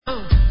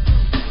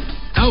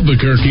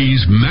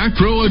Albuquerque's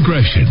macro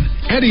aggression.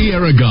 Eddie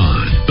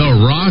Aragon, the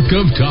Rock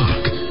of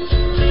Talk.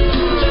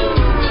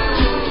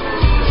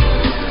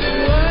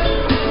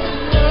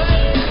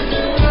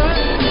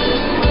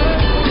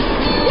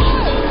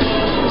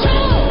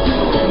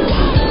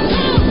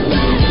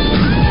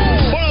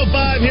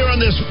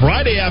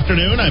 Friday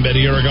afternoon, I'm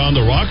Eddie Aragon,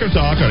 the Rock of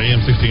Talk on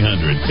AM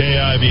 1600,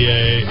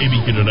 KIVA,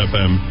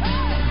 ABQ.FM,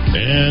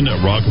 and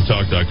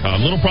rockoftalk.com.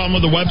 Little problem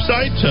with the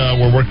website.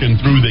 We're working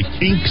through the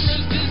kinks,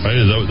 right?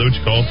 Is that what you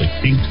call it? The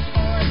kinks?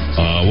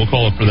 We'll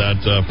call it for that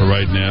for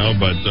right now,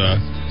 but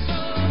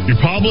you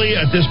probably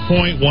at this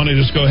point want to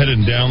just go ahead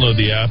and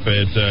download the app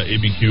at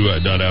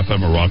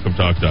abq.fm or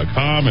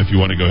rockoftalk.com if you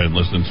want to go ahead and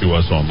listen to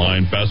us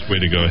online. Best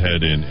way to go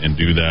ahead and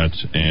do that,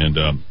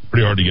 and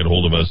pretty hard to get a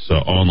hold of us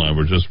online.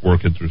 We're just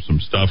working through some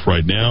stuff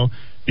right now.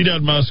 D-Dot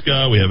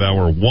Muska, we have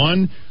hour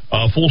one,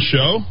 full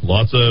show.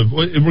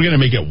 We're going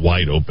to make it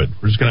wide open.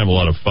 We're just going to have a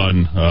lot of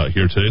fun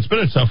here today. It's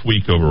been a tough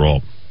week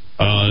overall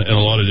in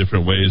a lot of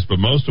different ways, but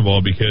most of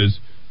all because,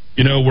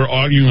 we're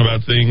arguing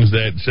about things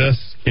that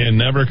just can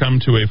never come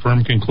to a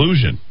firm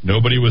conclusion.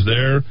 Nobody was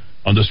there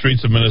on the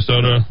streets of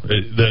Minnesota.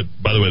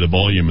 By the way, the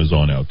volume is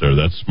on out there.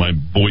 That's my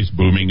voice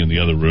booming in the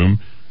other room.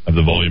 I have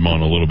the volume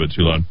on a little bit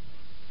too loud.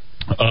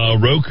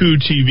 Roku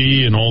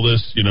TV and all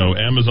this,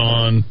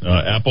 Amazon,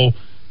 Apple,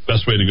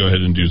 best way to go ahead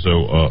and do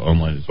so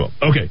online as well.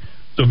 Okay,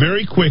 so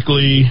very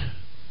quickly,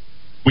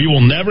 we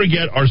will never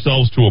get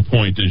ourselves to a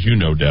point, as you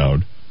know,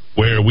 Dowd,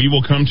 where we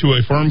will come to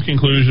a firm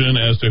conclusion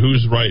as to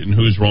who's right and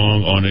who's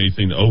wrong on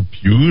anything. Oh,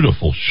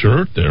 beautiful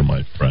shirt there,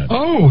 my friend.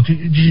 Oh,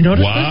 did you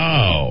notice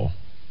Wow. that?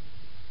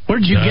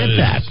 Where'd you get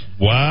that?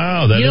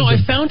 Wow. I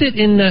found it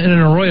in an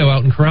Arroyo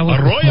out in Corrales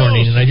this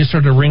morning, and I just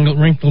started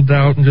wrinkled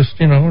out and just,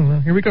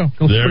 here we go.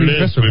 There it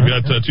is. We've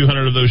got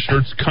 200 of those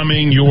shirts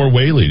coming your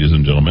way, ladies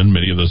and gentlemen.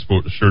 Many of those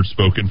shirts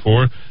spoken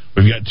for.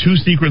 We've got 2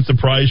 secret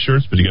surprise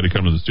shirts, but you got to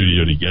come to the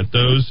studio to get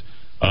those.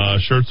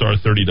 Shirts are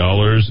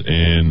 $30,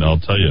 and I'll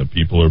tell you,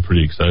 people are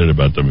pretty excited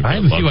about them.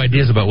 I have a few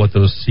ideas about what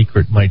those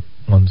secret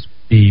ones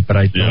be, but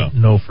I don't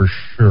know for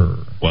sure.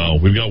 Well,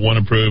 we've got one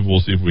approved.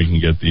 We'll see if we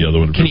can get the other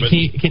one approved.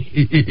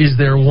 Is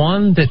there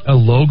one that a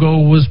logo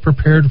was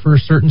prepared for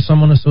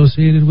someone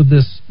associated with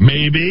this?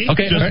 Maybe.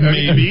 Okay. Just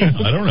maybe.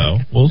 I don't know.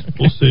 We'll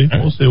see.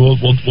 We'll see. We'll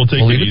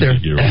take it easy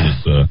here.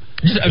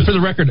 For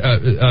the record,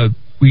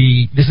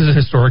 this is a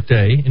historic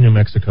day in New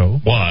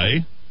Mexico.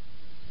 Why?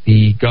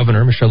 The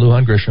governor, Michelle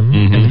Lujan Grisham,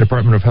 and the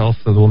Department of Health,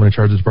 the woman in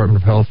charge of the Department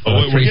of Health,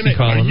 Tracy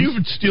Collins. Are you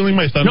stealing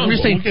my thunder? No, I'm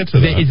just saying, we'll get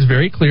to that. It's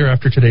very clear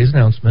after today's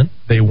announcement,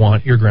 they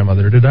want your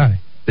grandmother to die.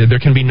 There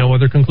can be no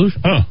other conclusion.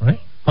 Right?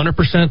 100% occupancy.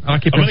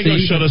 I'm going to go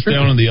shut us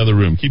down in the other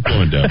room. Keep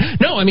going down.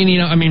 No,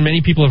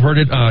 many people have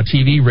heard it,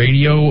 TV,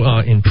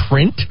 radio, in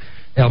print.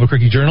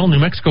 Albuquerque Journal,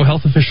 New Mexico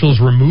health officials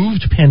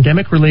removed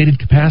pandemic-related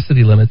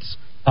capacity limits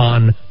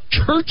on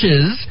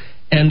churches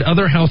and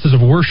other houses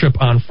of worship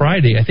on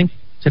Friday. I think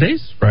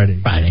today's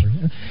Friday.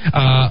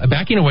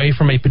 Backing away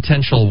from a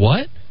potential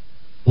what?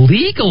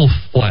 Legal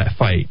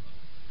fight.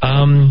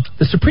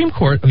 The Supreme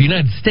Court of the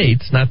United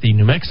States, not the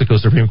New Mexico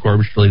Supreme Court,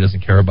 which really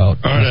doesn't care about.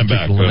 All right, I'm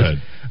back. Go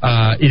ahead.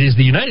 It is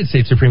the United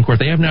States Supreme Court.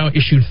 They have now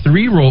issued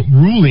 3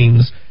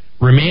 rulings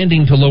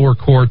remanding to lower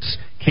courts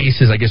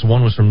cases. I guess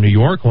one was from New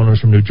York, one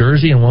was from New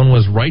Jersey, and one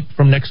was right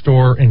from next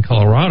door in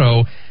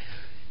Colorado.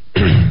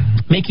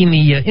 Making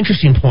the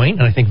interesting point,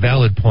 and I think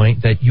valid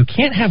point, that you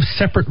can't have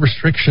separate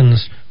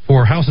restrictions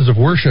for houses of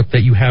worship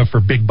that you have for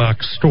big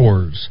box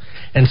stores.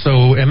 And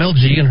so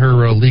MLG and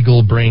her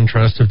legal brain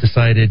trust have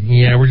decided,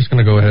 we're just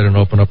going to go ahead and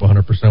open up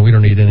 100%. We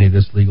don't need any of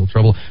this legal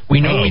trouble. We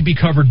know we'd be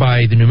covered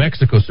by the New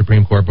Mexico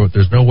Supreme Court, but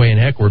there's no way in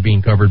heck we're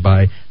being covered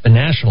by the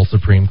National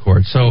Supreme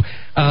Court. So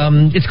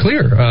it's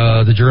clear.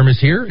 The germ is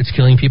here. It's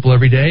killing people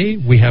every day.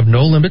 We have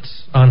no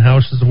limits on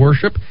houses of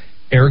worship.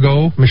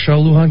 Ergo,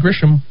 Michelle Lujan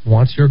Grisham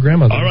wants your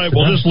grandmother. All right,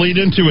 we'll just lead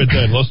into it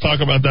then. Let's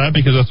talk about that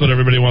because that's what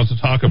everybody wants to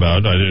talk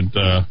about. One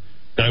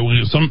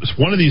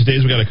of these days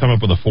we got to come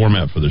up with a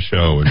format for the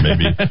show and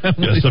maybe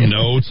get some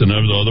notes and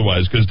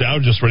otherwise because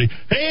Dowd just ready.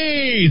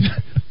 Hey,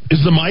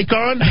 is the mic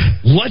on?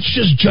 Let's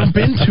just jump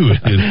into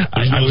it.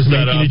 I was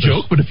making a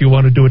joke, but if you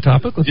want to do a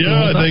topic, let's do a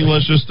topic. I think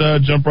let's just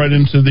jump right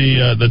into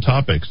the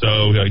topic.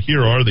 So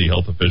here are the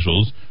health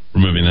officials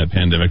removing that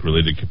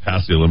pandemic-related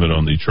capacity limit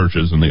on the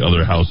churches and the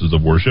other houses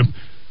of worship.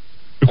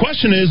 The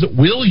question is,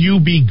 will you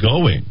be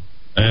going?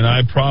 And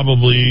I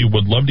probably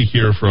would love to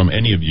hear from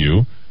any of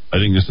you. I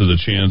think this is a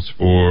chance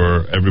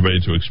for everybody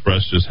to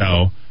express just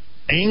how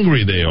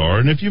angry they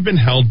are. And if you've been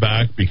held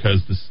back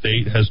because the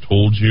state has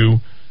told you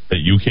that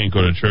you can't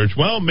go to church,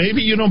 well,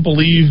 maybe you don't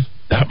believe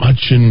that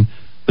much in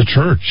the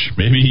church.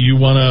 Maybe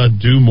you want to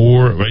do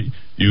more, right?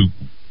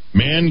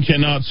 Man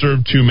cannot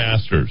serve 2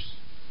 masters,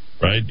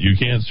 right? You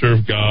can't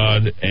serve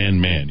God and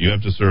man. You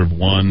have to serve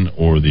one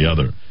or the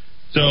other.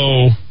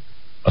 So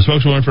a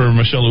spokeswoman for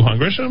Michelle Lujan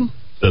Grisham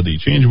said the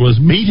change was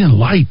made in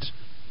light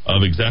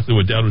of exactly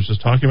what Dowd was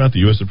just talking about, the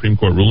U.S. Supreme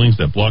Court rulings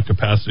that block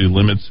capacity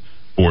limits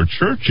for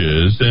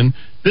churches. And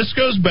this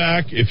goes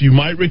back, if you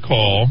might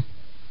recall,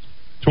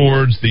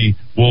 towards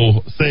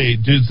we'll say,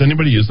 does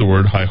anybody use the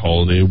word high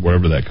holiday,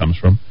 wherever that comes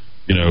from?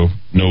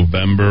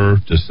 November,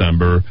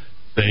 December,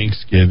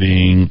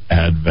 Thanksgiving,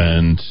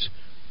 Advent,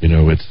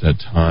 it's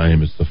that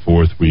time, it's the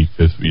fourth week,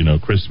 fifth,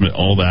 Christmas,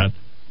 all that.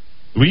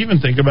 Do we even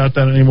think about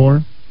that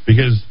anymore?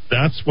 Because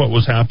that's what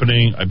was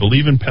happening, I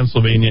believe, in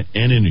Pennsylvania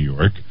and in New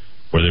York,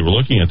 where they were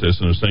looking at this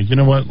and they're saying, you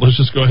know what, let's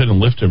just go ahead and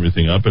lift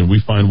everything up, and we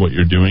find what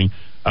you're doing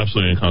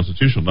absolutely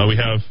unconstitutional. Now we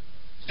have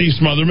Steve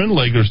Smotherman,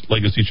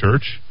 Legacy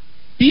Church.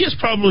 He has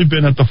probably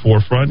been at the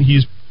forefront.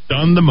 He's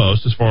done the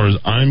most, as far as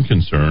I'm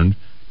concerned,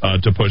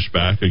 to push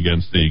back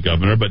against the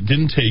governor, but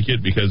didn't take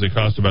it because it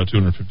cost about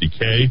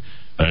 $250K.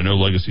 And I know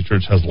Legacy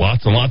Church has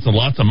lots and lots and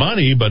lots of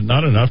money, but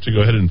not enough to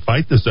go ahead and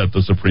fight this at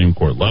the Supreme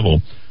Court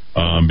level,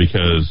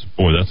 because,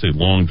 boy, that's a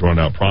long,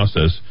 drawn-out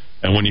process.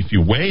 And if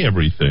you weigh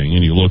everything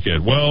and you look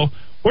at, well,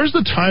 where's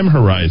the time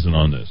horizon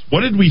on this?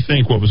 What did we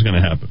think what was going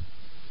to happen?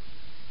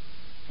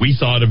 We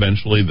thought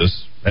eventually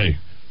we're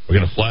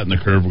going to flatten the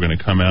curve, we're going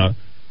to come out.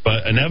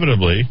 But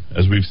inevitably,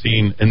 as we've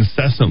seen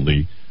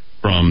incessantly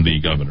from the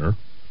governor,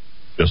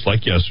 just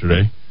like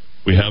yesterday,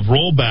 we have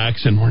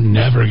rollbacks, and we're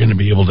never going to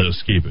be able to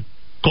escape it.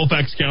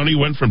 Colfax County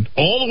went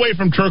all the way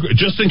from turquoise,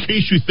 just in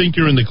case you think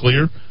you're in the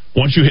clear.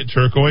 Once you hit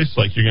turquoise,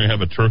 like you're going to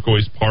have a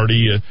turquoise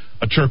party,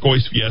 a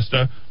turquoise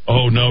fiesta.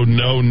 Oh, no.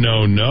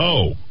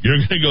 You're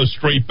going to go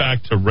straight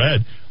back to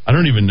red. I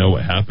don't even know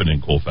what happened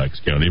in Colfax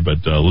County,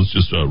 but let's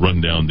just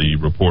run down the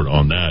report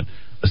on that.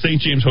 A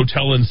St. James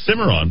Hotel in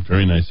Cimarron,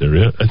 very nice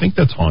area. I think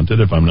that's haunted,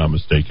 if I'm not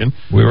mistaken.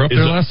 We were up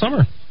there last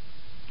summer.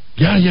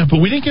 Yeah, but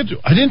we didn't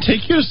I didn't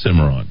take you to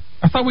Cimarron.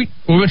 I thought we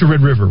went to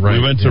Red River, right?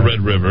 We went to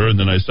Red River, and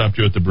then I stopped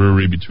you at the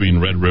brewery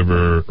between Red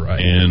River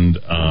and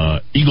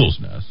Eagle's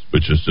Nest,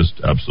 which is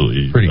just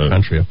absolutely... pretty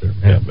country up there,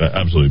 man. Yeah,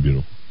 absolutely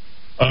beautiful.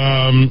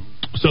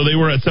 So they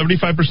were at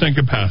 75%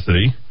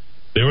 capacity.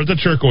 They were at the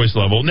turquoise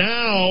level.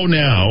 Now,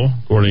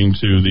 according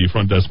to the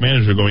front desk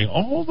manager, going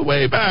all the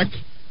way back,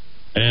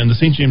 and the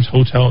St. James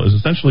Hotel is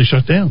essentially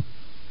shut down.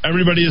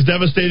 Everybody is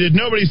devastated.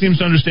 Nobody seems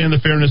to understand the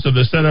fairness of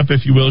the setup,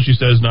 if you will, she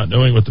says, not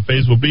knowing what the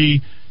phase will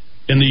be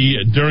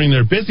during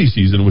their busy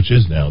season, which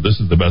is now. This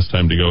is the best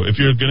time to go. If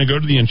you're going to go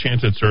to the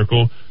Enchanted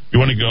Circle, you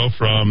want to go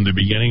from the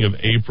beginning of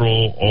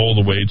April all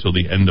the way till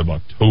the end of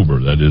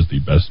October. That is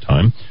the best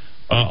time.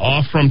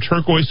 Off from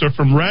turquoise or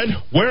from red,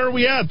 where are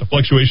we at? The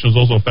fluctuation is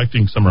also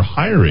affecting summer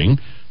hiring.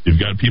 You've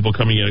got people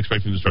coming in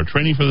expecting to start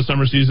training for the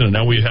summer season, and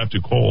now we have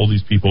to call all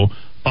these people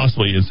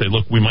possibly and say,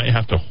 look, we might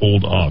have to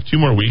hold off 2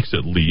 more weeks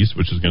at least,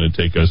 which is going to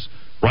take us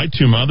right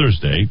to Mother's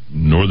Day.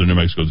 Northern New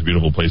Mexico is a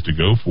beautiful place to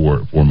go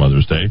for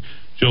Mother's Day.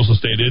 She also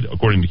stated,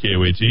 according to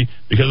KOAT,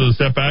 because of the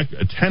setback,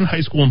 10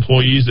 high school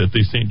employees at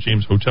the St.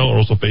 James Hotel are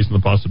also facing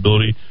the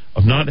possibility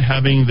of not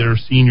having their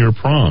senior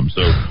prom.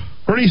 So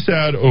pretty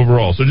sad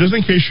overall. So just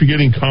in case you're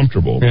getting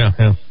comfortable,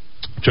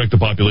 check the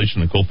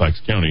population in Colfax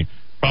County.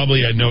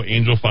 Probably, I know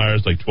Angel Fire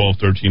is like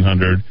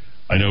 1,300.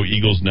 I know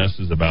Eagle's Nest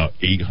is about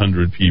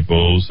 800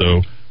 people.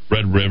 So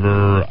Red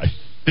River, I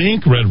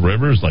think Red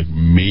River is like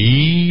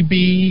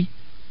maybe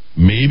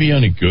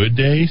on a good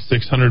day,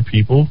 600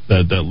 people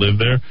that live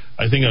there.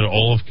 I think in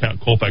all of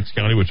Colfax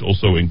County, which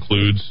also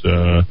includes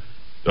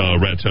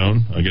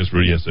Raton. I guess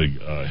Rudy has to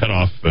head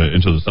off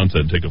into the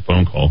sunset and take a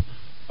phone call.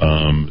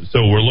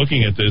 So we're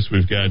looking at this.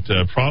 We've got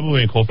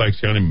probably in Colfax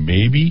County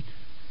maybe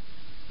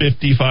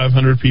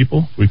 5,500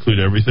 people. We include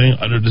everything.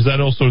 Does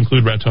that also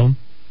include Raton?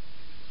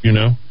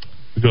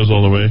 It goes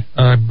all the way.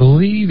 I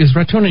believe, is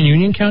Raton in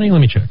Union County? Let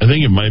me check. I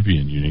think it might be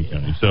in Union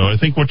County. So I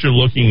think what you're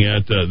looking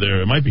at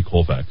there, it might be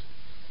Colfax.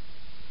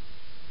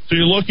 So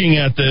you're looking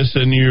at this,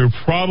 and you're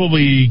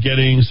probably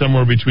getting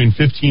somewhere between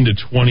 15 to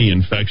 20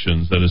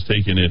 infections that has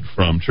taken it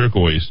from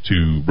turquoise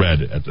to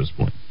red at this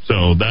point.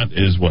 So that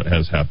is what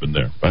has happened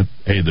there. But,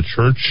 hey, the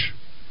church,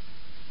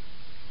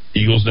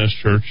 Eagle's Nest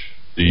Church,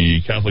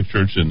 the Catholic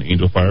Church in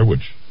Angel Fire,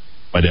 which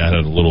my dad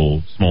had a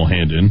little small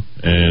hand in,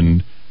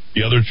 and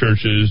the other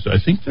churches, I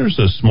think there's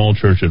a small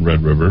church in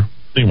Red River.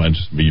 I think it might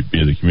just be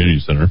the community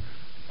center.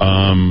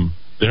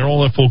 They're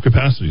all at full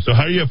capacity. So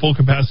how are you at full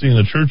capacity in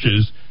the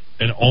churches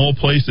in all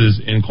places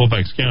in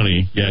Colfax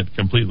County, yet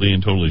completely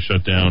and totally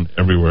shut down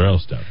everywhere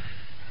else down?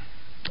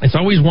 It's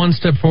always one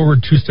step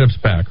forward, 2 steps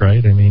back,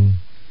 right? I mean...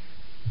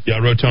 Yeah,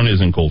 Raton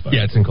is in Colfax.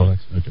 Yeah, it's in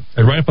Colfax. Okay.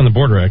 And right up on the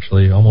border,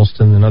 actually, almost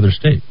in another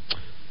state.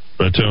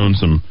 Raton,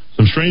 some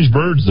strange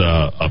birds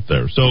up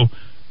there. So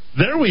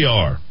there we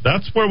are.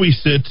 That's where we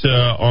sit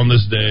on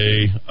this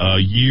day, a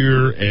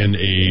year and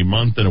a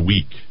month and a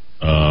week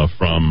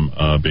from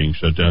being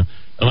shut down.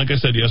 And like I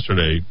said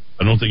yesterday,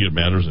 I don't think it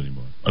matters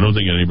anymore. I don't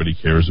think anybody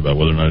cares about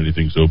whether or not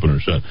anything's open or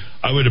shut.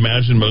 I would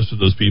imagine most of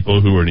those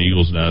people who are in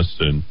Eagle's Nest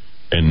and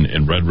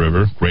Red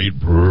River, great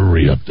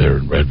brewery up there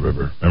in Red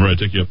River. Remember I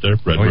took you up there?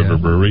 Red River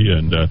Brewery,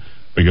 and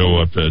we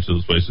go up to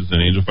those places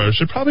in Angel Fire.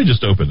 Should probably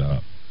just open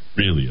up,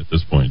 really, at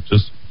this point.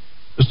 Just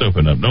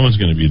open up. No one's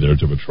going to be there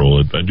to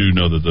patrol it. I do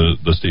know that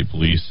the state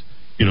police,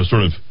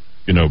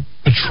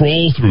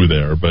 patrol through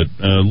there, but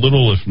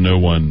little if no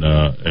one,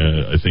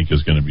 I think,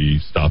 is going to be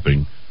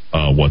stopping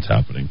what's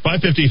happening.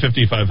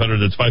 550-5500,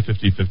 that's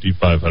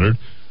 550-5500.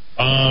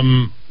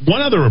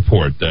 One other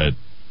report that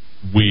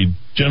we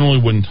generally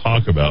wouldn't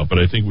talk about, but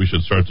I think we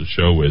should start the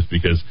show with,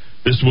 because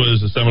this was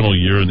a seminal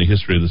year in the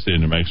history of the state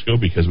of New Mexico,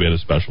 because we had a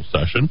special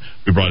session.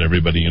 We brought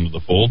everybody into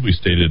the fold. We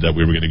stated that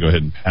we were going to go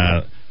ahead and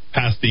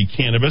pass the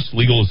cannabis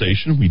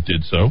legalization. We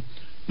did so,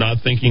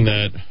 not thinking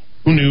that,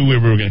 who knew we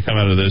were going to come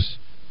out of this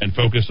and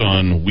focus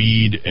on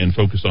weed and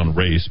focus on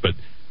race, but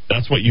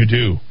that's what you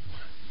do.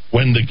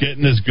 When the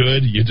getting is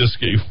good,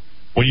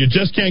 when you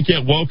just can't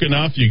get woke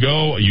enough, you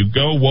go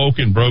woke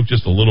and broke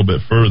just a little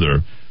bit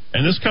further.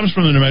 And this comes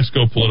from the New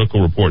Mexico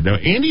Political Report. Now,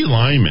 Andy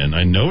Lyman,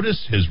 I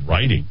noticed his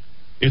writing.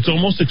 It's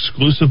almost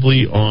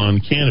exclusively on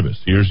cannabis.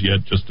 Here's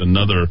yet just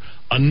another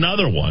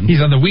one.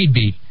 He's on the weed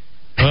beat.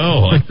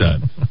 Oh, I like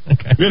that.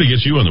 Okay. We got to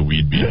get you on the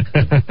weed beat.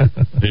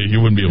 You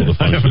wouldn't be able to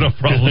function. I have enough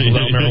problems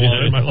without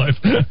marijuana in my life.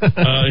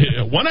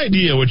 One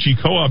idea which he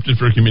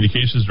co-opted for a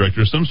communications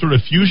director is some sort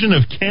of fusion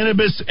of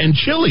cannabis and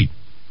chili.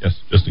 Yes,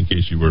 just in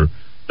case you were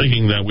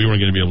thinking that we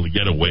weren't going to be able to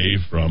get away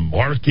from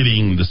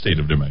marketing the state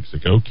of New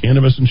Mexico,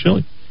 cannabis and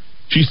chili.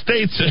 She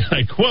states, and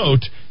I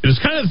quote, "It is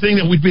kind of the thing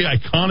that would be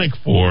iconic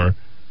for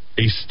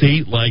a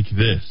state like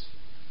this."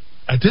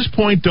 At this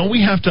point, don't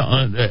we have to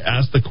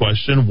ask the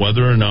question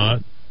whether or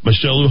not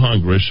Michelle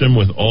Lujan Grisham,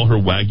 with all her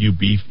Wagyu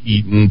beef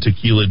eating,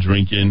 tequila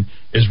drinking,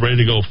 is ready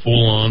to go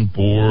full-on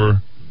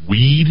bore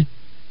weed?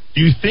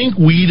 Do you think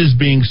weed is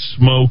being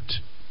smoked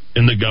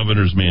in the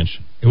governor's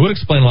mansion? It would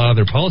explain a lot of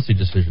their policy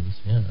decisions.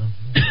 Yeah.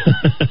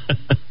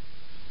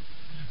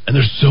 And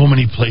there's so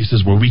many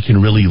places where we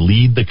can really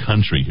lead the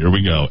country, here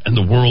we go, and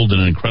the world in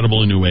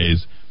incredible new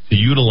ways to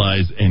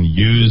utilize and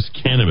use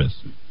cannabis.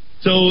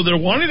 So they're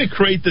wanting to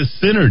create this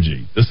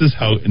synergy. This is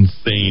how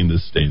insane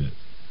this state is.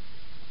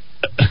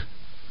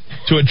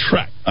 To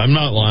attract, I'm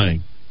not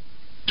lying,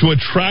 to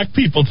attract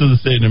people to the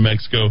state of New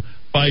Mexico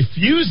by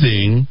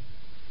fusing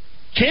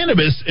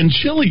cannabis and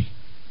chili.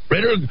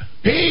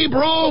 Hey,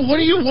 bro, what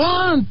do you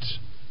want?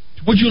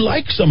 Would you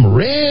like some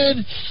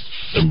red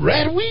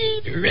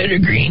weed? Red or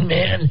green,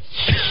 man?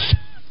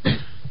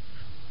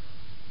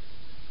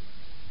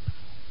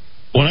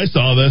 When I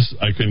saw this,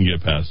 I couldn't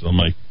get past it. I'm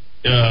like,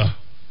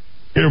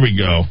 here we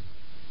go.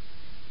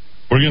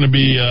 We're going to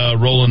be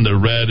rolling the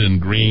red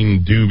and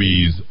green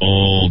doobies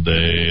all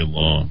day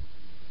long.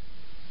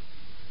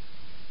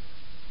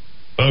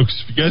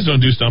 Folks, if you guys don't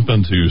do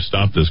something to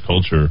stop this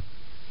culture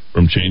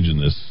from changing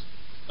this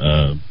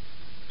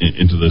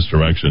into this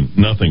direction,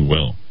 nothing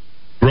will.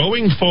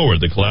 Growing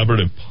Forward, the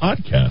collaborative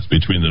podcast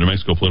between the New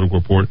Mexico Political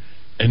Report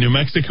and New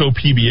Mexico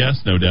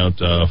PBS, no doubt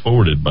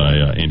forwarded by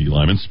Andy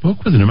Lyman,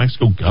 spoke with the New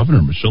Mexico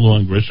Governor, Michelle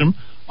Lujan Grisham,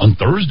 on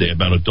Thursday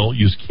about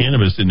adult-use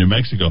cannabis in New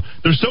Mexico.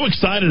 They're so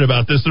excited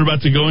about this, they're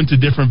about to go into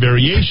different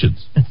variations.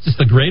 It's just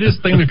the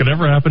greatest thing that could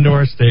ever happen to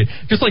our state.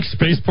 Just like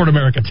Spaceport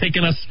America,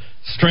 taking us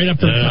straight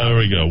up to the top.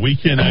 There we go. We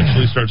can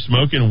actually start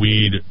smoking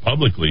weed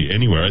publicly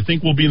anywhere. I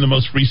think we'll be in the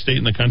most free state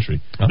in the country.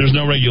 There's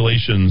no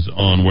regulations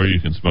on where you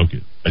can smoke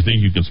it. I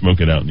think you can smoke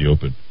it out in the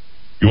open.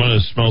 You want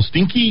to smell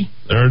stinky?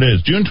 There it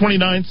is. June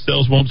 29th,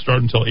 sales won't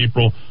start until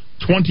April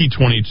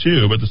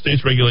 2022, but the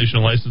state's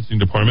Regulation and Licensing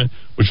Department,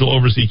 which will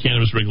oversee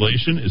cannabis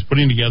regulation, is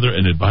putting together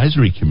an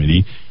advisory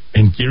committee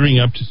and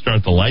gearing up to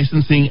start the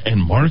licensing and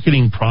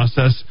marketing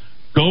process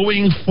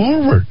going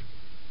forward.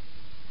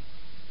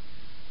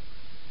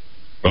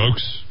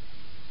 Folks,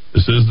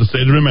 this is the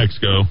state of New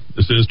Mexico.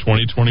 This is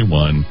 2021.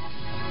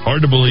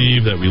 Hard to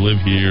believe that we live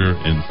here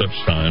in such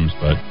times,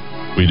 but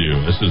we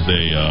do. This is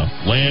a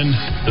land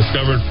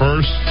discovered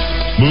first,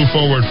 move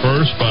forward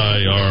first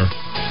by our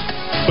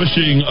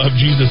pushing of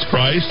Jesus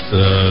Christ,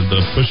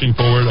 the pushing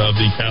forward of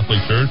the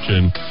Catholic Church,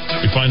 and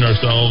we find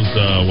ourselves,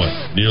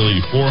 nearly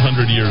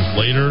 400 years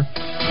later,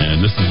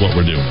 and this is what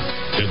we're doing.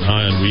 Getting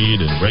high on weed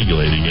and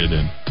regulating it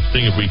and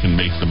seeing if we can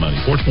make some money.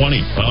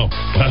 420. Oh,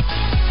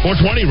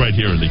 420 right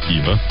here in the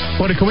Kiva.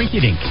 What a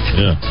coinky-dink.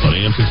 Yeah, on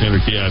AM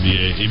 600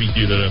 KIVA,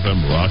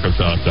 ABQ.FM,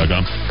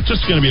 RockOfTalk.com.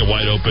 Just going to be a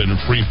wide open,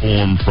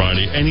 free-form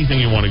Friday.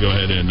 Anything you want to go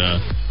ahead and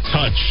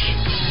touch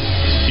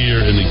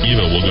here in the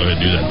Kiva, we'll go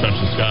ahead and do that. Touch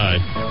the sky.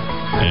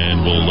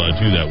 And we'll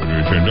do that when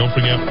we return. Don't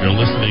forget, you're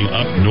listening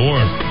up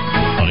north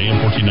on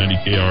AM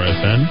 1490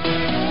 KRSN,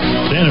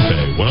 Santa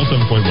Fe,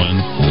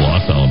 107.1,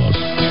 Los Alamos.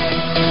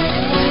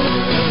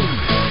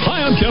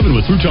 Hi, I'm Kevin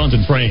with Futons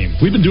and Frames.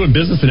 We've been doing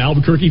business in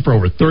Albuquerque for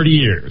over 30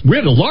 years. We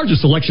have the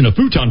largest selection of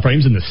futon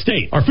frames in the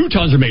state. Our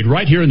futons are made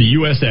right here in the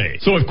USA.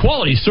 So if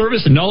quality,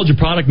 service, and knowledge of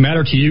product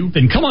matter to you,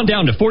 then come on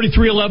down to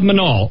 4311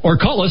 Manal or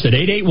call us at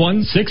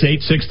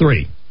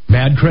 881-6863.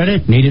 Bad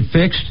credit? Need it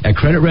fixed? At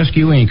Credit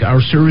Rescue Inc., our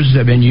services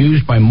have been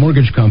used by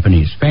mortgage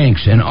companies,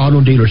 banks, and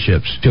auto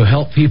dealerships to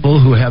help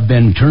people who have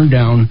been turned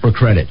down for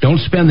credit.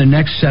 Don't spend the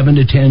next 7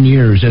 to 10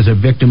 years as a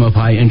victim of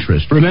high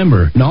interest.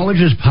 Remember,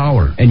 knowledge is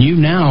power, and you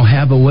now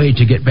have a way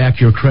to get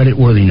back your credit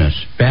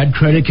worthiness. Bad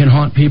credit can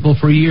haunt people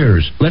for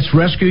years. Let's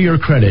rescue your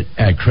credit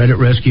at Credit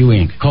Rescue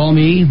Inc. Call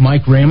me,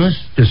 Mike Ramos,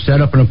 to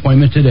set up an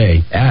appointment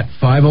today at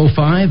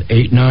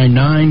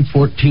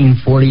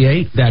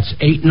 505-899-1448. That's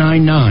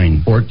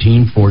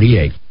 899-1448.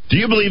 Do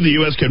you believe the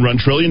U.S. can run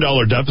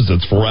trillion-dollar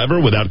deficits forever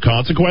without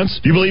consequence?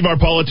 Do you believe our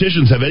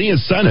politicians have any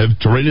incentive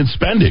to rein in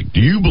spending? Do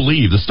you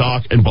believe the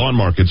stock and bond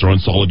markets are on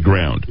solid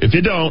ground? If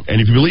you don't, and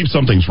if you believe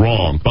something's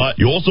wrong,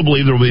 but you also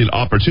believe there will be an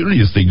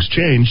opportunity as things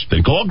change, then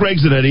call Greg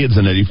Zanetti at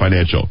Zanetti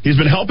Financial. He's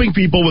been helping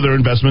people with their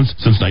investments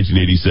since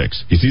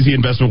 1986. He sees the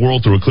investment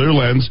world through a clear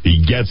lens.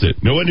 He gets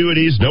it. No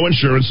annuities, no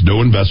insurance,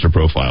 no investor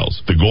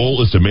profiles. The goal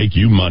is to make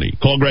you money.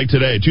 Call Greg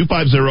today at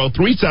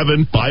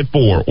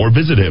 250-3754 or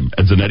visit him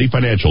at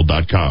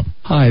ZanettiFinancial.com.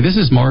 Hi, this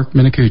is Mark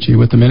Minicucci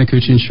with the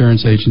Minicucci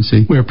Insurance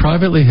Agency. We are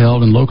privately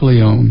held and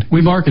locally owned.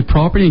 We market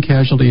property and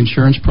casualty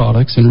insurance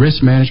products and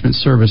risk management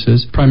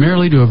services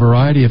primarily to a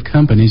variety of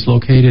companies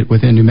located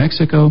within New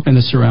Mexico and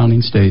the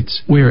surrounding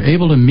states. We are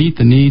able to meet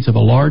the needs of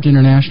a large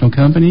international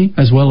company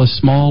as well as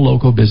small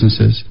local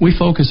businesses. We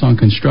focus on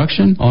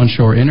construction,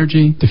 onshore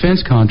energy,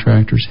 defense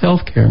contractors,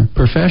 healthcare,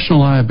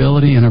 professional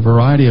liability, and a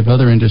variety of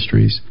other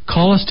industries.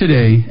 Call us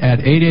today at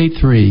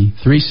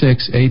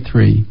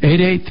 883-3683.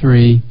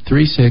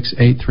 883-3683.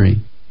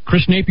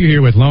 Chris Napier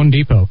here with Loan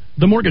Depot,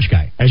 the mortgage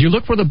guy. As you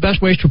look for the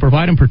best ways to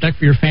provide and protect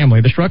for your family,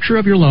 the structure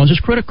of your loans is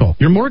critical.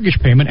 Your mortgage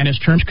payment and its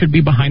terms could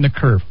be behind the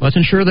curve. Let's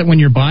ensure that when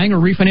you're buying or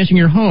refinancing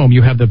your home,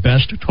 you have the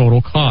best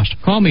total cost.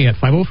 Call me at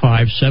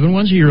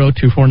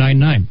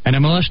 505-710-2499.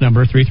 NMLS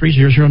number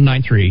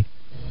 330093.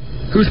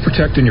 Who's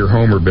protecting your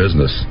home or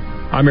business?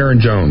 I'm Aaron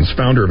Jones,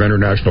 founder of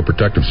International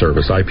Protective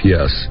Service,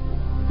 IPS.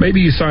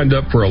 Maybe you signed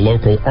up for a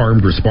local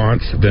armed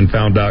response, then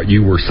found out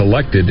you were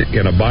selected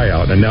in a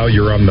buyout, and now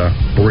you're on the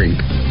brink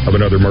of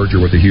another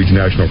merger with a huge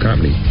national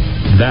company.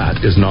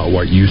 That is not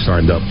what you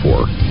signed up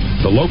for.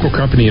 The local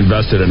company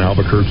invested in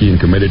Albuquerque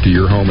and committed to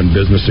your home and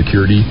business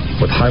security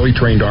with highly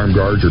trained armed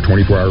guards or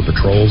 24-hour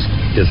patrols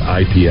is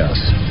IPS.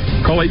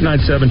 Call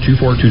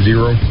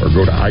 897-2420 or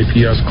go to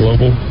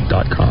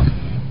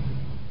ipsglobal.com.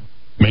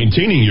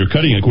 Maintaining your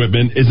cutting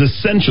equipment is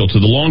essential to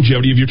the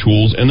longevity of your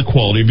tools and the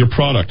quality of your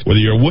product.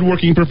 Whether you're a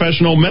woodworking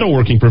professional,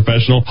 metalworking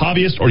professional,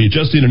 hobbyist, or you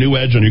just need a new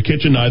edge on your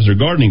kitchen knives or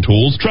gardening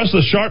tools, trust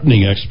the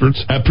sharpening experts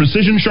at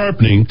Precision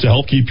Sharpening to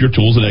help keep your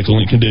tools in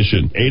excellent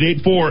condition.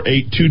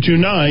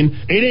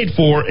 884-8229,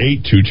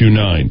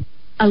 884-8229.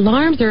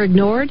 Alarms are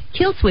ignored,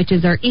 kill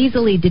switches are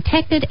easily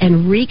detected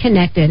and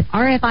reconnected.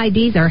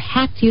 RFIDs are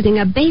hacked using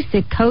a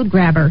basic code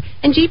grabber.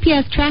 And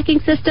GPS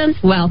tracking systems,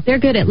 well, they're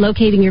good at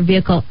locating your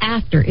vehicle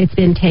after it's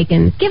been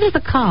taken. Give us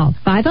a call,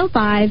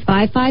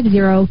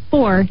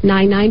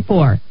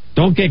 505-550-4994.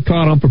 Don't get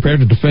caught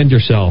unprepared to defend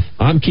yourself.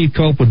 I'm Keith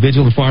Cope with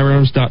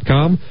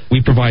VigilantFirearms.com.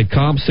 We provide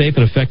calm, safe,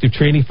 and effective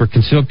training for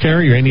concealed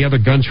carry or any other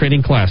gun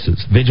training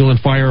classes.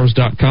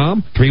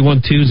 VigilantFirearms.com,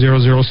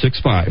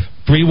 312-0065.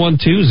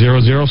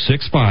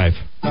 312-0065.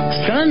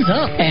 Sun's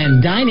up,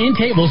 and dine-in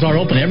tables are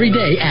open every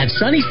day at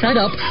Sunny Side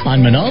Up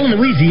on Manola,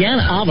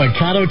 Louisiana.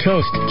 Avocado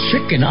toast,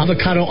 chicken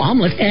avocado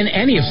omelet, and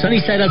any of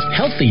Sunny Side Up's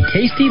healthy,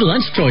 tasty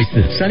lunch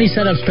choices. Sunny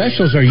Side Up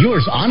specials are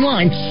yours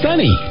online.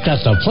 Sunny,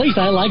 that's a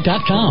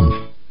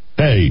placeilike.com.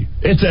 Hey,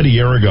 it's Eddie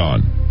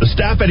Aragon. The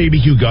staff at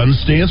ABQ Guns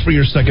stands for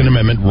your Second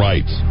Amendment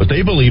rights, but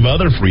they believe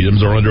other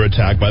freedoms are under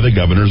attack by the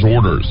governor's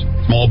orders.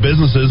 Small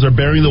businesses are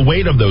bearing the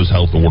weight of those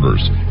health orders,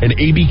 and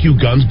ABQ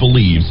Guns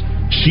believes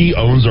she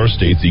owns our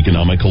state's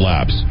economic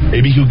collapse.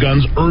 ABQ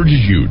Guns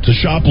urges you to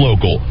shop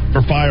local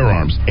for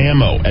firearms,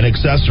 ammo, and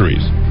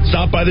accessories.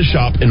 Stop by the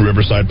shop in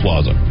Riverside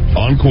Plaza,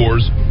 on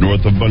Coors,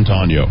 north of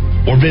Montano,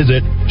 or visit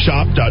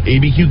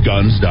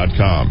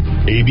shop.abqguns.com.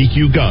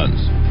 ABQ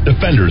Guns,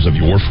 defenders of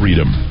your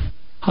freedom.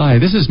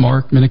 Hi, this is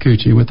Mark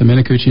Minicucci with the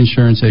Minicucci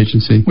Insurance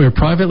Agency. We are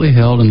privately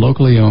held and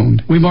locally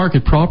owned. We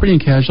market property and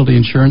casualty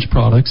insurance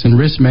products and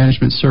risk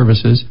management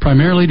services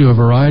primarily to a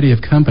variety of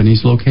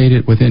companies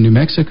located within New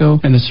Mexico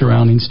and the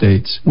surrounding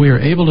states. We are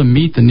able to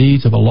meet the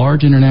needs of a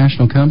large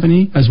international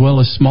company as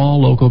well as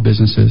small local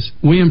businesses.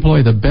 We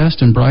employ the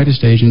best and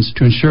brightest agents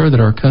to ensure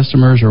that our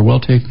customers are well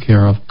taken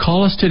care of.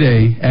 Call us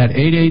today at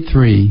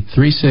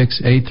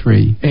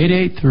 883-3683.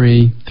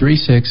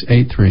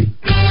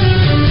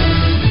 883-3683.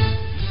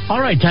 All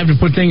right, time to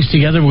put things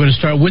together. We're going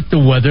to start with the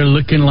weather.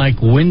 Looking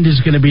like wind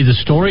is going to be the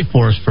story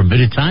for us for a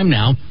bit of time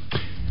now.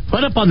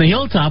 But up on the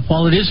hilltop,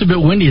 while it is a bit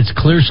windy, it's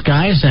clear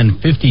skies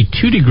and 52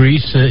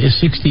 degrees,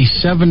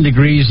 67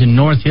 degrees in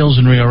North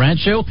Hills and Rio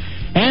Rancho,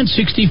 and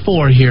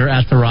 64 here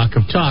at the Rock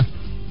of Talk.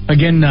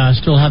 Again,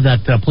 still have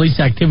that police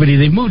activity.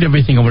 They've moved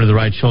everything over to the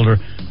right shoulder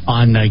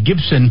on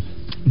Gibson,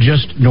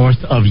 just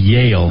north of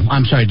Yale.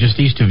 I'm sorry, just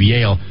east of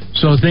Yale.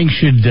 So things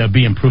should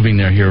be improving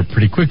there here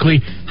pretty quickly.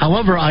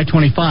 However,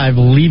 I-25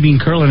 leaving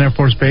Curlin Air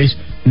Force Base,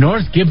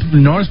 north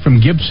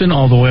from Gibson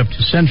all the way up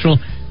to Central,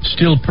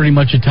 still pretty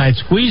much a tight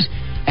squeeze.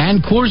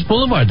 And Coors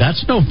Boulevard,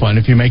 that's no fun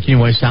if you're making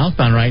your way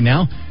southbound right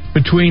now,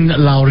 between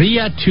La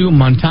Orilla to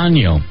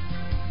Montano.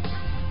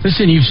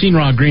 Listen, you've seen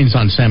Raw Greens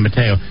on San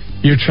Mateo.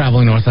 You're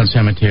traveling north on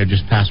San Mateo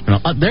just past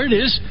Manila. There it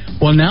is.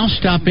 Well, now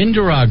stop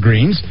into Raw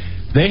Greens.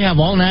 They have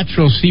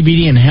all-natural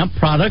CBD and hemp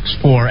products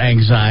for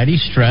anxiety,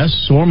 stress,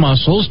 sore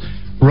muscles.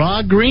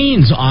 Raw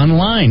Greens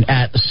online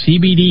at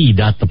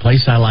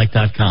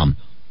cbd.theplaceilike.com.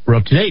 We're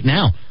up to date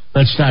now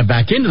Let's dive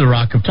back into the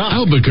Rock of Talk.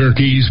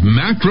 Albuquerque's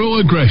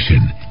macro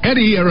aggression.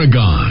 Eddie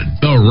Aragon,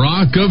 the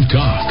Rock of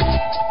Talk.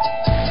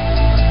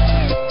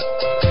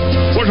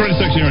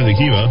 426 here in the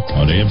Kiva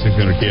on AM 600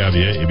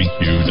 KIVA,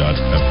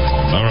 ABQ.FM.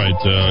 All right,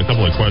 a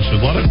couple of questions.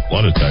 A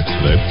lot of text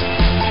today.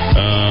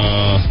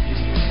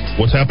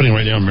 What's happening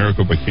right now in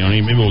Maricopa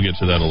County? Maybe we'll get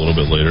to that a little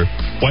bit later.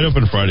 Wide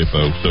Open Friday,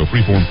 folks. So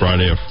Freeform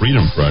Friday, a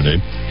Freedom Friday.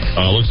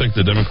 Looks like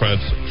the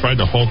Democrats tried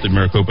to halt the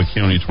Maricopa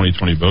County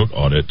 2020 vote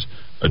audit.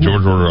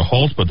 George ordered a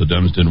halt, but the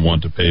Dems didn't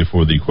want to pay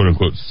for the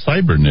quote-unquote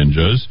cyber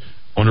ninjas.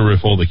 Wonder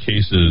if all the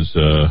cases,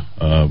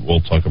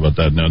 we'll talk about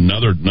that now.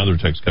 Another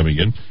text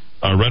coming in.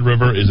 Red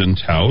River is in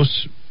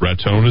Taos.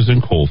 Raton is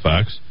in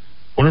Colfax.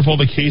 Wonder if all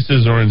the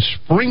cases are in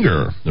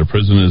Springer. Their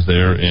prison is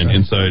there and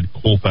inside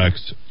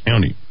Colfax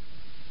County.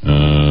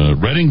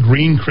 Red and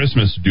green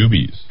Christmas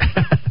doobies.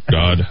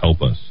 God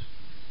help us.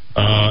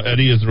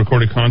 Eddie, is the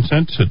recorded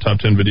content. Top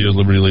 10 videos.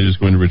 Liberty Lady is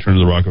going to return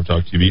to the Rock of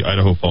Talk TV.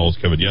 Idaho Falls,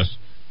 Kevin. Yes,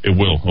 it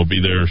will. It'll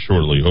be there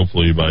shortly.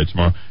 Hopefully by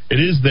tomorrow. It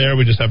is there.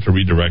 We just have to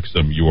redirect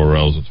some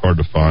URLs. It's hard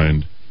to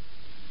find.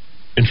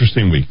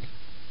 Interesting week.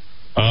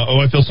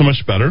 I feel so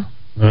much better.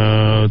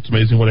 It's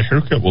amazing what a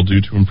haircut will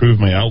do to improve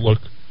my outlook.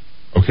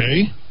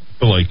 Okay? I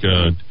feel like,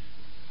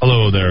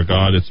 hello there,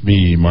 God. It's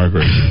me,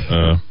 Margaret.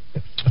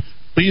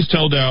 Please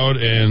tell Dowd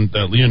and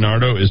that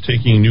Leonardo is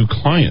taking new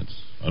clients.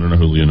 I don't know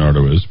who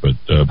Leonardo is, but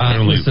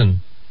apparently...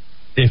 Listen,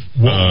 if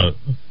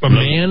a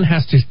man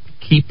has to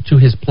keep to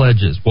his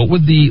pledges, what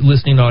would the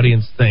listening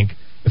audience think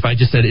if I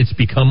just said, it's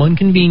become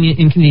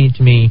inconvenient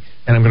to me,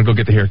 and I'm going to go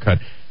get the haircut?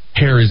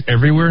 Hair is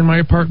everywhere in my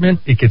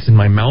apartment. It gets in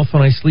my mouth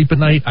when I sleep at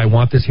night. I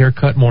want this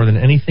haircut more than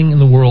anything in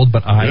the world,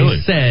 but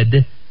I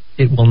said...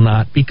 it will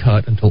not be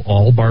cut until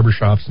all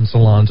barbershops and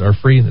salons are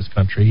free in this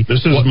country.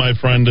 This is, my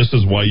friend, this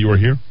is why you are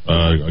here.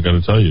 I got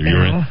to tell you,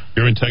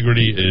 your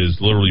integrity is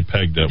literally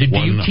pegged at 100%. Did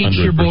you teach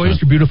your boys,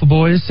 your beautiful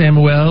boys,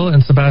 Samuel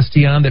and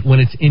Sebastian, that when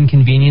it's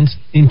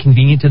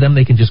inconvenient to them,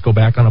 they can just go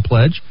back on a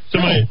pledge?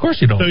 Of course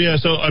you don't.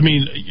 So I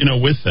mean,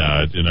 with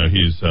that,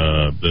 he's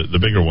the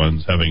bigger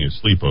one's having a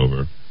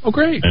sleepover. Oh,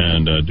 great!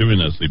 And doing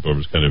that sleepover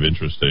is kind of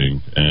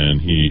interesting.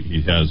 And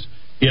he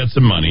had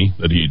some money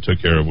that he took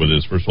care of with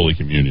his first Holy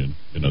Communion,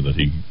 that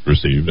he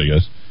received, I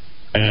guess.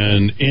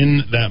 And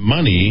in that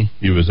money,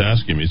 he was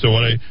asking me. So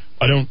what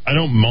I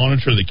don't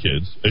monitor the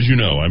kids, as you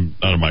know. I'm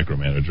not a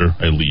micromanager.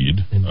 I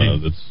lead.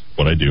 That's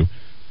what I do.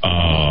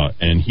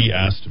 And he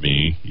asked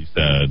me. He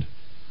said,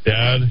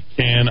 "Dad,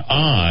 can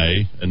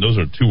I?" And those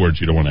are two words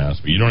you don't want to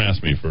ask me. You don't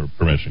ask me for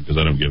permission because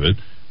I don't give it.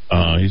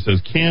 He says,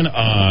 "Can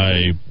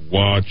I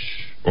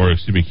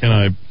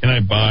can I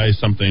buy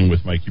something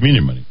with my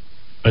communion money?"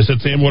 I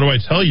said, "Sam, what do I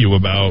tell you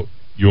about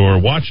your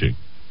watching?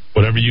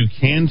 Whatever you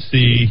can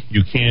see,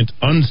 you can't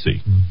unsee."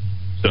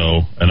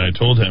 So, and I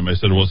told him, I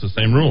said, well, it's the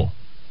same rule.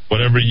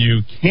 Whatever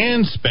you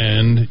can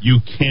spend, you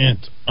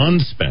can't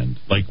unspend.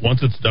 Like,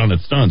 once it's done,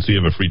 it's done. So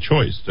you have a free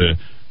choice to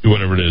do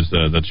whatever it is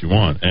that you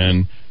want.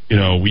 And,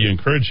 we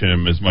encourage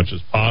him as much as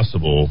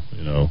possible,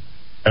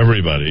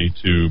 everybody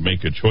to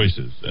make good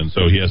choices. And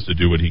so he has to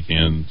do what he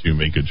can to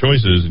make good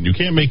choices. And you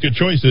can't make good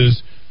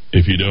choices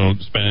if you don't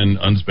spend,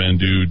 unspend,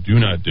 do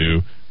not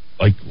do.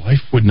 Like,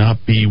 life would not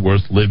be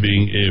worth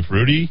living if,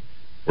 Rudy,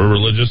 were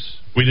religious.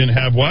 We didn't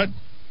have what?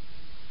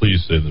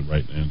 Please say the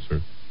right answer.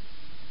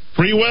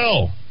 Free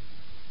will.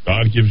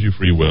 God gives you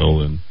free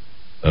will, and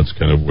that's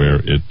kind of where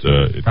it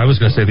I was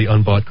going to say the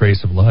unbought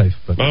grace of life.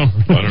 But I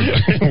don't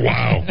know.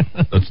 Wow.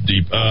 That's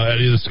deep.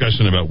 Any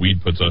discussion about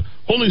weed puts a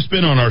whole new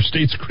spin on our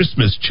state's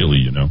Christmas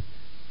chili,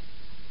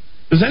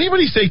 Does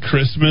anybody say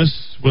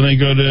Christmas when they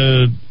go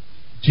to...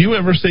 Do you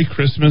ever say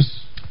Christmas?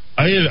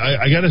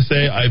 I got to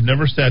say, I've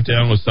never sat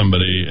down with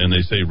somebody and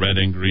they say red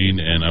and green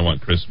and I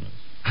want Christmas.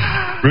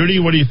 Rudy,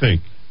 what do you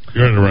think?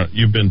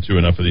 You've been to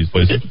enough of these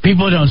places.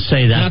 People don't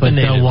say that, but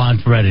they'll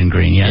want red and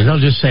green. Yeah, they'll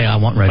just say, I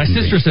want red and green.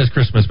 My sister says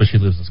Christmas, but she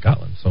lives in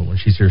Scotland. So when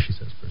she's here, she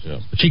says Christmas.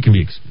 Yeah. But she can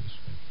be excused.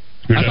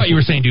 I thought you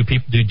were saying, do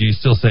you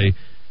still say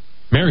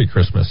Merry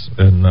Christmas?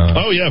 And,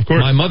 oh, yeah, of course.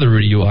 My mother,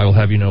 Rudy, I will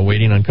have you know,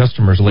 waiting on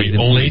customers late in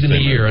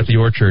the year at the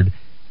orchard,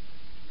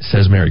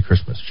 says Merry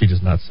Christmas. She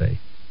does not say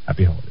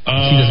Happy Holidays.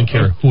 She doesn't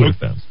care who it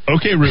offends.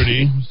 Okay,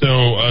 Rudy.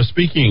 So,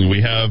 speaking,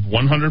 we have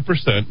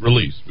 100%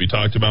 release. We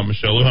talked about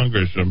Michelle Lujan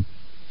Grisham.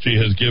 She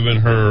has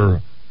given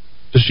her...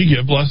 Does she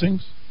give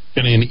blessings?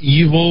 Can an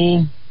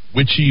evil,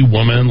 witchy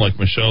woman like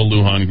Michelle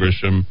Lujan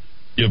Grisham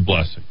give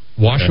blessings?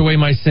 Wash away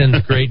my sins,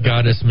 great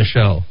goddess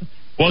Michelle.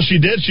 Well,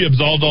 she did. She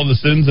absolved all the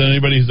sins of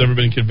anybody who's ever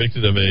been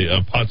convicted of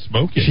a pot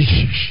smoking.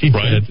 She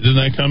right? Didn't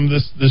that come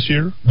this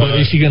year? But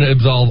is she going to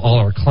absolve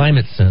all our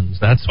climate sins?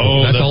 That's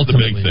the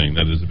big thing.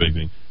 That is the big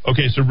thing.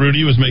 Okay, so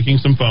Rudy was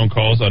making some phone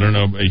calls. I don't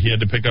know. He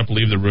had to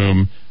leave the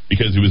room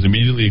because he was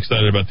immediately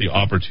excited about the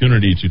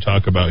opportunity to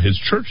talk about his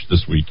church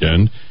this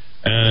weekend.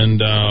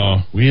 And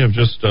we have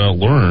just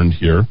learned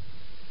here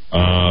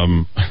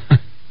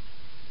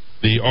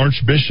the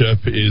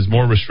Archbishop is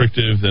more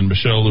restrictive than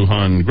Michelle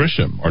Lujan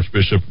Grisham.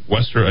 Archbishop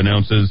Wester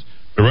announces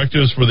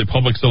directives for the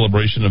public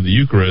celebration of the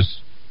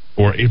Eucharist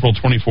for April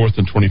 24th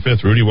and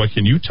 25th. Rudy, what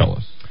can you tell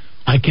us?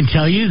 I can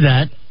tell you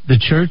that the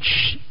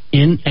church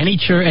in any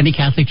church, any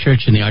Catholic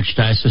church in the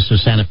Archdiocese of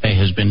Santa Fe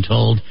has been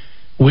told,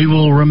 we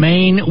will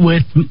remain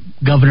with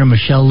Governor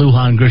Michelle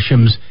Lujan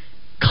Grisham's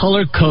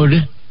color code,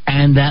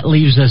 and that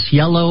leaves us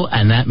yellow,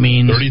 and that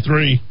means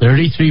 33%.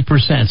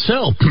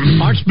 So,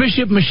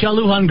 Archbishop Michelle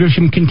Lujan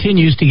Grisham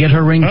continues to get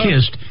her ring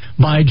kissed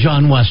by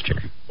John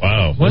Wester.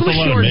 Wow. What's a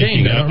lot of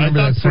making up. I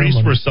thought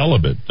priests were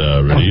celibate,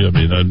 really. I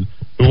mean,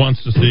 who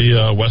wants to see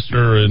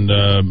Wester and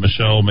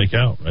Michelle make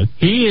out, right?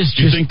 He is.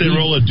 Do you think they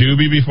roll a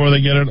doobie before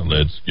they get it?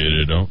 Let's get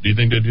it on. Do you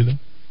think they do that?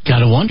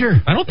 Gotta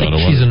wonder. I don't think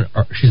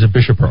she's a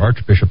bishop or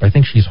archbishop. I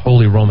think she's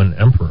Holy Roman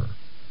Emperor.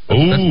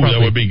 That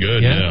would be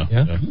good. Yeah.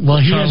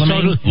 Well, he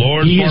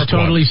is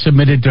totally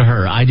submitted to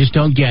her. I just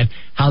don't get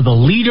how the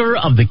leader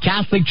of the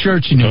Catholic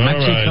Church in New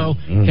Mexico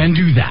can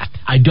do that.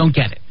 I don't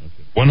get it.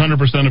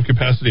 100% of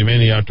capacity of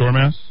any outdoor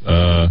mass.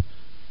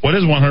 What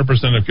is 100%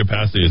 of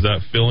capacity? Is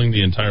that filling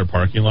the entire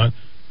parking lot?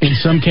 In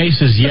some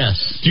cases,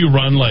 yes. Do you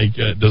run like?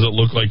 Does it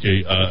look like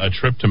a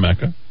trip to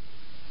Mecca?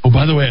 Oh,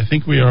 by the way, I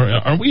think we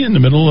are we in the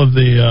middle of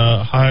the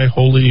high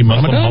holy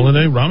Muslim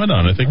holiday?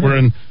 Ramadan. I think we're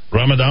in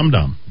Ramadan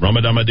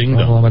Ding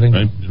Dong.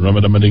 Right?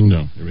 Ramadan Ding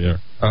Dong. Here we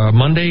are.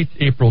 Monday,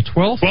 April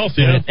 12th. 12th,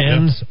 yeah. And it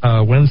ends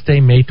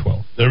Wednesday, May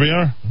 12th. There we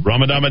are.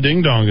 Ramadan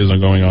Ding Dong is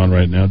going on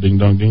right now. Ding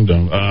Dong, Ding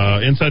Dong.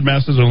 Inside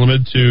masses are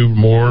limited to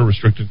more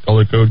restricted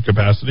color code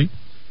capacity.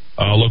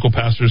 Local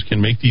pastors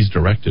can make these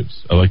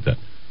directives. I like that.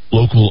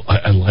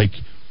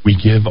 We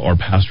give our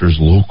pastors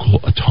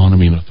local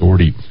autonomy and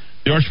authority.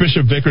 The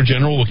Archbishop Vicar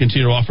General will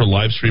continue to offer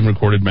live stream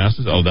recorded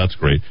masses. Oh, that's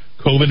great.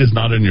 COVID is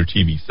not in your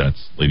TV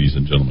sets, ladies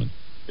and gentlemen.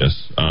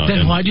 Yes.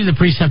 Then why do the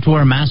priests have to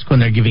wear a mask when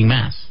they're giving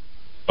mass?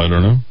 I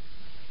don't know.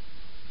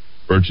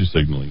 Virtue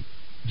signaling.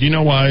 Do you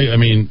know why? I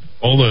mean,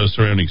 all the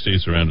surrounding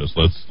states around us.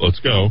 Let's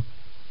go.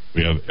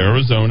 We have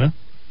Arizona,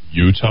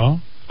 Utah,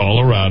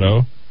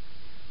 Colorado,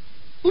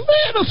 a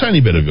little tiny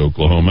bit of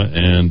Oklahoma,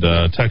 and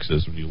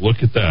Texas. When you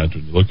look at that,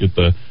 when you look at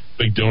the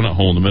big donut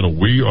hole in the middle,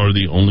 we are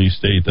the only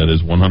state that is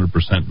 100%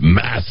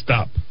 masked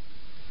up.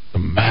 The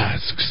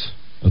masks.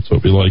 That's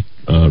what we like.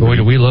 Boy,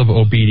 do we love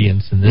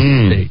obedience in this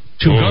state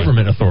to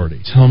government authority.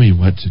 Tell me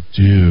what to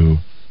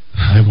do.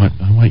 I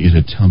want you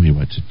to tell me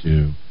what to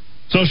do.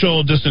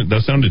 Social distance.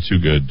 That sounded too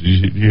good.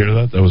 Did you hear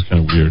that? That was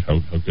kind of weird how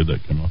good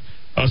that came off.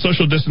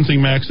 Social distancing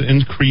max and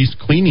increased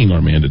cleaning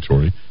are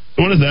mandatory.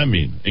 So what does that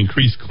mean?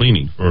 Increased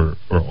cleaning for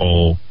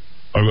all.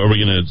 Are we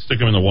going to stick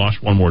them in the wash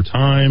one more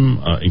time?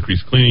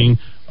 Increase cleaning.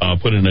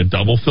 Put in a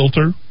double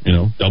filter,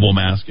 double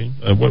masking.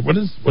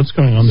 What's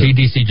going on there?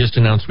 CDC just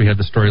announced, we had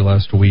the story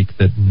last week,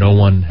 that no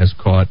one has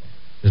caught,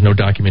 there's no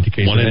documented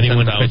case of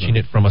anyone catching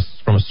it from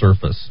a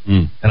surface.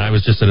 And I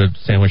was just at a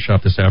sandwich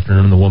shop this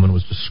afternoon, and the woman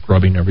was just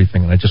scrubbing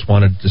everything, and I just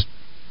wanted to just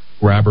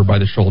grab her by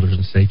the shoulders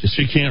and say,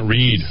 she can't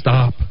read.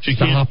 Stop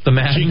the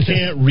madness. She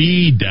can't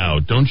read,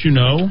 Dowd. Don't you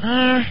know?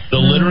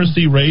 The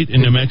literacy rate in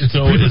New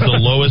Mexico is the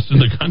lowest in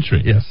the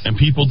country. Yes. And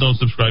people don't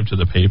subscribe to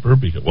the paper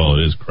because, well,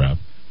 it is crap.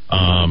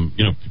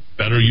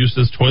 Better use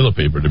as toilet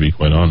paper, to be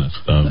quite honest.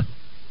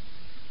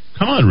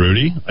 Come on,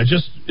 Rudy.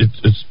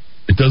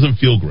 It doesn't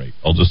feel great.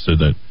 I'll just say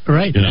that.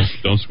 Right.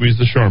 Don't squeeze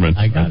the Charmin.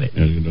 I got it.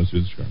 Don't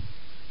squeeze the Charmin.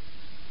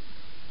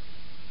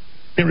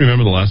 I can't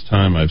remember the last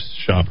time I've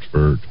shopped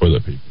for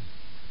toilet paper.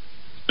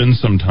 It's been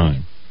some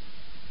time.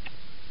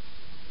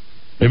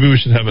 Maybe we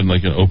should have an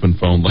open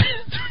phone line.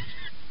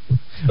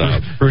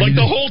 Like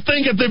the whole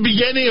thing at the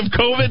beginning of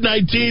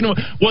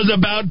COVID-19 was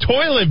about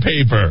toilet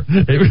paper.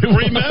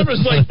 Remember,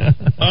 it's like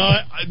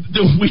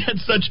we had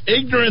such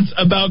ignorance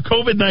about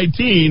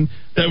COVID-19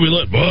 that we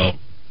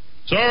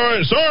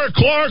sorry,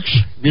 Clark's,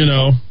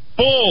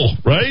 full,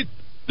 right?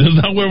 Is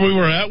that where we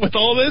were at with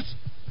all this?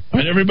 I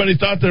mean, everybody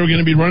thought they were going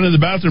to be running to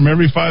the bathroom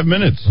every 5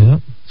 minutes. Yeah.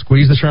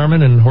 Squeeze the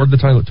Charmin and hoard the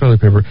toilet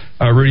paper.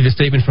 Rudy, the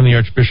statement from the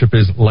Archbishop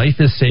is, life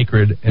is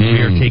sacred, and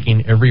we are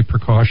taking every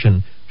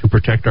precaution to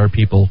protect our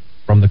people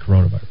from the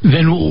coronavirus.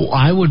 Then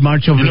I would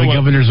march over to the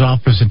governor's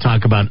office and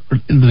talk about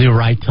the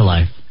right to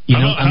life.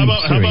 How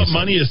about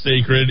money is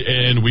sacred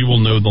and we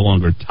will no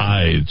longer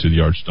tithe to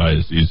the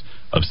Archdiocese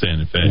of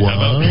Santa Fe?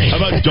 How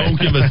about don't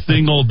give a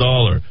single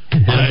dollar?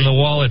 In the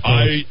wallet,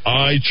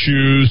 I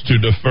choose to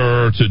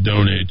defer to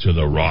donate to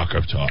the Rock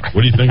of Talk.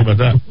 What do you think about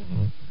that?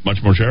 Much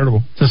more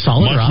charitable. It's a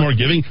solid Much more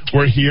giving.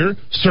 We're here.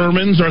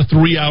 Sermons are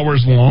 3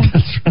 hours long.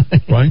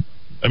 That's right?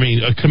 I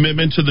mean, a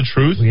commitment to the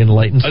truth. We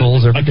enlighten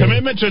souls every day. A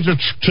commitment to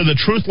the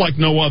truth like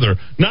no other.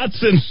 Not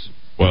since,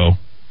 the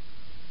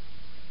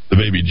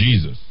baby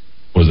Jesus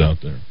was out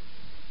there.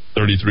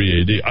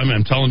 33 AD.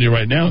 I'm telling you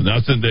right now.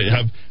 Not since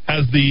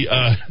has the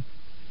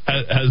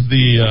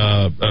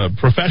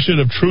profession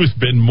of truth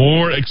been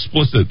more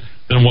explicit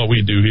than what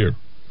we do here?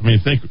 I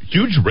mean, think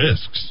huge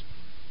risks.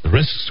 The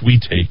risks we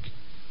take.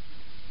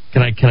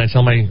 Can I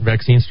tell my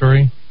vaccine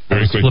story? Very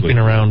I was quickly. flipping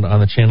around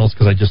on the channels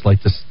because I just like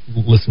to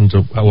listen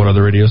to what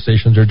other radio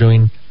stations are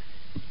doing.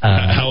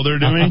 How they're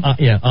doing?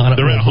 They're at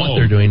home. What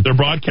they're doing. They're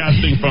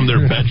broadcasting from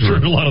their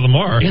bedroom. A lot of them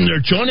are. In their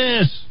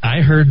chones.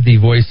 I heard the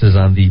voices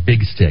on the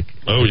big stick.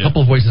 Oh, yeah. A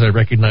couple of voices I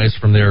recognized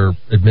from their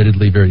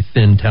admittedly very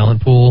thin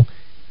talent pool.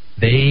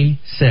 They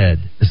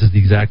said, this is the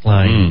exact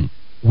line,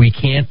 we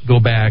can't go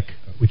back.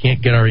 We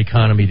can't get our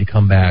economy to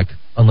come back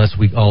unless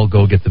we all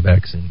go get the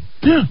vaccine.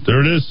 Yeah,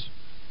 there it is.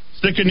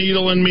 Stick a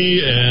needle in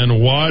me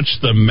and watch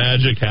the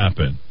magic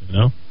happen, you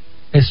know?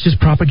 It's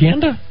just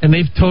propaganda, and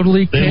they've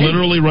totally... They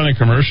literally run a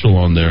commercial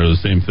on there, the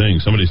same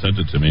thing. Somebody sent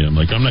it to me. I'm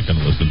like, I'm not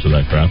going to listen to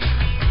that crap.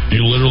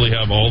 You literally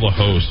have all the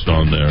hosts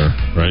on there,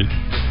 right?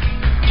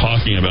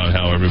 Talking about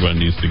how everybody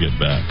needs to get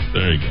back.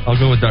 There you go. I'll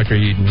go with Dr.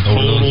 Yeadon.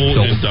 Total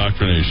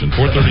indoctrination.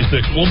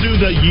 436. We'll do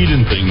the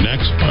Yeadon thing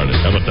next Friday.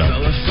 How about that?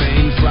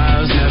 Cellophane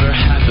flowers never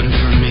happened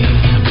for me.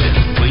 I've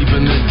been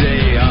sleeping the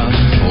day off,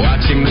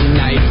 watching the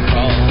night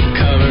fall,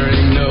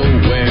 covering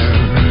nowhere.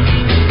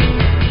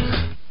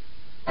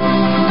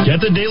 Get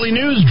the daily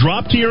news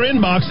dropped to your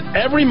inbox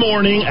every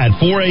morning at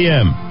 4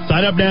 a.m.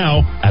 Sign up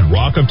now at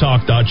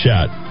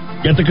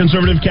rockoftalk.chat. Get the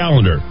conservative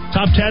calendar,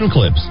 top 10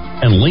 clips,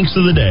 and links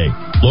of the day.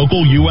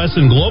 Local, U.S.,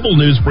 and global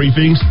news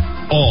briefings,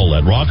 all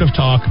at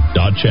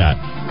rockoftalk.chat.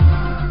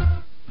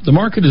 The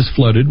market is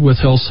flooded with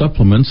health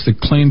supplements that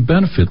claim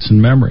benefits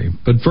in memory,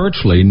 but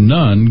virtually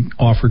none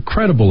offer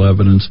credible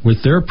evidence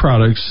with their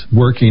products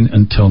working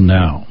until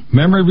now.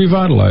 Memory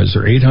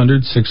Revitalizer,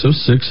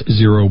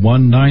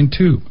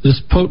 800-606-0192. This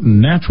potent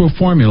natural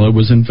formula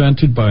was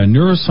invented by a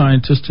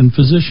neuroscientist and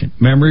physician.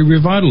 Memory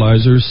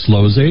Revitalizer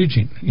slows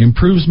aging,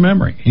 improves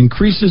memory,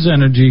 increases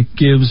energy,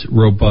 gives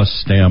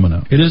robust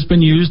stamina. It has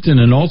been used in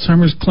an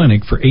Alzheimer's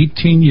clinic for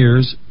 18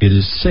 years. It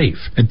is safe.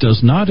 It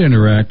does not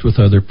interact with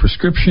other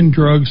prescription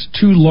drugs.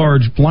 2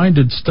 large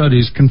blinded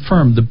studies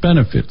confirm the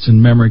benefits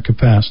in memory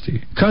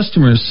capacity.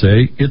 Customers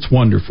say it's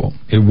wonderful.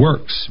 It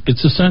works.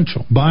 It's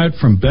essential. Buy it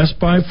from Best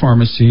Buy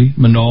Pharmacy,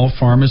 Manal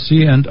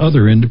Pharmacy, and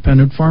other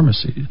independent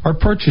pharmacies. Or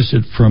purchase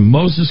it from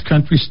Moses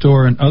Country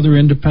Store and other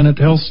independent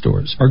health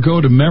stores. Or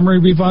go to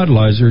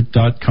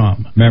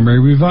MemoryRevitalizer.com.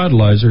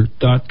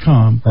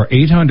 MemoryRevitalizer.com or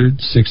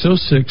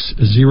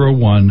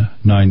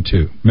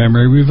 800-606-0192.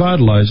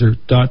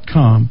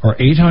 MemoryRevitalizer.com or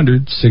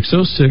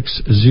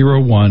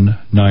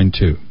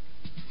 800-606-0192.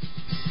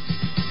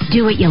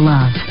 Do what you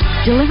love.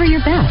 Deliver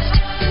your best.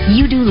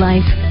 You do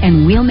life,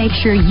 and we'll make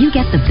sure you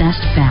get the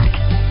best back.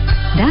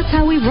 That's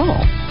how we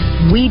roll.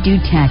 We do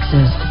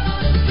taxes.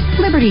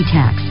 Liberty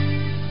Tax.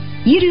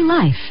 You do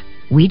life.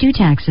 We do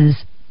taxes.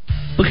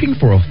 Looking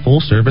for a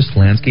full-service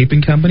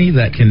landscaping company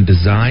that can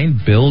design,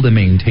 build, and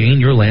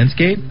maintain your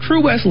landscape?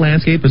 True West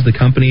Landscape is the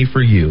company for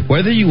you.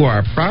 Whether you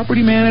are a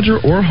property manager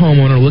or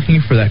homeowner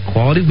looking for that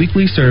quality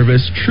weekly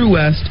service, True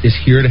West is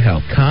here to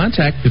help.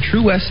 Contact the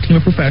True West team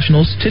of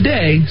professionals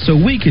today so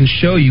we can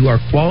show you our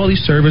quality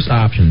service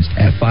options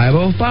at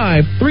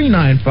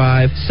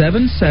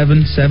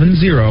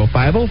 505-395-7770,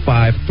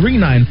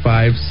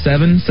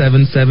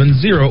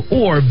 505-395-7770,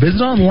 or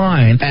visit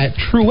online at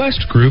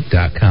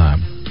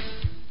truewestgroup.com.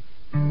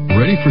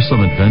 Ready for some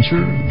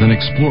adventure? Then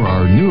explore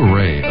our new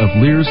array of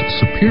Lear's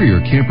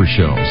superior camper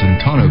shells and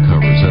tonneau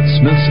covers at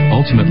Smith's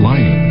Ultimate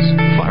Linings,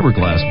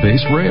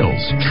 fiberglass-based rails,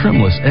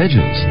 trimless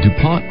edges,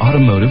 DuPont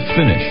automotive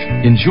finish.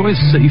 Enjoy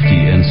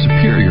safety and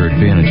superior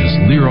advantages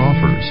Lear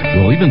offers.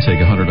 We'll even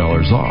take $100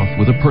 off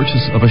with a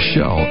purchase of a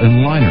shell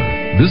and liner.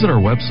 Visit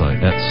our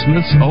website at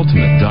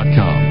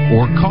smithsultimate.com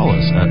or call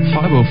us at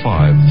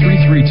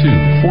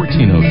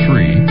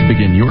 505-332-1403 to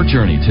begin your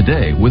journey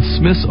today with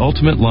Smith's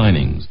Ultimate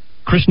Linings.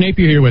 Chris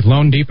Napier here with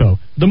Loan Depot,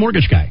 the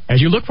mortgage guy. As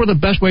you look for the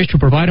best ways to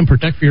provide and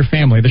protect for your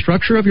family, the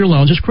structure of your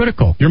loans is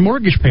critical. Your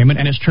mortgage payment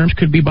and its terms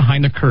could be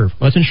behind the curve.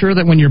 Let's ensure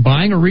that when you're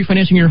buying or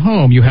refinancing your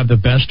home, you have the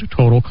best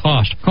total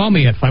cost. Call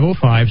me at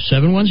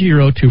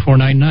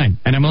 505-710-2499.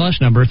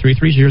 NMLS number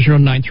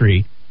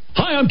 330093.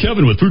 Hi, I'm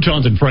Kevin with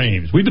Futons and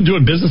Frames. We've been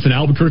doing business in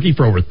Albuquerque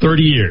for over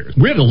 30 years.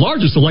 We have the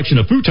largest selection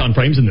of futon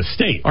frames in the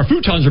state. Our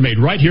futons are made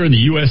right here in the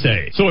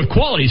USA. So if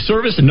quality,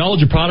 service, and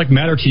knowledge of product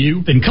matter to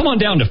you, then come on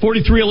down to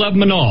 4311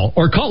 Manal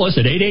or call us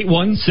at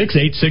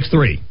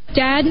 881-6863.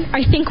 Dad,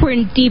 I think we're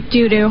in deep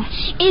doo-doo.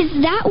 Is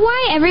that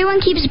why everyone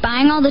keeps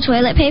buying all the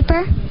toilet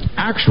paper?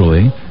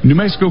 Actually, New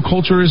Mexico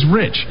culture is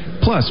rich.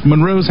 Plus,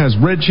 Monroe's has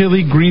red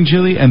chili, green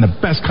chili, and the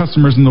best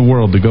customers in the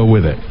world to go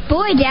with it.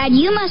 Boy, Dad,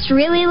 you must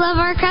really love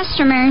our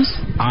customers.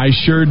 I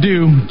sure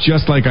do,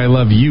 just like I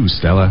love you,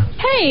 Stella.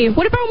 Hey,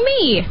 what about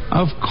me?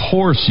 Of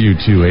course you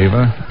too,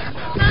 Ava.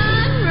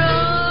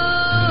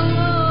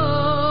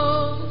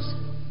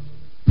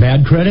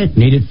 Bad credit?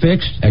 Need it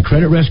fixed? At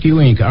Credit Rescue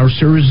Inc., our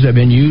services have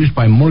been used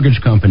by mortgage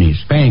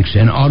companies, banks,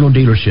 and auto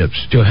dealerships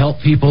to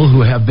help people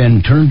who have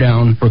been turned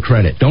down for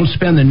credit. Don't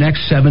spend the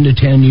next 7 to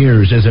 10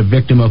 years as a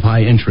victim of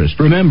high interest.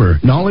 Remember,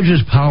 knowledge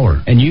is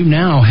power, and you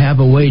now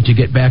have a way to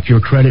get back your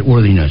credit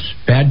worthiness.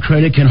 Bad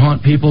credit can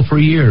haunt people for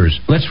years.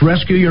 Let's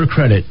rescue your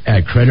credit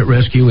at Credit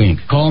Rescue Inc.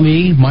 Call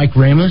me, Mike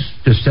Ramos,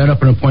 to set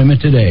up an appointment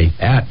today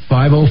at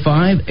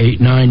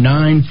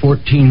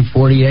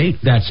 505-899-1448.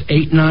 That's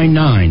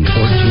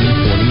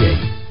 899-1448.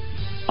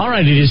 All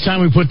right, it is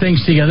time we put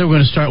things together.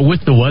 We're going to start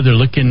with the weather,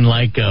 looking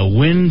like a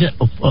wind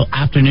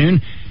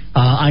afternoon.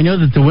 I know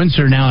that the winds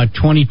are now at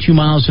 22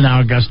 miles an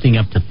hour, gusting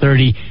up to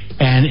 30,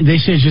 and they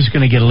say it's just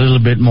going to get a little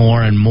bit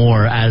more and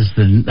more as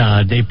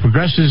the day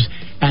progresses,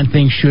 and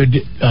things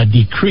should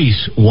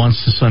decrease once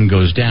the sun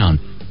goes down.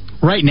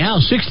 right now,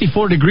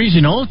 64 degrees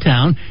in Old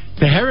Town.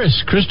 The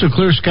Harris, crystal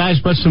clear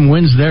skies, but some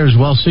winds there as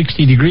well,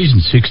 60 degrees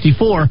and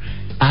 64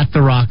 at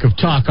the Rock of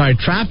Talk. All right,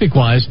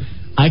 traffic-wise,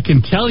 I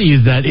can tell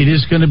you that it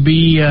is going to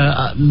be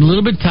a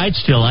little bit tight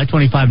still,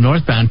 I-25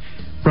 northbound,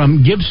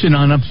 from Gibson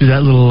on up to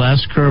that little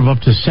S-curve up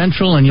to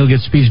Central, and you'll get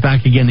speeds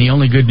back again. The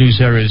only good news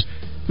there is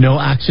no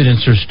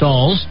accidents or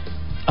stalls.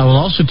 I will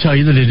also tell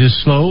you that it is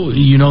slow.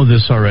 You know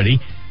this already.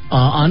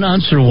 On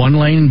Unser, one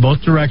lane in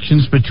both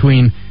directions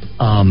between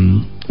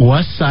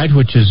West Side,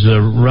 which is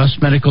Russ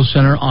Medical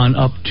Center, on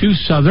up to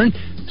Southern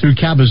through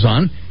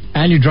Cabazon.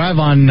 And you drive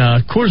on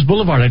Coors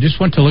Boulevard. I just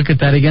went to look at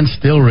that again.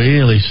 Still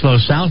really slow.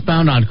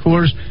 Southbound on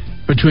Coors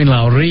between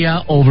La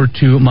Orilla over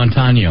to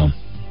Montano.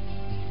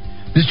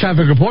 This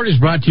traffic report is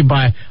brought to you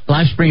by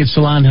LifeSpring at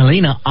Salon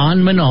Helena on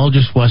Manal,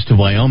 just west of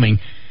Wyoming.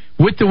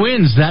 With the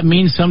winds, that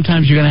means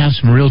sometimes you're going to have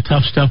some real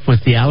tough stuff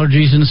with the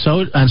allergies and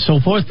so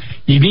forth.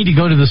 You need to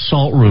go to the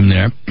salt room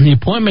there. The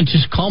appointment,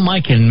 just call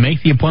Mike and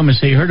make the appointment.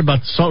 Say you heard about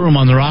the salt room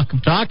on the Rock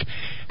of Talk,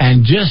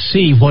 and just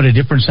see what a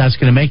difference that's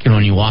going to make. And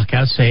when you walk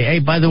out, say, hey,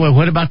 by the way,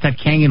 what about that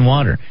Kangen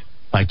water?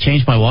 If I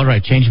change my water, I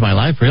change my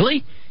life.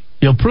 Really?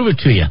 He'll prove it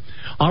to you.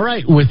 All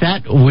right, with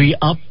that, we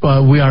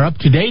are up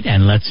to date,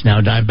 and let's now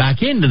dive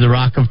back into the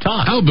Rock of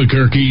Talk.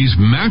 Albuquerque's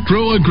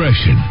macro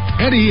aggression.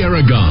 Eddie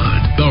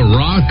Aragon, the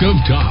Rock of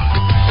Talk.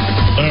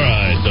 All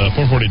right,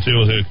 442.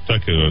 We'll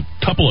take a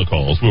couple of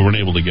calls. We weren't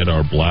able to get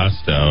our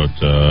blast out.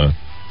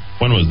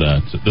 When was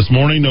that? This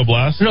morning, no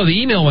blast? No, the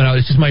email went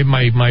out. It's just my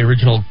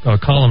original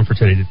column for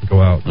today didn't go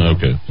out.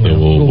 Okay, so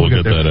we'll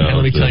get that out. And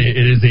let me tell you,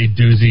 it is a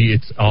doozy.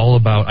 It's all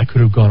about, I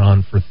could have gone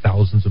on for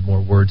thousands of more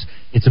words.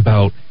 It's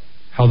about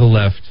how the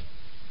left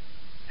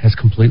has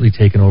completely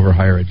taken over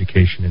higher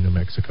education in New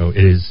Mexico.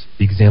 The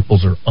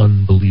examples are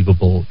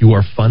unbelievable. You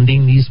are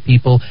funding these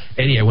people.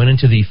 Eddie, I went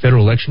into the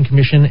Federal Election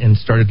Commission and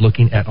started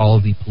looking at all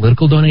of the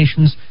political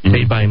donations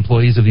paid by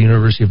employees of the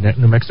University of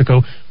New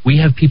Mexico. We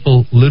have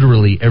people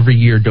literally every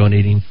year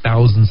donating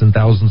thousands and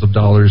thousands of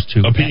dollars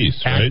to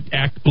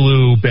Act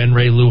Blue, Ben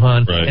Ray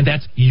Lujan, and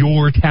that's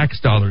your tax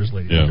dollars,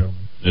 ladies and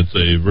gentlemen. It's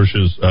a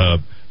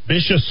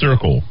vicious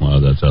circle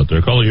that's out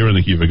there. Caller, you're in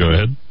the Kiva. Go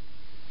ahead.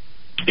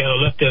 Yeah,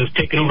 the left has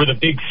taken over the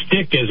big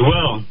stick as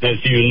well,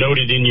 as you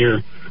noted in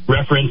your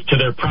reference to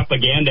their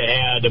propaganda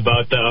ad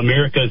about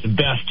America's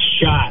best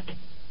shot.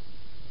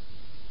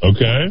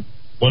 Okay.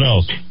 What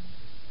else?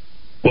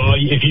 Well,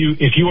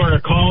 if you are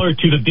a caller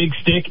to the big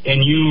stick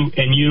and you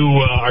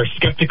are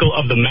skeptical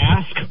of the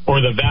mask or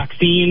the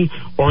vaccine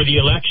or the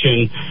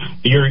election,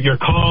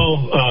 your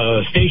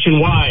call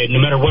station wide,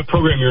 no matter what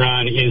program you're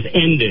on, is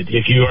ended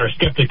if you are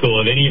skeptical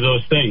of any of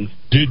those things.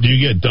 Do you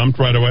get dumped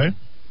right away?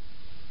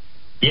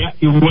 Yeah,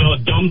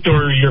 well, dumped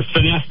or you're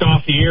finessed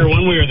off the air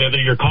one way or the other.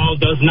 Your call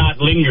does not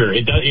linger.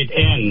 It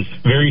ends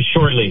very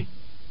shortly.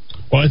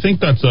 Well, I think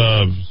that's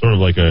sort of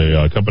like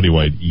a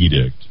company-wide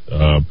edict.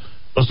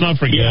 Let's not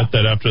forget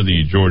that after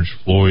the George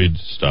Floyd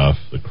stuff,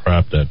 the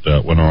crap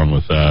that went on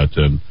with that,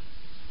 and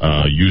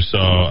you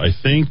saw, I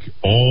think,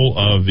 all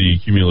of the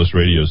Cumulus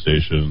radio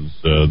stations,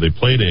 they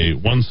played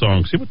one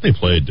song. See what they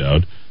played,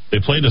 Dowd?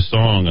 They played a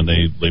song, and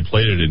they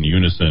played it in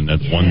unison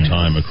at one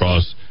time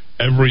across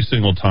every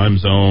single time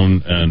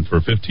zone, and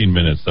for 15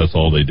 minutes, that's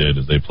all they did,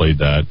 is they played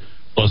that,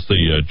 plus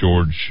the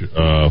George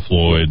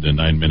Floyd, the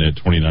 9-minute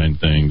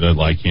 29 thing, the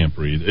I Can't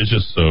Breathe. It's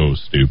just so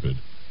stupid.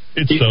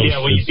 It's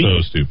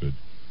so stupid.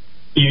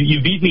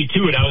 You beat me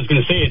to it. I was going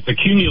to say it's a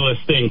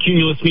Cumulus thing.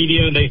 Cumulus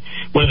Media,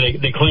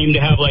 they claim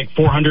to have like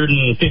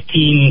 415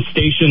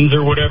 stations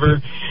or whatever,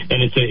 and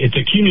it's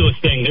a Cumulus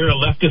thing. They're a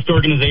leftist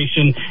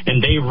organization, and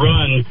they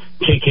run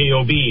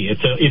KKOB.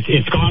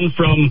 It's gone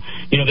from,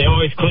 they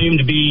always claim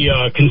to be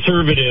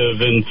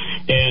conservative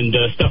and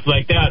stuff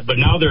like that, but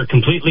now they're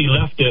completely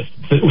leftist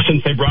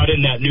since they brought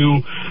in that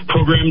new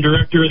program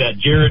director, that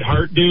Jared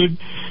Hart dude.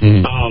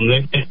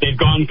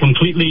 They've gone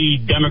completely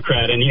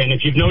Democrat, and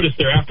if you've noticed,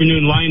 their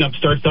afternoon lineup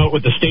starts out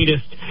with the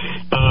statist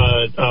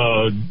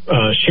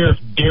Sheriff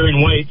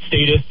Darren White,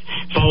 statist,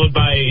 followed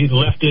by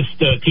leftist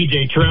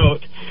T.J.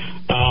 Trout.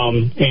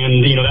 And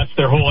that's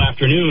their whole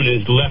afternoon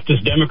is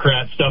leftist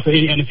Democrat stuff.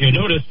 And if you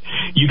notice,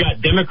 you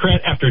got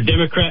Democrat after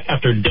Democrat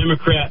after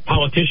Democrat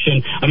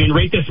politician. I mean,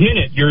 right this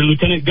minute, your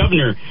lieutenant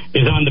governor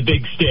is on the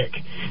big stick.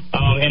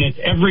 And it's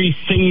every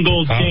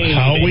single day.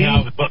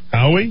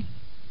 Howie?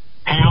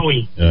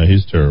 Yeah,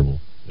 he's terrible.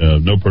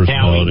 No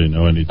personality,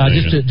 no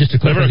anything. Just to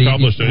clarify, never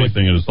accomplished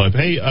anything in his life.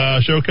 Hey,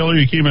 show killer,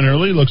 you came in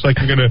early. Looks like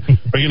are you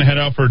gonna head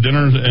out for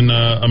dinner and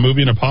a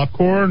movie and a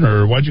popcorn,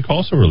 or why'd you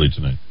call so early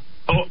tonight?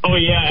 Oh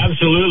yeah,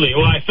 absolutely.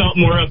 Well, I felt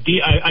more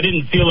upbeat. I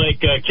didn't feel like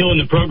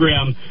killing the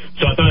program,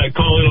 so I thought I'd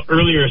call a little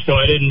earlier. So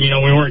I didn't, we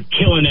weren't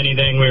killing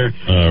anything. We were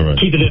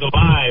keeping it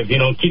alive.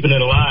 Keeping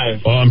it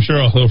alive. Well, I'm sure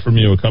I'll hear from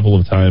you a couple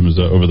of times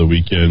over the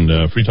weekend.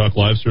 Free Talk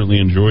Live certainly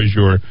enjoys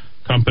your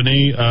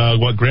company.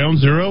 Ground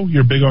Zero?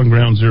 You're big on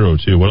Ground Zero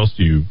too. What else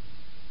do you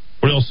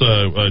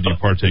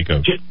partake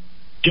of?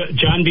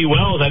 John B.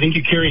 Wells, I think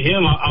you carry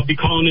him. I'll be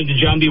calling into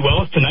John B.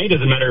 Wells tonight,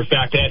 as a matter of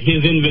fact, at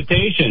his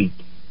invitation.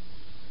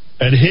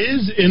 At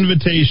his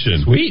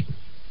invitation. Sweet.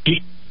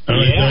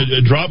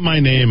 Drop my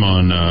name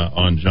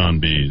on John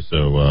B.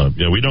 So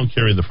we don't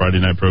carry the Friday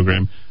night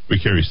program. We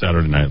carry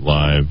Saturday Night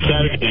Live.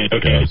 Saturday night,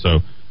 okay.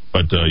 So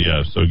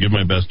give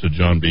my best to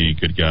John B.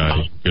 Good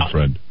guy, good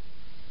friend.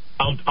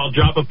 I'll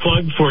drop a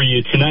plug for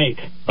you tonight.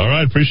 All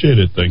right, appreciate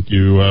it. Thank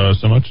you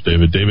so much,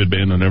 David. David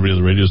banned on every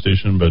other radio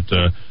station, but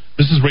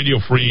this is Radio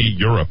Free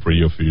Europe,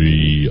 Radio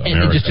Free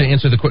America. And just to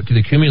answer the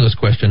Cumulus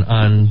question,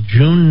 on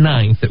June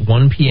 9th at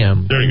 1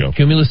 p.m., there you go.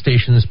 Cumulus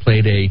stations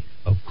played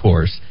of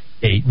course,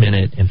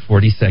 8-minute and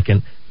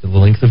 40-second, the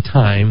length of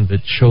time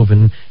that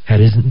Chauvin had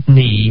his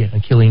knee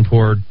killing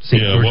poor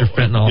St. George of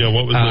Fentanyl.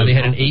 What was they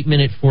had an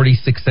 8-minute,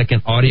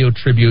 46-second audio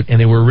tribute, and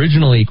they were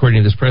originally,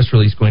 according to this press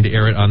release, going to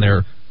air it on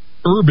their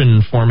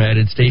urban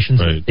formatted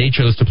stations. Right. They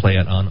chose to play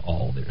it on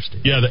all their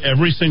stations. Yeah,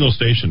 every single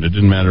station. It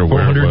didn't matter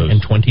where it was.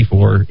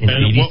 424 in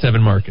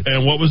 87 markets.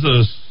 And what was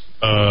the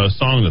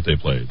song that they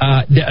played?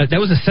 That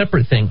was a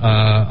separate thing.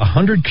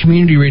 100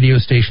 community radio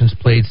stations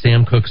played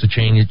Sam Cooke's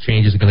Change is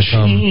Going to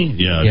Come.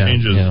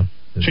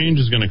 Change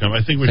is going to come.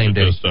 I think we should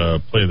just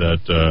play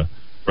that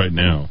right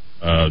now.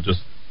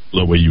 Just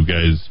the way you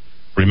guys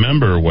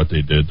remember what they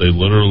did. They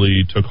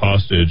literally took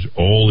hostage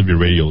all of your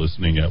radio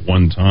listening at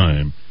one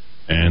time.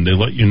 And they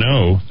let you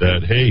know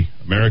that, hey,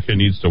 America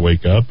needs to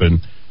wake up, and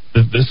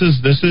this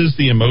is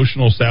the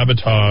emotional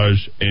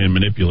sabotage and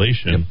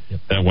manipulation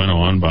that went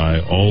on by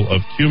all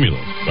of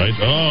Cumulus, right?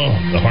 Oh,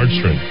 the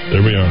heartstrings.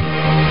 There we are.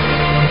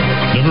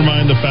 Never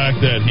mind the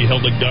fact that he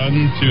held a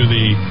gun to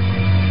the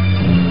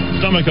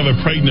stomach of a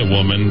pregnant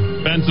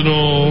woman,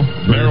 fentanyl,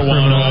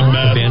 marijuana,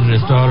 meth. Abandoned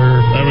his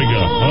daughter. There we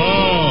go.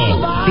 Oh,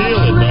 feel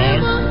it,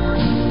 dog.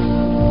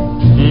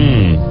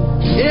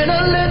 In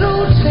a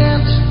little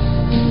tent.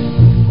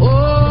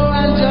 Oh,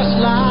 and just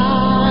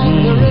like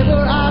the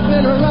river I've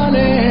been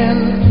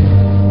running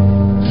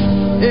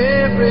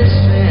ever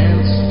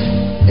since.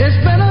 It's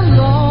been a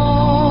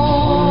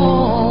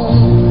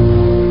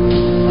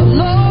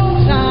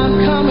long time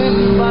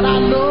coming, but I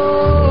know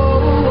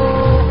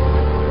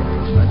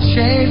a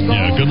change.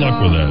 Yeah, good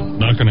luck with that.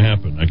 Not going to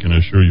happen. I can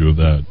assure you of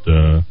that.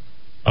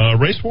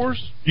 Race wars?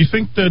 Do you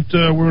think that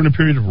we're in a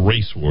period of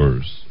race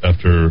wars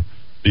after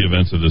the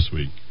events of this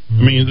week? I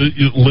mean,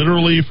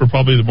 literally, for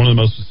probably one of the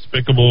most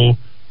despicable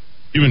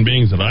human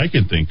beings that I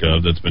can think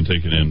of that's been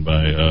taken in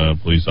by a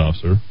police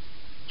officer.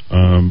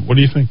 What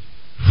do you think?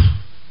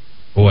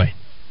 Boy.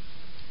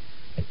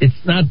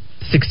 It's not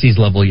 60s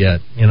level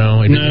yet, it's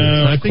not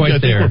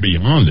quite there. I think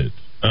we're beyond it.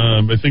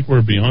 I think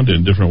we're beyond it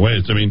in different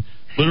ways. I mean,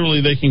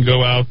 literally, they can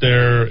go out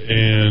there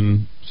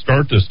and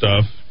start this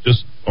stuff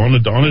just on a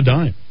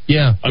dime.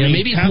 Yeah, I mean,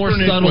 maybe it's more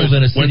subtle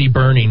than a city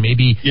burning.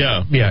 Maybe,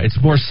 it's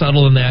more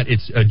subtle than that.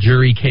 It's a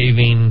jury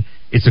caving.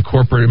 It's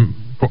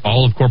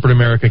all of corporate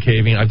America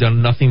caving. I've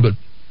done nothing but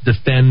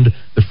defend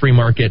the free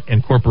market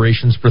and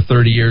corporations for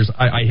 30 years.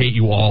 I hate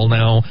you all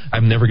now.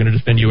 I'm never going to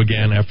defend you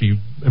again after you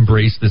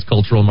embrace this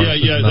cultural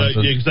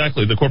Marxism.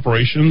 Exactly. The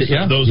corporations,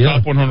 those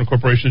top 100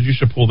 corporations, you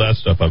should pull that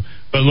stuff up.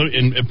 But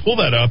and pull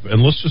that up,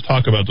 and let's just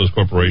talk about those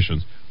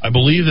corporations. I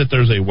believe that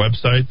there's a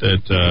website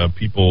that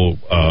people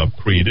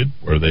created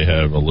where they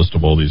have a list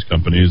of all these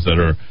companies that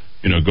are,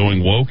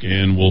 going woke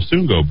and will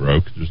soon go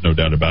broke. There's no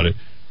doubt about it.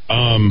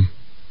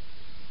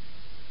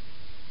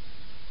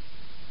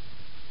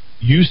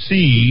 You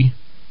see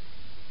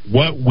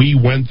what we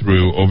went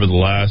through over the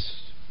last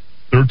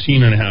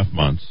 13 and a half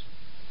months,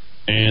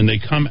 and they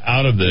come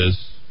out of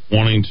this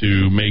wanting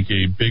to make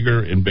a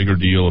bigger and bigger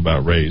deal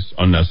about race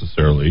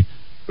unnecessarily.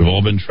 We've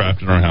all been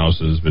trapped in our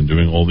houses, been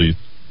doing all these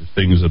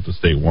things that the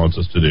state wants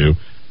us to do.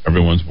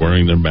 Everyone's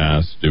wearing their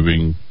masks,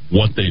 doing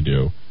what they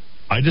do.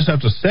 I just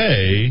have to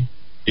say,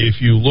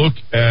 if you look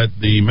at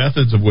the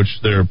methods of which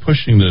they're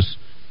pushing this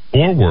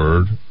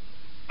forward,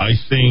 I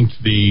think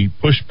the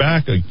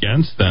pushback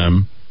against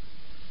them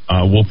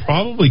will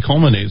probably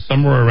culminate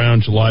somewhere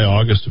around July,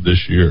 August of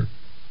this year.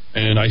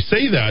 And I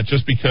say that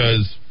just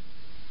because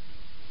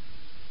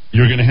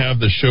you're going to have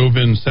the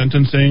Chauvin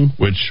sentencing,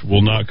 which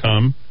will not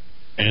come.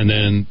 And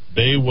then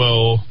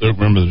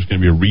remember, there's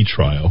going to be a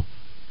retrial.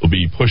 There'll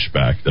be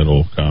pushback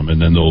that'll come, and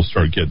then they'll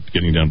start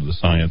getting down to the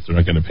science. They're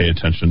not going to pay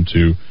attention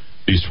to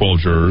these 12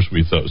 jurors.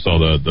 We saw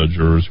the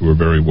jurors who were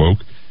very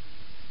woke.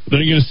 But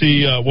then you're going to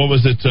see,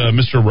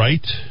 Mr.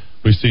 Wright?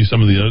 We see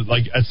some of the other,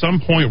 at some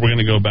point we're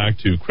going to go back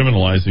to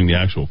criminalizing the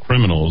actual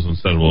criminals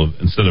instead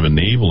of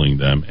enabling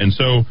them. And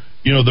so,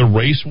 the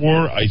race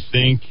war, I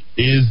think,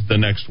 is the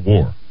next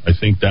war. I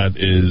think that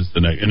is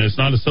the next, and it's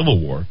not a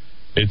civil war.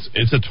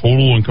 It's a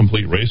total and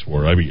complete race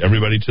war. I mean,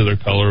 everybody to their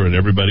color and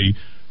everybody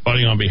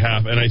fighting on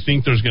behalf. And I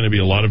think there's going to be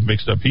a lot of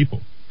mixed up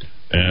people.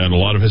 And a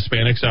lot of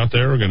Hispanics out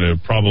there are going to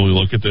probably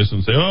look at this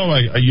and say,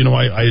 I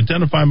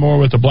identify more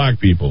with the black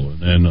people.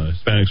 And then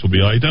Hispanics will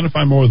be, I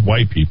identify more with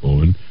white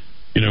people. And,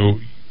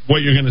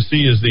 what you're going to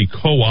see is the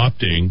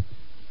co-opting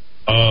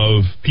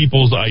of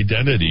people's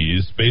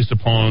identities based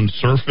upon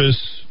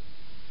surface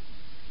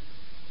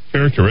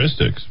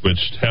characteristics which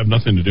have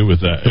nothing to do with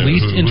that. The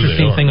least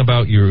interesting thing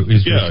about you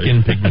is your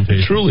skin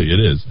pigmentation. Truly,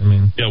 it is. I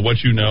mean, what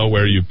you know,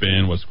 where you've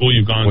been, what school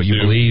you've gone to, what you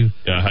believe,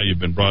 how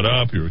you've been brought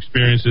up, your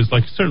experiences.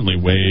 Like certainly,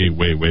 way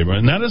more.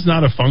 And that is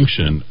not a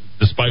function,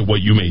 despite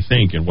what you may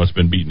think and what's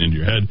been beaten into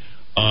your head,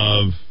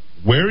 of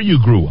where you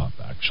grew up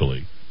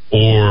actually,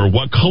 or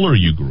what color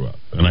you grew up.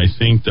 And I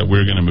think that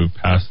we're going to move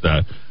past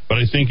that. But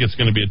I think it's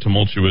going to be a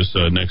tumultuous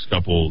next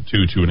couple,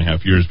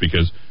 2.5 years,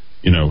 because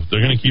they're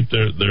going to keep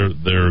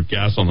their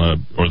gas on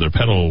their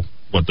pedal,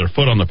 their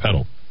foot on the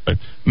pedal. Right?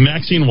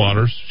 Maxine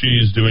Waters,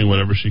 she's doing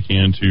whatever she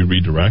can to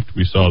redirect.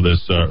 We saw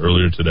this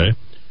earlier today.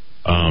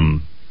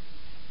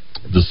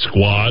 The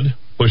squad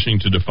pushing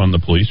to defund the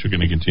police. You're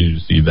going to continue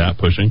to see that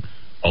pushing.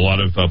 A lot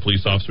of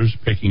police officers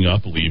picking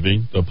up,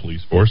 leaving the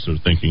police force.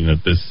 They're thinking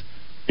that this,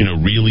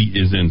 really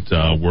isn't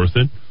worth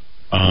it.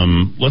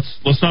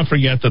 Let's not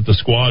forget that the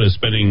squad is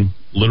spending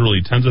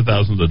literally tens of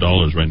thousands of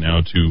dollars right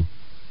now to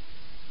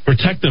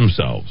protect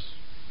themselves,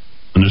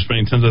 and they're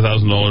spending tens of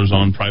thousands of dollars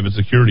on private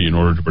security in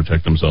order to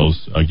protect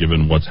themselves,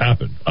 given what's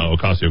happened.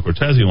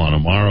 Ocasio-Cortez, Ilhan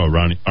Omar,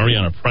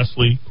 Ariana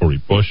Presley,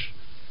 Cori Bush,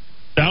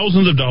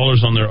 thousands of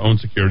dollars on their own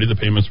security. The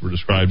payments were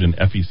described in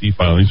FEC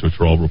filings, which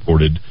were all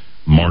reported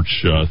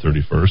March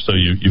 31st. So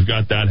you've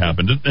got that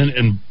happened,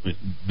 and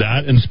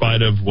that in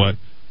spite of what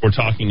we're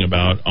talking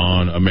about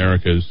on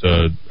America's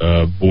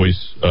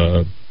voice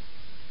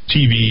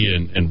TV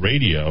and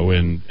radio,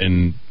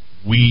 and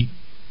we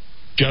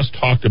just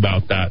talked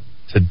about that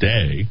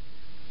today.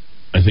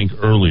 I think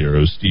earlier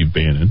it was Steve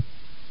Bannon.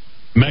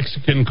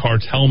 Mexican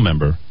cartel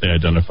member they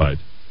identified.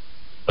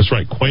 That's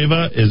right,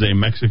 Cueva is a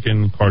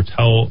Mexican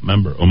cartel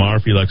member.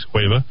 Omar Felix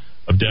Cueva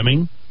of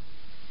Deming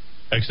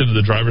exited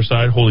the driver's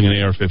side holding an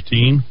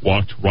AR-15,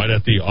 walked right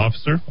at the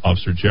Officer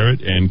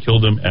Jarrett, and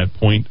killed him at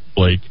point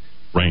blank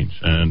range.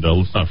 And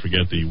let's not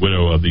forget the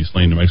widow of the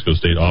slain New Mexico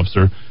State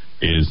officer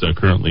is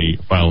currently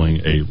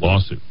filing a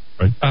lawsuit.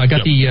 Right?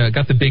 Got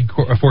the big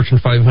Fortune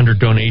 500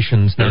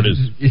 donations. Now,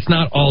 it's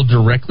not all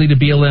directly to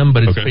BLM,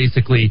 but it's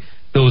basically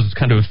those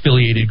kind of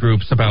affiliated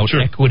groups about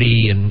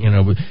equity and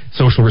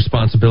social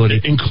responsibility,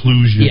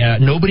 inclusion. Yeah,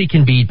 nobody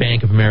can beat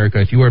Bank of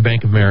America. If you are a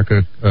Bank of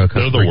America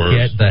customer,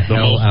 get the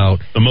hell out.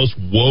 The most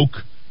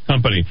woke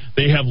company.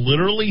 They have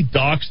literally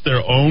doxed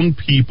their own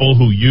people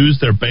who use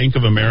their Bank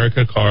of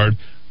America card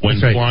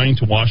when flying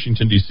to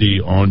Washington D.C.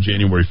 on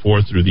January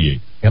 4th through the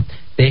 8th. Yep,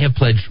 they have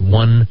pledged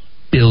 $1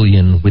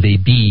 billion with a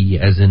B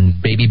as in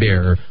baby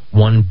bear.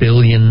 $1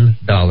 billion.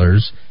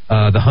 The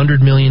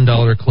 $100 million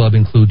club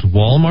includes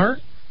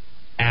Walmart,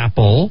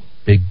 Apple,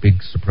 big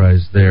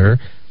surprise there.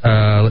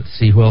 Let's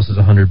see, who else is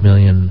 $100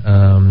 million?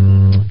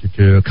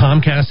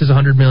 Comcast is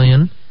 $100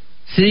 million.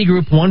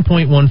 Citigroup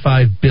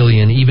 $1.15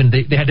 billion. Even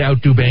they had to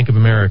outdo Bank of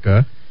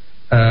America.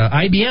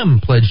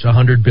 IBM pledged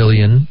 $100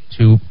 billion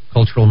to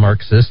cultural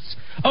Marxists.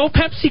 Oh,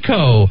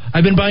 PepsiCo!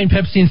 I've been buying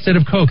Pepsi instead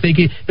of Coke.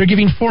 They're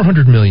giving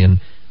 $400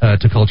 million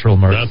to cultural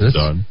Marxists. That's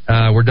done.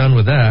 We're done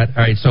with that.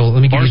 All right, so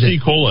let me give you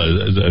RC Cola.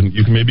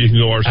 Maybe you can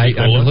go RC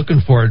Cola. I'm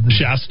looking for it.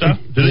 Shasta.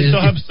 Do they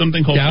still have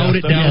something called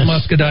Shasta?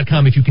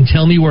 Dowd@dowdmuska.com. If you can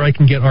tell me where I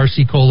can get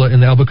RC Cola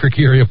in the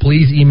Albuquerque area,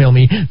 please email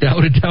me,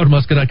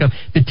 Dowd@dowdmuska.com.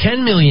 The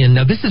 $10 million,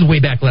 now this is way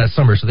back last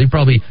summer, so they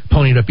probably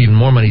ponied up even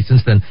more money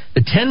since then.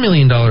 The $10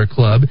 million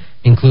club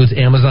includes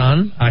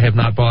Amazon. I have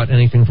not bought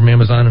anything from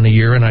Amazon in a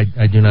year, and I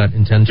do not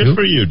intend to. Good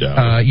for you,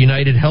 Dowd.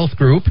 United Health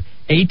Group,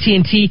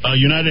 AT&T.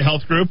 United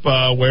Health Group,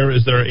 where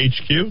is their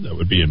HQ? That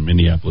would be in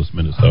Minneapolis,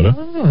 Minnesota.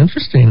 Oh,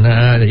 interesting.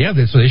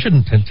 So they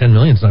shouldn't. 10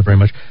 million is not very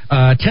much.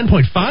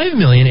 10.5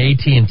 million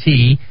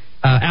AT&T.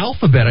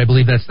 Alphabet, I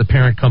believe that's the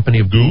parent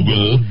company of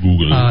Google.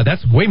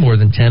 That's way more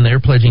than 10. They're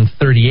pledging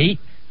 38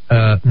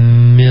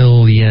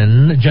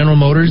 million. General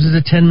Motors is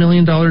a $10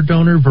 million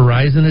donor.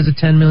 Verizon is a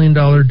 $10 million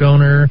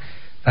donor.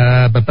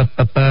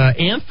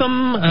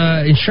 Anthem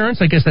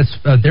Insurance, I guess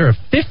they're a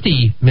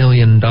 $50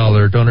 million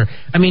donor.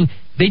 I mean,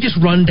 they just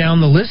run down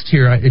the list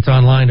here. It's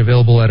online,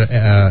 available at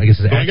I guess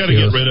it's Axios. I got to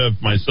get rid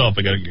of myself.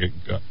 I got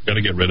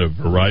to get rid of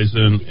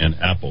Verizon and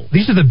Apple.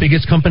 These are the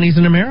biggest companies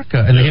in America,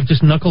 and they have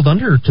just knuckled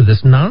under to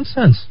this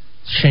nonsense.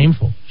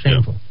 Shameful. Yeah.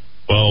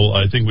 Well,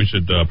 I think we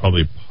should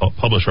probably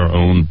publish our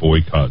own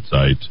boycott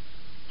site.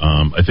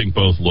 I think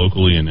both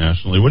locally and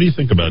nationally. What do you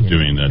think about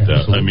doing that?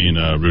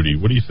 Rudy,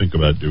 what do you think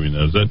about doing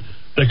that? Is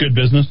that good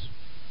business?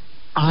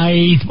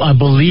 I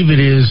believe it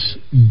is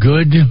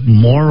good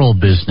moral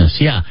business.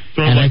 Yeah,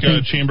 sort of like a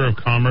chamber of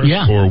commerce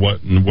for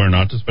what and where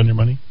not to spend your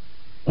money.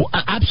 Well,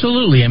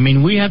 absolutely. I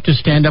mean, we have to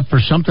stand up for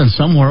something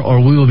somewhere, or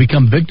we will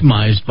become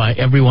victimized by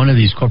every one of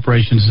these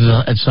corporations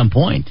at some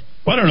point.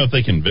 Well, I don't know if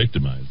they can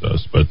victimize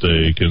us, but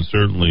they can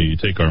certainly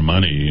take our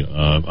money,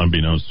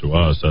 unbeknownst to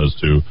us, as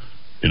to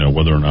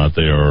whether or not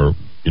they are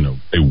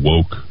a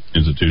woke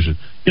institution.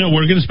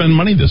 We're going to spend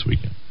money this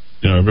weekend.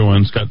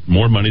 Everyone's got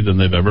more money than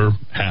they've ever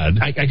had.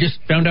 I just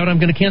found out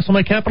I'm going to cancel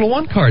my Capital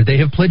One card. They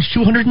have pledged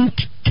 $210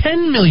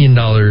 million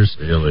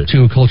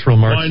to cultural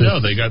Marxists. Well, I know.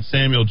 They got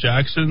Samuel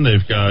Jackson.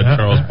 They've got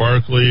Charles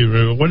Barkley.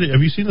 Have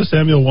you seen the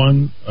Samuel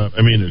one?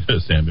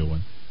 Samuel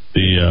one.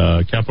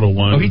 The Capital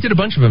One. Oh, he did a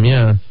bunch of them,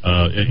 yeah.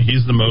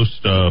 He's the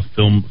most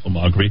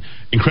filmography.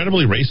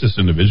 Incredibly racist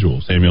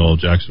individual, Samuel L.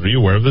 Jackson. Are you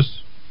aware of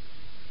this?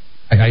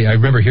 I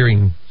remember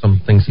hearing some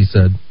things he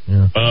said.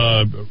 Yeah.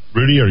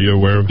 Rudy, are you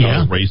aware of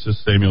how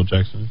racist Samuel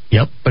Jackson is?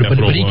 Yep. But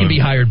he can be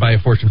hired by a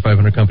Fortune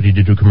 500 company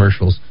to do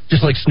commercials,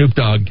 just like Snoop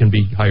Dogg can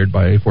be hired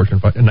by a Fortune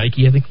 500.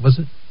 Nike, I think, was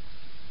it?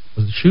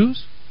 Was it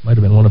shoes? Might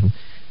have been one of them.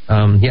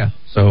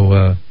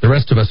 So the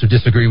rest of us who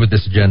disagree with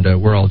this agenda,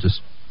 we're all just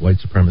white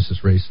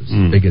supremacist, racist,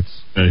 bigots.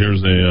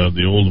 Here's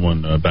the old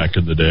one back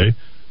in the day.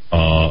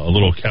 A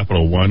little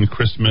Capital One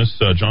Christmas,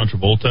 John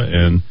Travolta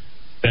and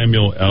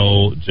Samuel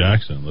L.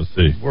 Jackson. Let's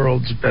see.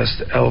 World's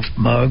best elf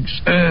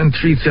mugs and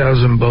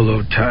 3,000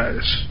 bolo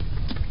ties.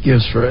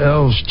 Gifts for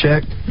elves,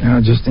 check.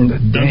 Now just in the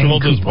John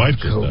Travolta's wife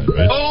just died,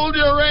 right? Hold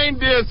your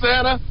reindeer,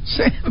 Santa.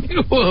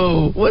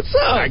 Samuel, what's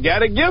up? I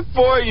got a gift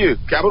for you.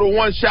 Capital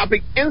One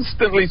Shopping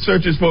instantly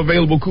searches for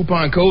available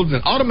coupon codes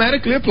and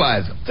automatically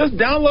applies them. Just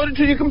download it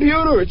to your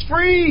computer. It's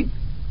free.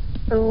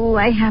 Oh,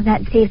 I have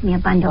that. Save me a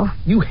bundle.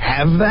 You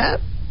have that?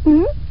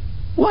 Hmm?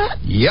 What?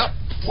 Yep.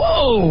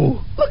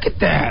 Whoa, look at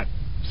that.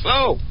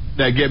 So,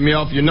 that get me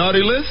off your naughty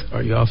list?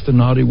 Are you off the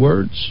naughty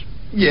words?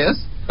 Yes.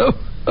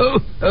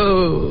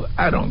 Oh,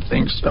 I don't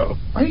think so.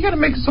 Why you gotta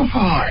make it so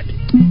hard?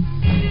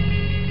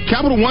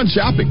 Capital One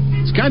Shopping.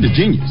 It's kind of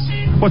genius.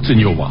 What's in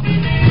your wallet?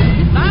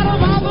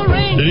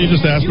 Did he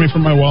just ask me for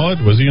my wallet?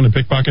 Was he going to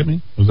pickpocket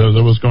me? Was that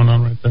what's going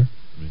on right there?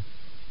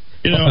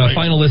 You know,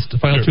 final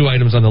two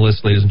items on the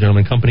list, ladies and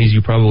gentlemen. Companies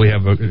you probably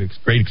have a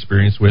great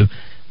experience with.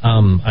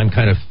 I'm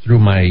kind of through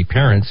my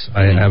parents.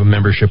 I have a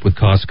membership with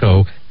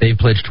Costco. They've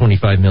pledged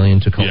 $25 million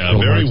to cultural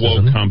very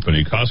Marxism. woke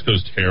company.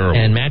 Costco's terrible.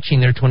 And matching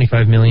their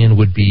 $25 million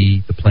would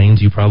be the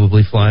planes you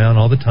probably fly on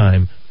all the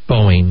time.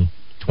 Boeing,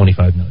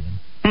 $25 million.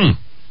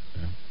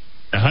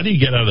 Now, how do you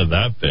get out of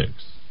that fix?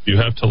 Do you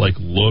have to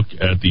look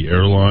at the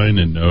airline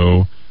and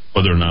know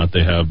whether or not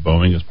they have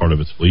Boeing as part of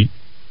its fleet?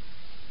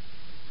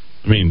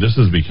 I mean, this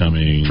is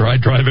becoming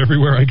drive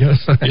everywhere, I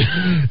guess.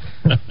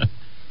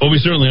 Well, we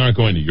certainly aren't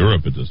going to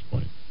Europe at this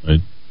point. Right?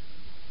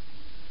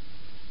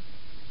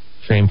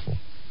 Shameful.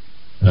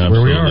 That's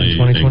where we are in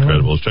 2021.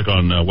 Incredible. Let's check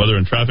on weather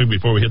and traffic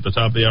before we hit the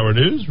top of the hour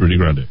news. Rudy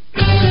Grande.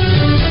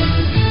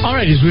 All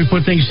right, as we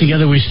put things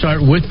together, we start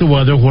with the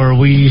weather, where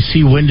we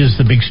see wind is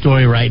the big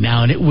story right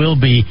now, and it will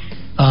be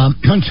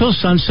until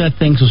sunset.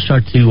 Things will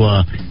start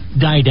to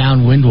die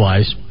down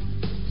wind-wise.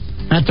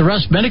 At the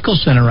Rusk Medical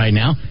Center right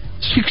now,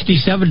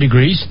 67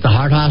 degrees. The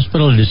Heart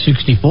Hospital, it is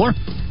 64,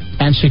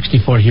 and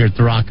 64 here at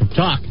the Rock of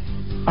Talk.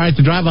 All right,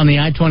 the drive on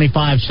the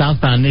I-25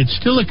 southbound, it's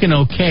still looking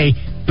okay,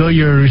 though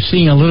you're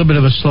seeing a little bit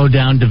of a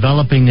slowdown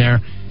developing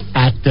there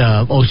at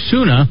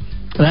Osuna.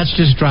 That's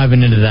just driving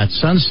into that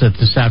sunset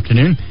this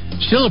afternoon.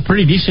 Still a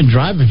pretty decent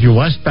drive if you're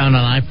westbound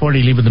on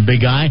I-40 leaving the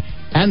Big I.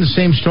 And the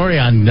same story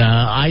on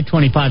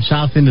I-25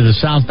 south into the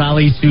South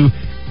Valley through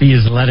the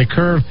Isleta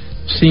Curve.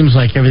 Seems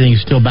like everything's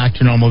still back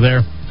to normal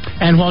there.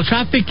 And while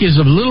traffic is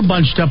a little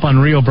bunched up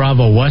on Rio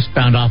Bravo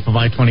westbound off of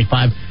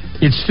I-25,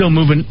 it's still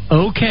moving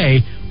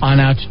okay on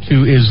out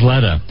to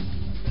Isleta.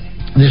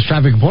 This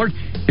traffic report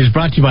is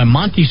brought to you by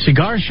Monty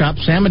Cigar Shop,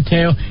 San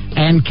Mateo,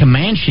 and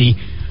Comanche.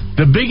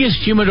 The biggest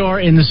humidor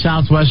in the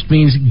Southwest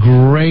means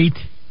great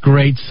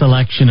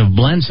selection of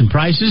blends and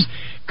prices.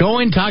 Go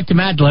and talk to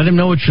Matt, let him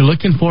know what you're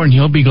looking for, and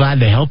he'll be glad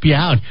to help you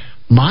out.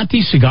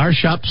 Monty Cigar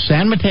Shop,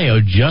 San Mateo,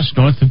 just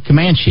north of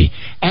Comanche,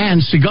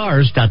 and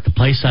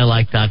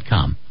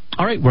cigars.theplaceilike.com.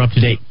 All right, we're up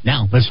to date.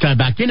 Now, let's dive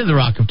back into the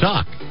Rock of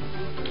Talk.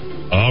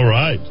 All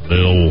right,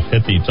 they'll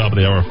hit the top of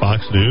the hour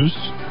Fox News.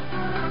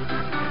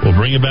 We'll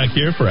bring it back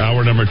here for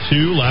hour number 2,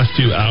 last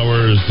 2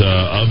 hours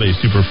of a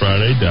Super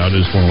Friday. Dow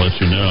just want to let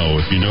you know,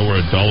 if you know where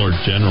a Dollar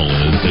General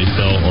is, they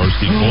sell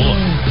RC Cola.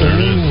 There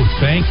it is.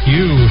 Thank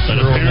you. But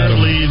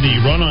apparently the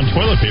run on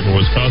toilet paper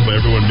was caused by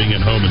everyone being at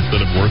home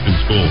instead of work and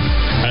school.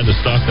 Had to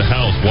stock the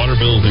house. Water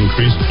bills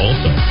increased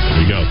also.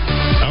 There you go.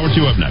 Hour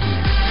 2 up next.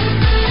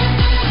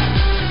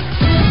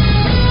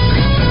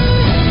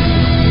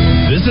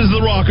 This is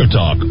the Rock of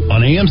Talk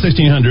on AM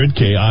 1600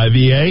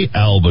 KIVA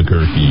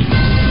Albuquerque.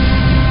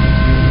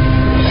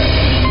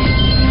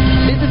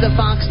 The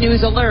Fox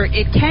News alert.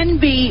 It can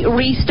be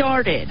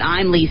restarted.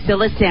 I'm Lisa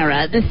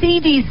Lacera. The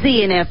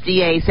CDC and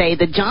FDA say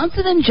the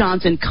Johnson &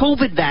 Johnson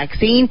COVID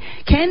vaccine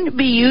can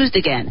be used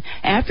again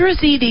after a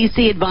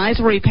CDC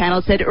advisory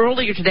panel said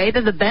earlier today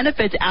that the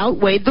benefits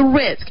outweighed the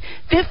risk.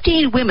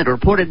 15 women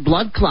reported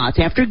blood clots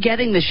after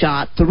getting the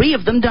shot. 3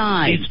 of them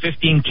died. These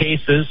 15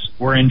 cases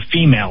were in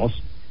females,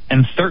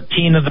 and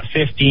 13 of the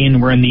 15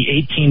 were in the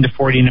 18 to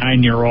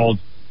 49-year-old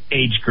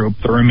age group,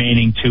 the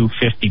remaining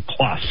 250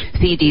 plus.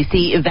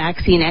 CDC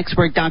vaccine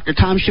expert Dr.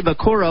 Tom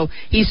Shibakuro,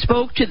 he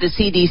spoke to the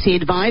CDC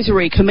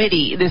Advisory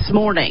Committee this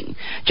morning.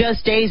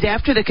 Just days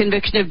after the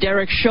conviction of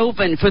Derek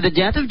Chauvin for the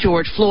death of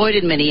George Floyd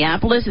in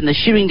Minneapolis and the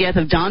shooting death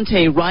of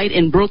Dante Wright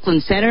in Brooklyn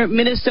Center,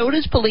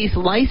 Minnesota's Police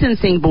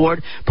Licensing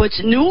Board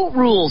puts new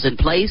rules in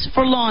place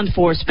for law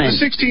enforcement.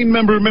 The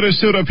 16-member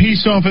Minnesota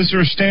Peace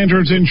Officer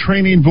Standards and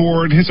Training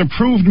Board has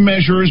approved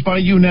measures by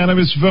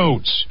unanimous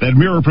votes that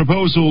mirror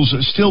proposals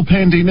still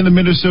pending in the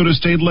Minnesota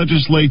State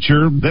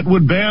Legislature that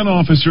would ban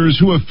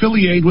officers who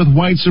affiliate with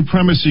white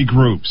supremacy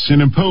groups and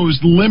impose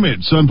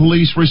limits on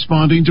police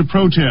responding to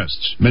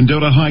protests.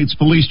 Mendota Heights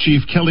Police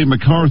Chief Kelly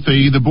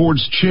McCarthy, the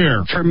board's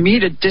chair. For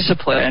me to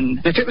discipline,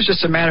 if it was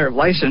just a matter of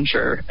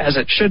licensure, as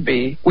it should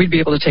be, we'd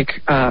be able to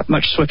take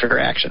much swifter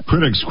action.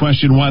 Critics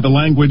question why the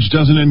language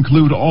doesn't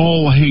include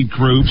all hate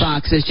groups.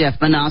 Fox's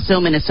Jeff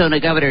Manasso. Minnesota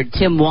Governor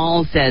Tim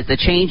Walz says the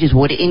changes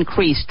would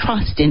increase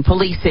trust in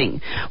policing.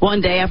 One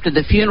day after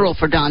the funeral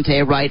for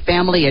Daunte Wright,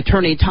 family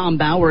attorney Tom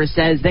Bauer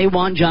says they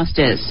want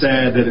justice. It's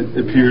sad that it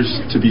appears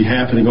to be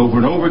happening over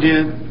and over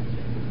again,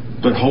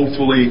 but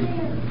hopefully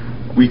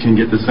we can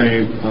get the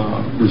same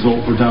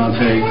result for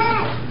Daunte,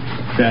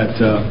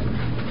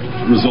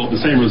 the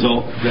same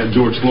result that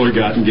George Floyd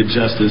got, and get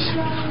justice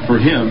for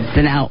him.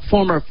 The now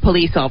former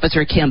police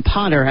officer Kim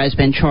Potter has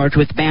been charged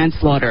with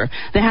manslaughter.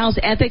 The House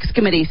Ethics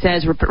Committee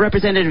says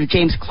Representative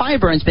James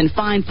Clyburn's been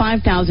fined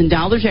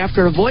 $5,000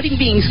 after avoiding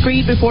being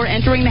screened before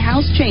entering the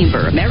House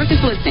chamber.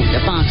 America's listening to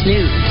Fox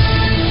News.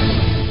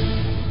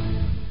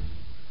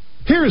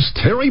 Here's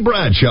Terry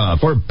Bradshaw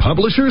for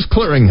Publishers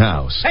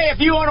Clearinghouse. Hey, if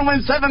you want to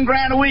win $7,000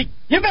 a week,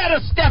 you better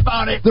step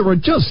on it. There are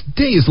just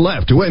days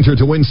left to enter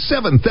to win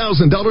 $7,000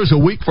 a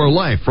week for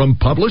life from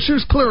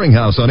Publishers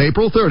Clearinghouse on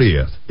April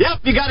 30th.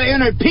 Yep, you got to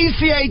enter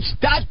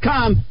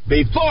PCH.com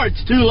before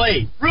it's too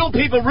late. Real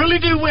people really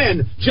do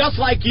win, just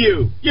like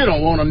you. You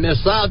don't want to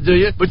miss out, do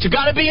you? But you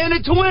got to be in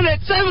it to win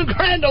it. $7,000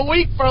 a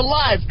week for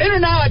life.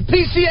 Enter now at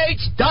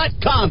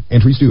PCH.com.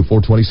 Entries due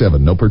 4/27.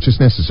 No purchase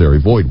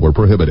necessary. Void where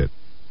prohibited.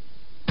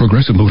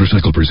 Progressive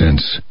Motorcycle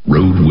presents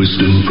Road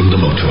Wisdom from the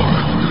Motor.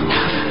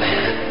 Half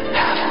man,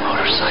 half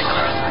motorcycle.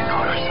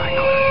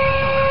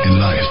 In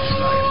life,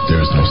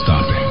 there is no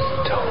stopping.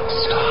 Don't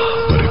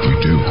stop. But if you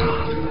do,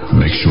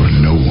 make sure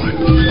no one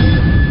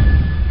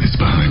is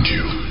behind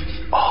you.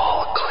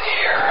 All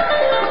clear.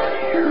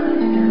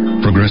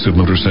 Progressive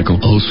Motorcycle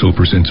also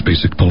presents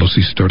basic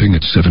policy starting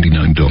at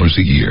 $79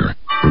 a year.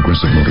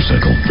 Progressive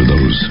Motorcycle, for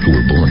those who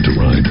were born to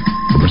ride.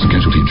 Progressive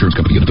Casualty Insurance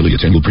Company and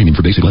affiliates. Annual premium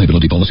for basic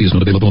liability policy is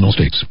not available in all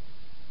states.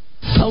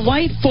 A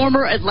white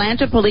former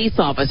Atlanta police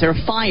officer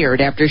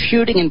fired after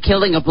shooting and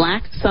killing a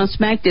black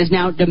suspect is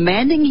now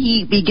demanding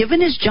he be given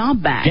his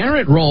job back.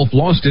 Garrett Rolfe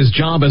lost his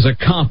job as a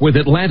cop with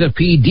Atlanta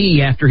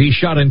PD after he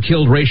shot and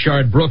killed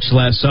Rayshard Brooks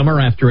last summer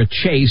after a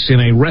chase in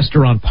a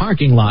restaurant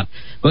parking lot.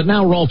 But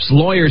now Rolfe's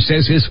lawyer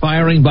says his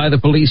firing by the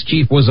police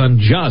chief was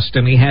unjust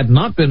and he had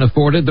not been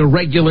afforded the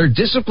regular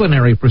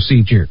disciplinary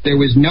procedure. There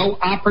was no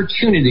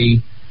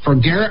opportunity for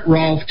Garrett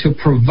Rolfe to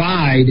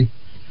provide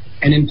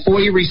an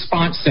employee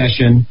response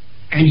session,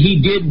 and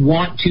he did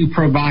want to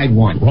provide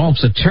one.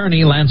 Rolfe's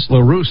attorney, Lance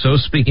LaRusso,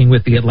 speaking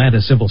with the Atlanta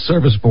Civil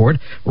Service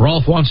Board,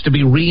 Rolfe wants to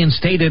be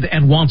reinstated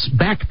and wants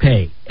back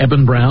pay.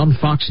 Eben Brown,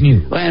 Fox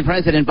News. When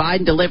President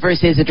Biden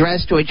delivers his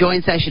address to a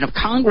joint session of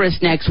Congress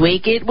next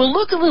week, it will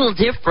look a little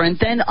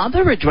different than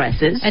other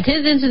addresses.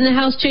 Attendance in the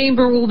House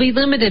chamber will be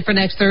limited for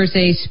next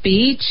Thursday's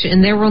speech,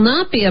 and there will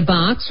not be a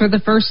box for the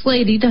First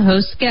Lady to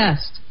host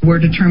guests. We're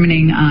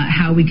determining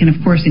how we can, of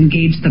course,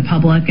 engage the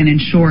public and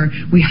ensure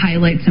we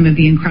highlight some of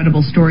the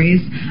incredible stories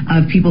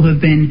of people who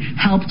have been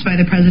helped by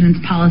the president's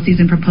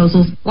policies and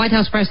proposals. White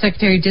House Press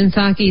Secretary Jen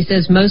Psaki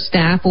says most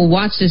staff will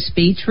watch this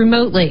speech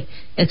remotely.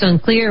 It's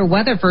unclear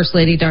whether First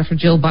Lady Dr.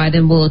 Jill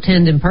Biden will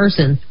attend in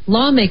person.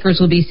 Lawmakers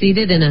will be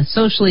seated in a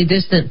socially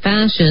distant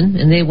fashion,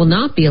 and they will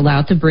not be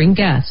allowed to bring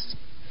guests.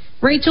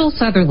 Rachel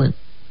Sutherland,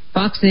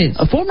 Fox News.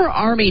 A former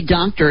Army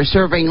doctor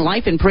serving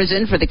life in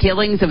prison for the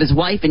killings of his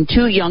wife and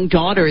two young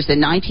daughters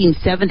in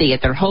 1970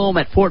 at their home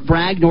at Fort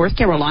Bragg, North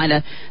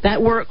Carolina,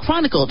 that were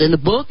chronicled in the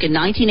book and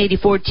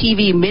 1984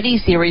 TV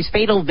miniseries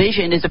Fatal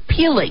Vision, is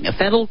appealing a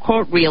federal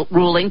court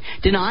ruling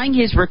denying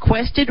his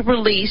requested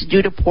release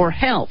due to poor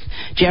health.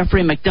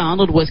 Jeffrey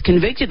McDonald was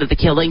convicted of the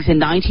killings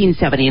in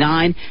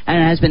 1979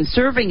 and has been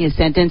serving his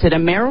sentence at a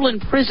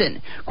Maryland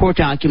prison. Court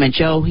documents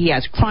show he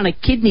has chronic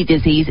kidney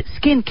disease,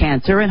 skin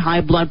cancer, and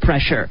high blood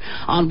pressure.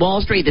 On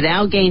Wall Street, the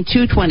Dow gained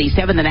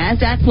 227, the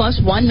Nasdaq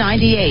plus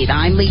 198.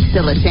 I'm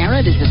Lisa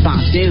Lacera. This is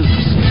Fox News.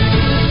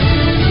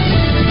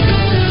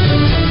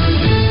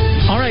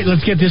 All right,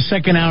 let's get this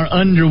second hour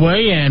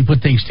underway and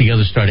put things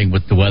together, starting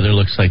with the weather.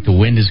 Looks like the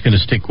wind is going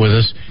to stick with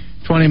us.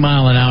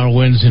 20-mile-an-hour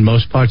winds in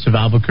most parts of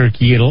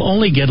Albuquerque. It'll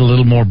only get a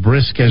little more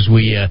brisk as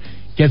we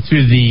get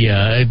through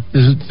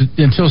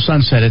until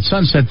sunset. At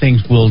sunset,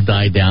 things will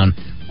die down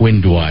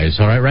wind-wise.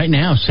 All right, right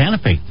now,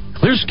 Santa Fe,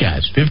 clear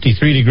skies,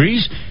 53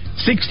 degrees.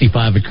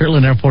 65 at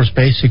Kirtland Air Force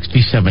Base,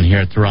 67 here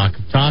at the Rock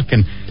of Talk.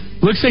 And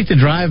looks like the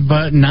drive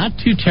not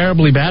too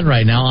terribly bad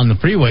right now on the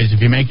freeways.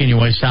 If you're making your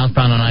way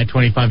southbound on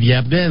I-25,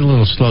 yeah, been a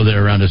little slow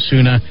there around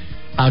Asuna,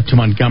 out to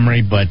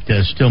Montgomery, but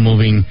still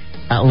moving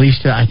at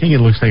least, I think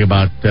it looks like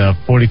about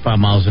 45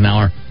 miles an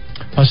hour.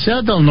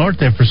 Paseo del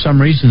Norte, for some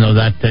reason, though,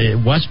 that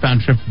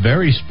westbound trip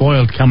very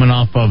spoiled coming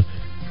off of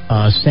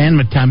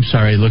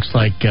looks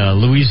like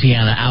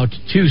Louisiana out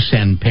to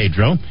San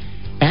Pedro.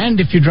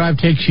 And if your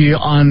drive takes you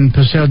on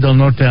Paseo del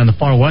Norte on the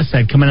far west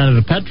side, coming out of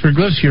the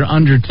Petroglyphs, you're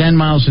under 10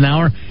 miles an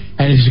hour,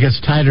 and it just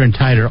gets tighter and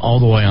tighter all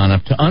the way on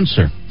up to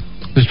Unser.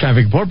 This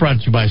traffic report brought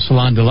to you by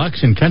Salon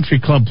Deluxe and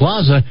Country Club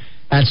Plaza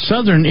at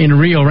Southern in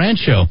Rio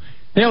Rancho.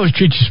 They always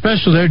treat you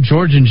special there.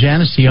 George and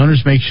Janice, the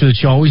owners, make sure that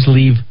you always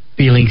leave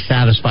feeling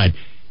satisfied.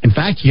 In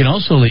fact, you can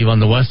also leave on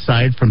the west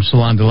side from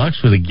Salon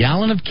Deluxe with a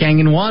gallon of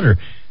Kangen water.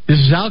 This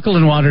is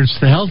alkaline water. It's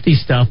the healthy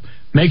stuff.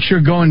 Make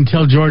sure go and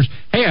tell George,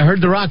 hey, I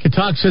heard the Rock of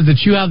Talk said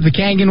that you have the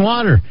Kangen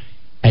water.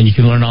 And you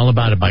can learn all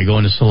about it by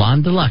going to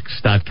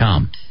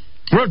salondeluxe.com.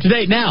 We're up to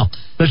date now.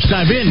 Let's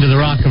dive into the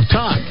Rock of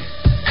Talk.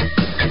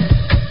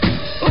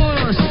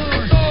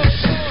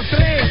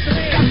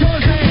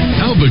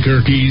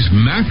 Albuquerque's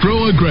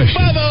macro aggression.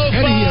 505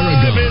 Eddie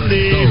Aragon,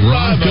 Indy. the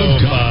Rock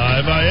of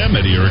Talk. 505. I am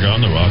Eddie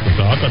Aragon, the Rock of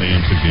Talk on AM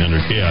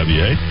 1600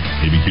 KIVA,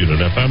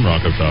 abq.fm,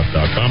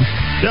 rockoftalk.com.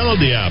 Download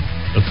the app.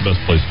 That's the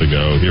best place to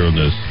go here on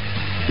this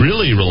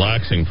really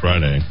relaxing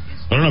Friday.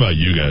 I don't know about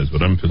you guys,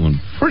 but I'm feeling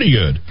pretty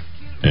good.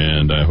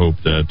 And I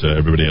hope that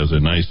everybody has a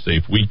nice,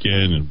 safe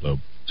weekend. And the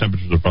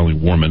temperatures are finally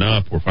warming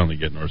up. We're finally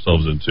getting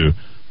ourselves into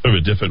sort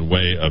of a different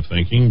way of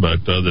thinking.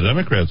 But the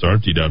Democrats are.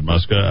 T.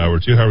 Muska, Hour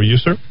 2. How are you,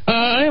 sir?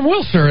 I am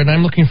well, sir, and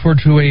I'm looking forward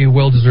to a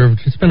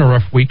well-deserved... It's been a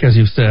rough week, as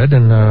you've said,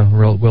 and a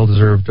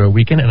well-deserved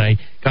weekend. And I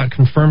got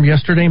confirmed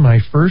yesterday my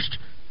first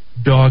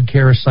dog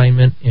care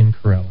assignment in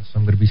Corrales.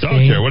 I'm going to be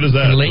staying... Dog care? What is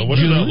that? What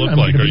does that look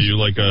like? Are you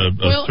like a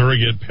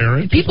surrogate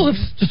parent? People have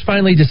just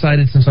finally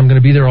decided, since I'm going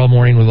to be there all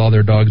morning with all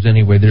their dogs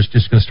anyway, they're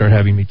just going to start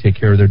having me take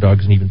care of their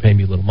dogs and even pay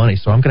me a little money.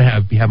 So I'm going to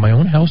have my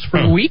own house for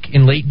a week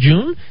in late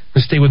June. I'm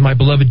going to stay with my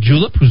beloved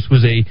Julep, who's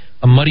a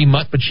muddy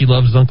mutt, but she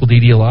loves Uncle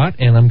Didi a lot.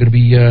 And I'm going to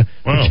be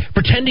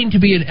pretending to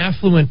be an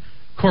affluent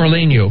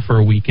Coraleño for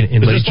a week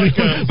in late June.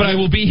 But I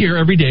will be here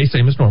every day,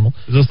 same as normal.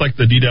 Is this like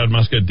the D.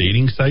 Muska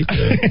dating site?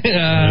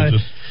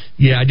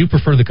 Yeah, I do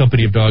prefer the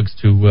company of dogs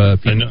to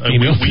female.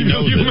 We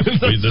know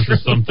this. This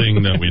is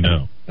something that we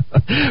know.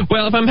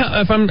 Well, if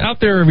I'm out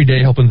there every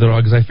day helping the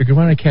dogs, I figure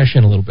why don't I cash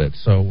in a little bit?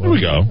 So there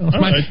we go.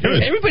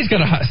 Everybody's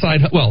got a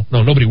side. Well,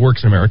 no, nobody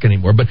works in America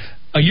anymore. But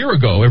a year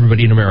ago,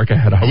 everybody in America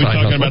had a side hustle. Are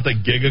we talking about the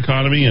gig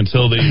economy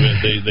until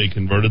they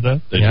converted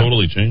that? They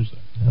totally changed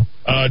that.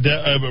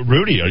 Yeah.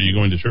 Rudy, are you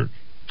going to church?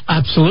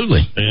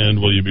 Absolutely.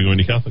 And will you be going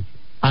to Catholic church?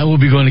 I will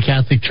be going to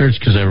Catholic church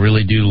because I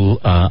really do.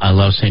 I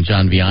love St.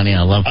 John Vianney.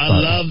 I love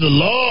the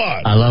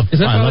Lord. I love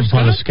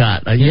Father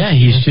Scott. Yeah,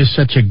 he's just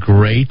such a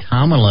great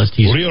homilist.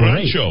 He's Rio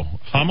great. Rancho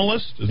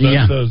homilist. Is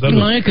that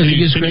because he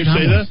gives great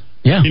homilies.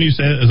 Yeah. Can you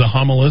say that as a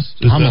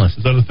homilist? Is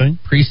that a thing?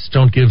 Priests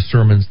don't give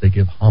sermons; they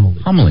give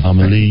homilies. Homily.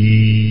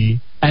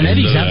 And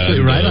Eddie's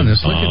absolutely right on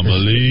this. Look at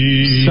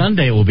this.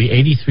 Sunday it will be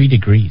 83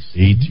 degrees.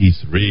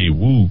 83.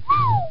 Woo.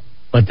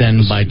 But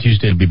then by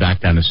Tuesday, it'll be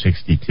back down to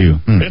 62.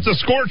 It's a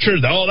scorcher.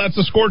 Oh, that's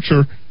a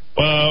scorcher.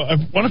 I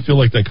want to feel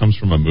like that comes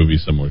from a movie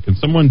somewhere. Can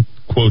someone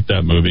quote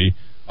that movie?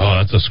 Oh,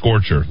 that's a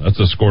scorcher. That's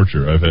a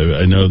scorcher.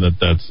 I know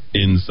that's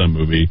in some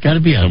movie. Got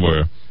to be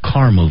somewhere. A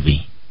car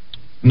movie.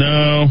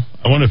 No,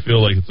 I want to feel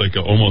like it's like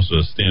almost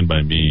a Stand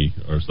By Me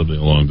or something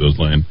along those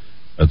lines.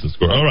 That's a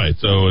scorcher. All right,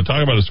 so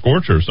talk about a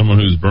scorcher, someone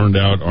who's burned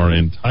out our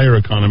entire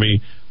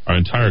economy, our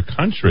entire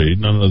country,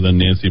 none other than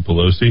Nancy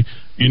Pelosi.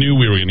 You knew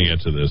we were going to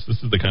get to this. This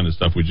is the kind of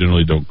stuff we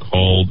generally don't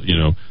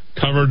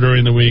cover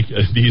during the week.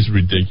 These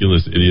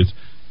ridiculous idiots.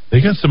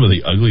 They got some of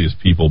the ugliest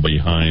people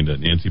behind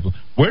Nancy Pelosi.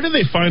 Where do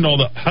they find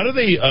how do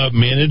they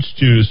manage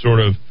to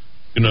sort of,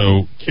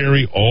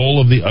 carry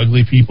all of the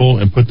ugly people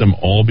and put them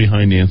all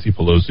behind Nancy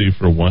Pelosi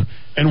for one?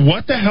 And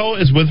what the hell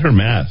is with her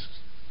masks?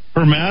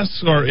 Her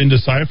masks are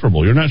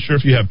indecipherable. You're not sure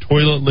if you have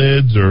toilet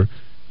lids or,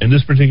 in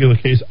this particular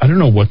case, I don't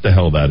know what the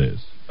hell that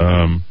is.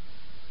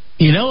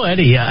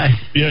 Eddie.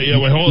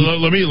 Wait, hold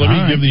on. Let me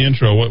give the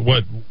intro.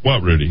 What,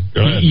 Rudy? Go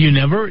ahead. You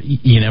never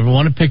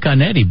want to pick on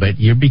Eddie, but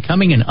you're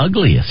becoming an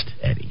ugliest,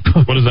 Eddie.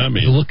 What does that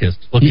mean?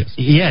 Lookist.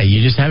 Yeah,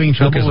 you're just having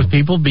trouble with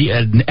people.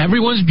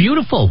 Everyone's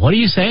beautiful. What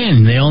are you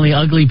saying? The only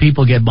ugly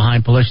people get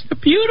behind Pelosi. They're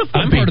beautiful.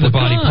 I'm part of the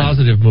body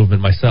positive movement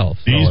myself.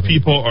 These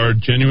people are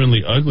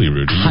genuinely ugly,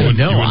 Rudy. I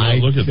know.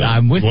 Look at them.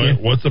 I'm with you.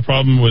 What's the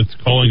problem with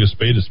calling a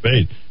spade a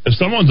spade? If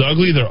someone's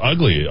ugly, they're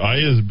ugly.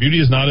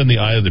 Beauty is not in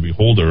the eye of the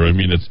beholder. I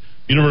mean, it's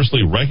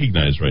universally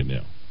recognized right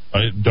now.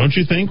 Don't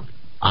you think?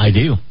 I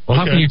do. Well,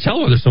 how can you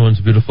tell whether someone's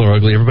beautiful or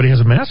ugly? Everybody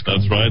has a mask on.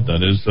 That's right.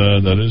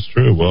 That is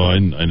true. Well, I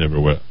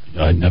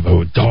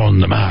never don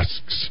the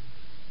masks.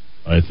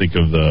 I think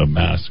of the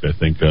mask. I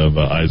think of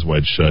Eyes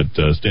Wide Shut,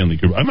 Stanley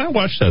Kubrick. I might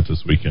watch that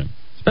this weekend.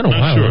 It's been a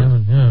while.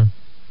 Sure. Yeah.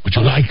 Would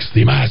you like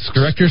the mask?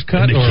 Director's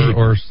cut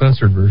or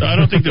censored version? I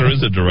don't think there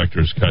is a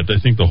director's cut. I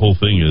think the whole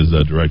thing is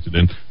directed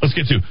in. Let's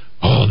get to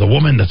the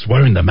woman that's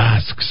wearing the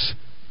masks.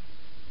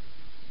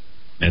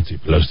 Nancy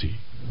Pelosi.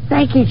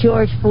 Thank you,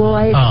 George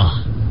Floyd,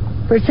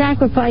 for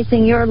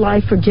sacrificing your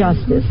life for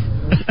justice.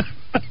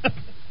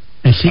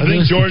 I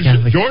think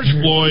George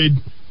Floyd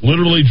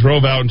literally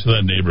drove out into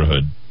that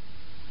neighborhood.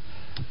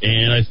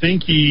 And I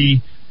think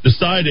he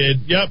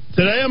decided,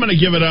 today I'm going to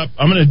give it up.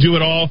 I'm going to do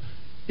it all.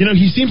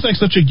 He seems like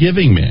such a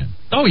giving man.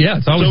 Oh, yeah.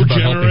 It's always about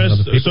generous,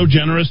 helping other people. so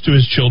generous to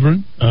his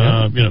children.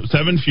 7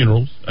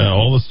 funerals,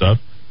 all the stuff.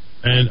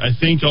 And I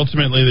think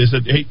ultimately they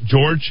said, hey,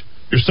 George,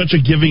 you're such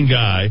a giving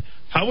guy.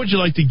 How would you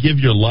like to give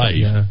your life?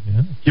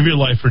 Give your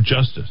life for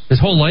justice. His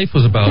whole life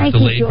was about Thank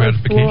delayed you, George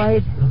gratification.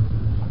 Floyd,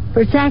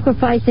 for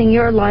sacrificing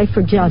your life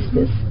for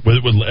justice. With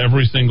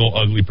every single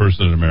ugly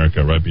person in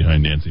America right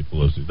behind Nancy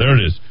Pelosi. There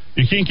it is.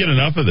 You can't get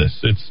enough of this.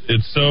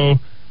 It's so...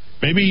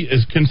 Maybe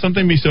can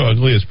something be so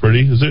ugly it's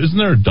pretty? Isn't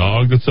there a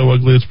dog that's so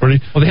ugly it's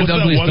pretty? Well, they have the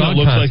What's that ugliest one dog that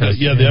looks contest.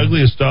 like the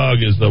ugliest dog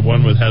is the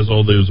one that has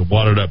all those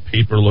watered up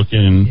paper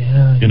looking,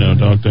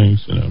 dog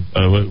things.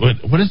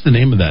 What is the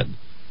name of that?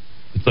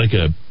 It's like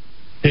a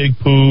pig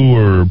poo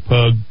or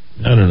pug.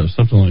 I don't know,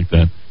 something like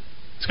that.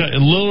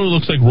 It literally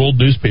looks like rolled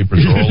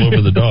newspapers are all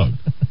over the dog.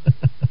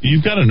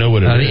 You've got to know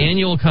what it is. The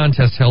annual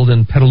contest held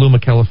in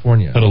Petaluma,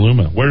 California.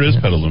 Petaluma. Where is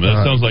Petaluma?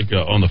 That sounds like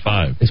on the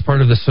 5. It's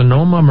part of the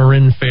Sonoma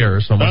Marin Fair.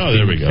 So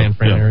there we go. San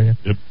Fran area.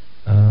 Yep.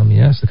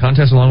 Yes, the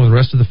contest, along with the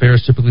rest of the fair,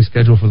 is typically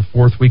scheduled for the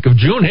 4th week of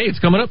June. Hey, it's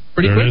coming up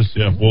pretty quick. There it is.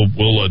 Yeah, we'll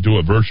do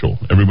it virtual.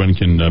 Everyone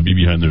can be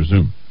behind their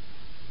Zoom.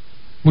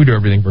 We do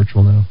everything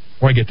virtual now.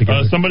 Or I get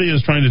together. Somebody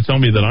is trying to tell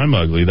me that I'm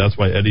ugly. That's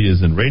why Eddie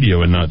is in radio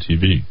and not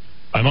TV.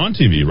 I'm on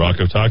TV, Rock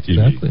of Talk TV.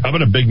 Exactly. How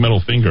about a big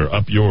middle finger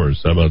up yours?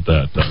 How about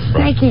that?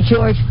 Thank you,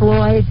 George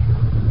Floyd,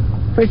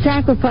 for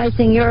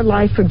sacrificing your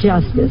life for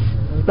justice.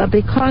 But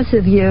because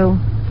of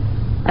you,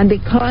 and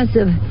because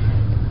of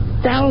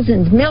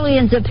thousands,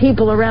 millions of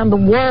people around the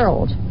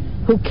world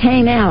who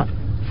came out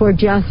for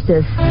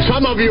justice.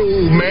 Some of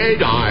you may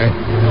die,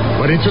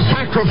 but it's a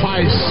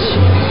sacrifice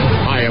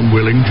I am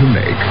willing to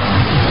make.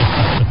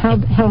 How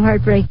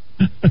heartbreaking.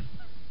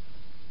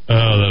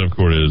 That, of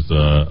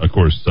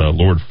course, is,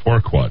 Lord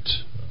Farquaad.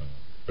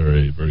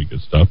 Very, very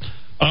good stuff.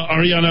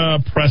 Ariana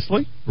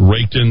Presley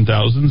raked in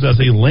thousands as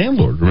a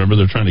landlord. Remember,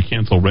 they're trying to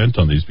cancel rent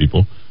on these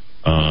people.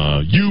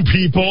 You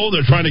people,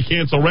 they're trying to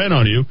cancel rent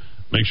on you.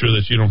 Make sure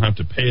that you don't have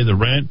to pay the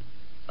rent.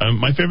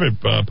 My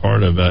favorite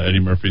part of Eddie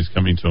Murphy's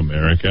Coming to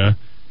America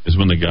is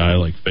when the guy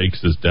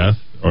fakes his death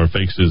or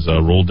fakes his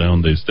roll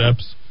down the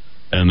steps,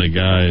 and the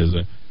guy is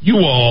you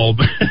all.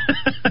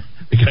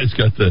 The guy's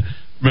got the.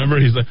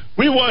 Remember, he's like,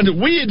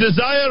 we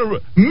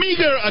desire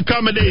meager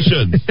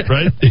accommodations,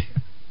 right?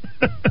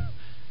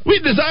 We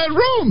desire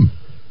room.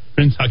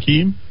 Prince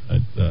Hakeem.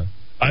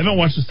 I haven't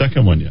watched the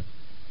second one yet.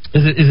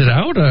 Is it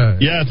out?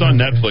 Yeah, it's on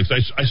Netflix.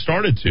 I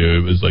started to.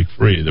 It was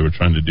free. They were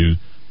trying to do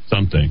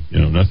something.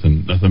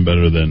 Nothing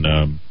better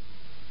than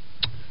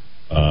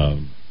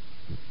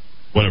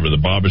whatever, the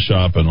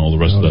barbershop and all the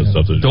rest of that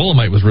stuff.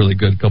 Dolomite was really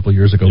good a couple of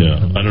years ago. Yeah,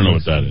 I don't know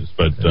what that is,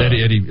 but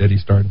Eddie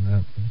started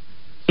that.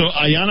 So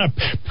Ayanna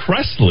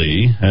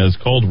Presley has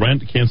called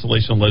rent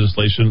cancellation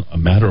legislation a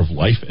matter of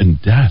life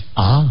and death.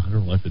 A matter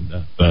of life and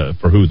death.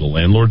 For who? The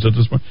landlords at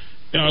this point?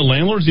 Are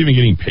landlords even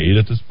getting paid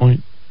at this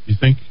point, do you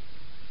think?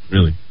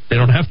 Really? They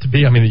don't have to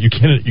be. I mean, you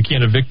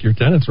can't evict your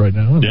tenants right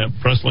now. Yeah,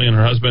 Presley and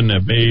her husband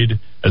have made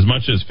as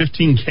much as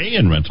 $15,000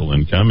 in rental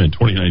income in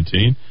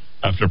 2019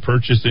 after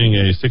purchasing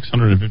a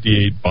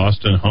 $658,000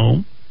 Boston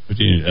home.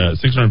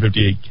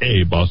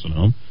 $658,000 Boston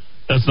home.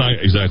 That's not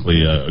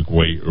exactly a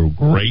great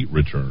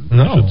return,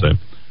 I should say.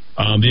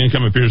 The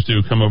income appears to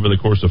come over the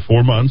course of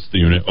 4 months. The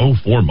unit,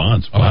 4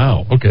 months.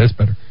 Wow. Okay, that's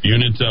better. The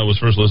unit was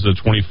first listed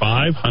at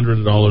 $2,500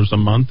 a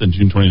month in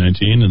June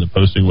 2019, and the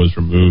posting was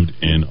removed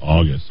in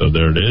August. So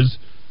there it is.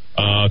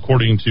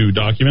 According to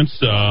documents,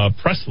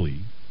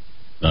 Presley,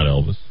 not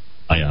Elvis,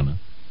 Ayanna,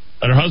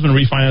 and her husband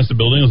refinanced the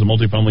building as a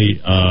multifamily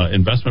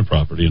investment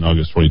property in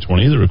August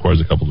 2020 that requires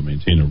a couple to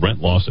maintain a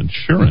rent loss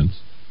insurance.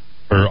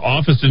 Her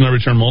office did not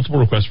return multiple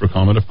requests for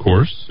comment, of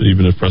course.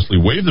 Even if Presley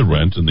waived the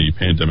rent and the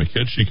pandemic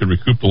hit, she could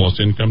recoup the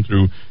lost income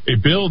through a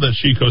bill that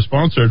she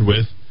co-sponsored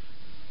with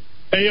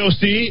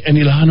AOC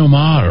and Ilhan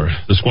Omar.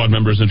 The squad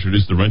members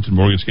introduced the Rent and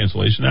Mortgage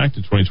Cancellation Act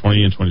in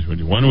 2020 and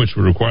 2021, which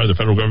would require the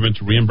federal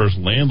government to reimburse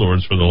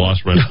landlords for the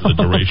lost rent for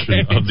the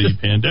duration of the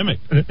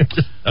pandemic.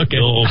 The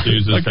bill also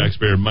uses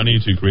taxpayer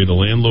money to create a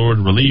landlord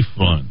relief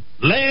fund.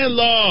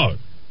 Landlord!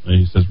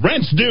 And he says,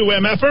 rent's due,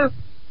 MFer!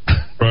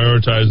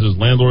 Prioritizes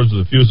landlords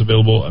with the fewest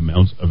available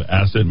amounts of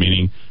asset,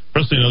 meaning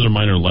Presley and other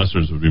minor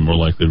lessors would be more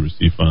likely to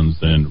receive funds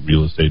than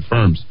real estate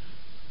firms.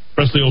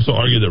 Presley also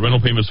argued that rental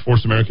payments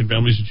force American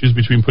families to choose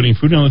between putting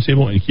food on the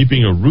table and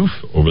keeping a roof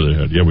over their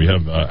head. Yeah, we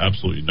have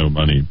absolutely no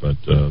money, but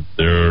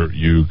there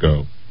you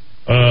go.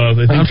 I'm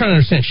trying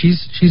to understand.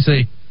 She's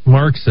a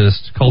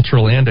Marxist,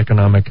 cultural and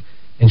economic,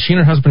 and she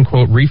and her husband,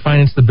 quote,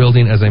 refinanced the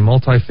building as a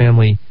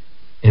multifamily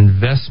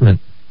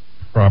investment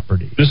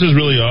property. This is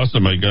really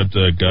awesome. I got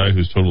a guy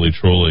who's totally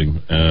trolling,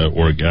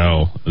 or a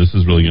gal. This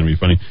is really going to be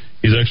funny.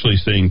 He's actually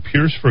saying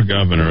Pierce for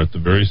governor at the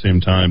very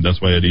same time.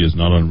 That's why Eddie is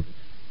not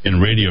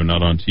in radio,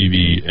 not on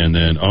TV. And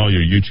then,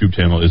 your YouTube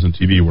channel isn't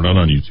TV. We're not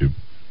on YouTube.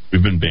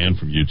 We've been banned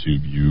from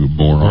YouTube, you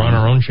moron. We're on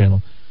our own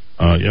channel.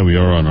 Yeah, we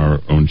are on our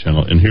own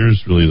channel. And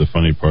here's really the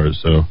funny part.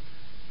 So,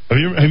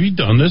 have you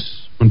done this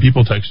when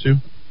people text you?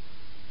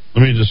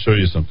 Let me just show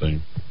you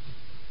something.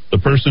 The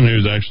person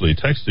who's actually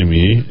texting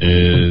me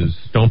is...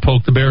 Don't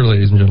poke the bear,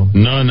 ladies and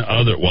gentlemen. None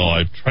other... Well,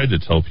 I've tried to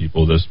tell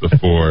people this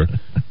before.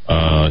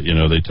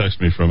 They text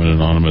me from an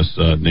anonymous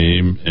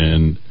name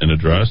and an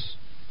address.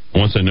 And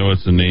once I know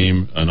it's a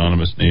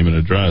anonymous name and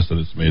address, that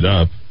it's made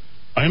up,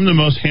 I am the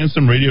most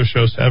handsome radio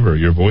host ever.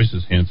 Your voice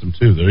is handsome,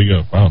 too. There you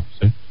go. Wow.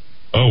 See?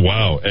 Oh,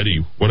 wow. Eddie,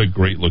 what a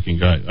great-looking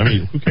guy. I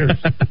mean, who cares?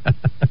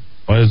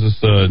 Why does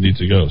this need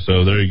to go?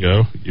 So there you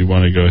go. You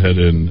want to go ahead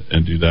and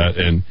do that.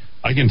 And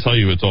I can tell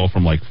you it's all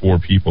from like 4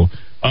 people.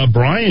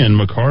 Brian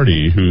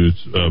McCarty, who's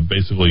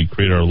basically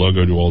created our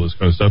logo, do all this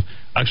kind of stuff,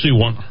 actually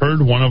heard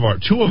 2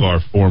 of our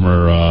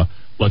former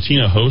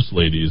Latina host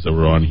ladies that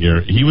were on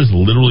here. He was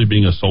literally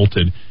being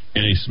assaulted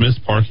in a Smith's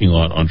parking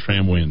lot on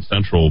Tramway and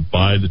Central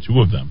by the 2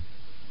 of them.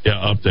 Yeah,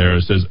 up there.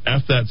 It says,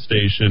 F that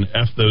station,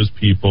 F those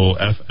people,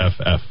 F, F,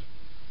 F.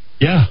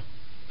 Yeah.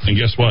 And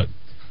guess what?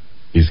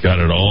 He's got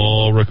it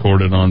all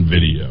recorded on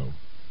video.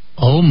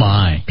 Oh,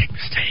 my. Big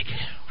mistake.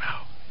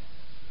 Wow.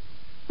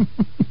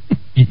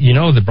 You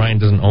know that Brian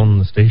doesn't own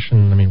the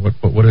station. I mean,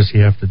 what does he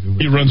have to do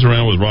with He runs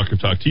around with Rocker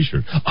Talk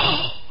t-shirt.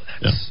 Oh,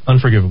 that's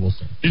unforgivable.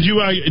 Sir. Did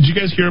you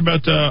guys hear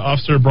about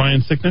Officer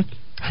Brian Sicknick?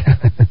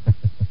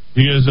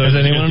 You guys, has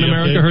anyone in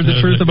America heard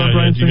the truth about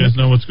Brian Sicknick? Do you guys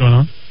know what's going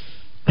on?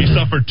 He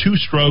suffered 2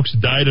 strokes,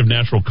 died of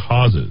natural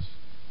causes.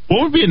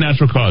 What would be a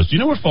natural cause? Do you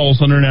know what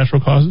falls under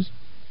natural causes?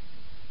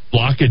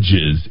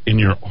 Blockages in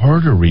your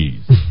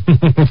arteries.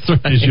 That's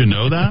right. Did you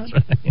know that?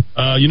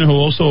 Right. You know who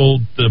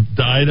also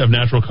died of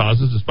natural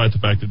causes despite the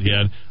fact that he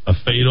had a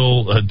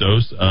fatal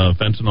dose of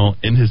fentanyl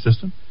in his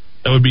system?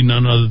 That would be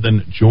none other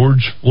than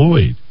George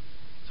Floyd.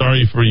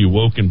 Sorry for you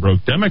woke and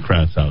broke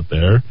Democrats out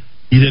there.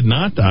 He did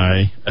not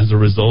die as a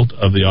result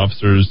of the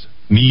officer's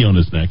knee on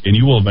his neck, and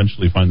you will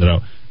eventually find that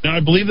out. Now, I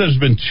believe there's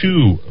been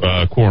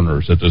 2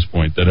 coroners at this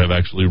point that have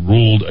actually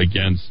ruled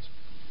against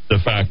the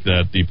fact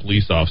that the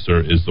police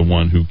officer is the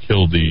one who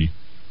killed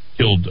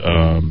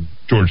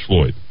George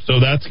Floyd.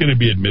 So that's going to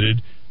be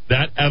admitted.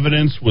 That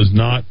evidence was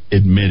not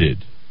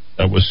admitted.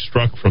 That was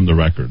struck from the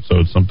record. So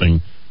it's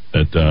something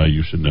that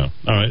you should know.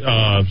 All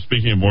right.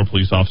 Speaking of more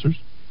police officers,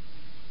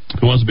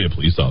 who wants to be a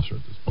police officer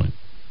at this point?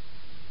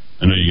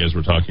 I know you guys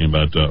were talking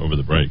about over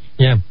the break.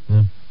 Yeah.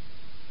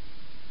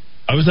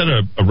 I was at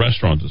a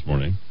restaurant this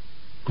morning.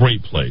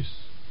 Great place.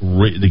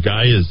 The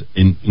guy is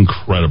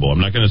incredible. I'm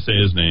not going to say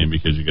his name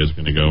because you guys are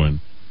going to go and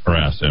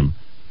harass him.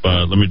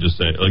 But let me just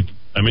say, like,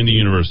 I'm in the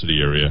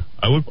university area.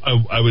 I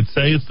would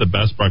say it's the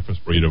best breakfast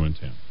burrito in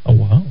town. Oh,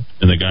 wow.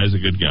 And the guy's a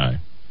good guy.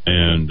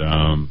 And,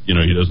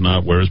 he does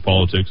not wear his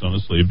politics on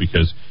his sleeve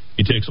because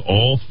he takes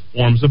all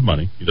forms of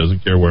money. He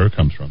doesn't care where it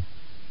comes from.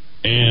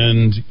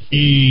 And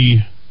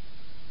he,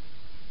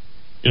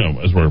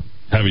 as we're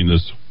having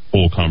this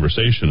whole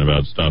conversation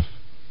about stuff,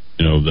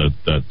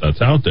 that's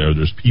out there,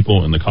 there's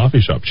people in the coffee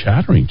shop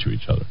chattering to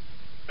each other.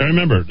 Now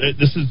remember,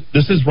 this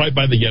is right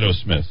by the Ghetto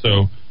Smith.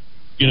 So,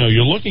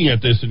 you're looking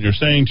at this and you're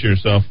saying to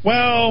yourself,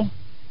 well,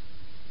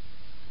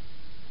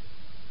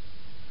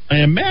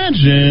 I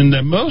imagine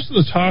that most of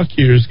the talk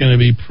here is going to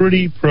be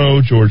pretty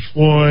pro George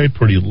Floyd,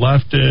 pretty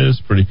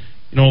leftist, pretty,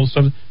 all this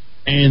stuff.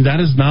 And that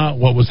is not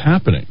what was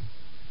happening.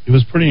 It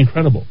was pretty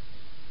incredible.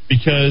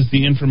 Because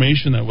the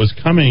information that was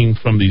coming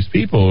from these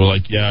people were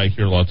like, yeah, I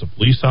hear lots of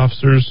police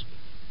officers.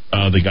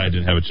 The guy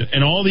didn't have a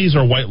and all these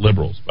are white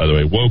liberals, by the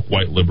way, woke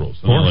white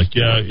liberals. And they're like,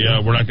 yeah,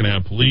 we're not going to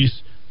have police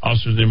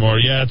officers anymore.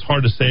 Yeah, it's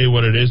hard to say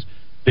what it is.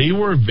 They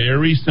were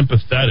very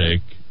sympathetic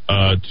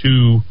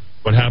to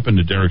what happened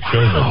to Derek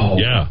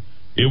Chauvin. Yeah,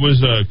 it was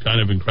kind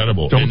of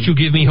incredible. Don't you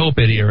give me hope,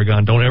 Eddie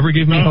Aragon. Don't ever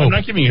give me hope. I'm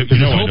not giving you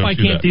hope I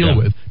can't deal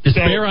with.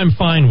 Despair I'm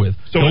fine with.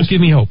 Don't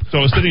give me hope.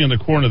 So I was sitting in the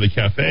corner of the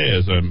cafe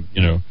as I'm,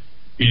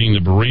 eating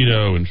the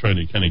burrito and trying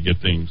to kind of get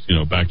things,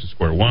 back to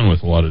square one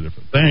with a lot of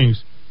different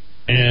things.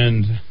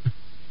 And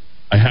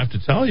I have to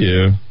tell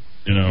you,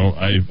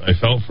 I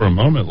felt for a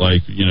moment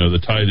like,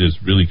 the tide is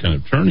really kind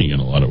of turning in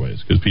a lot of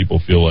ways because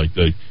people feel like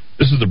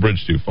this is the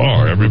bridge too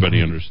far.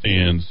 Everybody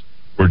understands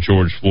where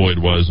George Floyd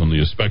was on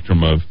the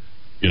spectrum of,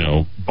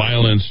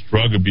 violence,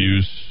 drug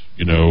abuse,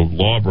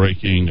 law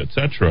breaking,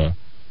 etc.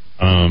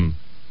 And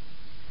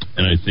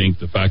I think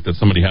the fact that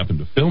somebody happened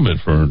to film it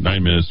for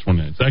 9 minutes,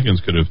 29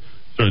 seconds could have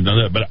sort of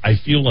done that, but I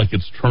feel like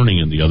it's turning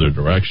in the other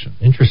direction.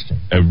 Interesting.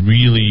 I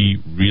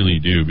really, really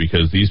do,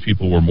 because these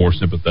people were more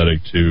sympathetic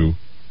to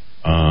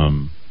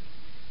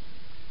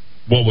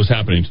what was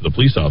happening to the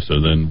police officer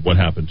than what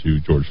happened to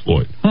George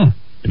Floyd.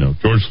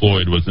 George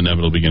Floyd was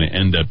inevitably going to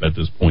end up at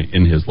this point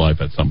in his life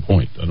at some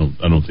point. I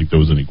don't think there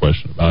was any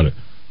question about it,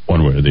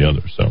 one way or the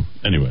other. So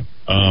anyway,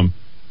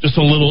 just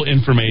a little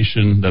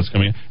information that's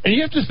coming in. And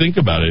you have to think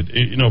about it,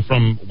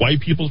 from white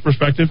people's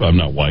perspective. I'm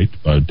not white,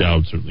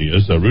 Dowd certainly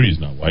is. Rudy's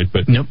not white.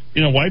 But,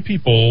 white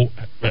people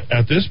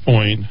at this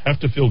point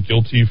have to feel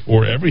guilty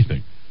for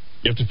everything.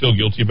 You have to feel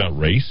guilty about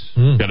race.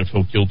 You got to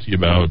feel guilty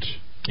about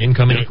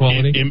income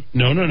inequality.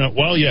 No.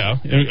 Well, yeah.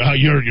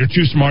 You're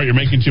too smart. You're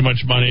making too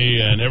much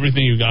money, and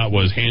everything you got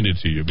was handed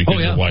to you because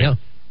you're white.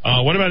 Yeah.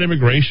 What about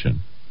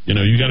immigration?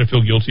 You got to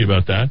feel guilty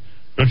about that.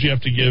 Don't you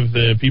have to give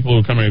the people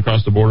who are coming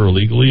across the border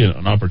illegally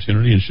an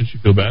opportunity, and shouldn't you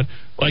feel bad?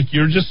 Like,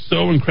 you're just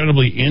so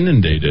incredibly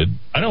inundated.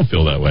 I don't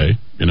feel that way,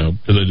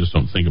 because I just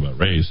don't think about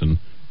race. And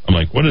I'm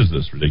like, what is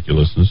this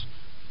ridiculousness?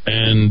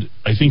 And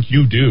I think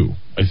you do.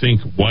 I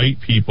think white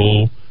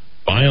people,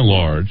 by and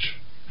large,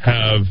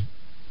 have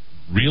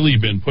really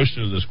been pushed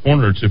into this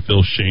corner to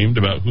feel shamed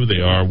about who they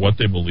are, what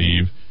they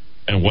believe,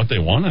 and what they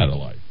want out of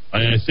life.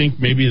 I think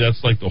maybe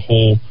that's like the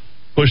whole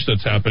push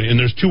that's happening. And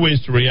there's two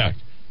ways to react.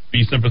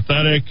 Be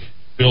sympathetic,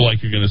 feel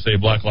like you're going to say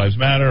Black Lives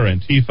Matter,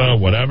 Antifa,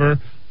 whatever.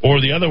 Or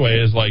the other way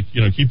is like,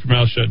 keep your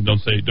mouth shut and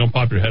don't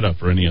pop your head up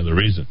for any other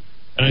reason.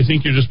 And I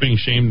think you're just being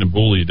shamed and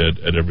bullied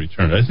at every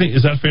turn.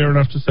 Is that fair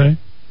enough to say?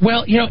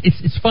 Well,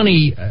 it's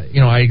funny.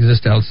 I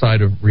exist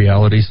outside of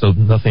reality, so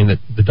nothing that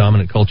the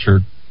dominant culture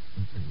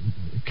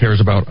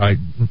cares about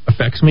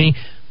affects me.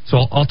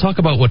 So I'll talk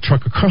about what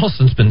Tucker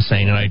Carlson's been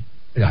saying, and I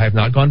have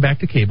not gone back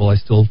to cable. I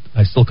still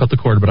cut the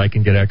cord, but I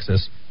can get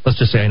access. Let's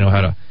just say I know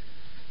how to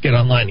get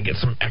online and get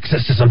some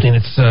access to something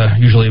that's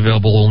usually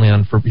available only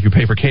if you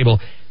pay for cable.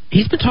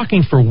 He's been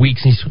talking for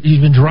weeks.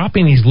 He's been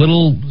dropping these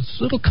little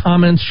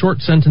comments, short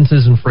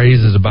sentences and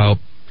phrases about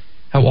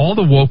how all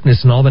the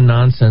wokeness and all the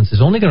nonsense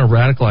is only going to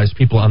radicalize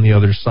people on the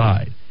other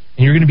side.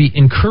 And you're going to be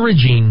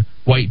encouraging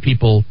white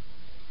people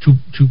to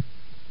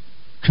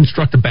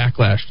construct a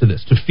backlash to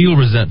this, to feel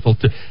resentful,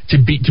 to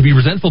be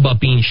resentful about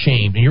being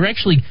shamed. And you're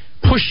actually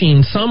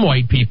pushing some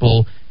white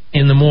people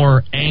in the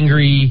more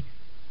angry,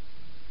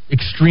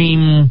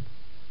 extreme,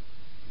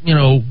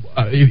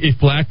 if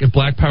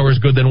black power is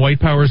good, then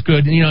white power is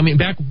good.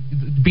 Back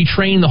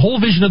betraying the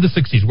whole vision of the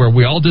 60s, where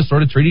we all just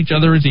sort of treat each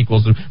other as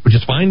equals, which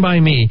is fine by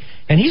me.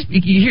 And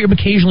you hear him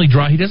occasionally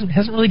draw. He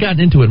hasn't really gotten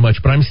into it much,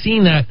 but I'm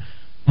seeing that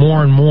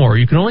more and more.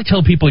 You can only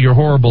tell people you're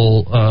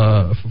horrible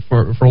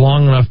for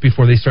long enough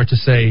before they start to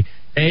say,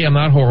 A, I'm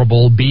not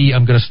horrible. B,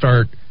 I'm going to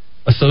start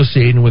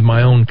associating with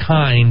my own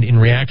kind in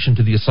reaction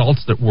to the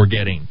assaults that we're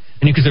getting.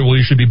 And you can say, well,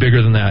 you should be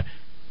bigger than that.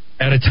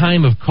 At a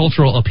time of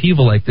cultural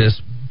upheaval like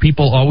this,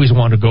 people always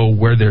want to go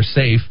where they're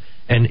safe,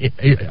 and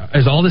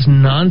as all this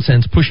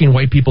nonsense pushing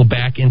white people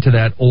back into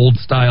that old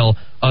style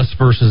us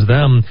versus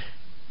them,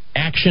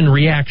 action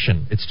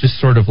reaction. It's just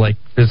sort of like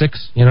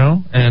physics,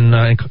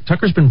 And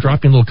Tucker's been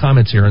dropping little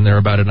comments here and there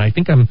about it, and I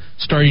think I'm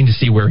starting to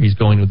see where he's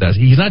going with that.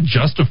 He's not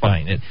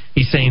justifying it.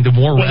 He's saying the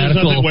more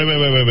radical.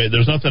 Wait.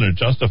 There's nothing to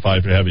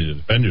justify for having to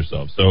defend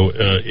yourself. So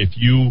if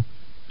you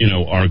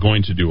are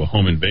going to do a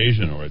home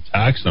invasion or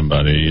attack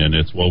somebody, and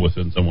it's well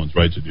within someone's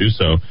right to do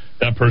so,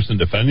 that person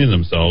defending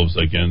themselves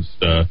against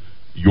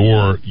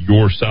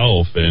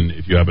yourself, and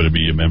if you happen to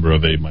be a member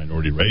of a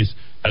minority race,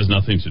 has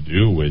nothing to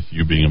do with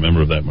you being a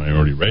member of that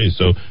minority race.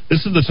 So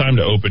this is the time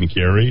to open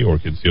carry or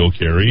conceal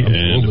carry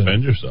and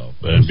defend yourself.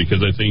 And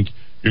because I think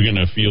you're going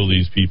to feel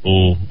these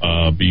people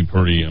be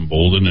pretty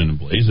emboldened and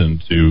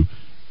emblazoned to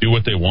do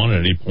what they want at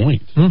any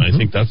point. Mm-hmm. I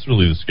think that's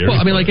really the scary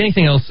part. Like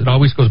anything else, it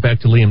always goes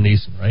back to Liam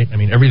Neeson, right?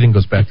 Everything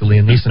goes back to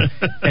Liam Neeson.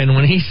 And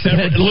when he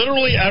said...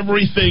 literally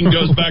everything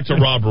goes back to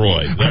Rob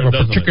Roy. I have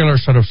a particular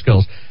set of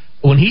skills.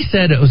 When he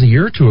said, it was a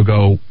year or two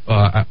ago,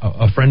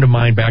 a friend of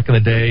mine back in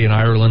the day in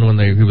Ireland when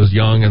he was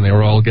young and they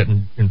were all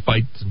getting in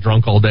fights and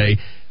drunk all day,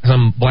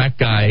 some black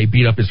guy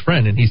beat up his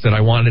friend, and he said,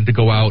 I wanted to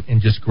go out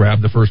and just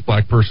grab the first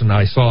black person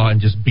I saw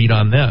and just beat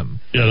on them.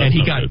 Yeah, and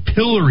he got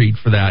pilloried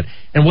for that.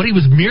 And what he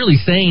was merely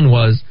saying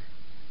was,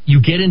 you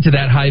get into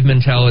that hive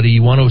mentality.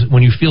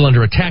 When you feel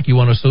under attack, you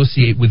want to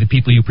associate with the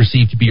people you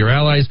perceive to be your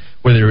allies,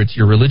 whether it's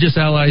your religious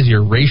allies,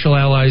 your racial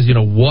allies,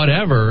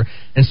 whatever.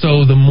 And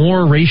so the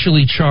more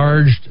racially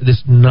charged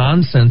this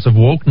nonsense of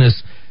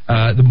wokeness,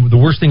 the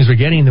worse things are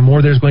getting, the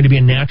more there's going to be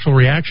a natural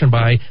reaction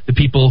by the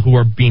people who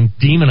are being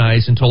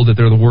demonized and told that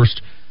they're the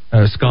worst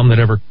scum that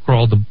ever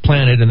crawled the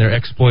planet, and they're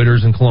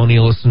exploiters and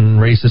colonialists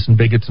and racists and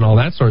bigots and all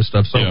that sort of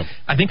stuff. So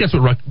I think that's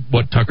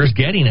what Tucker's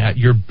getting at.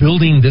 You're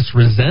building this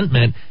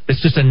resentment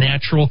that's just a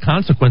natural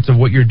consequence of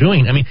what you're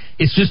doing.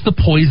 It's just the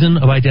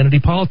poison of identity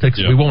politics.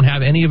 We won't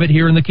have any of it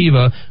here in the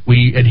Kiva.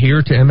 We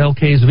adhere to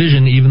MLK's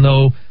vision, even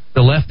though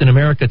the left in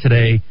America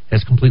today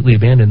has completely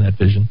abandoned that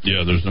vision.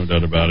 Yeah, there's no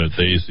doubt about it.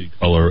 They see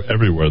color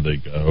everywhere they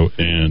go,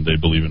 and they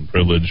believe in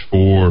privilege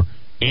for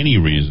any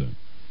reason.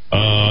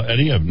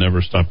 Eddie, I've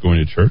never stopped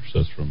going to church.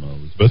 That's from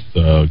Elizabeth.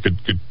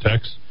 Good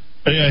text.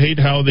 Eddie, I hate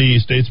how the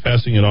state's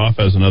passing it off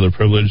as another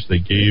privilege they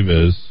gave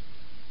us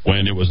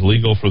when it was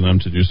legal for them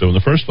to do so in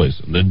the first place,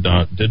 and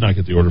did not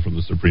get the order from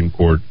the Supreme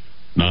Court,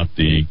 not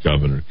the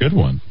governor. Good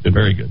one.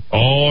 Very good.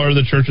 Are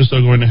the churches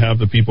still going to have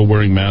the people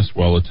wearing masks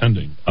while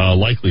attending?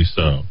 Likely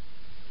so.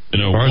 As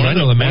far as I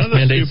know, the mask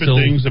mandate still...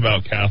 One of the stupid things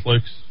about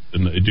Catholics,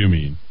 and I do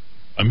mean,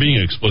 I'm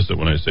being explicit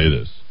when I say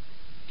this,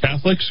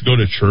 Catholics go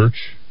to church.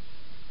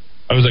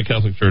 I was at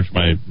Catholic church.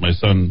 My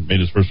son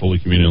made his first Holy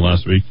Communion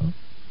last week.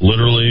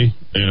 Literally,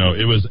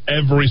 it was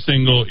every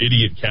single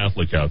idiot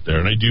Catholic out there,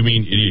 and I do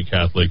mean idiot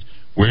Catholic,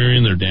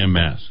 wearing their damn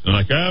mask. They're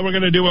like, we're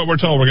going to do what we're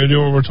told. We're going to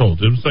do what we're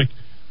told. It was like,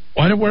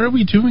 why are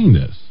we doing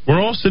this? We're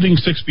all sitting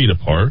 6 feet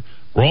apart.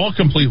 We're all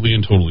completely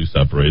and totally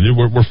separated.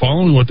 We're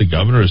following what the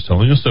governor is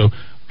telling us. So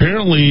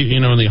apparently,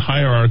 in the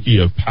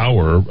hierarchy of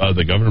power,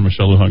 the governor,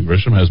 Michelle Lujan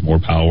Grisham, has more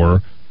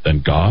power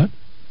than God.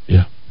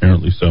 Yeah.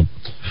 Apparently so.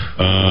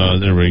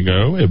 There we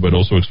go. It would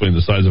also explain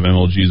the size of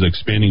MLG's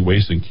expanding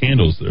waist and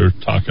candles. They're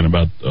talking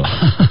about the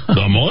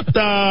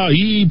mota.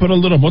 Put a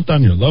little mota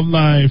on your love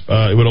life.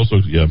 It would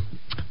also,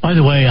 By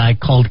the way, I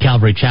called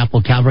Calvary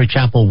Chapel. Calvary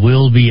Chapel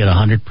will be at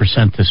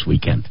 100% this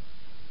weekend.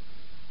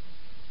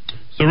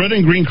 So red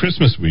and green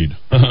Christmas weed.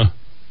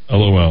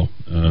 LOL.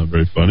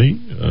 Very funny.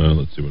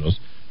 Let's see what else.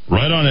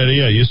 Right on,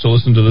 Eddie. I used to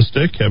listen to The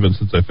Stick. Haven't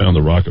since I found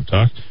the Rock of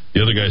Talk.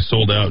 The other guy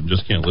sold out and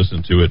just can't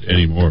listen to it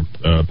anymore.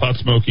 Pot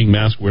smoking,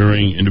 mask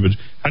wearing, individual.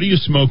 How do you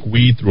smoke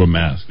weed through a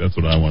mask? That's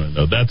what I want to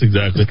know. That's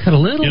exactly. Just cut a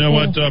little. You know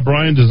what?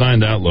 Brian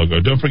designed that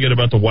logo. Don't forget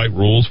about the white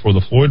rules for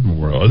the Floyd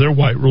Memorial. Are there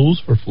white rules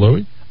for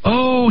Floyd?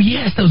 Oh,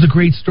 yes, that was a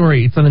great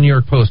story. It's on the New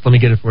York Post. Let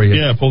me get it for you.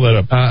 Yeah, pull that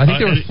up. I think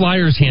there were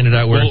flyers handed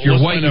out where if you're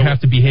white, you have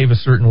to behave a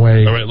certain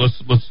way. All right, let's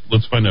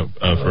find out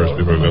first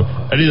before we go.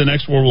 Eddie, the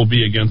next war will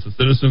be against the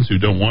citizens who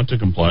don't want to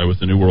comply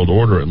with the New World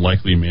Order and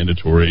likely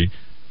mandatory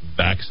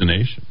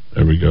vaccination.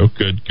 There we go.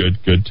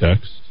 Good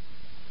text.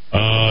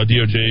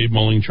 DOJ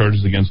mulling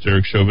charges against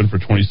Derek Chauvin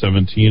for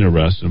 2017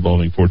 arrest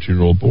involving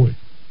 14-year-old boy.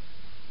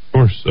 Of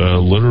course,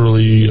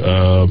 literally,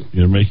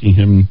 making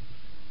him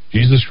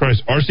Jesus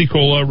Christ. RC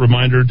Cola,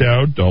 reminder,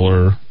 Dowd,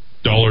 Dollar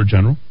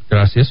General.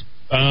 Gracias.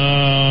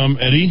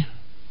 Eddie,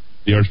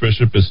 the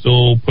Archbishop is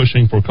still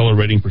pushing for color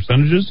rating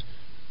percentages.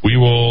 We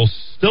will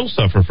still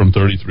suffer from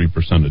 33%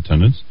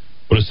 attendance.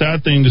 But a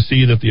sad thing to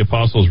see that the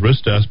apostles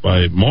risked death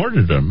by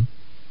martyrdom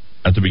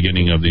at the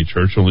beginning of the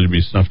church, only to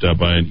be snuffed out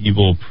by an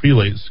evil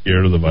prelate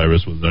scared of the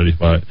virus with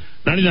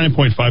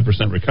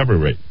 99.5% recovery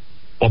rate.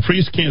 While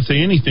priests can't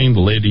say anything, the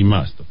laity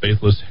must. The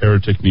faithless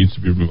heretic needs to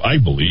be removed. I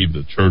believe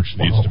the church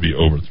needs to be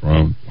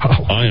overthrown.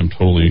 Wow. I am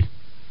totally...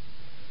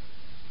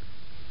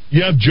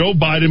 You have Joe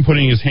Biden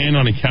putting his hand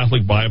on a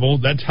Catholic Bible.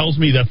 That tells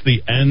me that's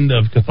the end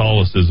of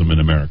Catholicism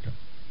in America.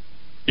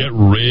 Get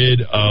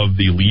rid of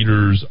the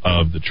leaders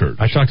of the church.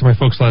 I talked to my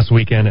folks last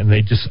weekend, and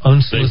they just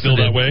unsolicited.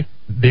 They feel that way?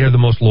 They are the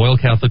most loyal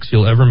Catholics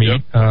you'll ever meet.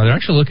 Yep. They're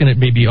actually looking at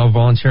maybe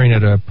volunteering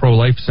at a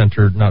pro-life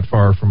center not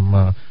far from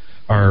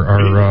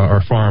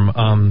our farm.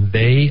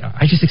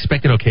 I just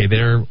expected,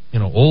 they're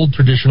old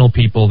traditional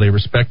people. They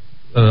respect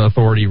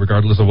authority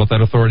regardless of what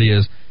that authority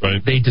is.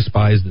 Right. They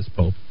despise this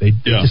Pope. They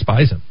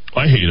despise him.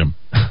 I hate him.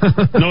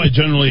 No, I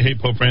generally hate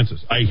Pope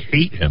Francis. I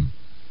hate him.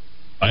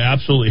 I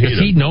absolutely hate him.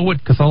 Does he know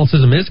what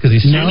Catholicism is? Because he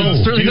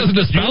certainly doesn't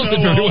espouse it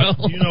very well.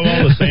 You know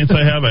all the saints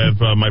I have? I have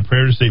my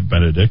prayer to St.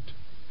 Benedict.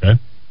 Okay.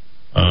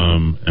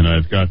 And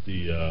I've got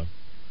the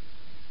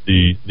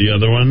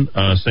other one,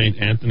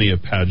 St. Anthony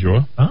of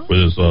Padua,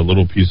 with his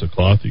little piece of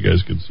cloth you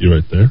guys can see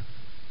right there.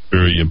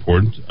 Very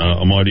important.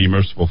 Almighty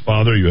Merciful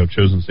Father, you have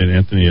chosen St.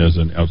 Anthony as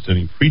an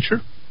outstanding preacher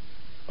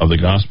of the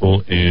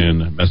gospel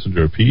and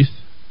messenger of peace.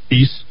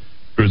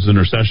 Through his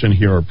intercession,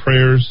 hear our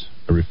prayers.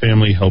 Every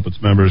family, help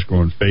its members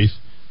grow in faith.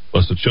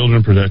 Bless the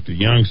children, protect the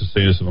young,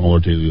 sustain us in all our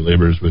daily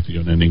labors with the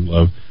unending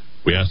love.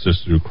 We ask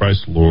this through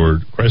Christ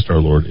our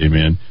Lord.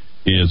 Amen.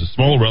 He is a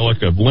small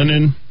relic of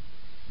linen,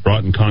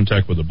 brought in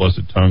contact with the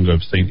blessed tongue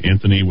of St.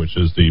 Anthony, which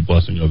is the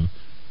blessing of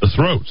the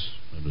throat.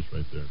 That is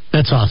right there.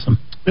 That's awesome.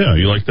 Yeah,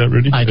 you like that,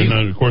 Rudy? I do. And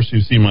then, of course,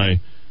 you see my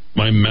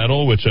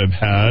medal, which I've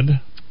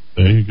had.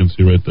 Okay, you can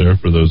see right there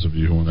for those of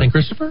you who want to. St.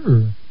 Christopher?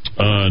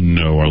 Or?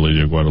 No, Our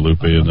Lady of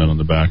Guadalupe, and then on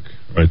the back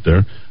right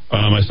there.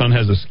 My son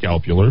has a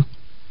scapular.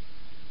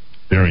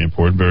 Very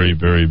important, very,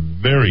 very,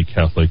 very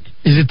Catholic.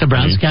 Is it the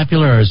brown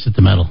scapular or is it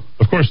the metal?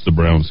 Of course, the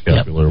brown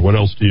scapular. Yep. What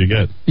else do you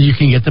get? You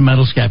can get the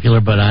metal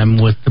scapular, but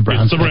I'm with the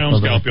brown scapular. It's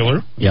the brown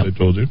scapular, yep. I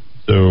told you.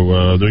 So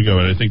there you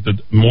go. And I think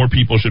that more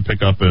people should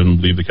pick up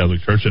and leave the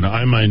Catholic Church. And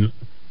I'm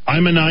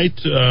a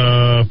knight,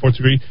 fourth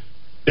degree.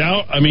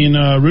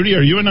 Rudy,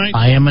 are you a knight?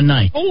 I am a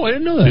knight. Oh, I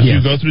didn't know that. Did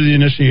you go through the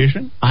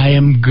initiation? I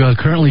am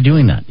currently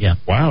doing that, yeah.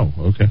 Wow,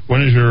 okay.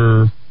 When is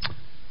your...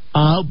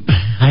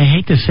 I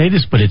hate to say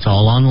this, but it's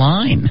all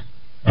online.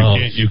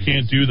 You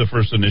can't do the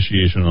first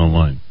initiation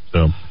online.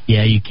 So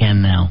yeah, you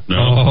can now. No,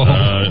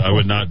 I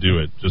would not do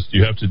it. Just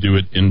you have to do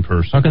it in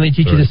person. How can they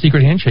teach you the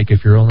secret handshake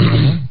if you're only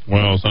online?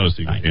 Well, it's not a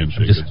secret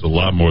handshake. It's a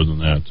lot more than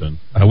that.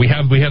 We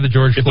have the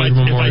George Floyd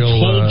Memorial.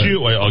 If I told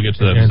you, I'll get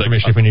to that.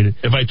 Information if we need it.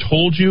 If I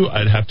told you,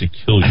 I'd have to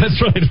kill you.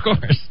 That's right, of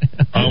course.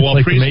 While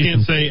priests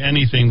can't say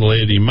anything, the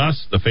laity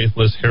must. The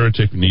faithless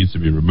heretic needs to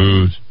be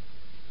removed.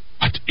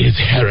 What is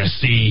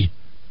heresy?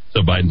 So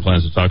Biden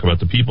plans to talk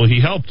about the people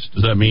he helped.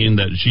 Does that mean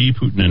that Xi,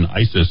 Putin, and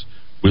ISIS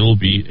will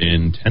be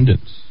in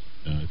attendance?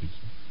 I think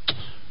so.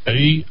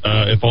 Eddie,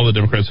 if all the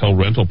Democrats held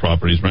rental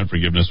properties, rent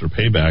forgiveness or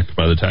payback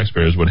by the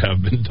taxpayers would have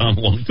been done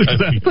a long time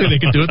ago. Exactly,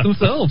 they could do it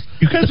themselves.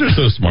 You guys are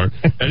so smart.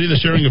 Eddie, the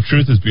sharing of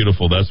truth is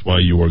beautiful. That's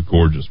why you are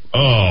gorgeous.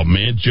 Oh,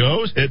 man,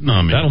 Joe's hitting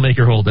on me. That'll make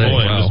your whole day.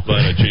 Boy, I'm just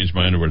glad I changed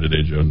my underwear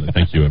today, Joe.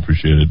 Thank you. I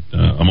appreciate it.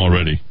 I'm all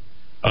ready.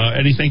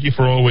 Eddie, thank you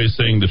for always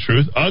saying the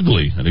truth.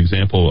 Ugly. An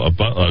example of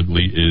butt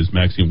ugly is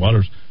Maxine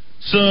Waters.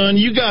 Son,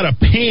 you got a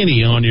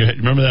panty on your head.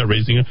 Remember that,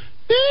 Raising?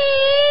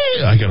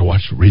 I got to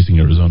watch Raising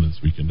Arizona this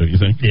weekend, don't you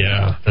think?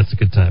 Yeah, that's a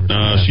good time.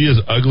 She is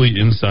ugly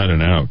inside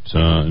and out,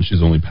 and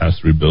she's only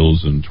passed through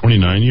bills in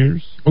 29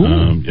 years.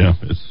 Yeah,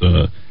 it's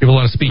give a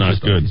lot of speeches.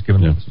 Not good. He's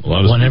given a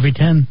lot of one every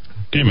 10.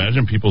 Can you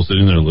imagine people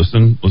sitting there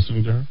listening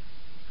to her?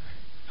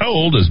 How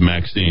old is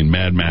Maxine,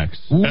 Mad Max?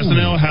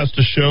 SNL has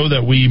to show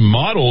that we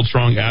modeled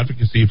strong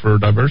advocacy for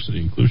diversity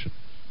and inclusion.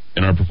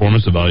 in our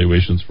performance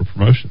evaluations for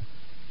promotion.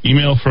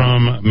 Email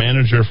from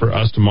manager for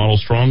us to model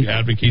strong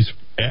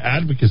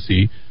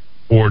advocacy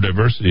for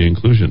diversity and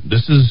inclusion.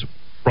 This is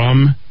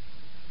from,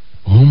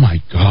 oh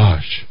my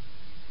gosh.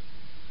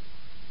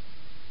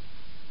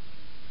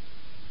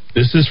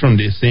 This is from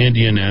the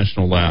Sandia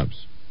National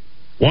Labs.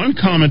 One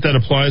comment that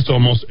applies to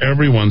almost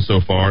everyone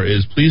so far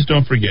is, please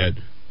don't forget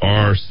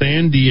our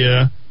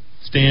Sandia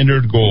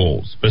standard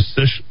goals,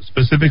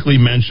 specifically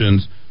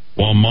mentions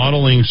while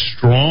modeling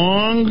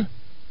strong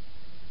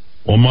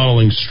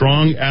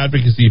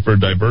advocacy for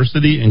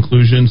diversity,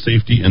 inclusion,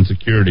 safety, and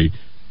security.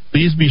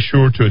 Please be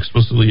sure to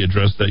explicitly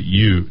address that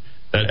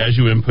as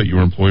you input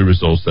your employee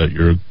results, that's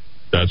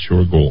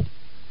your goal.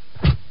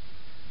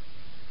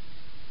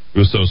 It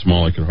was so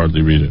small I could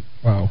hardly read it.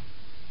 Wow.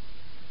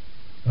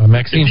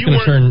 Maxine's going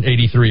to turn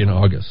 83 in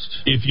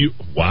August.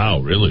 Wow,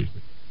 really?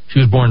 She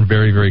was born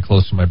very, very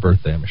close to my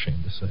birthday, I'm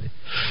ashamed to say.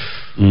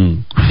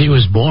 He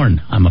was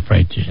born, I'm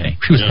afraid to say.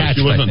 She was hatched,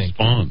 she wasn't I think.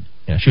 spawned.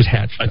 Yeah, she was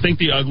hatched. I think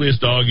the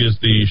ugliest dog is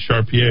the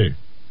Charpier.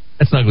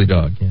 That's an ugly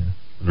dog, yeah.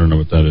 I don't know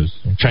what that is.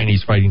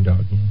 Chinese fighting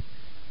dog, yeah.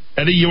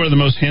 Eddie, you are the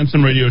most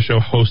handsome radio show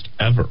host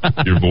ever.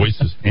 Your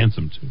voice is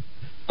handsome, too.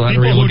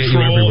 Flattery People will who get you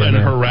troll everywhere and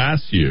now.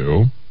 harass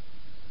you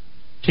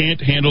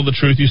can't handle the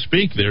truth you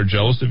speak. They're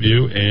jealous of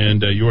you,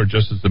 and you are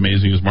just as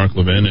amazing as Mark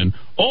Levin and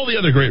all the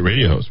other great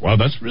radio hosts. Wow,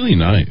 that's really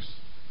nice.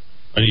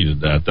 I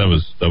needed that. That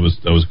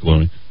was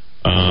glowing.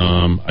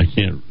 I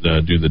can't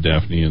do the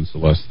Daphne and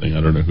Celeste thing.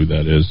 I don't know who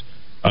that is.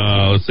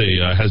 Let's see.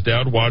 Has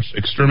Dowd watched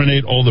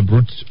Exterminate All the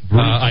Brutes?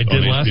 I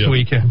did last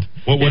weekend.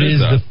 What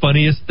is that? the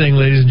funniest thing,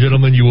 ladies and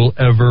gentlemen, you will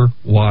ever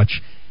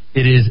watch.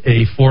 It is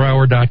a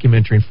 4-hour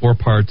documentary in 4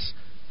 parts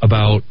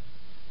about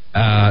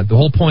the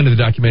whole point of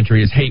the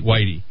documentary is Hate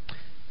Whitey.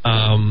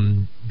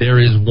 There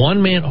is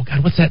one man, oh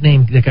God, what's that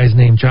name? That guy's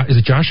name? Is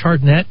it Josh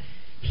Hartnett?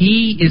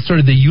 He is sort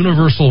of the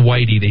universal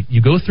Whitey.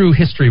 You go through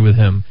history with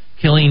him,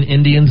 killing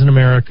Indians in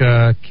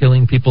America,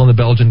 killing people in the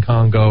Belgian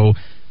Congo.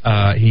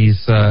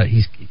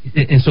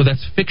 And so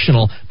that's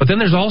fictional. But then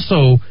there's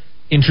also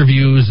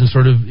interviews and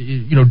sort of,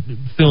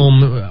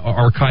 film,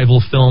 archival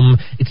film.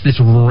 It's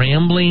this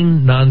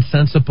rambling,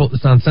 nonsensical,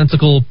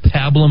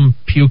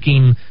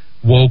 pablum-puking,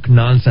 woke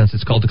nonsense.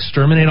 It's called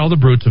Exterminate All the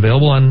Brutes,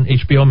 available on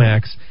HBO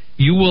Max.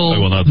 You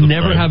will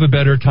never have a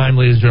better time,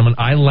 ladies and gentlemen.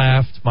 I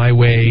laughed my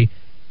way.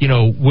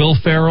 Will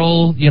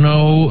Ferrell,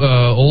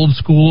 old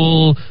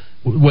school,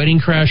 Wedding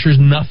Crashers,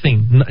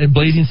 nothing.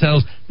 Blazing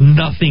Saddles,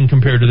 nothing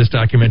compared to this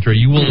documentary.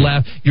 You will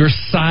laugh. Your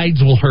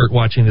sides will hurt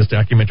watching this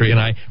documentary, and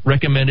I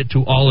recommend it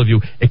to all of you.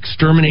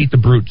 Exterminate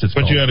the Brutes, it's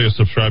called. You got to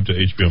subscribe to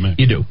HBO Max.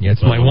 You do. Yeah,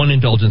 it's my one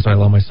indulgence I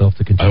allow myself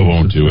to continue. I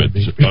won't do it.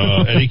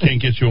 Eddie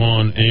can't get you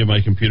on any of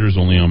my computers,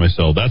 only on my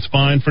cell. That's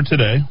fine for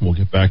today. We'll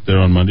get back there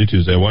on Monday,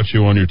 Tuesday. I watch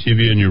you on your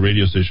TV and your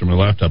radio station on my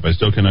laptop. I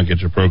still cannot get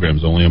your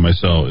programs, only on my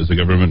cell. Is the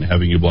government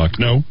having you blocked?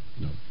 No.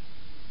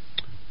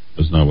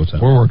 That's not what's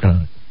happening. We're working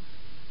on it.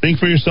 Think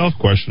for yourself,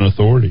 question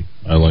authority.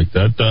 I like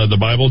that. The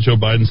Bible,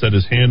 Joe Biden said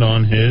his hand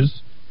on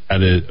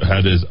had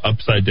his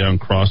upside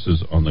down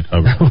crosses on the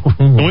cover.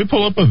 Can we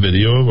pull up a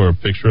video or a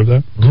picture of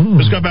that?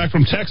 Just got back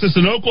from Texas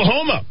and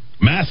Oklahoma.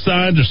 Mask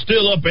signs are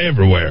still up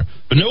everywhere,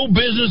 but no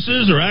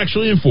businesses are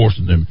actually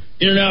enforcing them.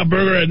 In-N-Out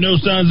Burger had no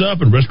signs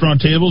up, and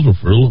restaurant tables were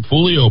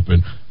fully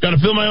open. Got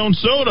to fill my own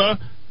soda,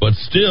 but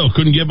still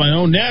couldn't get my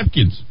own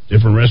napkins.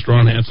 Different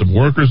restaurant had some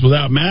workers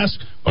without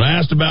masks. When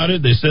I asked about it,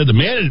 they said the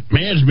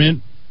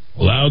management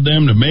allowed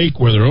them to make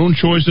their own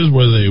choices,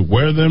 whether they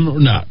wear them or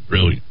not.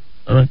 Brilliant.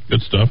 All right,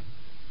 good stuff.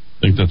 I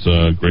think that's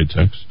a great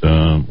text.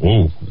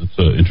 That's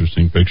an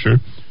interesting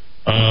picture.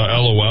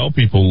 LOL,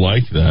 people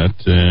like that.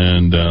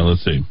 And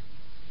let's see.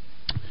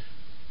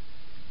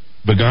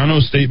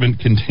 Vegano's statement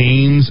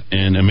contains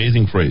an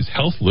amazing phrase,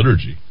 health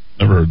liturgy.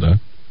 Never heard that.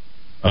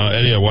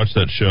 Eddie, I watched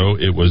that show.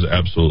 It was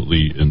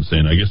absolutely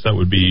insane. I guess that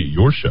would be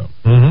your show.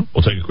 Mm-hmm.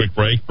 We'll take a quick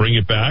break, bring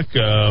it back.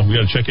 We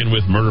got to check in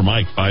with Murder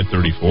Mike,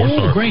 534.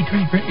 Oh, great.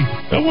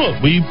 Well,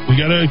 we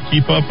got to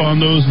keep up on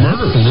those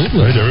murders.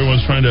 Absolutely. Right?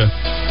 Everyone's trying to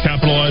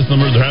capitalize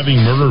on them. They're having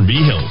murder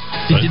V-Hills.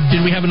 Right?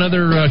 Did we have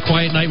another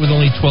quiet night with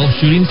only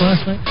 12 shootings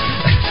last night?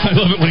 I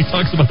love it when he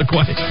talks about the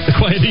quiet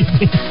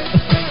evening.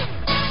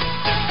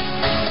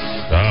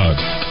 God.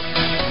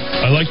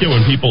 I like it when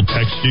people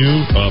text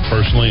you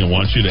personally and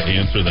want you to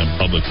answer them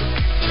publicly.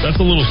 That's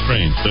a little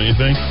strange, don't you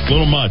think? A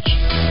little much.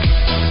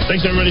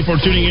 Thanks, everybody,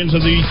 for tuning in to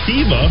the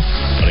Kiva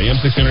on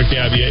AM 600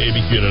 KIVA,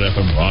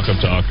 ABQ.FM,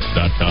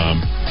 rockoftalk.com.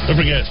 Don't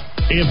forget,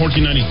 AM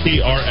 1490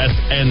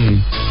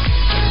 KRSN,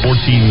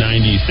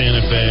 1490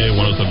 Santa Fe,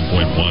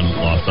 107.1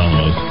 Los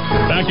Alamos.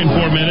 Back in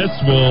 4 minutes,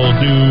 we'll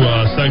do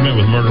a segment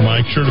with Murder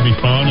Mike. Sure to be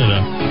fun, and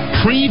a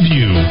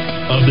preview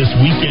of this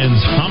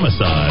weekend's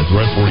homicides.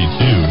 We're at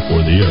 42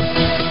 for the year.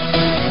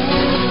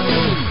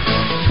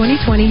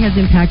 2020 has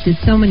impacted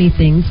so many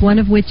things, one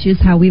of which is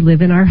how we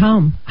live in our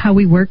home, how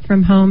we work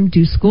from home,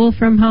 do school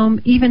from home,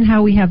 even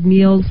how we have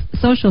meals,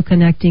 social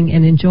connecting,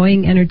 and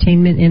enjoying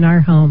entertainment in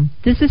our home.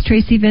 This is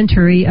Tracy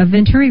Venturi of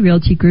Venturi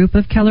Realty Group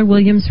of Keller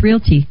Williams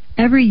Realty.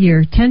 Every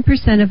year, 10%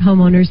 of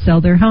homeowners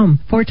sell their home.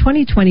 For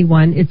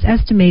 2021, it's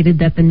estimated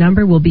that the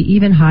number will be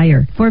even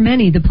higher. For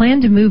many, the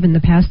plan to move in the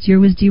past year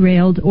was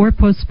derailed or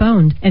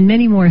postponed, and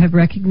many more have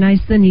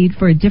recognized the need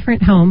for a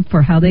different home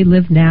for how they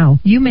live now.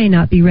 You may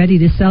not be ready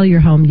to sell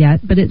your home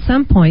yet, but at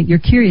some point, you're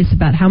curious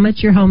about how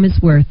much your home is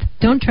worth.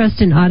 Don't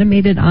trust an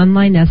automated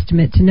online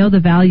estimate to know the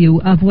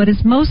value of what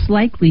is most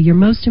likely your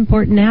most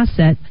important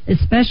asset,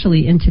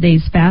 especially in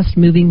today's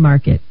fast-moving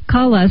market.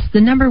 Call us, the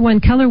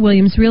 #1 Keller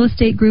Williams Real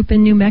Estate Group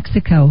in New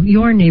Mexico,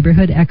 your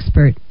neighborhood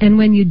expert. And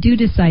when you do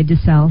decide to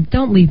sell,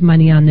 don't leave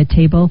money on the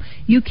table.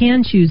 You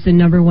can choose the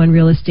 #1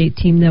 real estate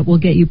team that will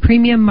get you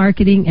premium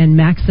marketing and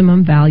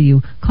maximum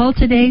value. Call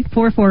today,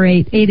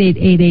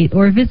 448-8888,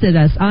 or visit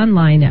us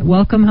online at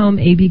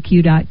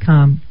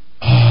welcomehomeabq.com.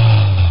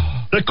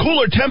 The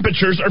cooler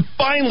temperatures are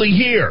finally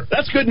here.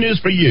 That's good news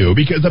for you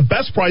because the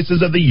best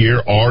prices of the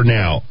year are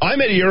now.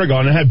 I'm Eddie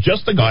Aragon and have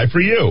just the guy for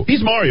you.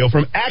 He's Mario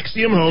from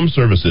Axiom Home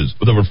Services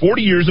with over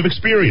 40 years of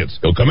experience.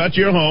 He'll come out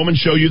to your home and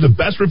show you the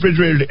best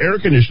refrigerated air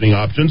conditioning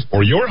options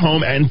for your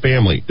home and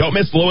family. Don't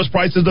miss the lowest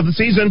prices of the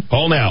season.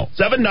 Call now.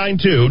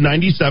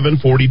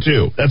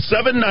 792-9742. That's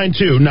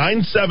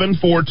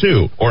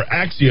 792-9742 or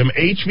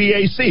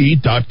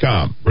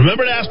AxiomHVAC.com.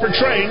 Remember to ask for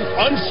Train,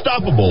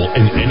 unstoppable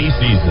in any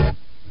season.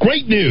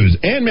 Great news!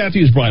 Ann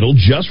Matthews Bridal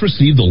just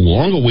received the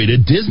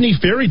long-awaited Disney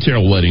Fairy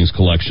Tale Weddings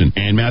collection.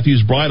 Ann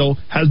Matthews Bridal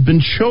has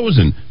been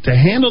chosen to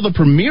handle the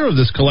premiere of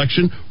this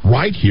collection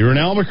right here in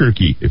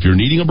Albuquerque. If you're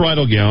needing a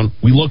bridal gown,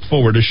 we look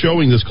forward to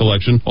showing this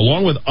collection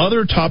along with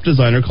other top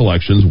designer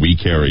collections we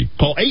carry.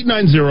 Call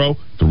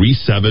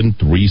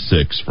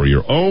 890-3736 for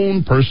your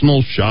own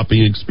personal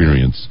shopping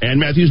experience. Ann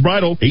Matthews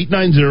Bridal,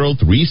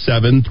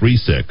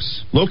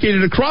 890-3736.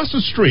 Located across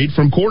the street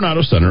from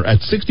Coronado Center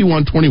at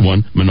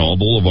 6121 Manal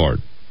Boulevard.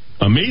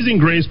 Amazing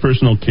Grace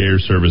Personal Care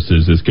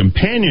Services is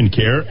companion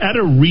care at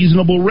a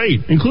reasonable rate,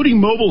 including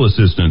mobile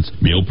assistance,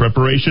 meal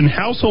preparation,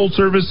 household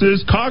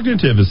services,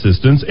 cognitive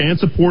assistance, and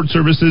support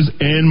services,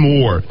 and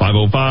more.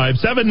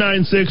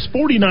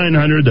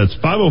 505-796-4900. That's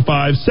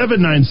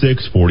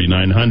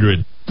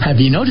 505-796-4900.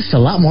 Have you noticed a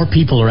lot more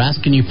people are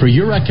asking you for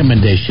your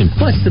recommendation?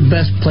 What's the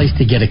best place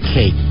to get a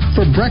cake?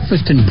 For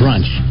breakfast and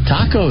brunch,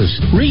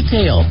 tacos,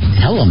 retail.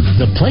 Tell them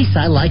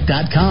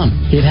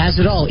theplaceilike.com. It has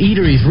it all: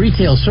 eateries,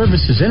 retail,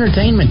 services,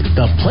 entertainment.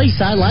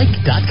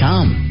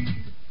 Theplaceilike.com.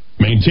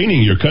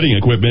 Maintaining your cutting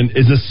equipment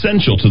is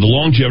essential to the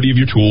longevity of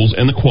your tools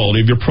and the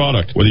quality of your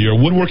product. Whether you're a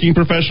woodworking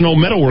professional,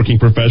 metalworking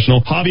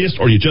professional,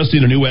 hobbyist, or you just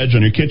need a new edge on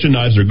your kitchen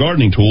knives or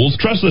gardening tools,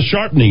 trust the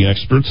sharpening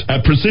experts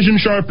at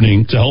Precision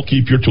Sharpening to help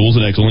keep your tools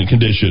in excellent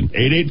condition.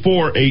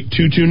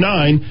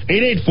 884-8229,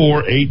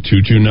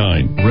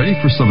 884-8229. Ready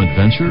for some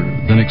adventure?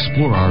 Then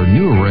explore our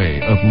new array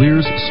of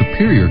Lear's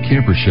superior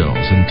camper shells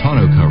and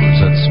tonneau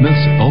covers at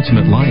Smith's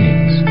Ultimate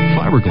Linings,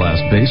 fiberglass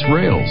base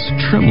rails,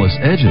 trimless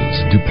edges,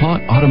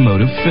 DuPont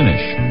automotive finish.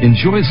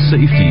 Enjoy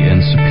safety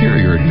and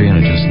superior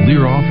advantages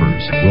Lear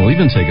offers. We'll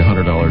even take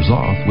 $100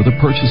 off with a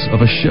purchase of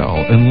a shell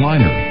and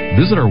liner.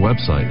 Visit our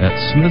website at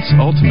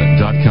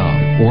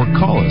smithsultimate.com or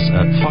call us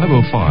at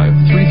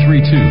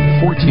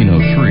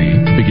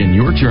 505-332-1403 to begin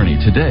your journey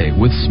today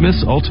with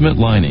Smith's Ultimate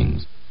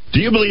Linings. Do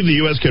you believe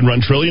the U.S. can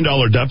run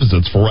trillion-dollar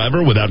deficits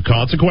forever without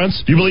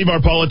consequence? Do you believe our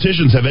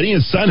politicians have any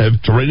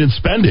incentive to rein in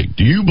spending?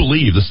 Do you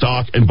believe the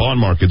stock and bond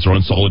markets are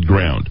on solid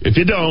ground?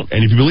 If you don't, and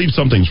if you believe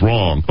something's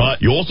wrong,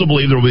 but you also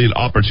believe there will be an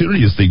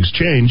opportunity as things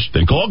change,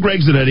 then call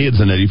Greg Zanetti at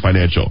Zanetti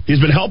Financial. He's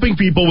been helping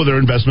people with their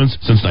investments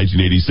since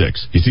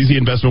 1986. He sees the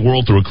investment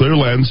world through a clear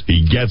lens.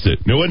 He gets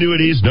it. No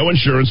annuities, no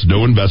insurance,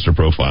 no investor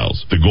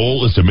profiles. The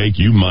goal is to make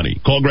you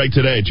money. Call Greg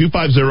today,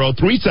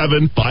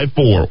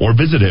 250-3754, or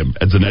visit him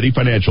at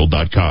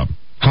ZanettiFinancial.com.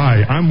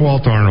 Hi, I'm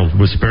Walt Arnold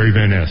with Sperry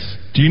Van Ness.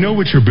 Do you know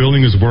what your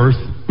building is worth?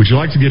 Would you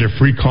like to get a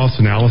free cost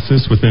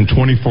analysis within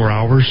 24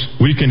 hours?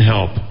 We can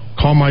help.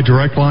 Call my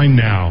direct line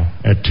now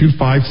at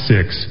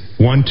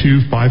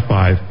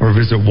 256-1255 or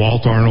visit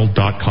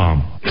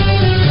waltarnold.com.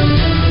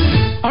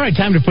 All right,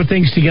 time to put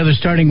things together,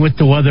 starting with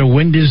the weather.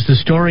 Wind is the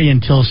story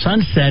until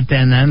sunset,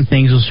 and then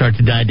things will start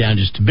to die down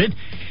just a bit.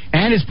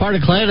 And it's partly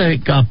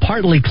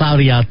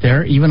cloudy out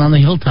there, even on the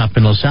hilltop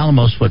in Los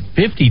Alamos.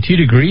 52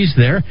 degrees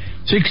there,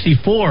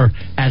 64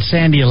 at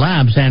Sandia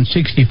Labs, and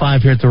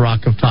 65 here at the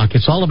Rock of Talk.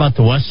 It's all about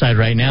the west side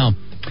right now.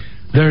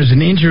 There's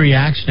an injury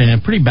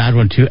accident, a pretty bad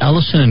one, too.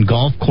 Ellison and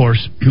Golf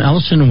Course.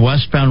 Ellison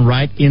westbound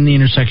right in the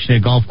intersection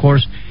of Golf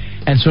Course.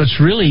 And so it's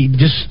really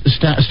just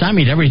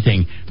stymied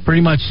everything. Pretty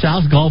much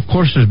south Golf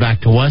Course is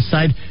back to west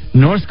side.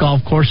 North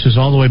Golf Course is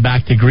all the way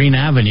back to Green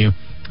Avenue.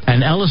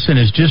 And Ellison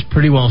is just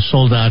pretty well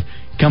sold out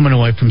coming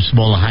away from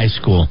Cibola High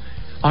School.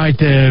 All right,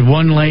 the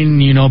one lane,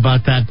 you know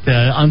about that,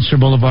 Unser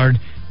Boulevard.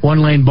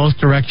 One lane both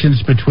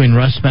directions between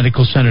Russ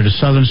Medical Center to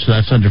Southern, so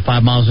that's under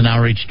 5 miles an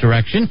hour each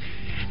direction.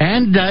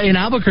 And in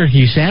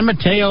Albuquerque, San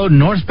Mateo,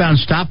 northbound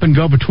stop and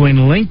go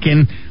between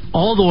Lincoln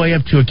all the way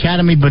up to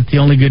Academy, but the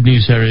only good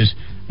news there is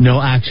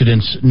no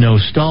accidents, no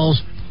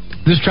stalls.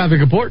 This traffic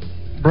report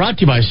brought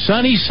to you by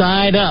Sunny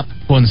Side Up.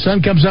 When the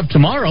sun comes up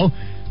tomorrow,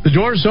 the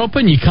doors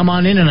open, you come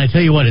on in, and I tell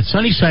you what, it's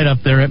Sunny Side Up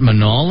there at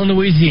Manola,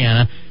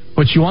 Louisiana,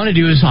 what you want to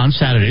do is on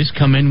Saturdays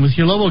come in with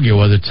your Lobo gear,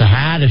 whether it's a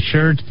hat, a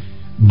shirt,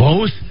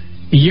 both.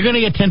 You're going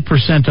to get 10%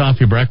 off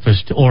your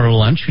breakfast or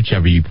lunch,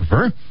 whichever you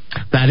prefer.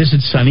 That is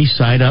at Sunny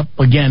Side Up,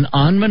 again,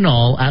 on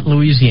Menaul at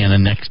Louisiana,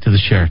 next to the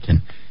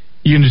Sheraton.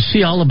 You can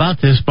see all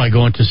about this by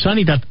going to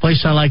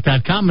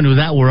sunny.theplaceilike.com, and with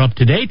that, we're up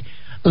to date.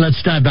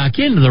 Let's dive back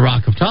into the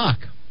Rock of Talk.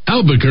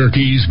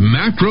 Albuquerque's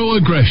macro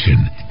aggression.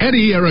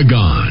 Eddie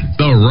Aragon,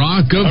 the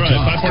Rock of All right,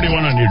 Talk.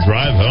 541 on your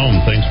drive home.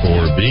 Thanks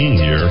for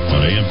being here on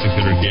AM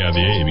 600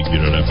 KIVA,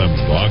 ABQ.FM,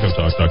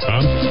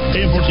 rockoftalk.com,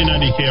 AM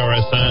 1490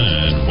 KRSN,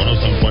 and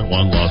 107.1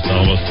 Los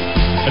Alamos.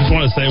 I just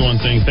want to say one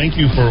thing. Thank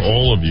you for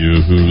all of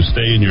you who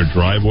stay in your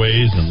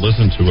driveways and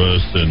listen to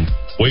us and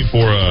wait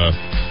for a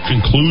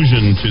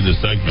conclusion to the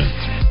segment.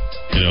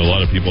 You know, a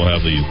lot of people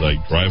have these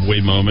like driveway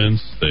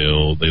moments. They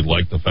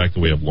like the fact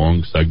that we have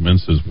long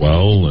segments as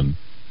well, and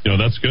you know,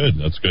 that's good.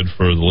 That's good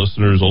for the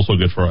listeners, also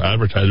good for our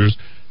advertisers.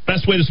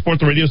 Best way to support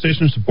the radio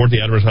station is support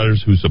the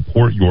advertisers who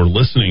support your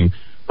listening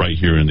right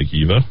here in the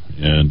Kiva.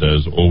 And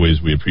as always,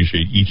 we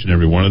appreciate each and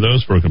every one of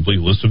those. For a complete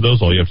list of those,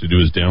 all you have to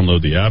do is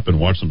download the app and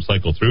watch them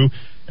cycle through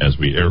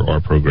as we air our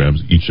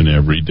programs each and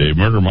every day.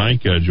 Murder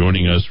Mike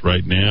joining us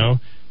right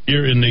now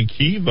here in the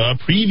Kiva,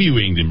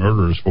 previewing the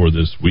murders for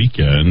this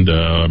weekend.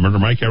 Murder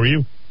Mike, how are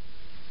you?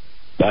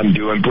 I'm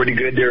doing pretty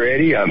good there,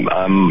 Eddie. I'm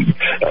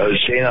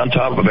staying on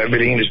top of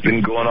everything that's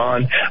been going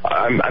on.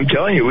 I'm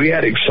telling you, we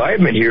had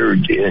excitement here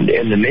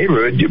in the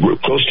neighborhood. We're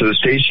close to the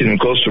station and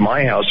close to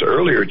my house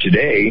earlier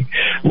today,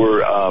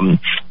 where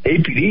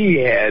APD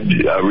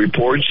had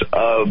reports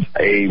of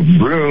a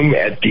room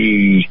at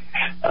the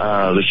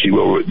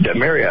the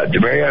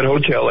Marriott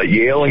Hotel at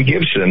Yale and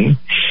Gibson.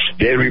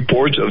 They had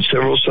reports of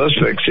several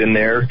suspects in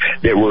there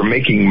that were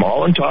making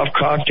Molotov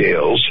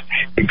cocktails,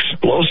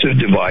 explosive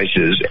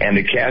devices, and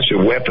a cache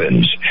of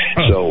weapons.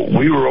 So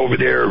we were over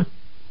there.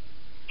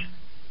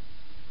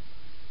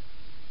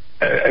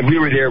 We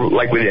were there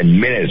like within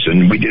minutes,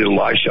 and we did a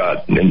live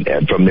shot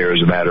and from there,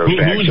 as a matter of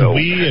fact.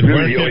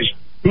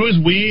 Who is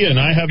we? And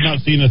I have not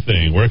seen a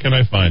thing. Where can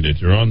I find it?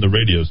 You're on the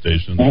radio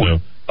station, so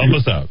help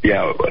us out.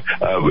 Yeah,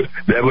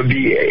 that would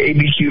be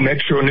ABQ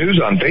Metro News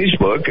on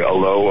Facebook.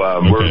 Although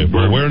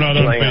we're not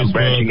on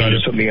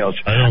Facebook. Something else.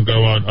 I don't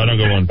go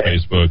on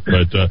Facebook.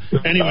 But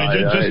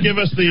anyway, just give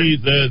us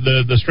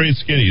the straight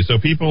skinny. So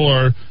people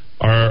are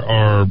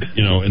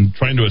and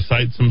trying to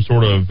incite some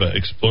sort of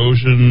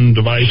explosion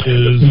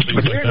devices.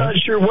 We're not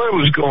sure what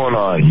was going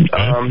on.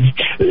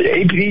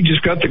 APD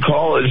just got the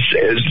call as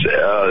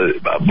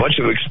a bunch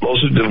of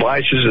explosive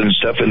devices and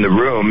stuff in the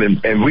room,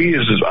 and we,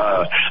 as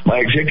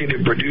my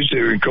executive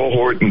producer and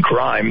cohort in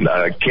crime,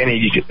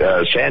 Kenny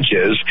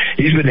Sanchez,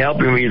 he's been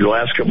helping me the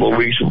last couple of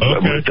weeks with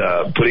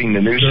putting the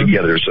news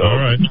together. So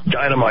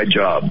dynamite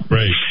job.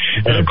 Right.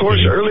 And of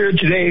course, earlier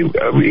today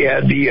we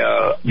had the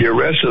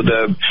arrest of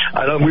the.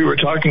 I know we were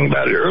talking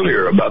about it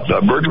earlier about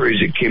the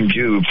burglaries at Kim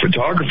Ju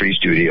Photography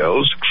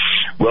Studios.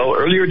 Well,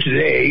 earlier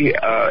today,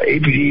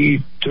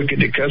 APD took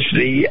into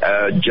custody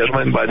a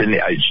gentleman by the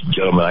name, I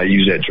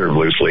use that term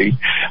loosely,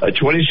 a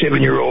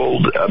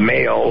 27-year-old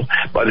male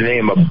by the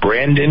name of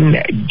Brandon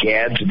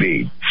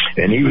Gadsby.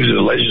 And he was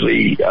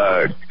allegedly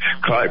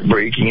caught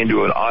breaking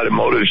into an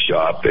automotive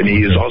shop, and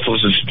he is also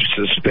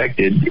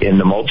suspected in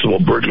the multiple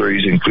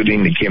burglaries,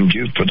 including the Kim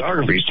Ju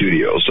Photography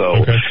Studio.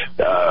 So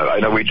I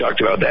know we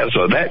talked about that.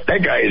 So that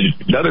guy is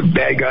another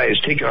bad guy is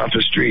taken off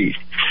the street.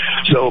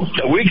 So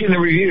a week in the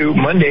review,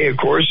 Monday, of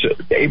course,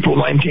 April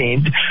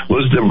 19th,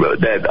 was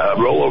that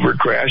rollover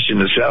crash in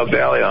the South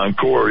Valley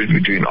Encore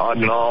between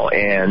Audinal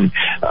and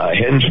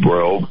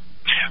Hensborough,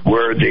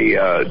 where they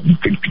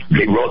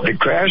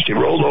crashed, they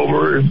rolled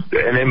over, and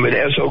then when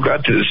SO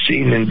got to the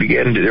scene and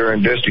began their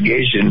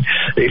investigation,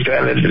 they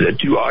found that the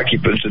two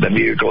occupants of the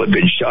vehicle had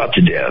been shot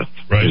to death.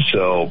 Right.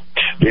 So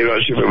they're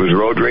not sure if it was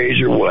road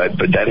rage or what,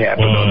 but that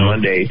happened on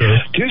Monday.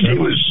 Tuesday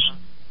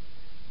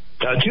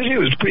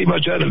was pretty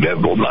much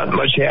uneventful. Not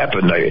much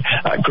happened.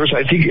 Of course,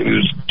 I think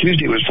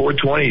Tuesday was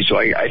 420, so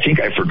I think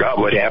I forgot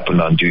what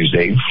happened on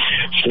Tuesday.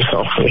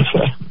 So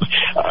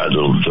a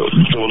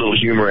little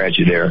humor at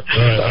you there.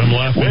 All right, I'm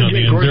laughing on the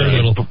end.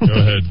 Go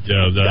ahead.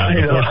 Yeah, the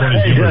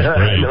 420 humor is great.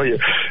 I know you.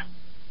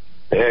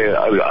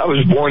 I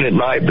was born at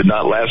night, but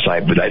not last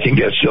night, but I think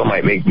that still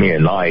might make me a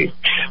night.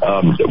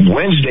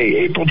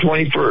 Wednesday, April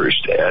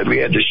 21st, we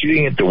had the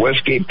shooting at the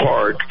Westgate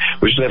Park,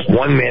 which left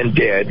one man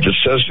dead. The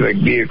suspect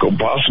vehicle,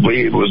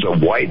 possibly it was a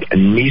white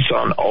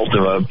Nissan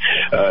Altima.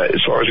 As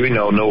far as we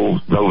know,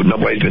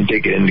 nobody's been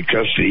taken into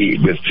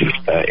custody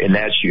in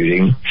that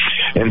shooting.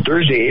 And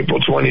Thursday, April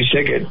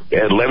 22nd,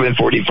 at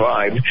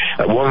 11:45,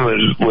 a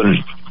woman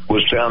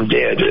was found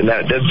dead, and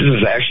this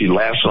is actually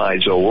last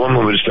night. So a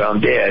woman was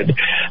found dead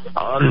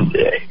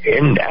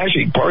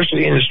actually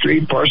partially in the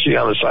street, partially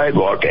on the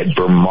sidewalk at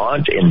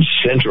Vermont and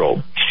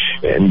Central.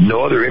 And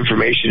no other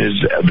information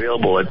is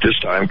available at this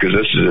time because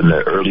this is in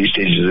the early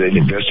stages of the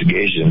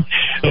investigation.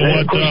 So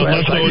hey,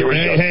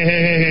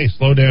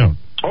 slow down.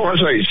 Oh, I'm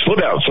sorry, slow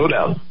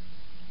down.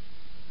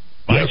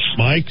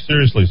 Mike,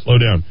 seriously, slow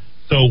down.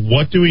 So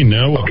what do we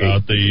know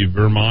about the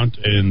Vermont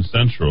and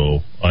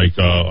Central? Like,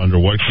 under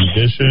what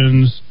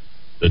conditions?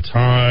 the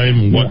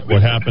time,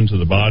 what happened to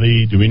the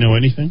body? Do we know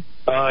anything?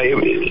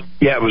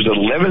 It was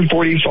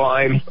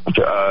 11:45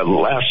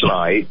 last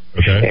night,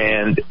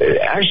 and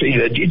actually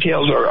the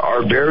details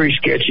are very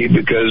sketchy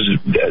because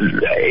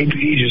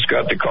APD just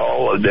got the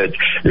call that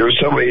there was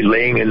somebody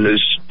laying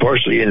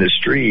partially in the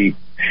street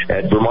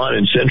at Vermont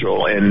and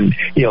Central, and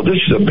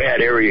this is a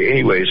bad area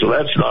anyway, so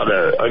that's not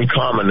an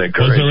uncommon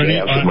occurrence. Was there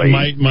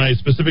any? My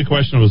specific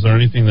question was: there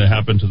anything that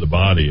happened to the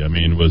body? I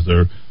mean, was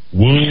there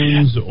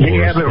wounds or They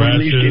haven't scratches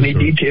released any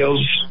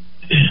details.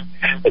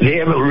 They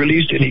haven't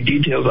released any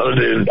details other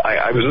than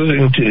I was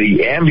listening to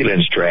the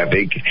ambulance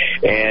traffic,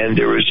 and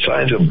there was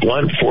signs of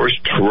blunt force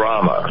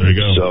trauma. There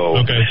you go.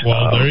 So,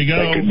 there you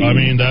go. I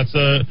mean, that's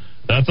a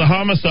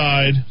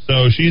homicide.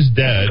 So she's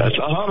dead. That's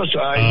a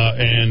homicide.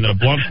 And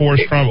blunt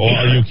force trauma.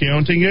 Are you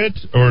counting it,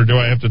 or do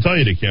I have to tell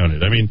you to count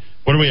it? I mean,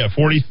 what do we have?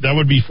 40. That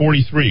would be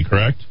 43,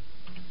 correct?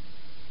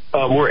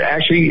 We're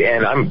actually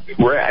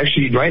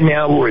right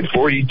now we're at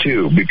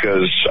 42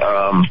 because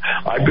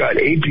I've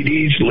got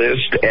APD's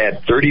list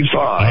at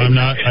 35.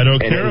 I don't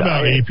care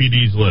about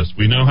APD's list.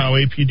 We know how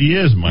APD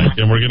is, Mike,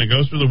 and we're going to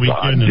go through the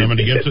weekend, and I'm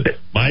going to get to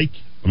Mike.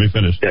 Let me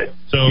finish.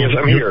 So yes,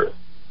 I'm here.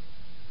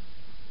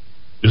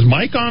 Is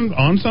Mike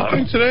on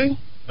something today?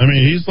 I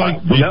mean, he's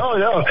like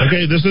no.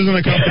 Okay, this isn't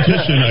a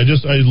competition. I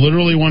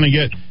literally want to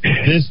get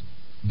this.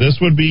 This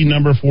would be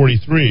number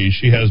 43.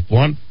 She has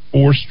blunt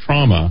force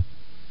trauma.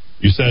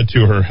 You said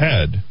to her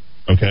head,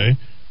 okay?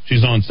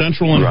 She's on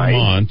Central and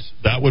Vermont.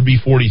 That would be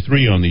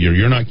 43 on the year.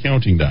 You're not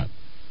counting that,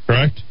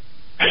 correct?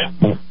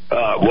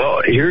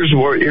 Well, here's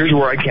where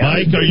I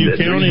count. Mike, are you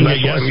counting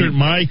it?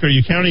 Mike, are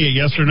you counting it?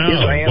 Yes or no?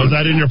 Yes, I am. Was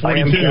that in your 42?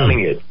 I am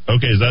counting it.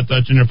 Okay, is that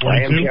in your 42?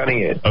 I am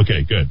counting it.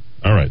 Okay, good.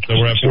 All right, so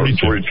we're at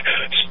 42.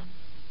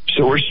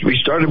 So we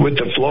started with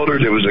the floater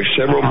that was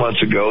several months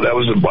ago. That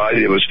was a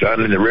body that was found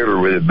in the river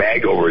with a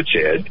bag over its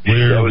head.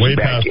 We're that was way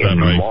back past in that,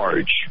 Mike.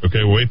 March. Okay,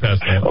 we're way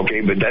past that.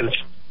 Okay, but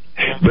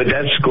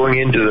that's going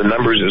into the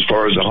numbers as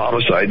far as the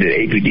homicide that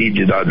APD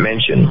did not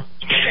mention.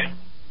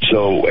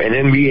 So, and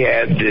then we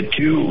had the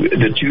two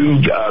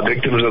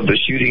victims of the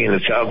shooting in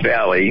the South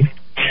Valley.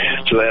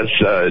 So that's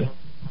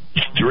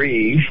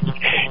 3,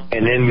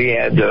 and then we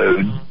had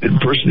the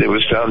person that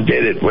was found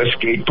dead at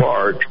Westgate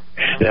Park.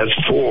 That's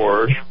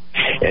 4.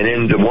 And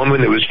then the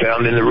woman that was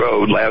found in the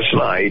road last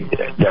night,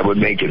 that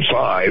would make it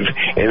 5.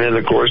 And then,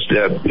 of course,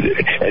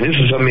 and this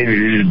is something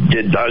that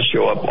did not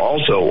show up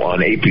also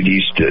on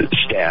APD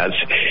stats,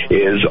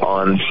 is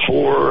on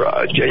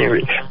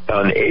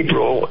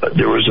April,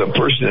 there was a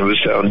person that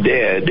was found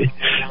dead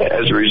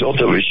as a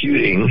result of a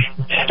shooting.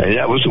 And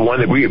that was the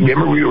one that we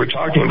were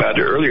talking about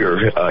it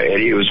earlier,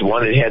 Eddie. It was the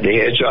one that had the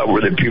headshot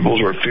where the pupils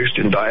were fixed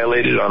and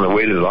dilated on the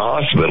way to the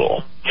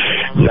hospital.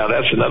 Now,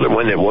 that's another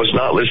one that was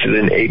not listed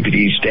in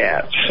APD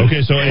stats.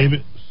 Okay, so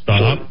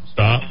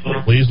stop.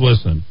 Please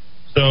listen.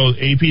 So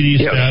APD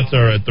stats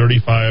are at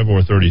 35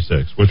 or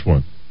 36. Which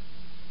one?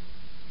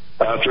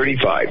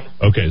 35.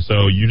 Okay,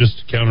 so you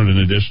just counted an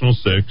additional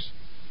 6.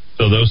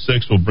 So those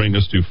 6 will bring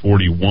us to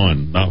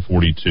 41, not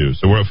 42.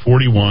 So we're at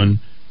 41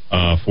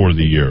 for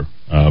the year,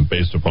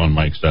 based upon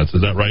Mike's stats.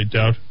 Is that right,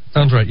 Dowd?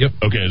 Sounds right, yep.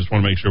 Okay, I just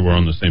want to make sure we're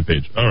on the same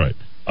page. All right.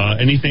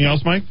 Anything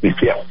else, Mike?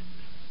 Yeah.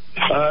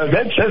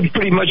 That's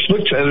pretty much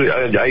looked at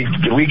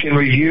the weekend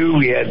review.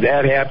 We had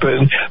that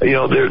happen.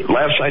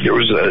 Last night there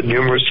was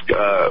numerous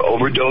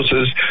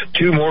overdoses.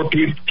 Two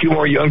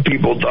more young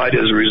people died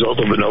as a result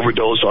of an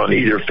overdose on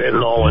either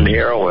fentanyl and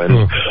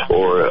heroin,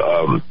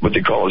 or what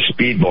they call a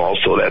speedball.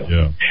 So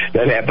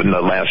that happened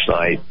last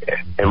night,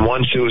 and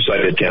one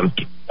suicide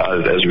attempt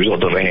as a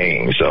result of a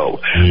hanging. So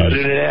other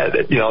than that,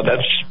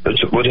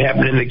 that's what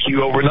happened in the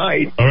queue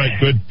overnight. All right,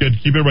 good.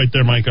 Keep it right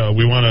there, Mike.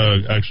 We want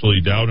to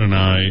actually, Dowd and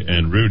I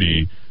and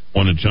Rudy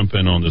want to jump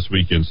in on this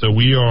weekend. So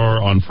we are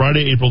on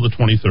Friday, April the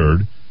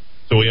 23rd.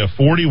 So we have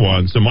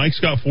 41. So Mike's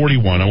got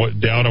 41.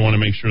 Dowd, I want to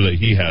make sure that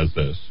he has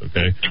this,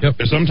 okay? Yep.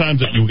 Because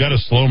sometimes you've got to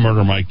slow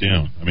murder Mike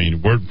down. I mean,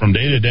 we're from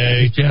day to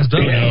day. He's jazzed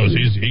up.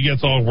 He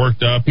gets all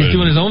worked up. He's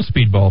doing his own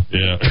speedball.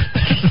 Yeah.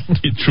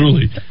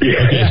 Truly.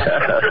 Okay.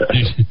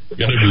 You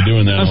got to be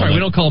doing that. I'm sorry,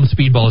 we don't call them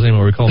speedballs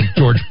anymore. We call them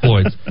George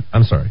Floyds.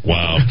 I'm sorry.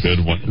 Wow,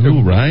 good one.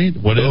 Ooh, right?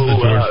 What is the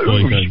George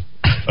Floyd thing?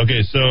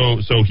 Okay, so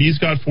he's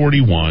got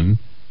 41.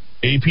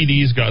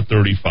 APD's got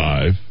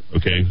 35.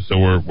 Okay, so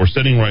we're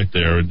sitting right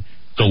there.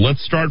 So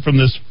let's start from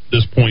this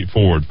point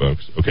forward,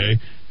 folks, okay?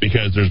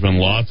 Because there's been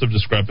lots of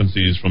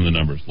discrepancies from the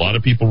numbers. A lot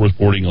of people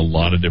reporting a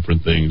lot of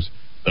different things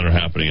that are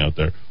happening out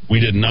there. We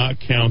did not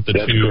count the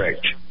That's two.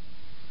 Correct.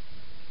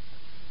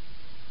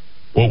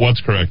 Well,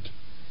 what's correct?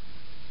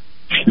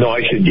 No,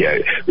 I said,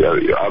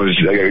 I was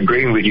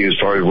agreeing with you as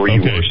far as where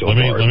you were so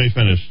far. Let me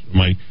finish,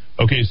 Mike.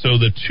 Okay, so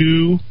the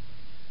two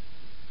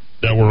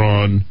that were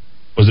on,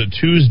 was it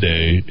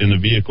Tuesday in the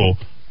vehicle,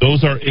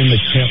 those are in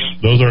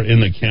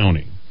the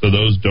counting. So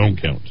those don't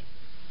count,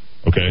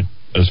 okay,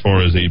 as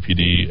far as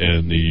APD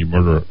and the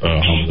murder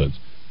homicides.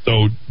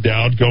 So,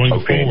 Dowd,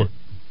 going forward,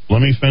 let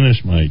me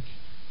finish, Mike.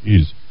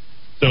 Jeez.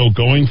 So,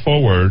 going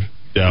forward,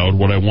 Dowd,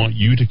 what I want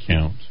you to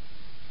count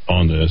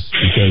on this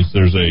because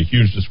there's a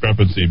huge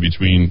discrepancy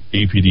between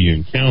APD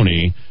and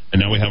county, and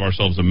now we have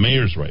ourselves a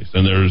mayor's race.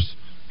 And there's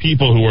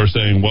people who are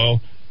saying,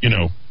 well, you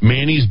know,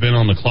 Manny's been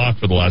on the clock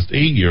for the last 8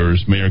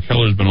 years, Mayor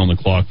Keller's been on the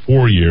clock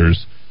 4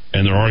 years,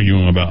 and they're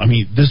arguing about, I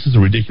mean, this is a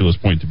ridiculous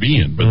point to be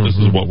in, but this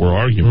is what we're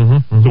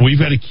arguing. So we've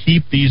got to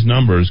keep these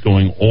numbers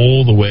going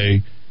all the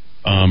way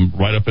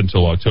right up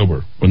until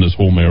October, when this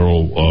whole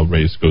mayoral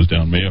race goes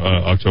down,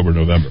 October,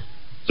 November.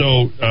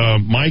 So,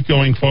 Mike,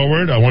 going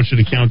forward, I want you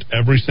to count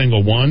every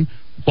single one,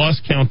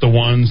 plus count the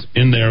ones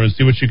in there and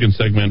see what you can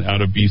segment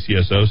out of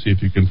BCSO, see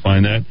if you can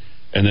find that,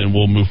 and then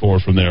we'll move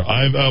forward from there.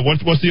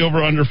 What's the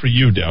over-under for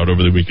you, Dowd,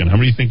 over the weekend? How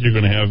many do you think you're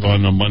going to have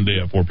on a Monday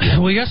at 4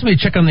 p.m.? Well, you asked me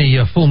to check on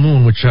the full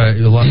moon, which a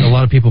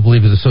lot of people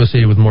believe is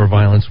associated with more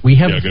violence. We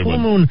have the full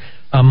moon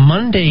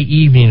Monday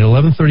evening at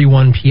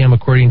 11:31 p.m.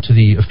 according to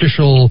the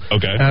official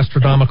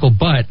astronomical,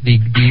 but the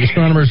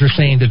astronomers are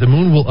saying that the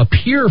moon will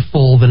appear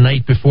full the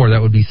night before.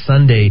 That would be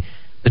Sunday,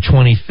 the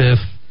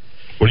 25th.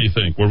 What do you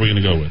think? What are we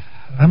going to go with?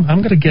 I'm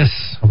going to guess,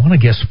 I want to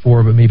guess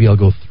 4, but maybe I'll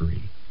go 3.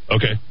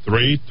 Okay,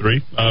 3.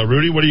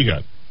 Rudy, what do you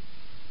got?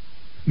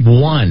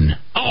 1.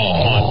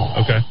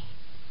 Oh, okay.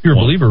 You're a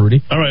believer,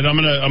 Rudy. All right, I'm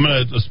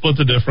gonna split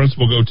the difference.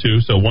 We'll go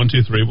 2. So 1,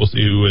 2, 3. We'll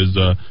see who is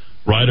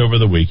right over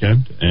the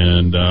weekend,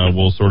 and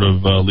we'll sort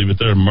of leave it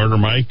there. Murder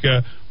Mike,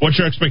 what's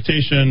your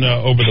expectation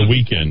over the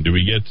weekend? Do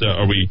we get?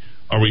 Are we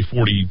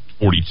 40,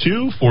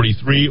 42,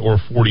 43, or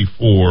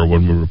 44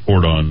 when we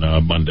report on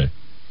Monday?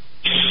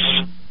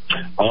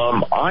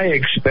 I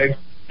expect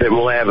that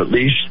we'll have at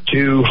least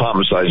 2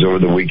 homicides over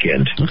the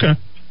weekend. Okay.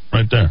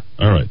 Right there.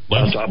 All right.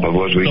 On top of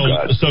what we've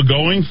got. So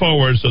going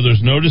forward, so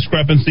there's no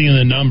discrepancy in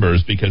the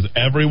numbers because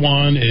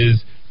everyone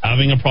is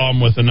having a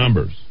problem with the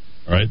numbers.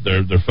 All right.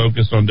 They're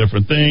focused on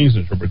different things,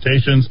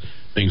 interpretations.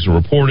 Things are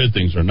reported,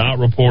 things are not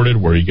reported.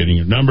 Where are you getting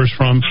your numbers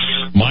from?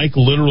 Mike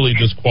literally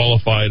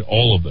disqualified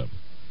all of them.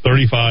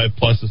 35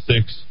 plus a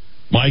 6.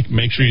 Mike,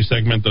 make sure you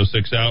segment those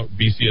 6 out.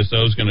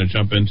 BCSO is going to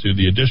jump into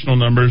the additional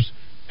numbers.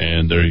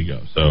 And there you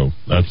go. So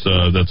that's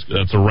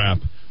a wrap.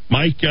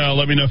 Mike,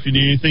 let me know if you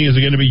need anything. Is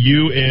it going to be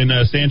you and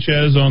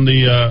Sanchez on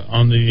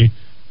the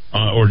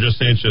or just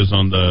Sanchez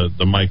on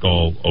the mic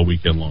all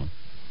weekend long?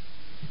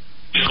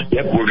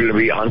 Yep, we're going to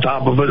be on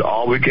top of it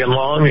all weekend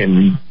long,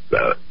 and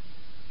if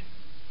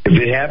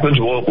it happens,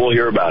 we'll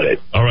hear about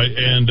it. All right,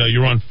 and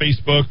you're on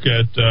Facebook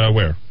at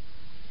where?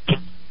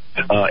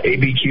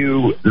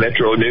 ABQ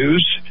Metro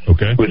News.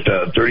 Okay. With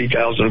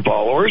 30,000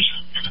 followers,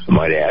 I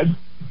might add.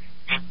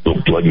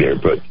 Little plug there,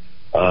 but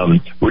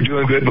we're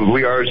doing good, but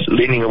we are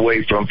leaning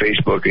away from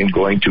Facebook and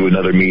going to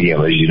another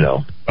medium, as you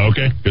know.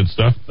 Okay, good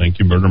stuff. Thank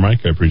you, Murder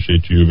Mike. I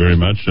appreciate you very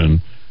much.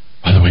 And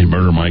by the way,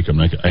 Murder Mike,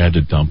 I had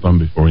to dump him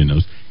before he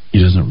knows.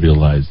 He doesn't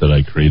realize that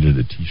I created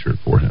a T-shirt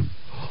for him.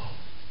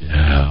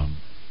 Yeah.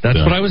 That's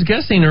what I was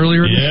guessing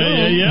earlier in the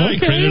show. Yeah. Okay,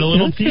 I created a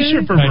little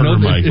T-shirt for Murder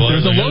Mike. If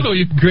there's a logo,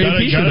 you can create a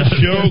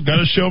T-shirt. Got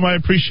to show my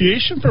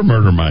appreciation for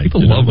Murder Mike.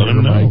 People love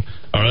Murder Mike.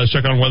 All right, let's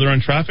check on weather and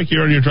traffic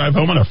here on your drive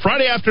home on a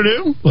Friday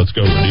afternoon. Let's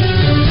go,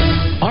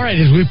 Rudy. All right,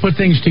 as we put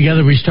things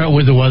together, we start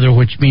with the weather,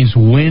 which means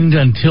wind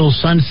until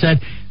sunset.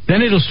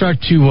 Then it'll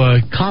start to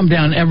calm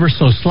down ever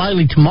so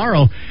slightly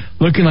tomorrow,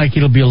 looking like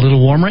it'll be a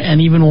little warmer and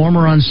even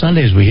warmer on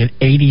Sundays. We hit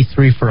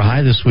 83 for a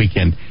high this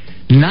weekend.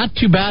 Not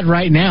too bad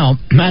right now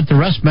at the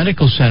Rusk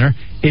Medical Center.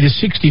 It is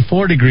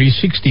 64 degrees,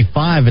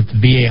 65 at the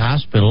VA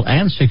Hospital,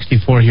 and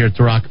 64 here at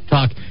the Rock of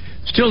Talk.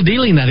 Still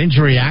dealing that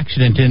injury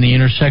accident in the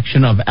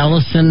intersection of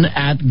Ellison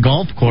at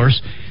Golf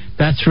Course.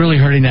 That's really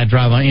hurting that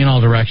drive in all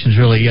directions,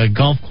 really.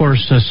 Golf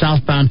Course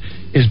southbound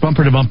is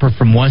bumper to bumper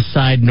from West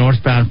Side,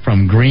 northbound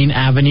from Green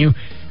Avenue.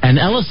 And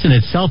Ellison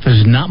itself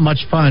is not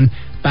much fun,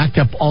 backed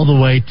up all the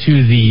way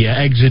to the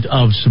exit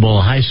of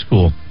Cibola High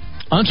School.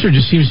 Unser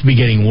just seems to be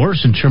getting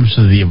worse in terms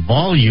of the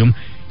volume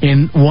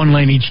in one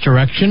lane each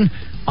direction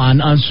on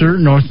Unser,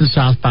 north and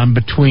southbound,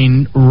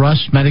 between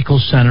Rusk Medical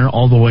Center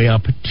all the way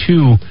up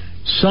to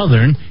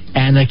Southern,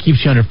 and that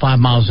keeps you under 5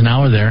 miles an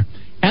hour there.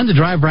 And the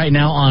drive right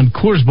now on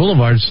Coors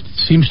Boulevard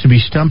seems to be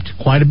stumped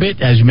quite a bit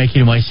as you make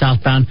your way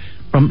southbound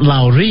from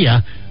La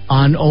Orilla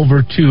on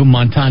over to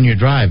Montana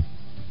Drive.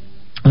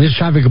 This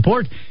traffic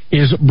report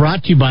is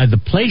brought to you by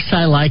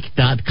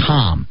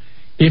theplaceilike.com.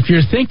 If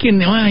you're thinking,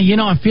 well,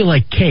 I feel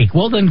like cake,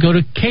 well, then go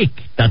to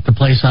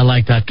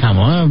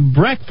cake.theplaceilike.com.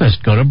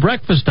 Breakfast, go to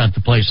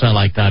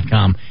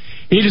breakfast.theplaceilike.com.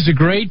 It is a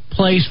great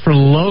place for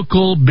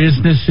local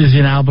businesses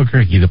in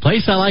Albuquerque.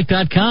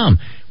 Theplaceilike.com.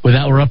 With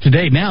that, we're up to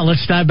date. Now,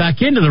 let's dive back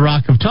into the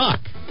Rock of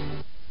Talk.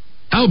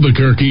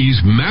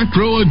 Albuquerque's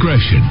macro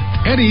aggression.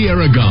 Eddie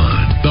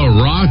Aragon, the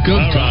Rock of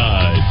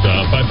Talk. All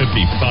right,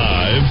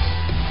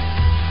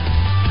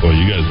 5:55. Boy,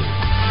 you guys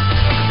are...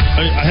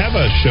 I have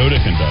a show to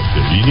conduct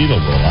here. You need to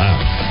relax.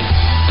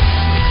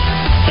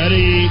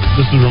 Eddie,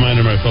 this is a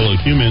reminder to my fellow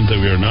humans that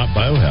we are not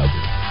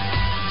biohazards.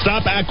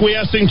 Stop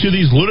acquiescing to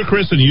these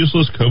ludicrous and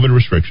useless COVID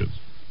restrictions.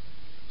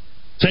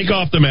 Take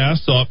off the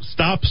mask.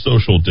 Stop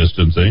social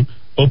distancing.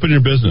 Open your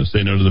business.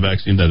 Say no to the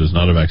vaccine that is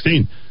not a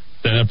vaccine.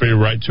 Stand up for your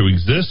right to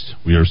exist.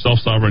 We are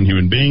self-sovereign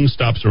human beings.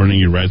 Stop surrendering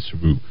your rights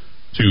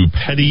to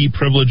petty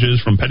privileges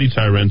from petty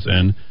tyrants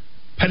and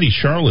petty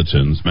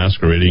charlatans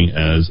masquerading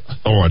as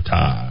authority.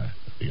 There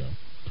you go.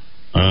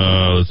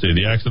 Let's see.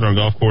 The accident on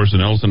golf course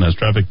in Ellison has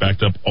traffic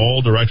backed up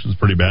all directions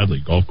pretty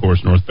badly. Golf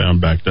course northbound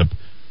backed up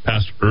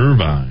past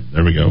Irvine.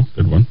 There we go.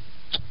 Good one.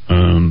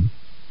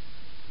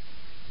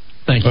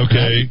 Thank you.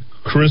 Okay.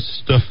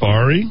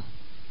 Christafari,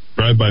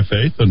 Drive by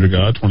Faith, Under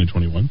God,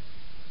 2021.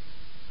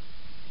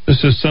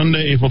 This is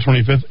Sunday, April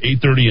 25th,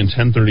 8:30 and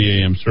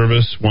 10:30 a.m.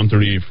 service,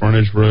 138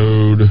 Frontage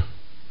Road.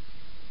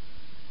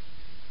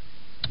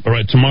 All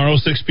right, tomorrow,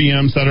 6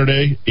 p.m.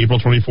 Saturday, April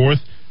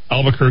 24th,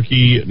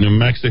 Albuquerque, New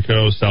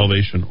Mexico,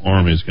 Salvation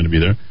Army is going to be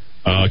there.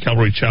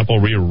 Calvary Chapel,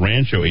 Rio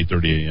Rancho,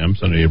 8:30 a.m.,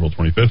 Sunday, April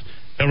 25th.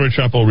 Calvary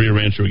Chapel, Rio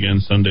Rancho again,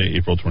 Sunday,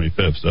 April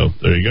 25th. So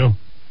there you go.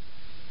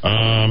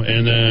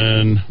 And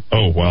then,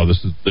 oh, wow,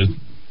 this is...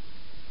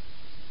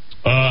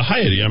 Hi,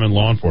 Eddie, I'm in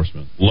law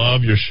enforcement.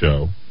 Love your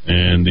show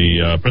and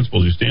the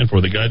principles you stand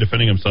for. The guy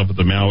defending himself at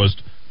the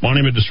Maoist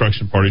Monument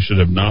Destruction Party should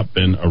have not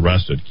been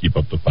arrested. Keep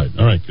up the fight.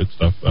 All right, good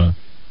stuff.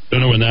 Don't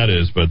know when that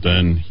is, but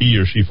then he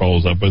or she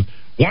follows up with,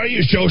 why are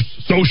you so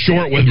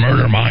short with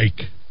Murder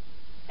Mike?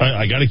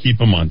 I got to keep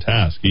him on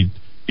task. He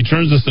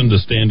turns this into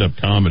stand-up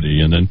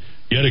comedy, and then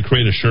you had to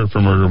create a shirt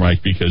for Murder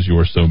Mike because you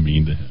were so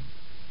mean to him.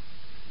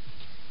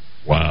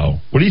 Wow.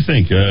 What do you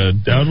think,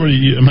 Dowd?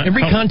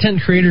 Every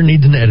content creator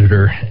needs an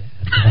editor.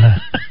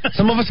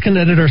 Some of us can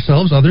edit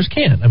ourselves, others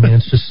can't. I mean,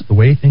 it's just the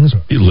way things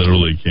are. He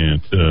literally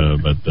can't,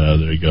 but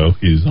there you go.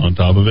 He's on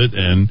top of it,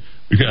 and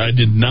I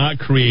did not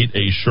create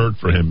a shirt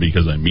for him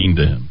because I'm mean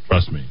to him.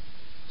 Trust me.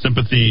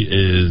 Sympathy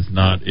is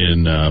not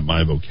in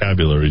my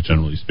vocabulary,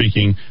 generally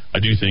speaking. I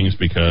do things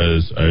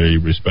because I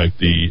respect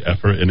the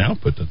effort and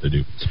output that they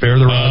do. Spare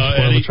the rod,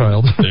 spoil the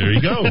child. There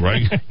you go,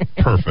 right?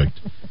 Perfect.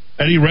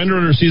 Eddie, render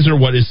unto Caesar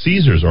what is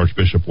Caesar's.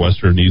 Archbishop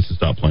Wester needs to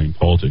stop playing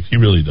politics. He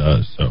really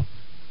does. So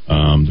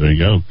there you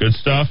go. Good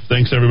stuff.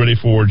 Thanks, everybody,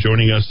 for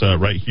joining us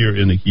right here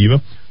in the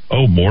Kiva.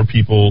 Oh, more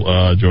people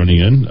joining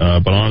in.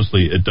 But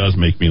honestly, it does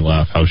make me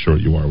laugh how short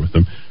you are with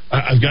them.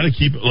 I've got to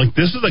keep it. Like,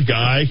 this is a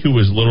guy who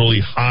is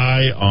literally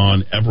high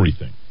on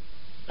everything.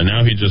 And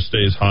now he just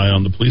stays high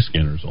on the police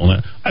scanners. All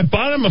that. I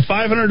bought him a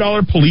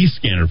 $500 police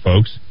scanner,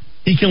 folks.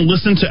 He can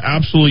listen to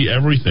absolutely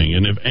everything.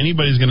 And if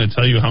anybody's going to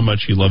tell you how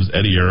much he loves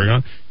Eddie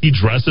Aragon, he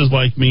dresses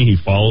like me. He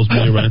follows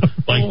me around.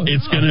 Like,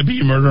 it's going to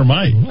be Murder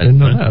Mike. I didn't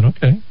know that.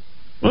 Okay.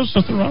 Well, there's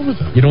nothing wrong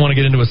with that. You don't want to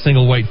get into a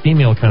single white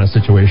female kind of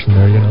situation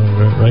there, you know,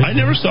 right? I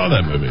never saw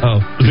that movie. Oh,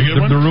 was it a good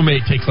one? The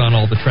roommate takes on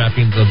all the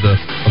trappings of the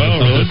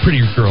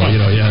pretty girl, you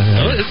know,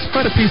 yeah. It's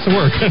quite a piece of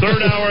work.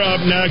 Third hour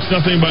up next,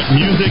 nothing but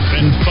music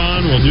and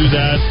fun. We'll do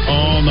that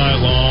all night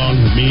long.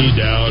 Me,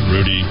 Dowd,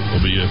 Rudy will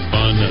be a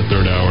fun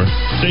third hour.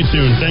 Stay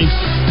tuned. Thanks,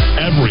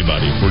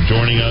 everybody, for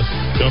joining us.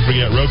 Don't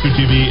forget Roku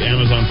TV,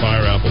 Amazon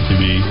Fire, Apple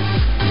TV.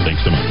 Thanks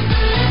so much.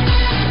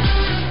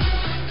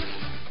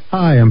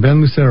 Hi, I'm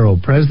Ben Lucero,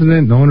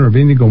 President and owner of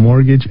Indigo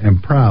Mortgage,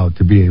 and proud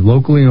to be a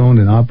locally owned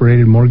and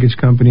operated mortgage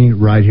company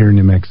right here in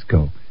New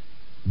Mexico.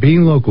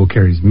 Being local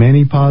carries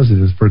many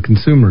positives for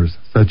consumers,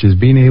 such as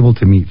being able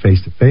to meet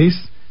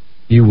face-to-face.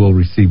 You will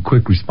receive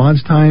quick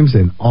response times,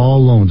 and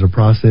all loans are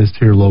processed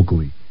here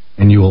locally.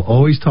 And you will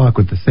always talk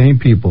with the same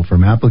people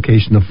from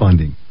application to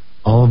funding.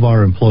 All of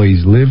our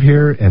employees live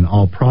here, and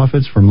all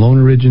profits from loan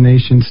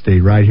origination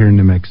stay right here in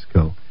New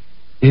Mexico.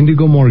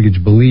 Indigo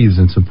Mortgage believes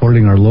in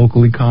supporting our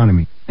local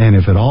economy, and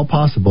if at all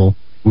possible,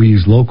 we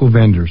use local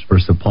vendors for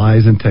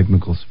supplies and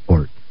technical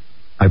support.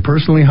 I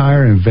personally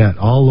hire and vet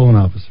all loan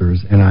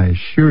officers, and I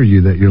assure you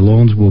that your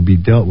loans will be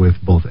dealt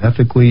with both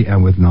ethically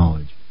and with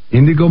knowledge.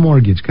 Indigo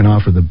Mortgage can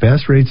offer the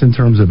best rates and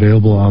terms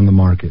available on the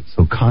market,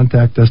 so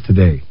contact us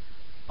today.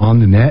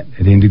 On the net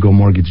at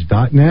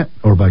indigomortgage.net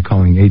or by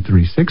calling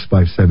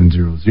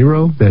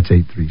 836-5700. That's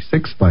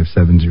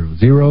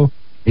 836-5700.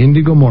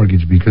 Indigo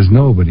Mortgage, because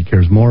nobody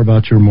cares more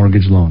about your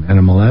mortgage loan.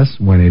 NMLS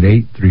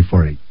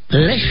 188348.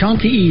 Le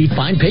Chantilly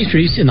Fine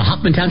Pastries in the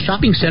Hoffmantown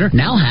Shopping Center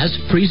now has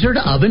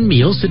freezer-to-oven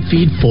meals that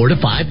feed 4 to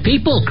 5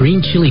 people.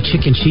 Green chili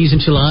chicken cheese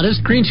enchiladas,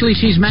 green chili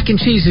cheese mac and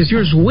cheese is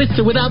yours with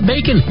or without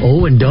bacon.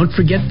 Oh, and don't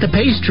forget the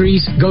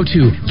pastries. Go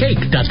to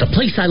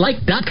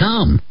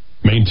cake.theplaceilike.com.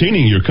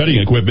 Maintaining your cutting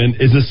equipment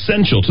is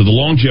essential to the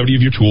longevity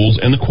of your tools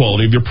and the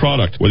quality of your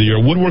product. Whether you're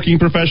a woodworking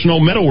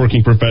professional,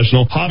 metalworking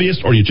professional,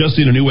 hobbyist, or you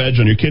just need a new edge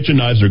on your kitchen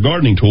knives or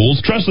gardening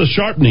tools, trust the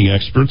sharpening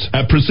experts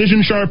at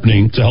Precision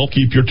Sharpening to help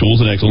keep your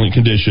tools in excellent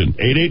condition.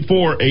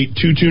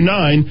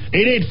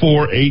 884-8229,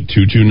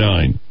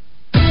 884-8229.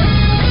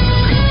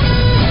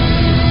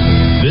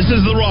 This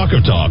is the Rock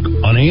of Talk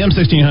on AM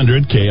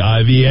 1600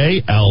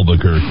 KIVA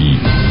Albuquerque.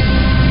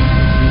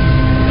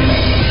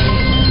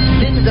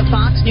 This is a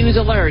Fox News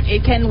alert.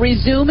 It can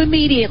resume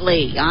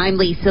immediately. I'm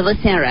Lisa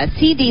Lacera.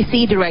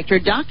 CDC Director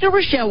Dr.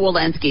 Rochelle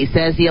Walensky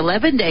says the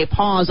 11-day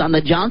pause on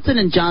the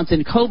Johnson &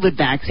 Johnson COVID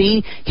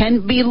vaccine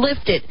can be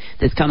lifted.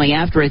 This coming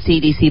after a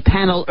CDC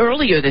panel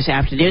earlier this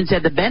afternoon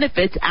said the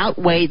benefits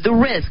outweigh the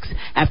risks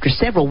after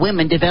several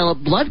women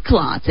developed blood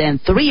clots and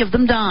 3 of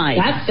them died.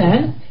 That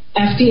said,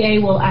 FDA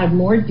will add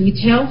more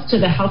details to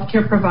the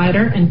healthcare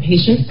provider and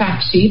patient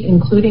fact sheet,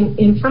 including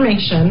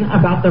information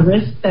about the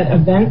risk that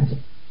events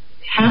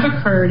have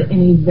occurred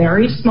in a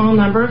very small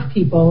number of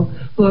people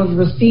who have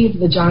received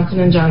the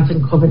Johnson &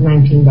 Johnson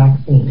COVID-19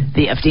 vaccine.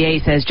 The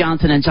FDA says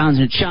Johnson &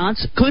 Johnson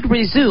shots could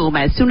resume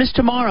as soon as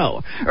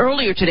tomorrow.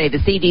 Earlier today, the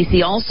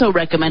CDC also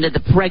recommended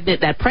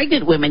that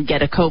pregnant women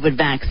get a COVID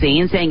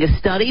vaccine, saying a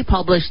study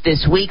published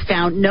this week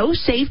found no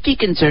safety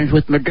concerns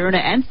with Moderna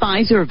and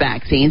Pfizer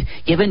vaccines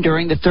given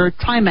during the third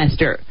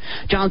trimester.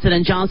 Johnson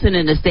 & Johnson,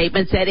 in a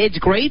statement, said it's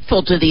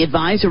grateful to the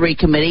advisory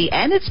committee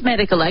and its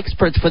medical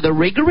experts for the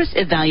rigorous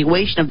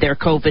evaluation of their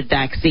COVID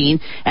vaccine,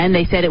 and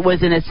they said it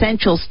was an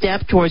essential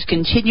step towards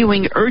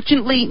continuing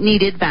urgently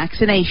needed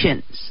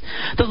vaccinations.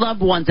 The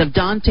loved ones of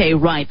Dante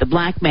Wright, the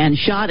black man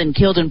shot and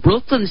killed in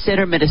Brooklyn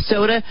Center,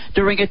 Minnesota,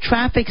 during a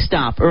traffic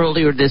stop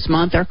earlier this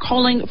month, are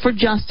calling for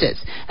justice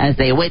as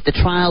they await the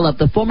trial of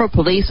the former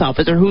police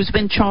officer who's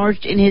been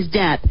charged in his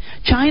death.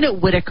 China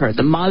Whitaker,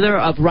 the mother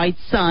of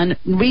Wright's son,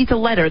 reads a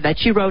letter that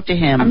she wrote to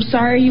him. I'm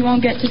sorry you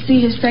won't get to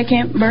see his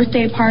second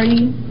birthday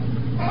party.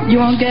 You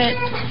won't get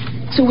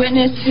to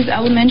witness his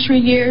elementary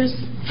years,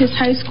 his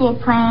high school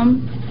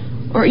prom,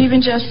 or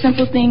even just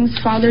simple things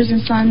fathers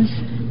and sons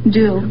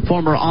do.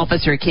 Former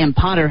officer Kim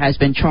Potter has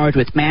been charged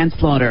with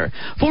manslaughter.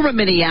 Former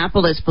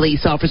Minneapolis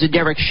police officer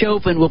Derek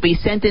Chauvin will be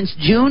sentenced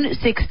June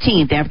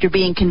 16th after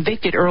being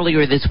convicted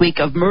earlier this week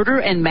of murder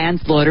and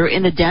manslaughter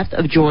in the death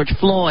of George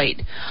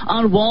Floyd.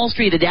 On Wall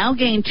Street, the Dow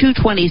gained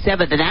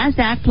 227, the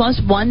Nasdaq plus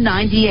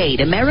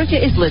 198. America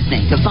is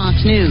listening to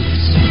Fox News.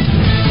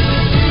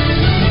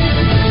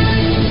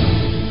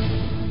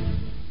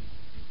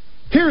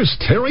 Here's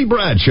Terry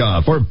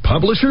Bradshaw for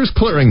Publishers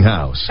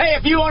Clearinghouse. Hey,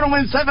 if you want to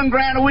win $7,000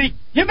 a week,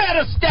 you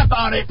better step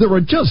on it. There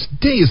are just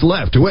days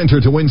left to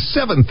enter to win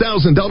 $7,000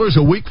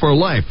 a week for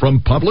life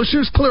from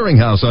Publishers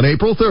Clearinghouse on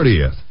April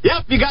 30th.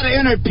 Yep, you got to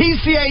enter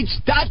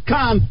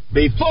PCH.com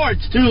before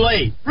it's too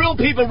late. Real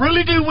people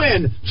really do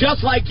win,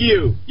 just like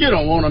you. You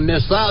don't want to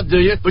miss out,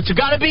 do you? But you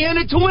got to be in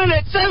it to win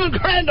it.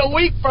 $7,000 a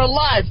week for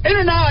life.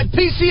 Enter now at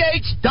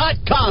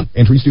PCH.com.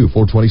 Entries due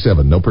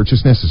 4/27. No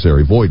purchase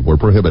necessary. Void where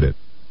prohibited.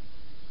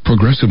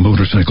 Progressive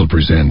Motorcycle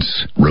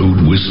presents Road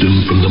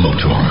Wisdom from the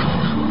Motor.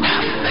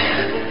 Half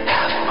man,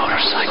 half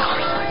motorcycle.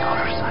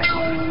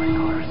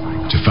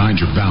 To find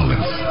your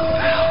balance,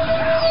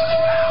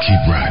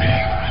 keep riding.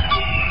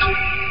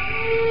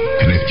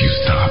 And if you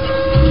stop,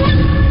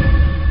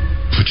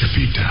 put your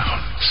feet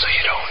down So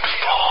you don't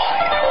fall.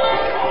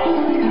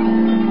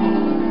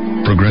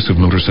 Progressive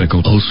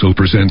Motorcycle also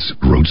presents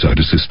Roadside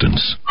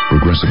Assistance.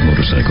 Progressive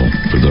Motorcycle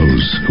for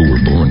those who were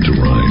born to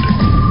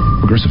ride.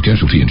 Progressive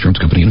Casualty Insurance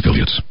Company and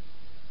Affiliates.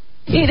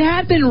 It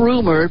had been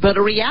rumored, but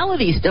a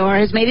reality star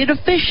has made it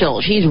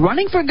official. She's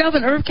running for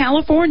governor of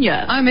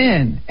California. I'm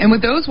in. And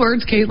with those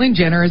words, Caitlyn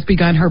Jenner has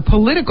begun her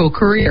political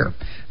career.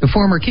 The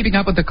former Keeping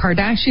Up with the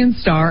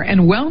Kardashians star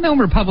and well-known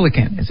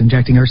Republican is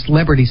injecting her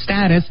celebrity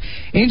status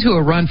into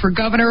a run for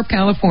governor of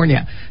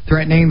California,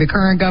 threatening the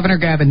current governor,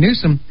 Gavin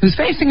Newsom, who's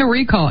facing a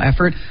recall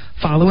effort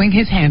following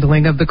his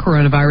handling of the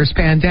coronavirus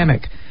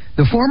pandemic.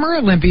 The former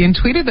Olympian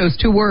tweeted those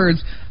two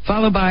words,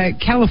 followed by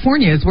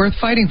 "California is worth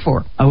fighting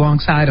for,"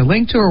 alongside a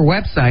link to her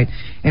website.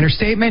 In her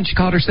statement, she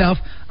called herself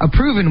a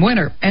proven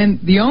winner and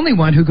the only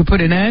one who could put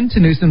an end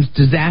to Newsom's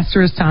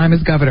disastrous time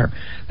as governor.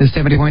 The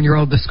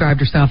 71-year-old described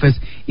herself as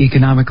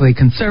economically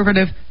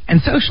conservative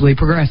and socially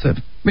progressive.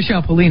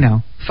 Michelle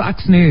Polino,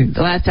 Fox News.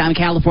 The last time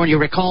California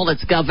recalled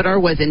its governor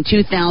was in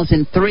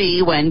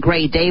 2003 when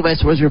Gray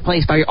Davis was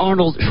replaced by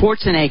Arnold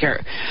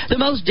Schwarzenegger. The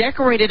most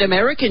decorated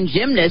American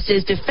gymnast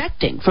is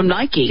defecting from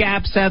Nike.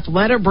 Gap's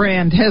Athleta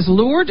brand has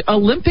lured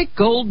Olympic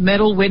gold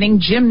medal winning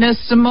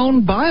gymnast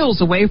Simone Biles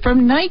away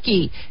from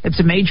Nike. It's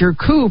a major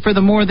coup for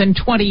the more than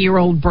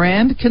 20-year-old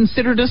brand,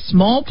 considered a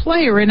small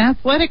player in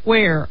athletic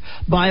wear.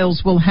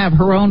 Biles will have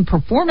her own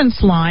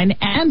performance line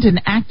and an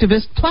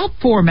activist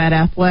platform at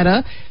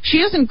Athleta. She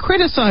isn't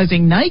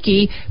criticizing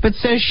Nike, but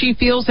says she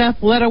feels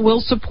Athleta will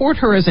support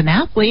her as an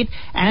athlete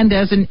and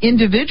as an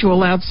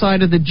individual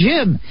outside of the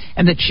gym,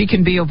 and that she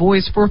can be a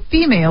voice for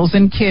females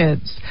and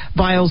kids.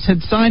 Biles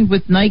had signed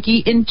with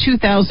Nike in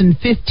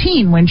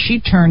 2015 when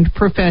she turned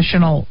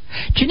professional.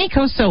 Ginny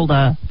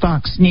Cosola,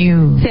 Fox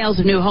News. Sales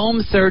of new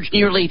homes surged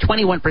nearly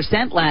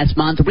 21% last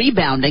month,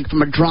 rebounding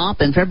from a drop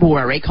in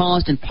February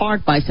caused in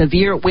part by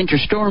severe winter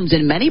storms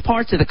in many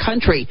parts of the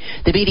country.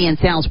 The median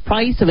sales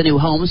price of a new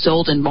home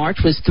sold in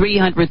March was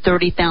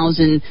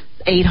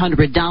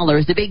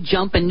 $330,800. The big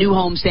jump in new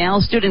home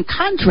sales stood in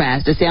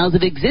contrast to sales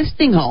of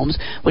existing homes,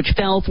 which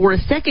fell for a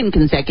second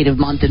consecutive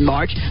month in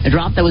March, a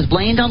drop that was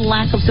blamed on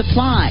lack of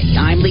supply.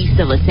 I'm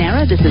Lisa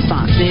Lacera. This is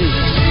Fox News.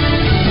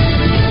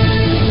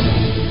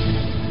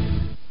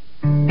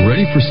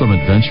 Ready for some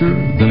adventure?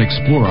 Then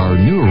explore our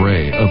new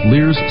array of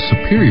Lear's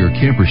superior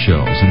camper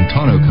shells and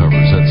tonneau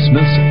covers at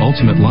Smith's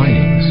Ultimate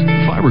Linings,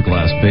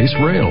 fiberglass-based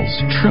rails,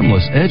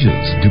 trimless edges,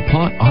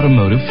 DuPont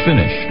automotive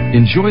finish.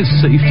 Enjoy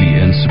safety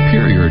and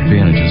superior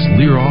advantages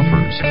Lear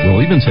offers.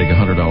 We'll even take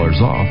 $100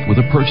 off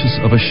with a purchase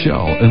of a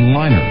shell and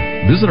liner.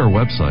 Visit our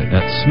website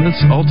at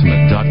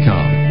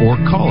smithsultimate.com or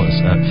call us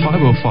at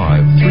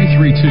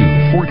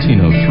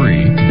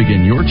 505-332-1403 to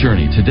begin your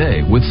journey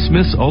today with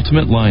Smith's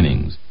Ultimate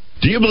Linings.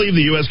 Do you believe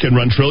the U.S. can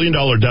run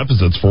trillion-dollar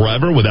deficits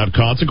forever without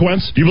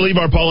consequence? Do you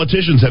believe our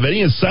politicians have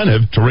any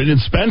incentive to rein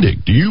in spending?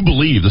 Do you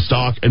believe the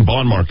stock and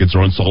bond markets are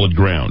on solid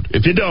ground?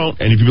 If you don't,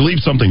 and if you believe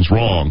something's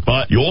wrong,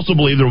 but you also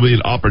believe there will be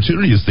an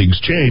opportunity as things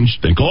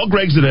change, then call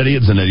Greg Zanetti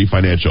at Zanetti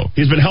Financial.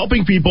 He's been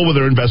helping people with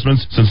their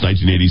investments since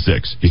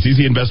 1986. He sees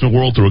the investment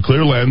world through a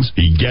clear lens.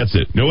 He gets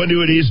it. No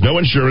annuities,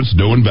 no insurance,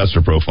 no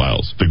investor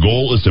profiles. The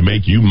goal is to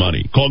make you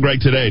money. Call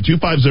Greg today,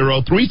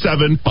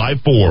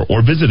 250-3754,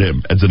 or visit him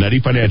at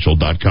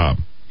ZanettiFinancial.com.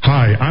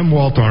 Hi, I'm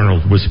Walt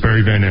Arnold with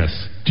Sperry Van Ness.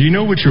 Do you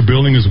know what your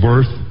building is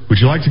worth? Would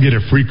you like to get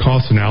a free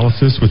cost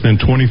analysis within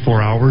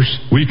 24 hours?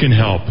 We can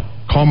help.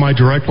 Call my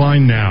direct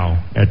line now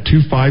at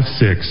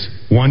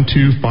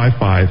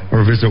 256-1255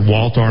 or visit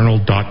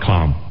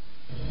waltarnold.com.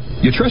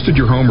 You trusted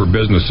your home or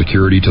business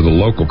security to the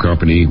local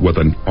company with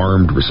an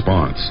armed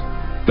response.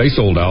 They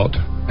sold out,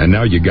 and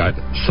now you got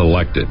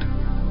Selected.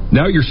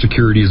 Now your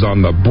security is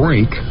on the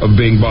brink of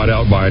being bought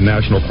out by a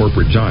national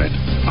corporate giant.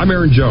 I'm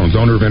Aaron Jones,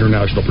 owner of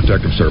International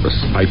Protective Service,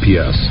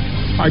 IPS.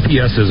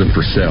 IPS isn't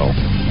for sale.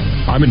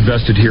 I'm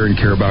invested here and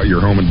care about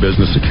your home and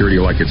business security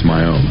like it's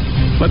my own.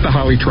 Let the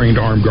highly trained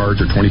armed guards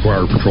or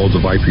 24-hour patrols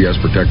of IPS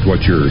protect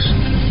what's yours.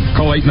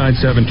 Call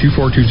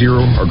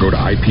 897-2420 or go to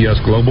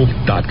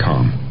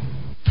ipsglobal.com.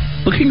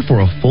 Looking for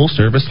a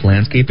full-service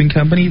landscaping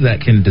company that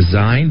can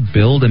design,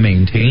 build, and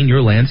maintain your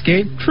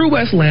landscape? True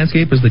West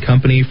Landscape is the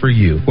company for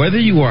you.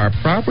 Whether you are a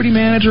property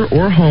manager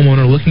or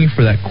homeowner looking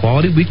for that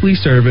quality weekly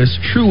service,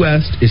 True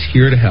West is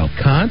here to help.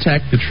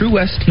 Contact the True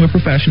West team of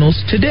professionals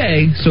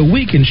today so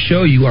we can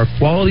show you our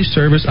quality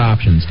service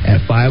options at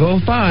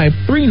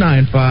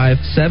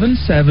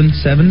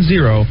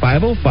 505-395-7770,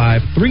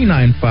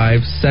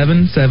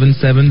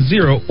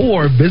 505-395-7770,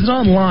 or visit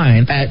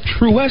online at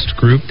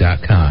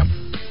truewestgroup.com.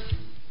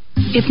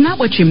 It's not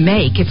what you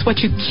make, it's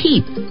what you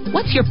keep.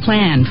 What's your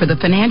plan for the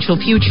financial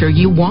future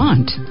you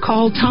want?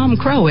 Call Tom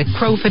Crow at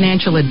Crow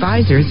Financial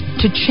Advisors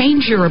to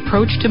change your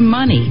approach to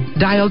money.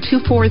 Dial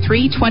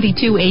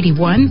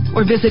 243-2281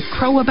 or visit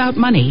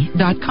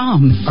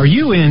crowaboutmoney.com. Are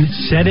you in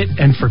set it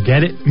and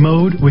forget it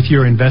mode with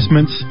your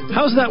investments?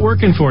 How's that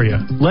working for you?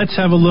 Let's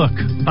have a look.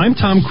 I'm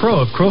Tom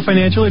Crow of Crow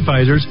Financial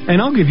Advisors,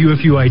 and I'll give you a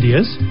few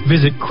ideas.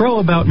 Visit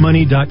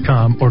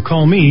crowaboutmoney.com or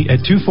call me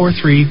at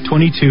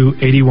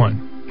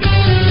 243-2281.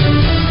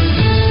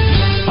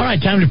 All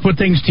right, time to put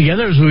things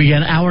together as we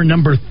get hour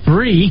number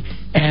 3,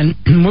 and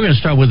we're going to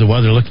start with the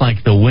weather. Look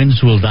like the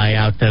winds will die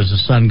out as the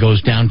sun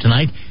goes down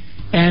tonight.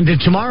 And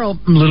tomorrow,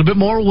 a little bit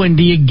more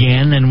windy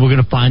again, and we're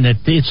going to find that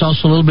it's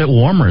also a little bit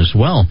warmer as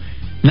well.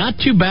 Not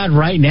too bad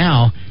right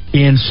now.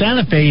 In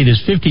Santa Fe, it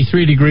is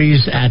 53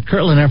 degrees, at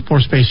Kirtland Air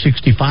Force Base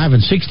 65,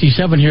 and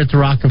 67 here at the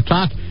Rock of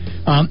Talk.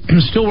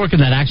 Still working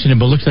that accident,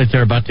 but looks like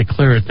they're about to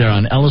clear it there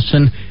on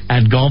Ellison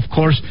at Golf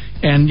Course.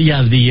 And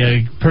yeah,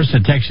 the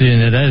person that texted in,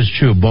 that is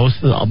true. Both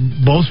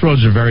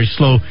roads are very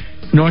slow,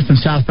 north and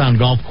southbound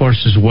Golf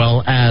Course as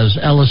well as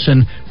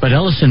Ellison, but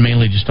Ellison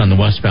mainly just on the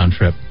westbound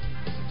trip.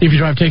 If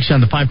your drive takes you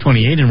on the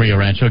 528 in Rio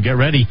Rancho, get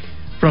ready.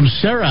 From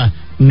Serra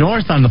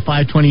north on the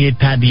 528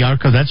 Pad de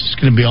Arco, that's just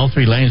going to be all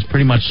 3 lanes,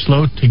 pretty much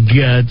slow to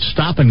get,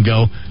 stop and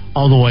go,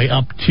 all the way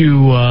up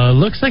to,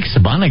 looks like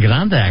Sabana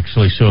Grande,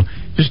 actually, so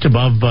just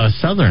above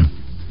Southern.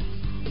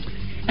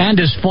 And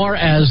as far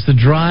as the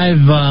drive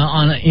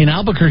in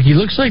Albuquerque,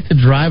 looks like the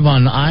drive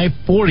on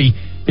I-40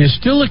 is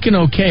still looking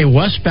okay.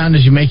 Westbound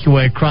as you make your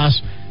way across,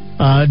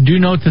 do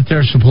note that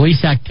there's some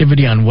police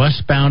activity on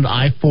westbound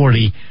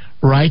I-40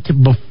 right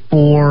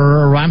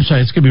before, I'm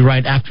sorry, it's going to be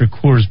right after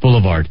Coors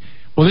Boulevard.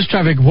 Well, this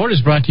traffic report is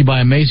brought to you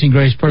by Amazing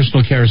Grace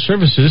Personal Care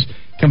Services.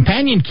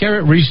 Companion care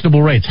at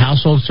reasonable rates.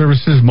 Household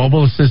services,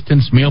 mobile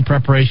assistance, meal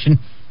preparation.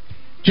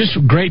 Just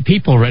great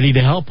people ready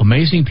to help.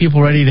 Amazing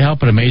people ready to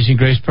help at Amazing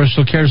Grace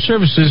Personal Care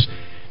Services.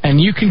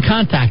 And you can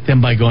contact them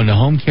by going to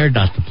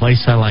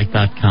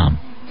homecare.theplaceilike.com.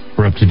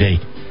 We're up to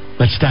date.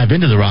 Let's dive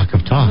into the Rock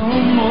of Talk.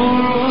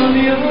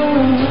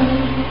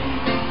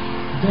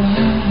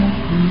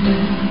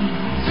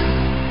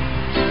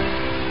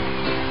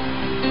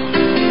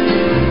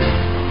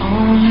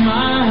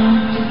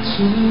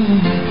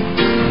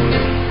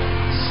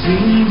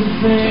 Seem to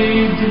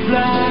fade to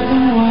black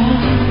and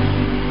white.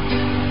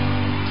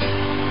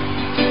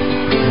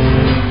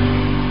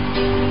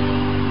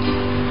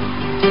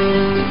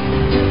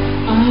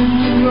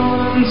 I'm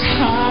growing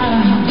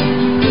tired,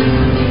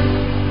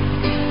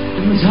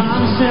 and the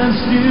time stands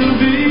still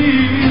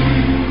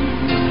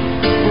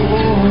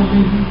before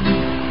me.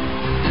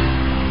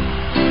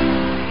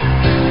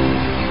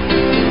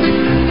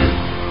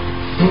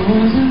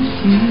 Frozen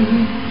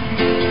feet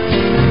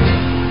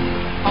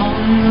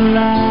on the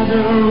ladder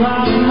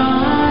of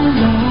my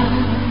life.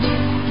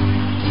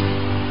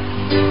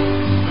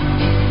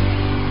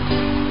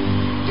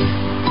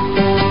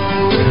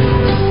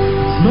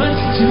 It's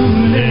much too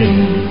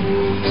late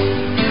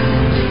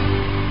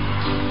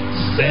to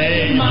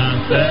save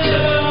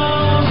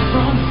myself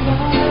from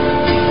flying.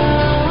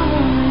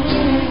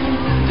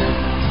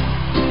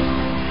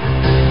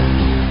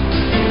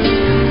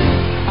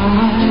 I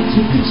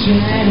took a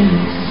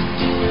chance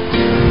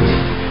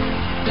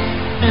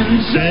and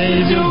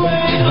saved your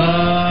way home.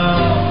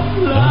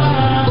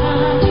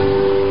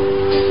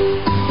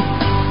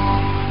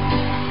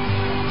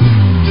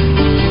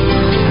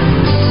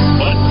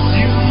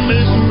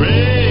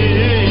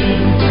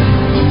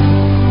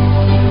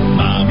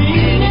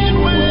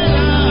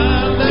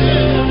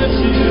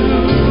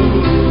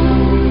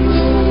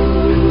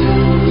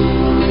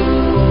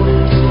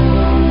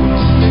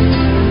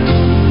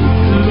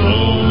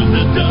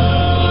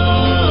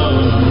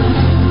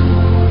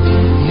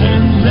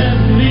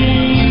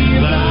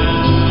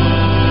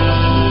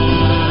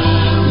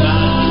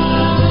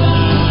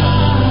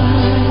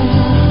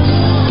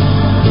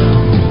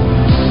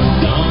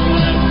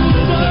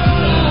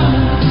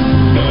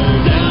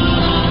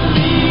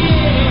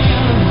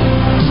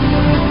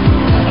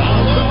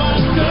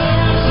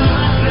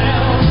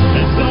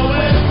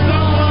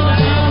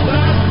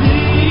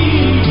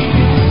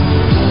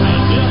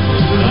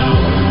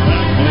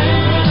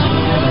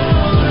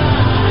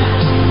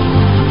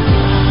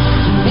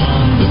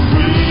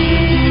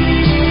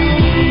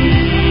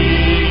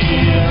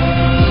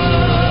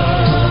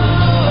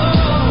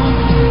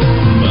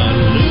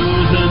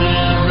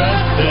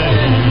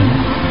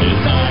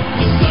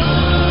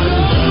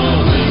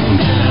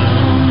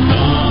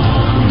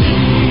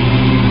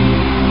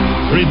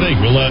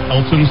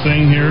 Elton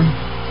sing here?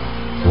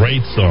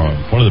 Great song.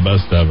 One of the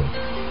best ever.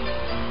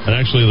 And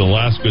actually, the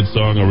last good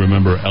song I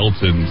remember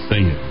Elton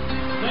singing.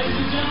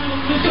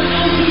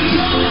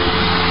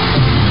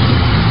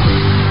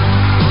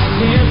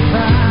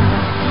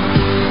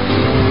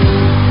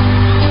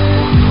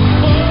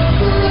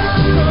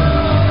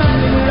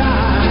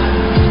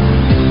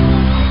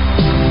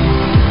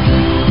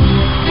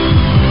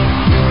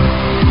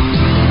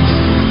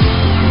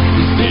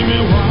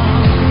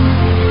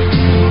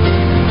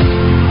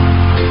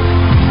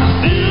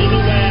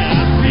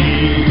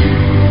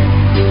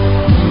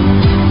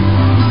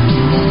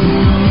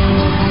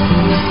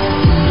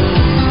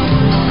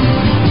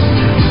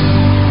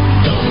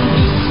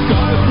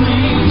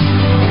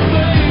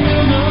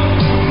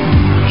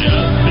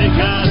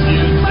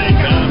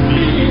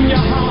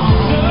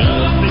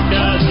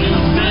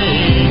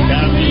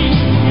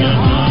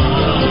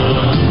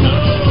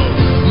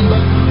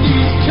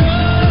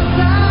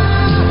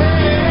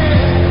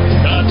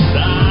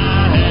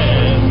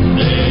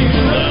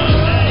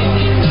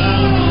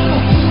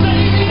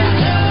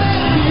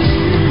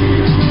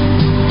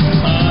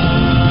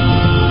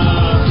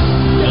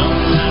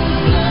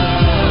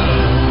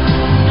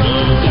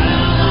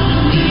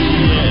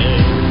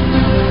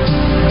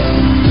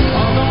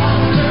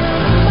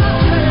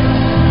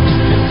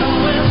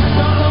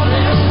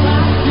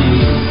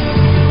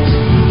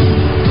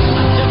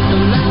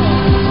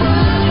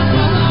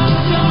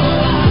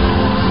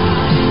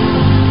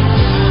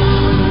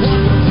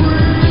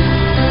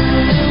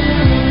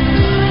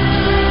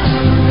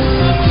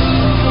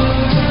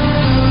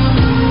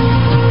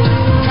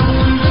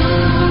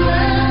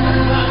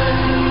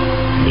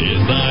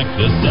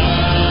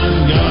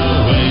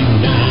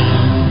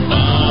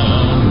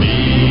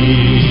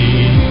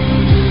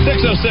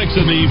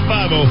 In the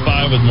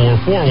 505 with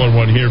more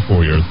 411 here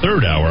for your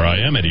third hour.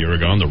 I am Eddie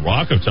Aragon, the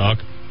Rock of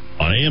Talk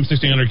on AM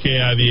 1600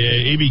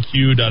 KIVA,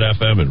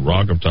 ABQ.FM, and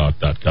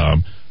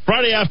rockoftalk.com.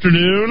 Friday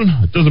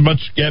afternoon, it doesn't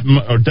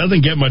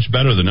get much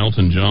better than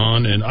Elton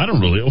John, and I don't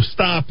really. Oh,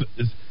 stop!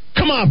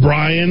 Come on,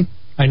 Brian.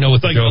 I know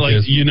what the joke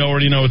is. You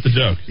already know what the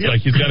joke. It's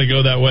like he's got to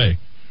go that way.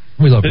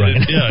 We love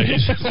Brian.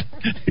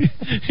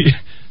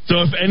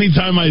 So if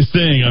anytime I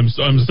sing, I'm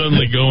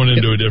suddenly going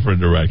into a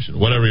different direction.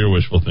 Whatever your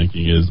wishful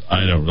thinking is,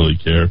 I don't really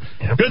care.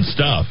 Yep. Good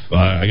stuff.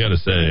 I got to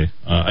say,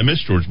 I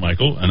miss George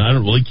Michael, and I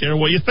don't really care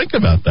what you think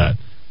about that.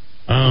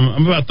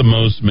 I'm about the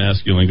most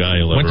masculine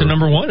guy you'll ever... Went to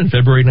number one in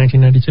February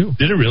 1992.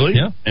 Did it really?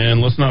 Yeah.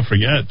 And let's not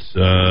forget,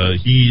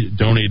 he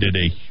donated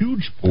a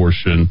huge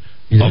portion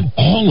of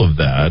all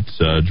of that,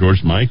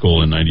 George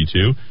Michael in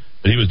 92.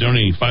 And he was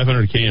donating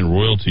 $500K in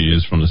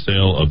royalties from the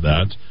sale of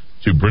that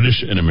to British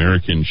and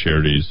American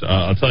charities.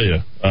 I'll tell you,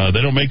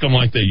 they don't make them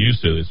like they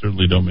used to. They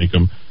certainly don't make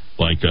them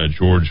like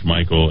George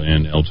Michael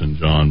and Elton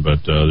John.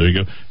 But there you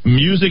go.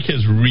 Music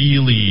has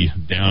really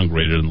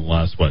downgraded in the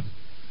last, 3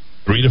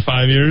 to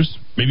 5 years?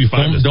 Maybe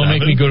 5 to 7? Don't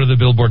make me go to the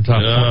Billboard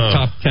top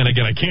 10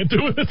 again. I can't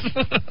do it.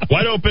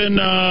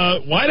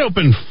 Wide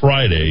open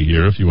Friday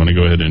here if you want to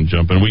go ahead and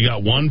jump in. We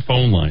got one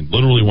phone line,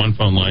 literally one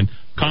phone line.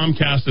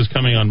 Comcast is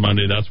coming on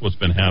Monday. That's what's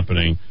been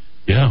happening.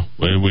 Yeah,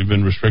 we've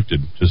been restricted.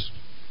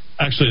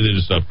 Actually, they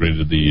just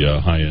upgraded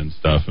the high-end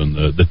stuff, and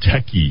the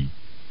techie,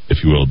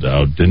 if you will,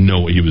 Dowd, didn't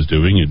know what he was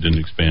doing. It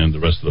didn't expand the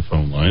rest of the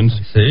phone lines.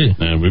 I see.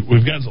 And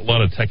we've got a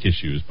lot of tech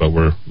issues, but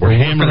we're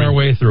hammering our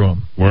way through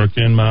them.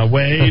 Working my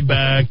way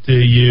back to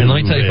you. And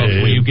let me tell you,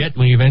 folks,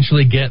 when you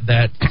eventually get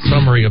that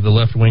summary of the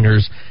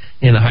left-wingers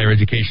in the higher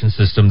education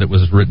system that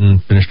was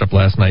finished up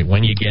last night,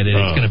 when you get it,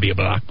 it's going to be a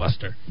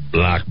blockbuster.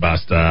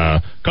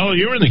 Blockbuster. Caller,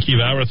 you were in the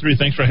Kiva Hour 3.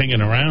 Thanks for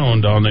hanging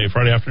around on a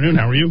Friday afternoon.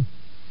 How are you?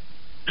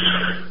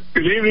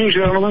 Good evening,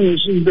 gentlemen.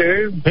 This is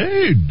Dave.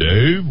 Hey,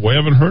 Dave. We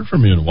haven't heard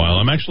from you in a while.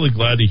 I'm actually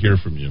glad to hear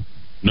from you.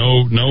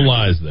 No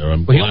lies there.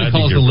 He only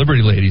calls the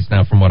Liberty ladies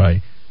now, from what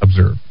I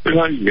observed.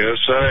 Yes,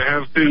 I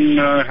have been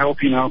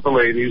helping out the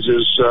ladies.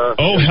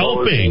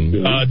 Helping.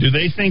 Do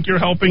they think you're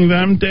helping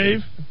them, Dave?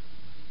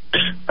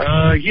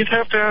 You'd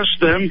have to ask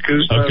them.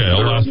 Okay,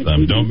 I'll ask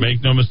them. Don't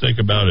make no mistake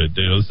about it,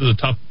 Dave. This is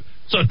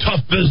a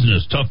tough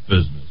business.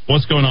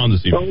 What's going on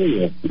this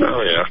evening?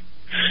 Oh, yeah.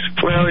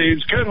 Well,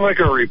 it's kind of like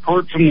a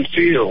report from the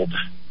field.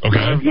 Okay.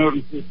 I've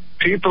noticed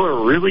people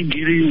are really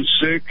getting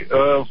sick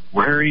of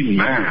wearing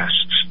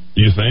masks.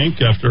 You think,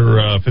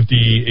 after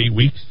 58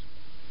 weeks?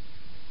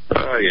 Yeah,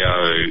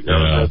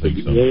 I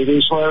think so.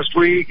 This last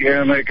week,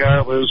 and the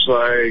guy was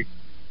like,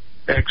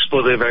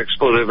 expletive.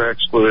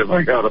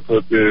 I got to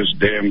put this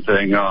damn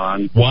thing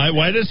on.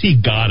 Why does he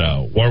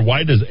gotta? Or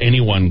why does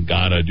anyone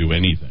gotta do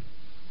anything?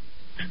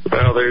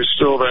 Well, there's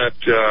still that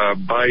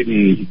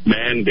Biden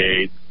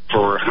mandate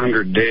for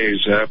 100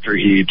 days after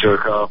he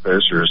took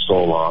office or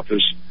stole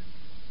office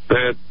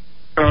that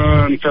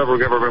on federal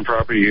government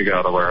property you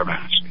got to wear a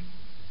mask.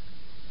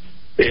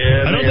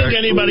 And I don't think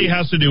anybody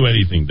has to do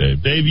anything,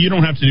 Dave. Dave, you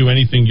don't have to do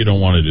anything you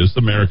don't want to do. It's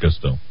America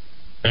still.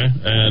 Okay?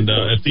 And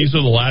if these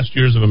are the last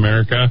years of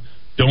America,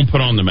 don't put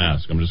on the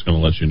mask. I'm just going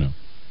to let you know.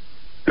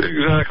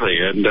 Exactly.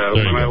 And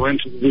when I went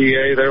to the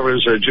VA, there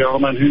was a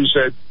gentleman who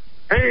said,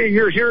 hey,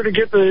 you're here to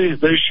get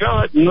the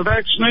shot and the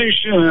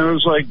vaccination. And I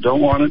was like,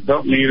 don't want it,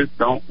 don't need it,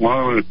 don't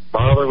want to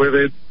bother with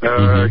it.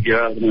 Get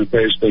out of my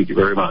face. Thank you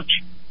very much.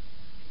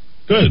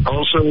 Good.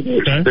 Also,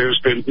 there's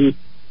been...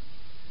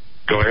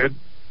 Go ahead.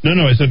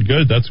 No, I said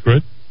good. That's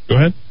good. Go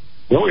ahead.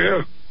 Oh,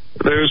 yeah.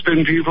 There's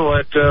been people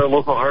at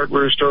local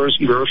hardware stores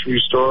and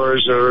grocery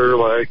stores that are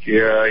like,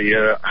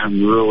 yeah,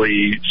 I'm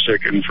really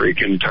sick and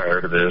freaking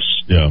tired of this.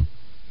 Yeah.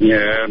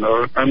 Yeah,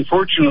 and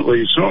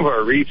unfortunately, some of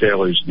our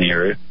retailers in the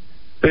area,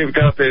 they've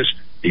got this,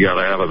 you got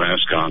to have a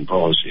mask on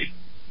policy.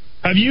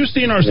 Have you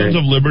seen our Sons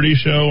of Liberty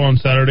show on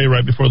Saturday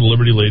right before the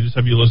Liberty Ladies?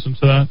 Have you listened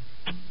to that?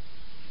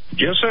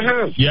 Yes, I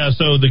have. Yeah,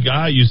 so the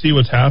guy, you see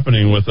what's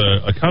happening with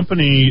a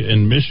company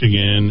in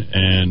Michigan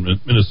and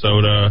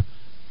Minnesota,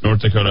 North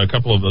Dakota, a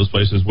couple of those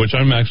places, which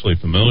I'm actually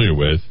familiar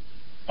with.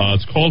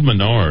 It's called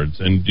Menards.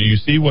 And do you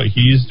see what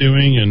he's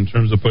doing in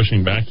terms of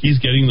pushing back? He's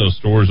getting those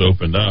stores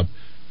opened up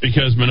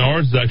because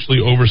Menards is actually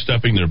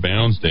overstepping their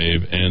bounds,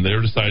 Dave, and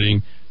they're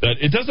deciding that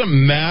it doesn't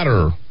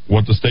matter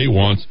what the state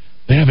wants.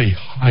 They have a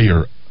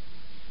higher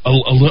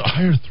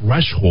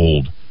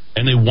threshold,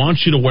 and they want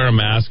you to wear a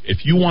mask.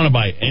 If you want to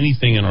buy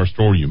anything in our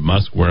store, you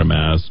must wear a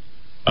mask.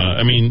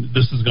 I mean,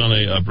 this has gone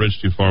a bridge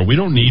too far. We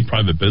don't need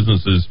private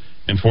businesses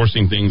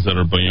enforcing things that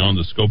are beyond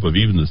the scope of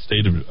even the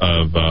state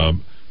of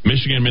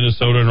Michigan,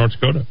 Minnesota, and North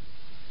Dakota.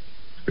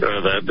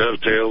 That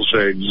dovetails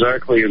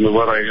exactly into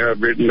what I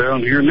had written down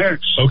here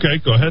next. Okay,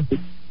 go ahead.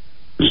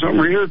 Some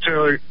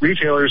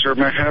retailers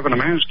are having a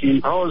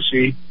masking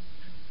policy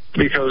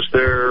because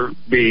they're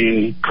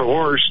being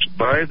coerced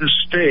by the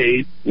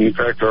state. In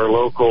fact, our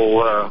local,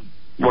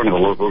 one of the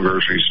local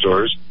grocery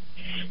stores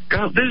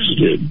got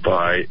visited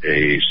by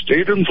a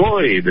state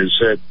employee that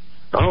said,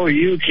 oh,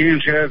 you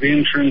can't have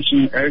entrance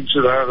and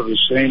exit out of the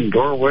same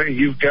doorway.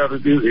 You've got to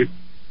do it.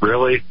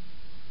 Really?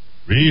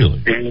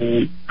 Really?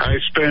 And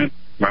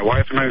my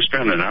wife and I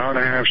spent an hour and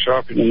a half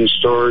shopping in the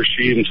store.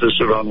 She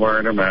insisted on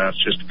wearing a mask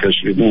just because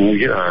she didn't want to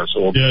get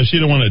hassled. Yeah, she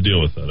didn't want to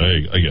deal with that.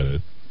 I get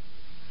it.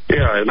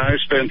 Yeah, and I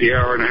spent the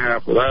hour and a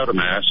half without a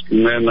mask.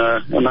 And then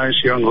a nice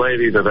young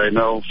lady that I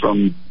know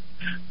from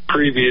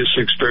previous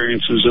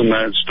experiences in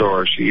that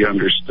store, she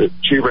understood.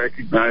 She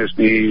recognized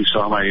me,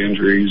 saw my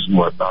injuries and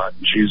whatnot.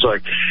 And she's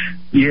like,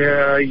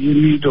 yeah, you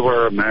need to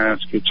wear a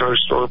mask. It's our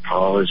store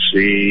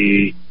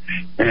policy.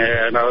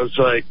 And I was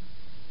like,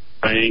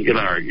 I ain't going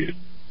to argue.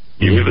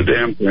 Give me the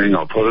damn thing.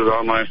 I'll put it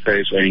on my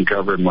face. I ain't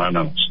covering my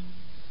nose.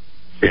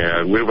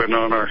 Yeah, we went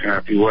on our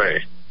happy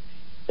way.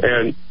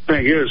 And the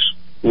thing is,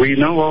 we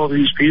know all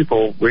these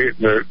people,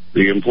 they're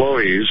the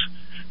employees,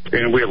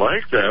 and we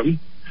like them.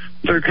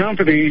 Their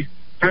company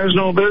has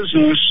no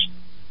business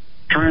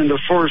trying to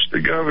force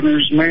the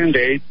governor's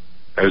mandate,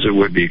 as it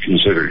would be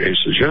considered a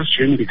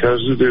suggestion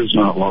because it is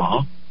not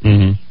law,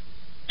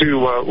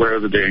 to wear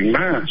the dang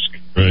mask.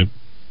 Right.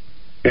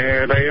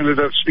 And I ended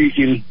up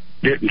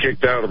getting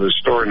kicked out of the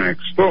store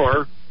next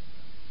door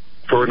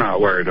for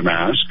not wearing a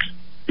mask.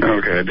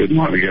 Okay, I didn't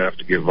want to have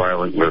to get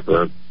violent with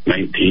a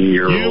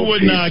 19-year-old. You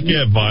would not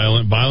get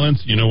violent.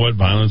 Violence, you know what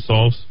violence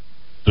solves?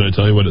 Did I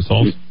tell you what it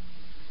solves?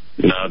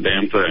 Not a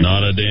damn thing.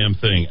 Not a damn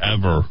thing,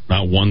 ever.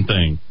 Not one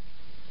thing.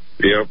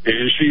 Yep,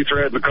 and she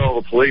threatened to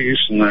call the police,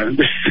 and then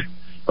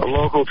a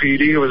local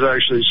PD was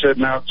actually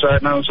sitting outside,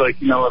 and I was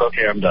like, you know what,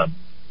 okay, I'm done.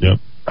 Yep.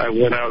 I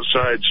went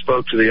outside,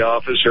 spoke to the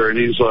officer, and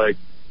he's like,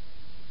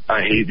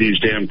 I hate these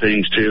damn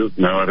things, too.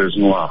 No, it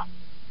isn't law.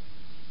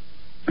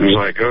 I was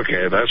like,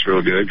 okay, that's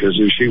real good, because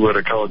if she would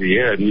have called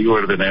you in, you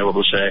would have been able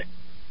to say,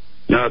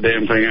 not a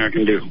damn thing I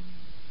can do.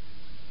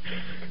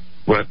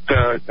 But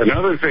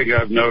another thing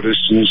I've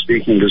noticed in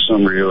speaking to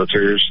some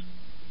realtors.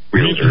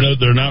 No,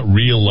 they're not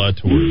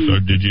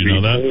realtors. Did you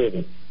know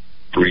that?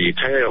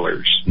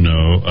 Retailers.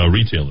 No,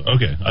 retailer.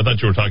 Okay, I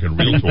thought you were talking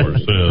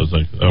realtors. So I was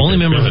like, okay, only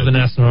members of the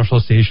National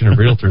Association of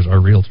Realtors are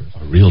realtors.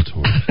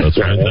 Realtors. That's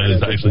right. That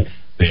is actually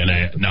the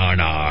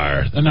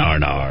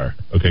NAR.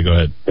 Okay, go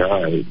ahead.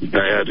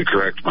 I had to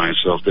correct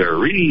myself there.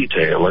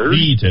 Retailers.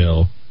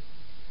 Retail.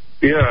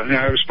 Yeah, and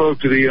I spoke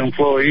to the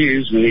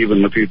employees and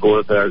even the people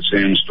at that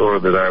same store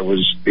that I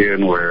was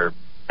in where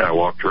I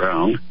walked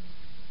around.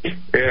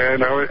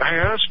 And I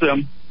asked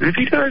them, have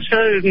you guys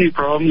had any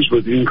problems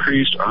with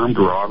increased armed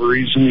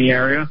robberies in the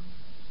area?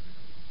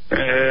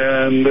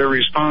 And their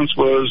response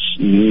was,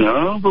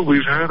 no, but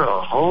we've had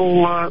a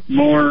whole lot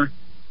more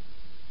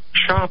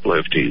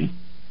shoplifting.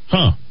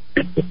 Huh.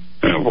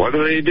 And what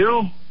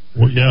do?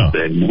 Well, yeah.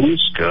 They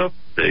mask up.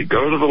 They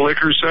go to the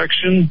liquor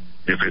section.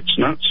 If it's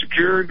not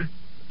secured,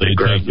 they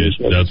take it.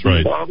 That's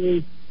right.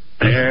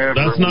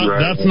 That's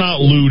not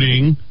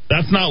looting.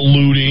 That's not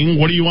looting.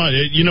 What do you want?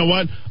 You know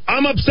what?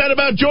 I'm upset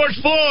about George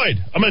Floyd.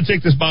 I'm going to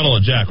take this bottle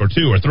of Jack or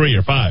 2 or 3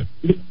 or 5.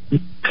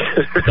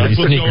 That's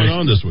what's going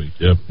on this week.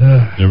 Yep.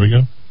 There we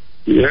go.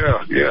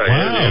 Yeah.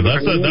 Wow,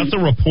 that's a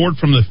report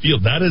from the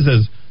field. That is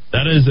as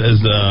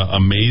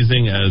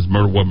amazing as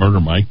what Murder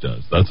Mike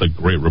does. That's a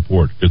great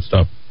report. Good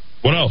stuff.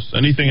 What else?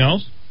 Anything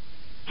else?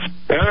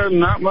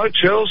 Not much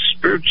else.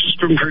 Just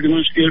been pretty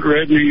much getting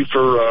ready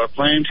for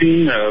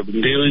planting. I've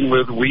been dealing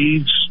with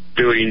weeds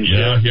doing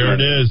Yeah, shit. here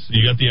it is.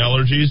 You got the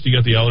allergies? You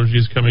got the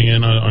allergies coming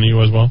in on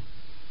you as well?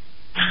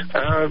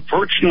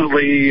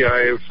 Fortunately,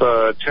 I've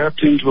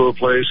tapped into a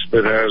place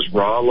that has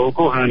raw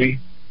local honey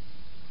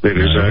that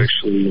is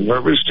actually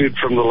harvested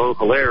from the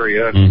local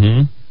area.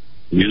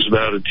 Use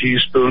about a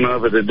teaspoon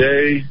of it a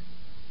day,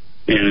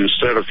 and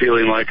instead of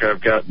feeling like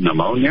I've got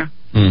pneumonia,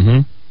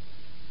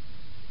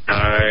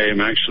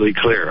 I'm actually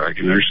clear. I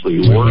can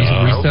actually work.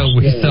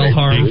 We sell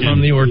harm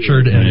from the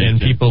orchard,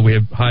 and people, we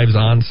have hives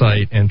on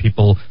site, and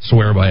people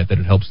swear by it that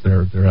it helps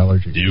their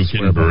allergies. You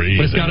can breathe.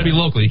 But it's got to be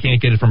local. You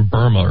can't get it from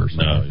Burma or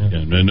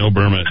something. No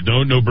Burma.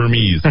 No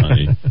Burmese,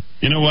 honey.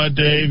 You know what,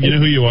 Dave? You know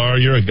who you are?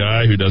 You're a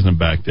guy who doesn't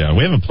back down.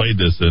 We haven't played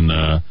this in,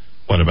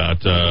 about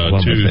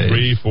 2,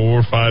 3,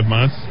 4, 5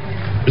 months?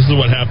 This is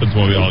what happens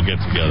when we all get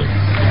together.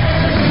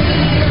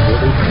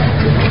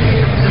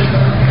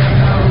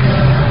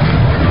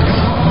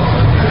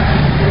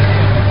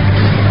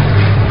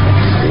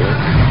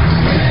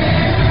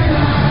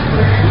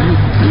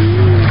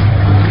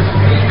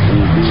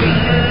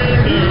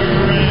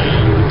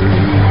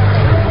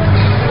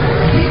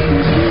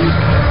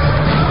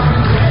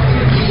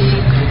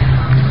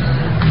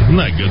 Isn't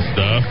that good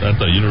stuff? At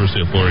the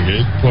University of Florida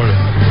Gate? Florida.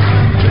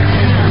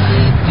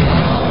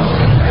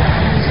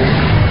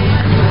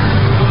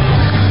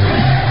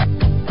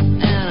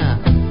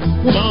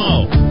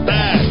 Whoa,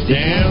 back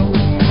down.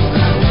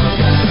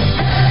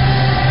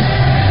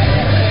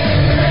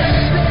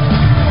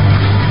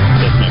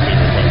 That's my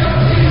favorite part.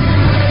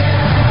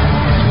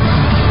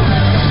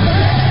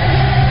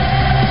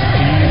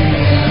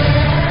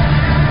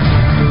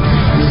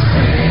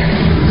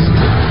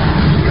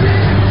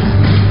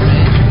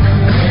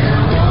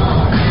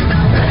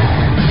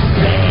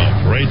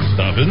 Great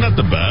stuff. Isn't that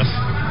the best?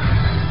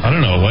 I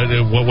don't know.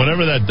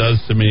 Whatever that does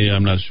to me,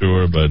 I'm not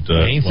sure, but...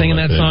 they ain't singing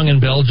that song in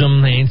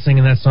Belgium. They ain't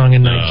singing that song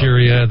in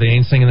Nigeria. They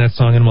ain't singing that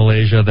song in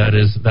Malaysia.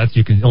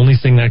 You can only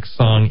sing that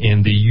song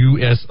in the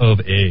U.S.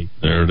 of A.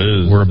 There it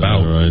is. We're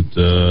about. All right.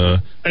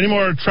 Any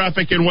more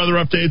traffic and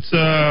weather updates,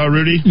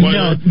 Rudy?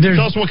 No.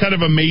 Tell us what kind of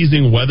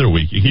amazing weather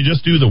week. You can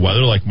just do the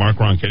weather like Mark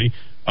Ronchetti.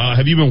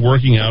 Have you been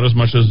working out as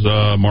much as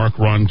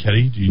Mark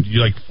Ronchetti? Do you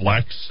like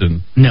flex?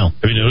 No.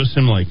 Have you noticed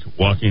him like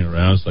walking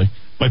around? It's like...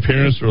 My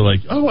parents were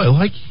like,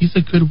 he's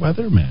a good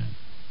weatherman.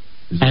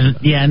 No,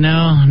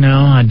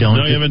 I don't.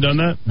 No, you haven't done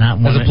that? Not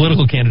one. As a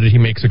political candidate, he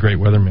makes a great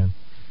weatherman.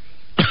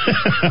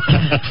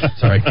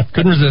 Sorry.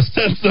 Couldn't resist.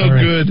 That's so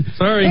good.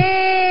 Sorry.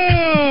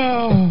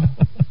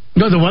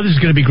 No, the weather's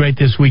going to be great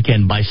this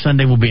weekend. By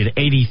Sunday, we'll be at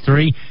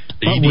 83.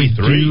 But we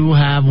do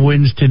have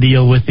winds to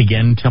deal with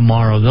again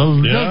tomorrow. They'll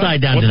die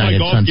down tonight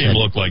at sunset. What's my golf game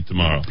look like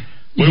tomorrow?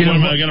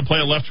 Am I going to play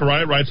it left to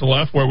right, right to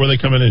left? Where are they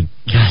coming in?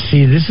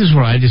 See, this is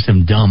where I just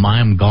am dumb. I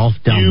am golf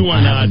dumb. You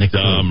are not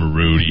dumb,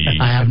 Rudy.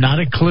 I have not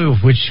a clue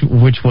which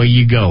way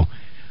you go.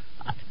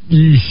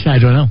 I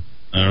don't know.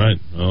 All right.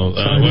 Well,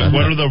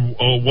 what are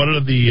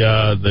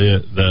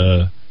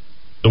the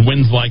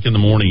winds like in the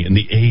morning in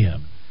the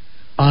AM?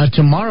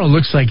 Tomorrow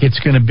looks like it's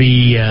going to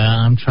be.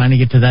 I'm trying to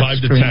get to that.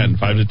 5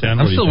 to 10.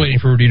 I'm still waiting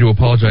for Rudy to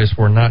apologize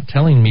for not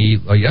telling me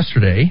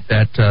yesterday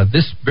that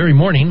this very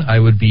morning I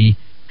would be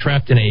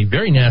trapped in a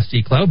very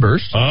nasty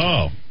cloudburst.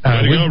 Oh,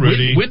 way to go,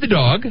 Rudy. With the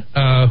dog,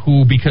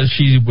 who, because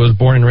she was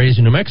born and raised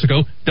in New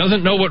Mexico,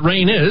 doesn't know what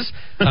rain is,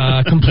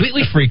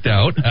 completely freaked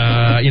out.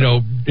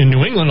 In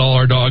New England, all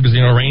our dogs,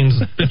 rains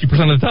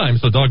 50% of the time,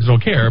 so dogs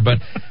don't care. But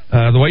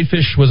the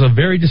whitefish was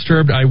very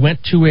disturbed. I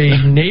went to a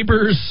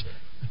neighbor's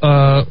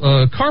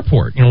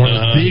carport, one of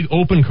those big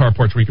open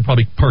carports where you could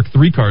probably park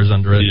 3 cars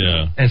under it.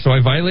 Yeah. And so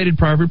I violated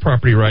private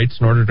property rights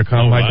in order to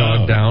calm my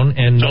dog down.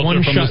 And no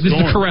one shot. This is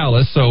the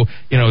Corrales, so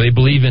they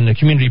believe in the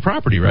community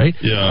property, right?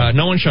 Yeah.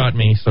 No one shot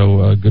me,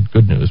 so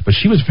good news. But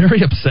she was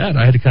very upset.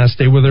 I had to kind of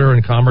stay with her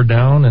and calm her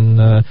down.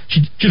 And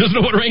she doesn't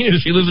know what rain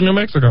is. She lives in New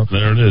Mexico.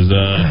 There it is.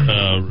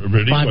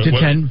 Rudy,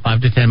 5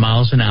 to 10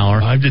 miles an hour.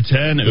 5 to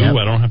 10. Ooh,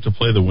 I don't have to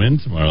play the wind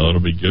tomorrow.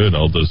 That'll be good.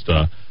 I'll just.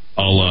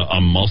 I'll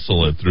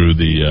muscle it through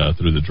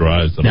the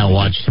drives. Now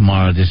watch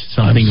tomorrow. There's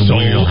something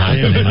weird will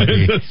happen.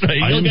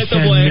 You'll get the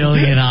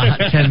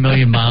 10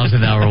 million miles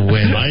an hour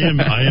wind.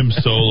 I am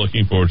so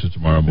looking forward to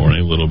tomorrow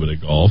morning. A little bit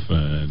of golf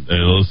and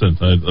listen.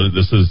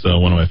 This is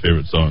one of my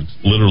favorite songs.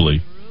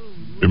 Literally,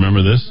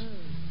 remember this?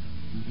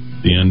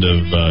 The end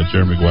of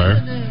Jerry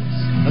Maguire.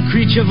 A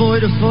creature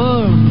void of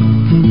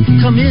form.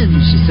 Come in,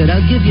 she said.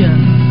 I'll give you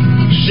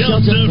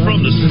shelter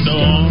from the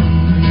storm.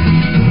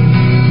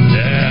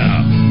 Yeah.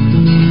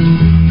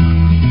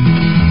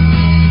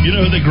 You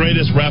know who the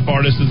greatest rap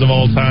artist is of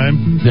all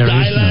time?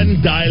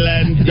 Dylan. I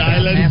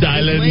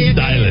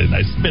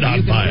spit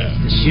on fire.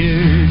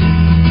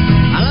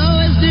 I'll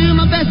always do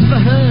my best for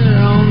her.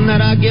 On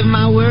that I give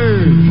my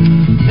word.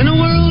 In a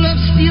world of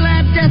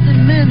steel-eyed death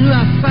and men who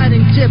are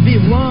fighting to be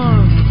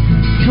warm.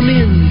 Come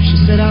in, she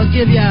said. I'll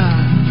give ya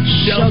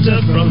shelter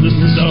from the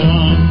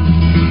storm.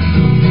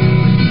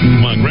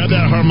 Come on, grab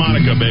that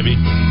harmonica, baby.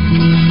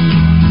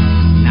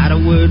 Not a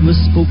word was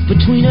spoke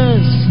between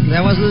us.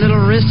 There was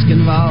little risk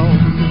involved.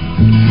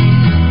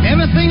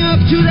 Everything up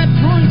to that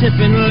point had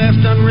been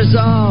left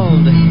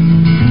unresolved.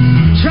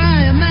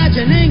 Try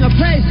imagining a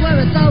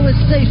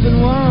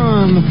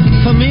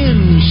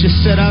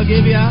said, I'll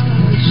give you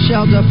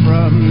shelter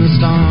from the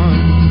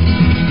storm.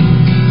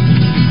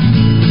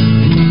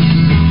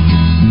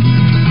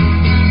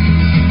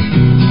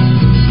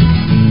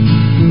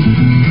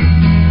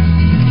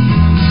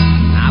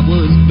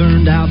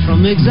 Burned out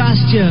from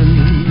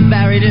exhaustion,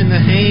 buried in the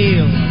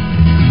hail,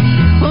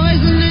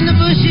 poisoned in the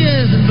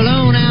bushes and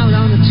blown out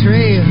on the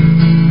trail,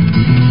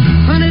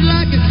 hunted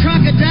like a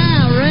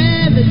crocodile,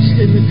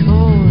 ravaged in the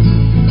corn.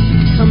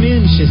 Come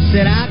in, she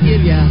said, I'll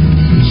give you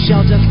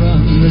shelter from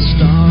the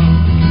storm.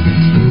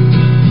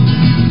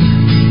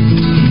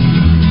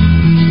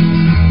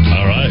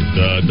 All right,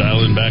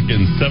 dialing back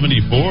in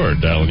 74,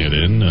 dialing it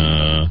in.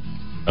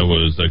 I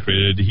was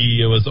created.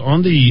 He was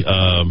on the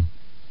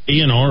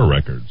A&R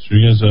records. Do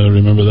you guys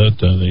remember that?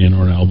 The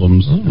A&R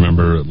albums?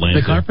 Remember Atlanta?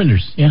 The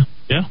Carpenters, yeah.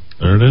 Yeah,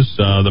 there it is.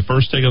 The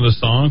first take of the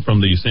song from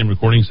the same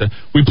recording set.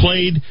 We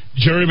played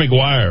Jerry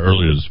Maguire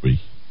earlier this week.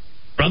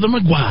 Brother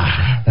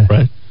Maguire,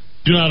 right?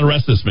 Do not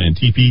arrest this man,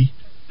 TP.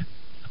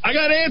 I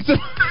got ants.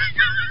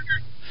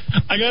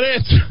 I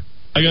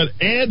got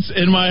ants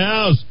in my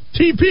house.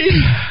 TP.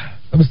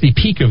 That was the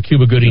peak of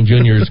Cuba Gooding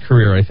Jr.'s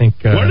career, I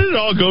think. Where did it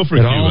all go for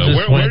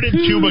Cuba? Where did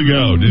Cuba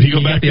go? Did he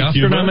go back to Cuba?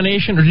 The Oscar Cuba?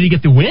 nomination, or did he get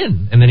the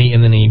win? And then he.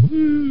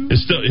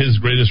 His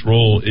greatest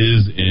role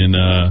is in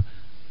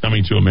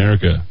Coming to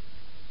America.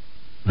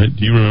 Right?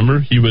 Do you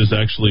remember? He was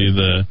actually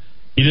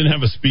he didn't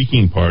have a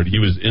speaking part. He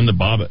was in the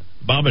Baba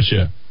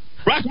show.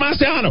 Rock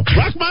Marciano!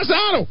 Rock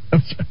Marciano!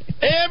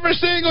 Every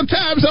single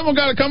time someone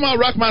got to come out,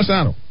 Rock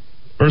Marciano.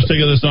 First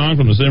take of the song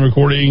from the same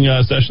recording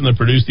session that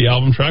produced the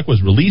album track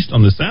was released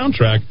on the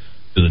soundtrack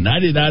to the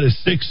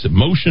 1996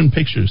 motion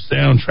picture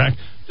soundtrack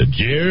to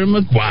Jerry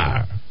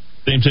Maguire.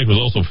 Same take was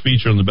also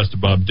featured on the Best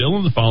of Bob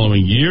Dylan the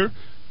following year.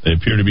 There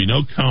appear to be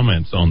no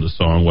comments on the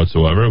song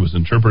whatsoever. It was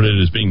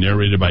interpreted as being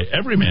narrated by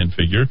Everyman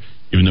Figure,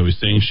 even though he's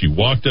saying she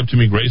walked up to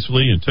me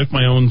gracefully and took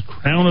my own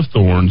crown of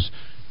thorns.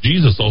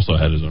 Jesus also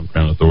had his own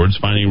crown of thorns,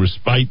 finding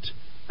respite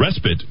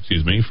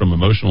from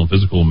emotional and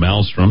physical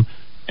maelstrom,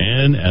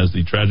 and as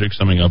the tragic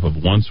summing up of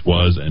once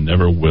was and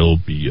never will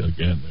be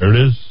again. There it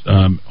is.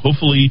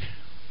 Hopefully,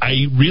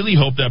 I really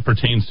hope that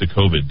pertains to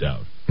COVID,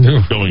 Dowd,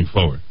 going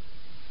forward.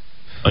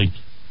 Like,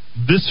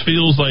 this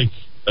feels like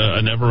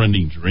a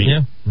never-ending dream.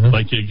 Yeah.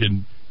 Like you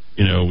can,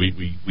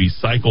 we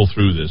cycle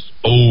through this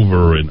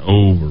over and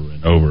over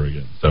and over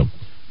again. So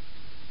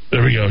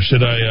there we go.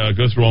 Should I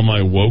go through all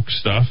my woke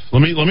stuff?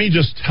 Let me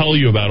just tell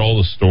you about all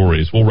the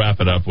stories. We'll wrap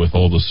it up with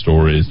all the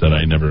stories that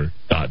I never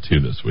got to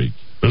this week.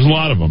 There's a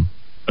lot of them.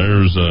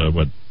 There's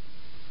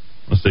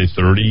let's say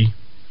 31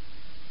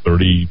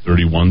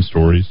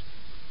 stories.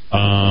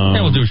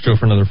 We'll do a show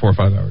for another 4 or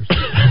 5 hours.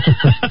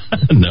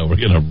 No, we're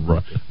going to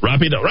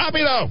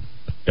rapido.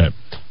 Okay.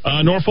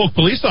 Norfolk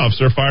police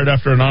officer fired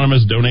after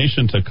anonymous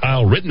donation to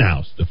Kyle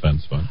Rittenhouse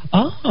Defense Fund.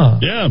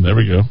 Yeah, there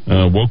we go.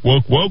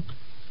 Woke.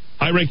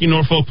 High-ranking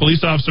Norfolk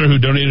police officer who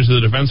donated to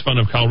the defense fund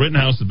of Kyle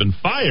Rittenhouse has been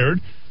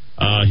fired.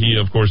 He,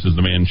 of course, is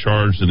the man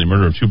charged in the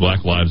murder of 2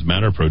 Black Lives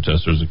Matter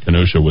protesters in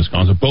Kenosha,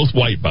 Wisconsin. Both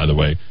white, by the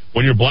way.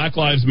 When you're Black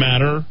Lives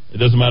Matter, it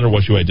doesn't matter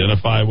what you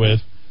identify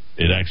with.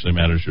 It actually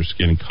matters your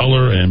skin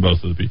color, and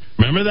both of the people.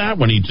 Remember that?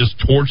 When he just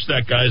torched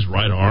that guy's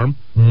right arm?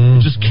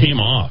 It just came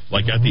off,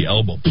 like at the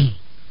elbow.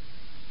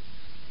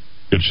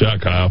 Good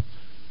shot, Kyle.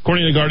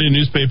 According to the Guardian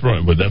newspaper,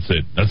 but that's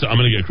it. I'm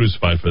going to get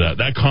crucified for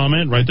that. That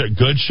comment right there,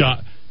 good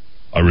shot.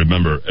 I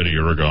remember Eddie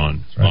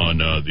Aragon on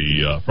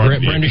the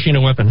brandishing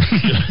a weapon.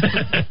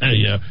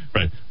 Yeah,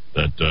 right.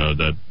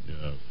 That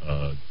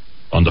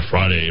on the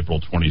Friday, April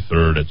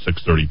 23rd at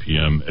 6:30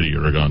 p.m., Eddie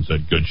Aragon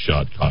said, "Good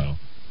shot, Kyle."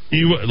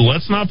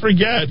 Let's not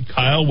forget,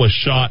 Kyle was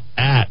shot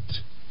at.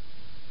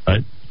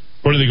 Right.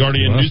 According to the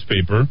Guardian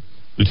newspaper,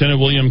 Lieutenant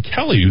William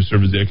Kelly, who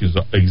served as the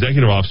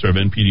executive officer of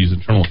NPD's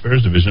Internal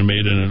Affairs Division,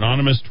 made an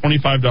anonymous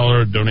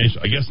 $25 donation.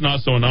 I guess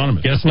not so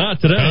anonymous. Guess not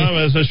today.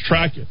 Let's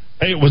track it.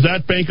 Hey, was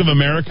that Bank of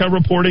America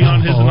reporting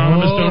on his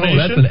anonymous donation?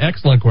 That's an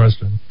excellent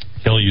question.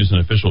 Kelly used an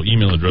official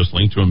email address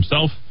linked to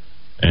himself,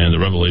 and the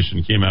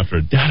revelation came after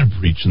a data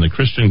breach in the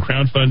Christian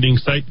crowdfunding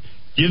site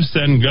Give,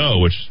 Send, Go,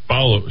 which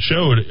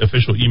showed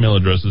official email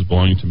addresses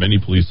belonging to many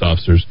police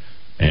officers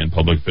and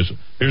public officials.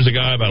 Here's a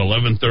guy about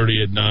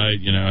 11:30 at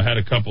night, had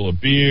a couple of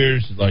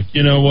beers. He's like,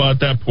 you know what,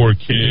 that poor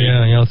kid.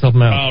 Yeah, let's help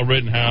him out. Kyle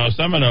Rittenhouse,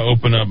 I'm going to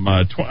open up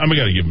I'm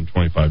going to give him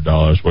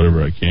 $25,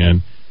 whatever I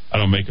can. I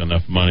don't make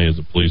enough money as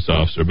a police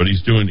officer, but he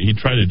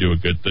tried to do a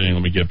good thing.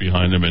 Let me get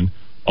behind him. And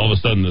all of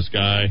a sudden, this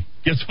guy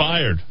gets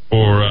fired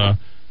for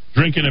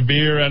drinking a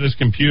beer at his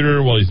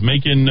computer while he's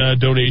making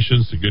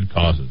donations to good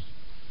causes.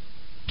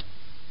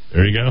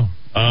 There you go.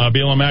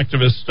 BLM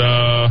activist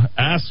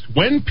asks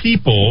when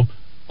people,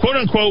 quote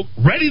unquote,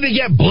 ready to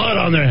get blood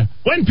on their,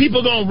 when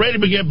people going ready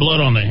to get blood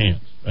on their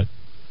hands. Right?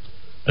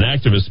 An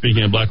activist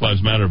speaking at Black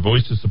Lives Matter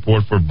voiced his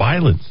support for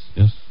violence,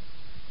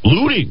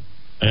 looting,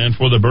 and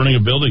for the burning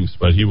of buildings,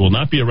 but he will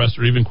not be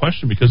arrested or even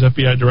questioned because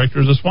FBI director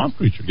is a swamp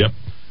creature. Yep.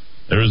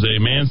 There is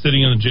a man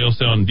sitting in a jail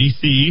cell in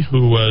D.C.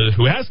 who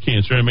has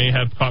cancer and may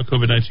have caught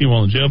COVID-19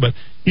 while in jail, but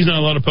he's not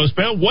allowed to post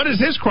bail. What is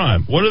his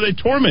crime? What do they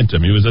torment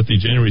him? He was at the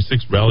January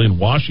 6th rally in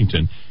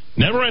Washington,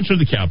 never entered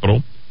the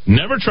Capitol,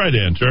 never tried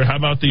to enter. How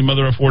about the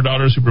mother of 4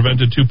 daughters who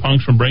prevented 2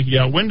 punks from breaking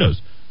out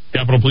windows?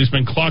 Capitol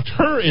policeman clocked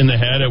her in the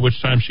head, at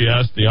which time she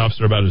asked the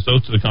officer about his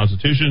oath to the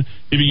Constitution.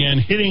 He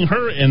began hitting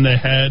her in the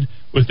head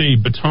with a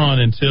baton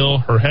until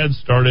her head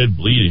started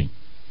bleeding.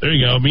 There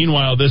you go.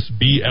 Meanwhile, this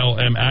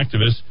BLM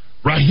activist,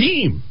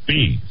 Raheem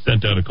B.,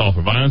 sent out a call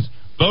for violence.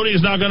 Voting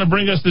is not going to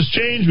bring us this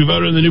change. We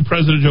voted in the new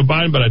president, Joe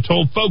Biden, but I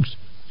told folks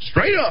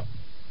straight up,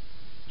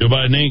 Joe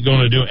Biden ain't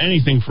going to do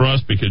anything for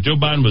us because Joe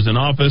Biden was in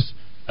office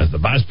as the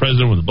vice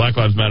president when the Black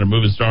Lives Matter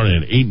movement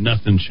started, and ain't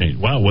nothing changed.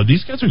 Wow, well,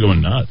 these guys are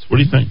going nuts. What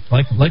do you think?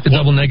 Like the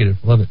double negative.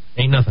 Love it.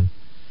 Ain't nothing.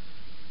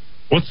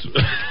 What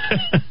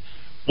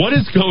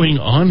is going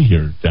on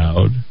here,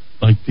 Dowd?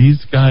 Like,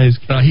 these guys...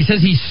 he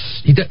says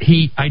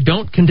I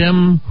don't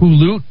condemn who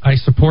loot. I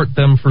support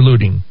them for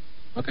looting.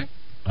 Okay.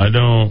 I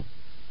don't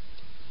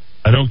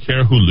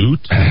care who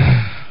loot.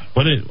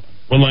 What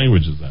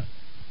language is that?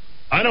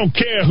 I don't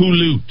care who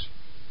loot.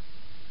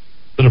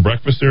 Is that a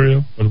breakfast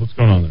cereal? What's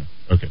going on there?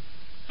 Okay.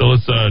 So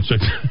let's check.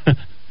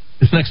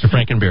 It's next to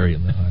Frankenberry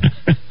in the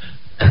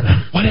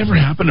Whatever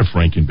happened to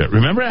Frankenberry?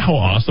 Remember how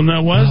awesome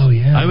that was? Oh,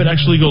 yeah. I would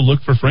actually go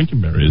look for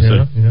Frankenberry.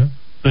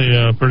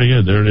 Pretty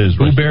good. There it is.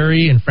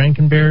 Blueberry and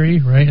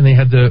Frankenberry, right? And they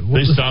had the...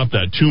 They stopped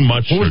that. Too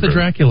much What was the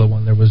Dracula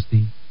one? There was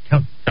the...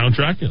 Count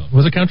Dracula.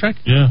 Was it Count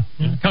Dracula?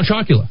 Yeah. Count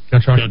Chocula. Yeah,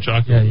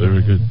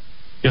 very good.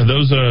 Yeah,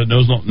 those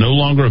no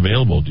longer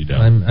available, D-Dow.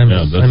 I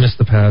miss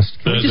the past.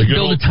 Can we just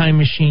build a time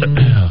machine?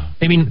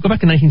 Maybe go back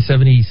to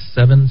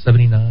 1977,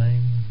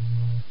 79.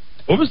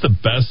 What was the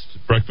best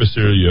breakfast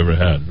cereal you ever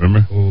had?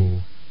 Remember? Oh.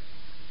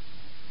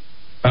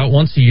 About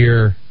once a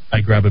year,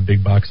 I grab a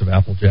big box of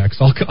Apple Jacks.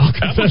 I'll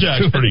Apple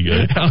Jacks pretty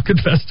good. I'll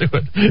confess to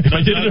it. If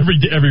I did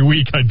it every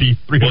week, I'd be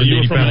 380 Well, you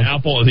were from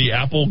pounds. the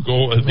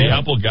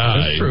Apple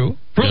guy. That's true.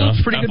 Fruit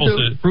Loops pretty good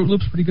too. Fruit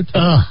Loops pretty good too.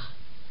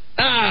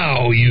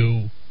 Ow,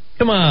 you.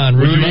 Come on,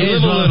 Rudy.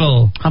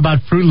 Little. How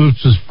about Fruit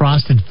Loops with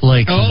Frosted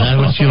Flakes? Is that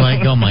what you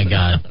like? Oh, my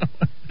God.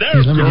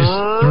 They're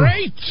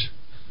great.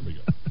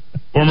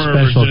 Former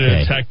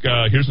Virginia Tech,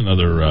 here's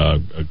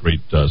another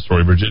great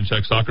story. Virginia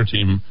Tech soccer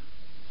team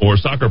or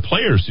soccer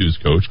player sues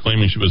coach,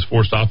 claiming she was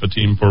forced off a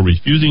team for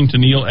refusing to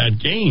kneel at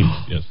games.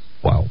 Yes.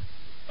 Wow.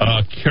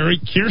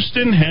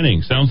 Kirsten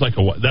Henning sounds like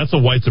that's a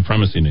white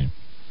supremacy name.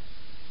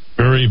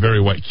 Very,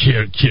 very white.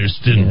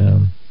 Kirsten. Yeah.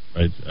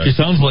 Right. She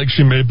sounds like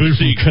she may be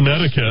from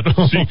Connecticut.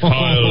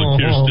 Kyle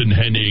Kirsten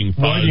Henning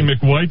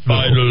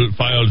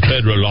filed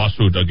federal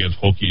lawsuit against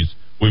Hokies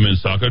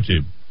women's soccer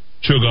team.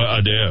 Chugger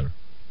Adair.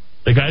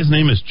 The guy's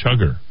name is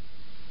Chugger.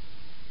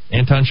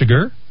 Anton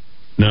Chigurh?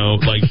 No,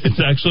 it's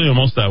actually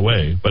almost that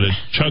way, but it's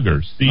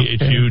Chugger,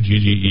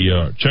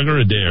 Chugger.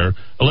 Chugger Adair,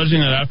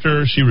 alleging that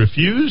after she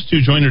refused to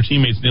join her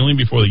teammates kneeling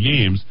before the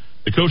games,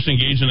 the coach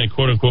engaged in a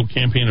quote-unquote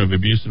campaign of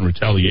abuse and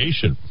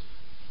retaliation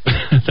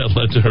that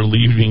led to her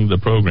leaving the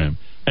program.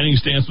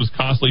 Henning's stance was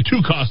too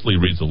costly,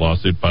 reads the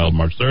lawsuit filed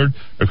March 3rd.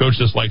 Her coach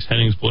dislikes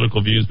Henning's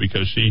political views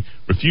because she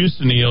refused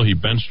to kneel. He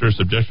benched her,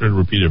 subjected her to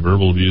repeated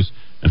verbal abuse,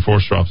 and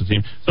forced her off the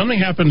team. Something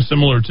happened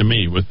similar to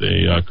me with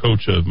a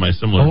coach of my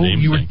similar name.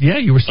 You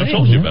were saying. I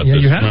told you about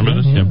this. You had Remember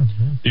this? Yeah.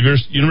 The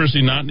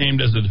university not named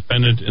as a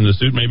defendant in the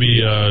suit.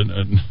 Maybe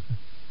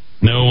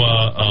no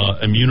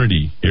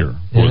immunity here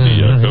for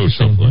the coach.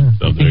 Hopefully,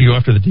 I think you go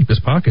after the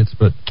deepest pockets,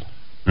 but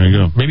there you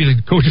go. Maybe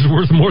the coach is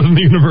worth more than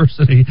the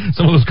university.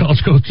 Some of those college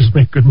coaches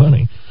make good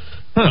money.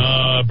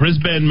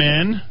 Brisbane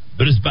man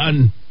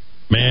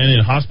in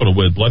hospital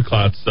with blood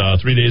clots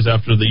 3 days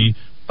after the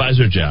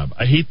Pfizer jab.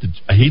 I hate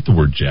the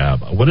word jab.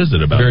 What is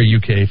it about? Very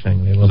UK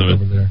thing. They love it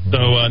over there.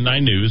 So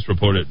 9 News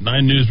reported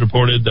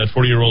that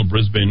 40-year-old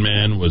Brisbane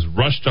man was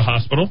rushed to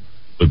hospital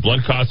with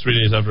blood clots 3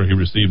 days after he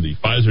received the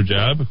Pfizer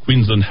jab.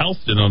 Queensland Health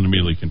did not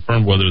immediately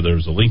confirm whether there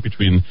was a link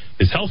between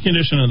his health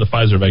condition and the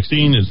Pfizer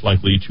vaccine. It's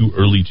likely too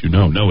early to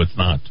know. No, it's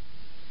not.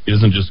 He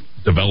doesn't just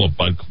develop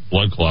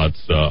blood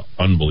clots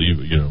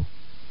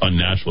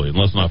unnaturally. And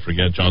let's not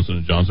forget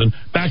Johnson & Johnson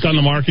back on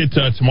the market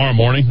tomorrow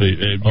morning.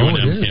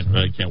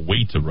 UNM can't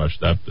wait to rush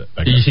that.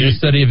 Did you see the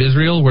study of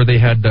Israel where they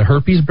had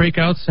herpes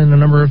breakouts in a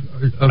number of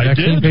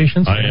vaccine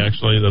patients?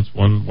 That's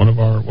one of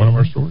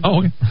our stories. Oh,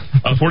 okay.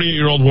 A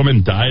 48-year-old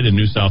woman died in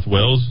New South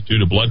Wales due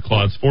to blood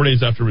clots 4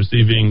 days after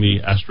receiving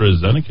the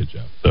AstraZeneca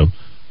jab. So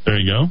there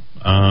you go.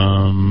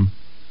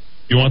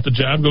 You want the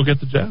jab? Go get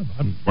the jab.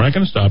 We're not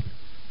going to stop you.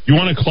 You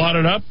want to clot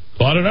it up?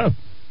 Clot it up.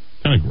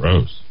 Kind of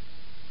gross.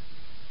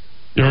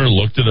 You ever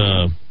looked at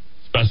a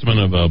specimen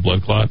of a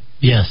blood clot?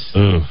 Yes.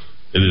 Ugh,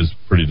 it is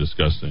pretty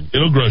disgusting.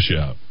 It'll gross you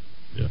out.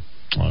 Yeah.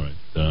 All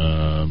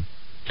right.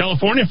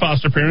 California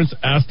foster parents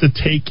asked to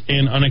take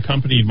in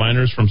unaccompanied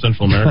minors from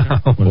Central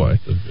America. Oh, boy.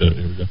 Here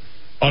we go.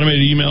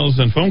 Automated emails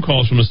and phone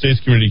calls from the state's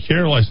community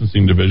care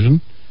licensing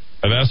division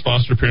have asked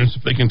foster parents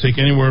if they can take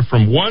anywhere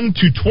from 1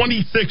 to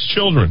 26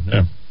 children.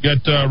 Yeah. You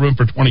got room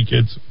for 20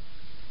 kids.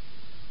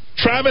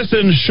 Travis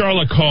and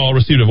Charlotte Call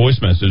received a voice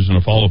message and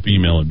a follow-up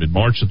email in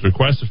mid-March at the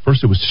request. At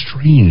first, it was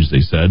strange,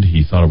 they said.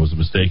 He thought it was a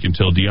mistake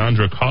until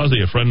Deandra Causey,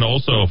 a friend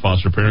also a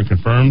foster parent,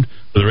 confirmed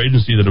to their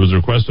agency that it was a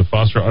request to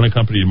foster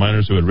unaccompanied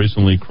minors who had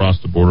recently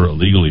crossed the border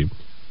illegally.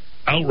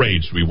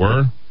 Outraged we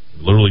were.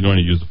 They're literally going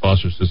to use the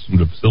foster system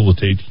to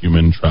facilitate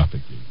human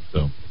trafficking.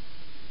 So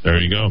there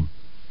you go.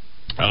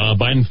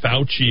 Biden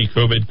Fauci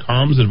COVID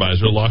comms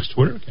advisor locks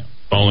Twitter account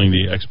following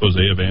the expose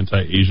of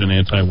anti-Asian,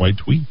 anti-white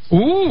tweets.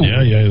 Ooh.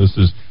 Yeah, this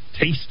is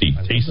tasty.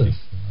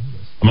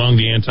 Among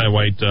the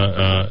anti-white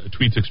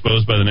tweets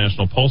exposed by the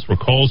National Pulse were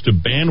calls to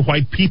ban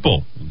white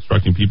people,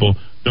 instructing people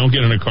don't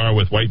get in a car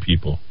with white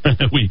people.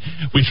 we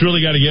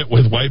truly got to get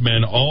with white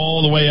men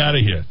all the way out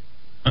of here,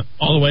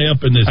 all the way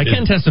up in this. I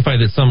can testify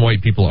that some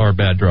white people are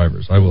bad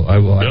drivers. I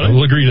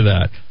will agree to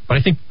that. But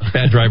I think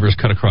bad drivers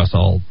cut across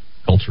all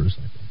cultures.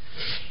 I think.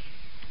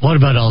 What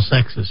about all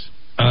sexes?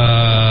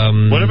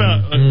 What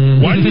about?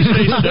 Why do you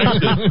say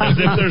sexist? As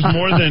if there's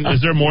more than?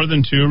 Is there more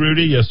than two,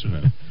 Rudy? Yes or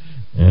no?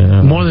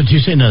 More than two?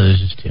 Say no.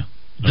 There's just two.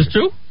 Just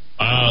two?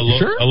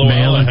 Sure.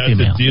 Luella had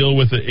to deal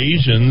with the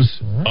Asians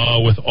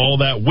with all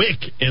that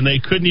wick, and they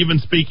couldn't even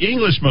speak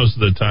English most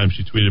of the time.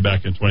 She tweeted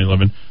back in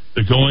 2011.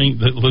 They're going.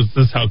 This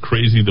is how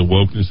crazy the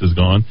wokeness has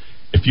gone.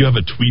 If you have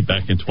a tweet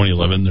back in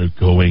 2011, they're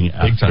going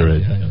after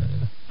it. Yeah.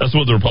 That's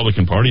what the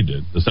Republican Party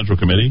did. The Central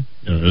Committee,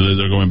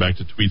 they're going back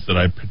to tweets that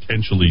I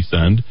potentially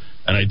send,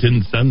 and I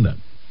didn't send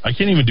them. I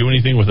can't even do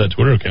anything with that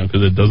Twitter account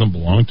because it doesn't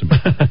belong to me.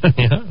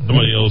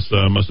 Somebody else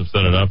must have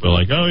set it up. They're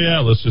like, oh, yeah,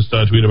 let's just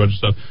tweet a bunch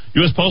of stuff.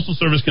 U.S. Postal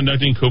Service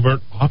conducting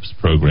covert ops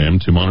program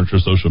to monitor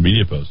social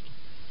media posts.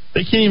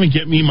 They can't even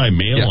get me my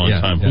mail on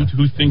time. Yeah.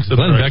 Who thinks that?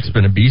 Glenn Beck's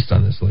been a beast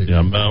on this lately.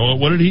 Yeah,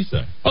 what did he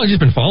say? Well, he's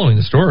just been following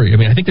the story. I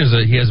mean, I think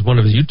he has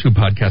one of his YouTube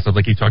podcasts up,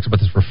 like he talks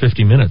about this for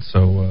 50 minutes.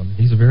 So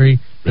he's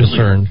very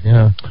concerned.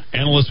 Yeah.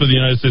 Analysts with the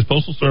United States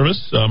Postal Service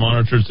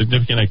monitored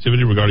significant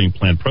activity regarding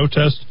planned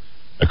protests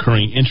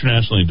occurring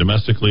internationally and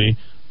domestically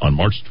on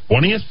March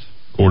 20th.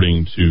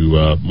 According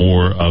to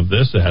more of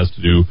this, it has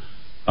to do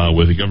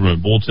with the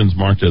government bulletins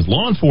marked as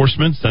law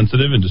enforcement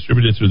sensitive and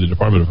distributed through the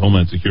Department of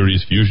Homeland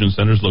Security's fusion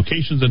centers.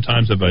 Locations and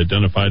times have been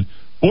identified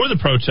for the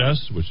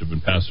protests, which have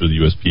been passed through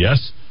the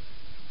USPS,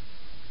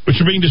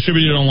 which are being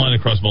distributed online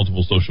across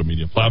multiple social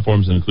media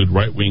platforms and include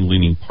right-wing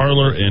leaning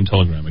Parler and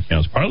Telegram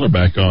accounts. Parler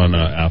back on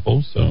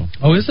Apple, so...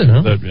 Oh, is it,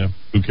 huh?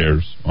 Who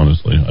cares,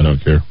 honestly? I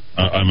don't care.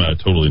 I'm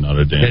totally not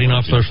a Dan Getting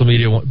off social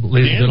media,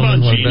 ladies and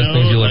gentlemen, one of the best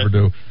things you'll ever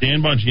do. Dan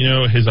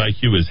Bongino, his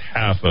IQ is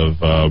half of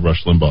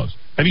Rush Limbaugh's.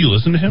 Have you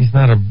listened to him? He's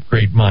not a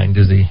great mind,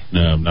 is he?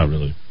 No, not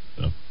really.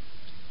 No.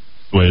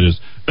 That's the way it is.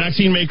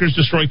 Vaccine makers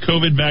destroy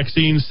COVID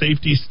vaccine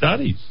safety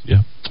studies.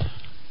 Yeah.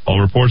 All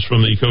reports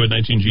from the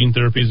COVID-19 gene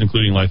therapies,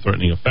 including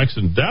life-threatening effects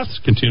and deaths,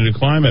 continue to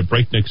climb at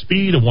breakneck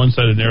speed. A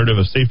one-sided narrative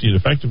of safety and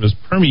effectiveness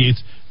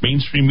permeates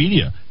mainstream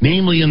media,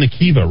 namely in the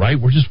Kiva, right?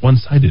 We're just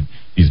one-sided.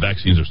 These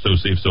vaccines are so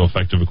safe, so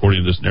effective,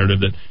 according to this narrative,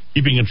 that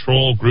keeping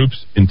control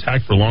groups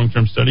intact for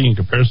long-term study and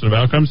comparison of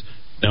outcomes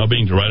now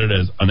being derided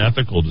as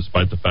unethical,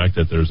 despite the fact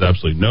that there's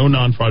absolutely no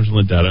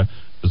non-fraudulent data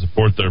to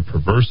support their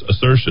perverse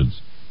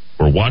assertions.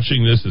 We're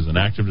watching this as an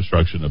active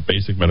destruction of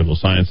basic medical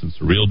science and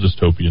surreal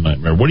dystopian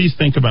nightmare. What do you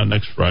think about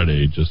next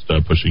Friday, just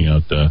pushing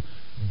out the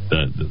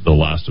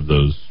last of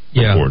those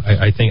reports?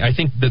 I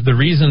think that the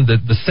reason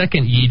that the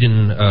second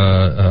Eden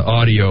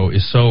audio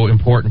is so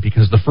important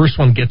because the first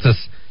one gets us,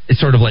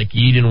 it's sort of like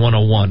Eden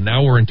 101.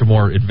 Now we're into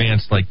more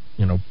advanced,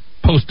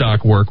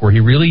 postdoc work where he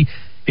really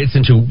gets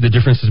into the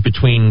differences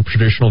between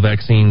traditional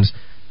vaccines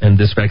and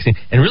this vaccine,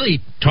 and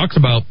really talks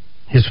about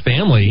his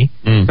family,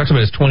 talks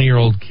about his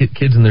 20-year-old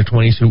kids in their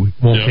 20s who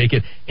won't take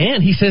it,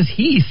 and he says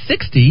he's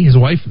 60, his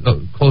wife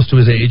close to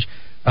his age,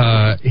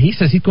 he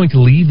says he's going to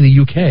leave the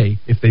UK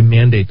if they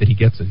mandate that he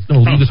gets it. He's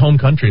going to leave his home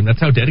country, and that's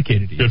how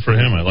dedicated he is. Good for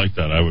him. I like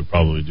that. I would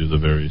probably do the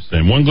very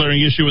same. One glaring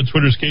issue with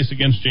Twitter's case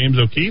against James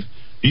O'Keefe.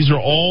 These are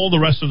all the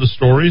rest of the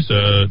stories.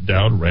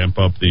 Dowd, ramp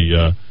up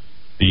the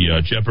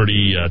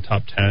Jeopardy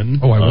top 10.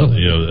 Oh, I will.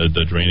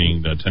 The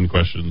draining 10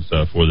 questions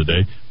for the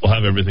day. We'll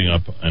have everything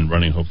up and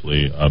running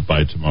hopefully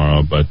by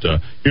tomorrow. But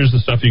here's the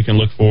stuff you can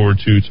look forward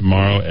to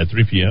tomorrow at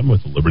 3 p.m.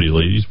 with the Liberty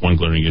Ladies. One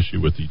glaring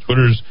issue with the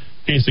Twitter's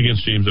case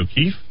against James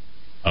O'Keefe.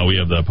 We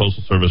have the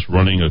Postal Service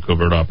running a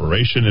covert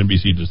operation.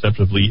 NBC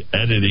deceptively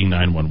editing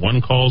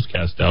 911 calls.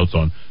 Cast doubts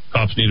on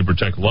cops need to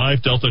protect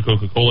life. Delta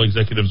Coca-Cola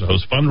executives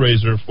host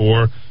fundraiser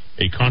for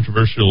a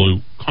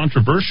controversial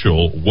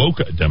woke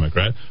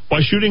Democrat.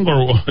 Why shooting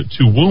or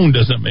to wound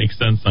doesn't make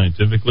sense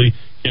scientifically.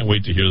 Can't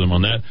wait to hear them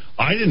on that.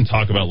 I didn't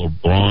talk about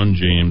LeBron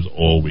James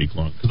all week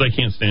long because I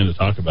can't stand to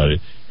talk about it.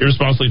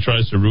 Irresponsibly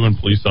tries to ruin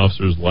police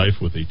officer's life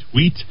with a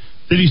tweet.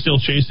 City still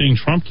chasing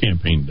Trump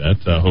campaign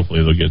debt.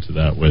 Hopefully they'll get to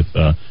that with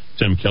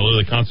Tim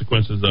Keller. The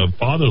consequences of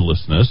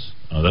fatherlessness.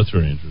 That's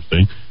very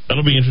interesting.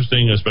 That'll be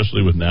interesting,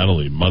 especially with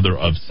Natalie, mother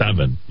of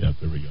 7. Yeah,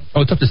 there we go.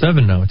 Oh, it's up to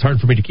 7 now. It's hard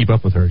for me to keep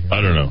up with her.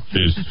 I don't know.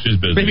 She's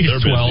busy. Maybe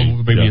it's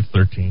 12. Maybe it's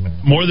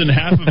 13. More than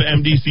half of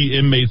MDC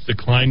inmates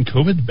decline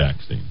COVID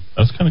vaccine.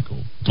 That's kind of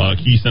cool.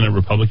 Key Senate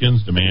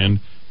Republicans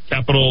demand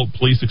Capitol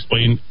Police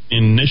explain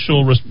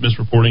initial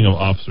misreporting of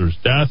officers'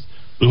 deaths.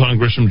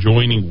 Lujan Grisham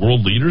joining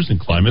world leaders in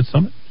climate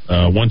summit.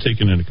 One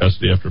taken into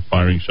custody after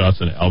firing shots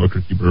in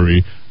Albuquerque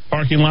Brewery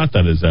parking lot.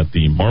 That is at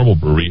the Marble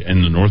Brewery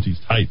in the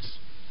Northeast Heights.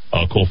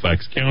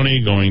 Colfax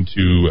County going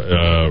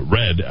to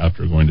red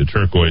after going to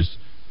turquoise.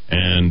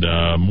 And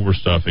more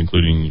stuff,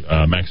 including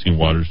Maxine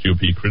Waters,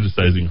 GOP,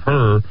 criticizing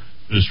her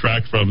to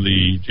distract from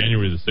the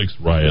January the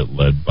 6th riot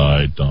led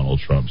by Donald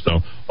Trump.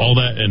 So all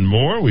that and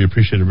more. We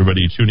appreciate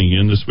everybody tuning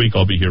in this week.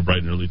 I'll be here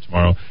bright and early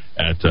tomorrow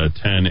at 10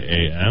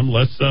 a.m.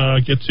 Let's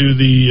get to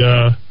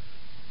the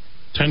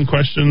 10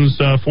 questions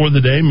for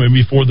the day,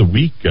 maybe for the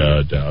week,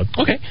 Dowd.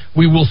 Okay.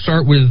 We will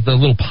start with a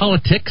little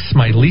politics,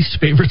 my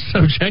least favorite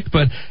subject,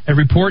 but a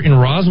report in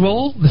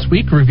Roswell this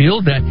week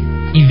revealed that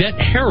Yvette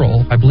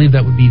Harrell, I believe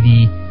that would be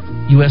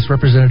the U.S.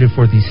 representative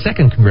for the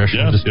 2nd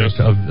Congressional District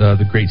of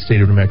the great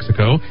state of New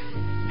Mexico,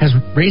 has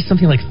raised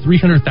something like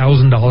 $300,000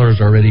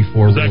 already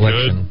for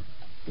re-election.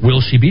 Good? Will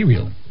she be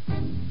reelected?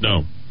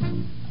 No.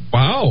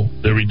 Wow.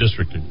 They're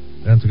redistricting.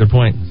 That's a good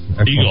point.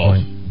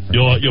 Point.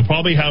 You'll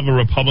probably have a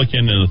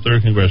Republican in the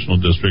 3rd Congressional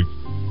District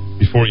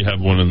before you have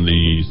one in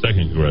the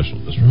 2nd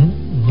Congressional District.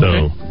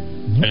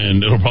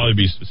 And it'll probably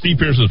be Steve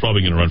Pierce is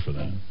probably going to run for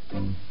that.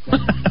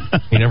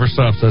 He never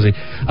stops, does he?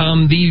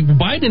 The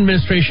Biden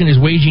administration is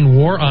waging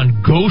war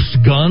on ghost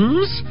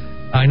guns.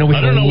 I don't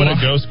know what a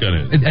ghost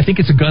gun is. I think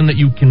it's a gun that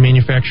you can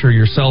manufacture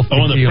yourself.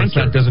 Oh, on the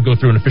printer. That doesn't go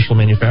through an official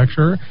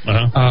manufacturer.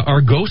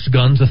 Are ghost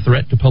guns a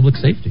threat to public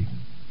safety?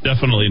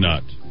 Definitely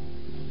not.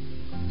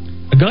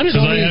 A gun is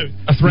only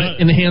a threat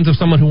in the hands of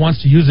someone who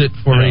wants to use it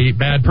for a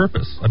bad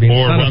purpose. I mean,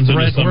 or runs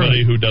into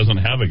somebody who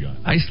doesn't have a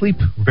gun. I sleep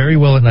very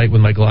well at night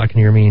with my Glock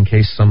near me in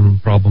case some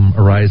problem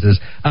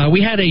arises. We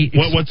had a...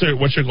 What's your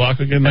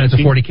Glock again? It's a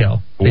 40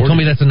 cal. 40? They told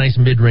me that's a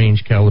nice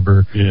mid-range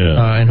caliber.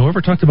 Yeah. And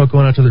whoever talked about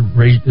going out to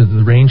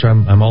the range,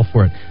 I'm all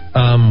for it.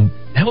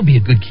 That would be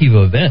a good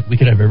Kiva event. We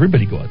could have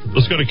everybody go out to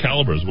Let's go to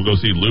Calibers. We'll go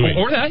see Louis.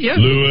 Or that, yeah.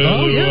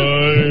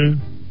 Louis.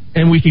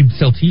 And we could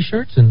sell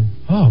T-shirts and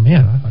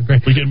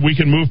great. We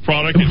can move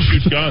product and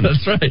shoot guns.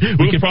 That's right.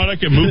 Move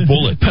product and move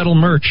bullets. Peddle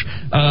merch.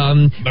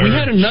 We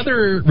had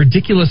another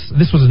ridiculous.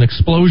 This was an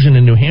explosion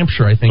in New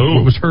Hampshire. I think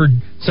it was heard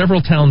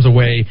several towns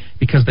away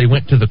because they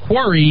went to the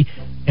quarry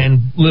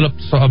and lit up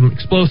some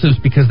explosives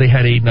because they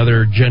had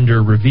another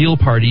gender reveal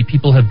party.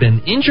 People have been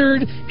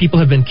injured.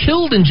 People have been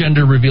killed in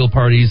gender reveal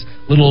parties.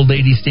 Little old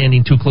lady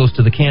standing too close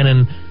to the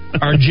cannon.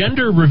 Our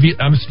gender reveal.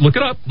 Look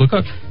it up. Look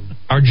up.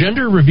 Are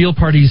gender reveal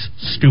parties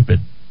stupid?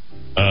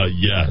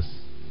 Yes.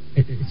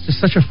 It's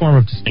just such a form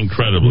of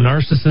incredible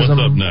narcissism.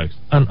 What's up next?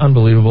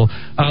 Unbelievable.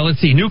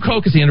 Let's see. New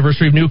Coke is the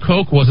anniversary of New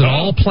Coke. Was it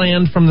all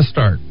planned from the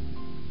start?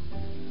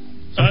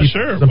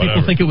 Sure. Some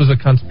people think it was a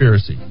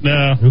conspiracy.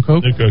 No. New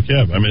Coke? New Coke,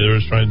 yeah. I mean, they were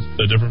trying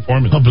a different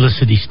formula.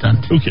 Publicity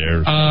stunt. Who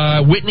cares?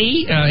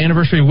 Whitney,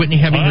 anniversary of Whitney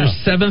having her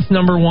 7th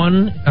 #1.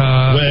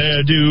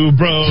 Where do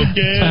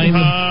broken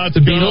hearts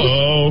the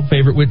Beatles?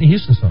 Favorite Whitney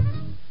Houston song?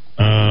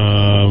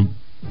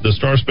 The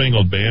Star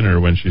Spangled Banner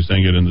when she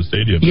sang it in the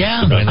stadium.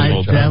 Yeah,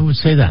 I would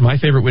say that. My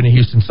favorite Whitney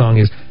Houston song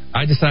is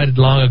I decided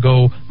long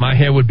ago my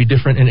hair would be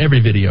different in every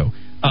video.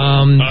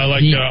 I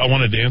Want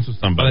to Dance with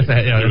Somebody.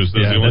 It was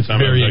the only time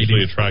I was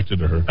actually attracted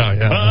to her. Oh,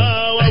 yeah.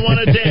 I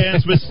want to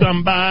dance with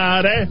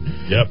somebody.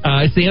 Yep.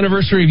 It's the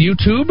anniversary of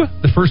YouTube,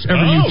 the first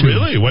ever YouTube.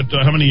 Oh, really?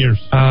 How many years?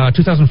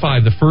 2005.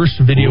 The first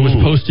video was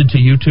posted to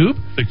YouTube.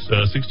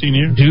 16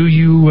 years. Do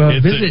you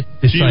visit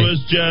this She site? was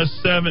just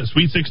 7.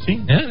 Sweet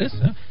 16. Yeah, it is.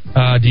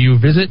 Do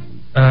you visit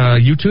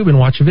YouTube and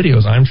watch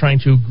videos? I'm trying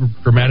to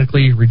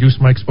dramatically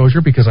reduce my exposure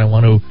because I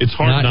want to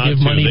not give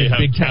money to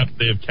big tech.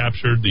 They have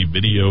captured the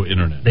video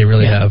internet. They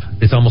really have.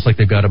 It's almost like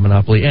they've got a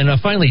monopoly. And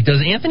finally,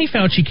 does Anthony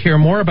Fauci care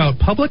more about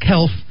public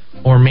health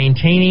or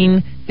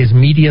maintaining his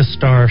media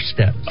star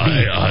status?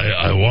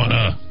 I want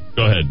to...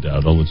 Go ahead,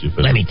 Dowd. I'll let you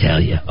finish. Let me tell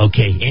you.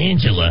 Okay,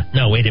 Angela.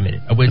 No, wait a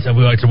minute.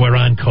 We're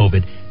on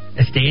COVID.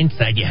 Stay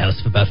inside your house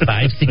for about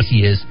 5-6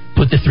 years.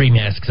 Put the 3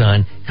 masks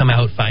on. Come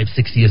out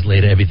 5-6 years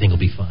later. Everything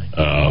will be fine.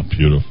 Oh,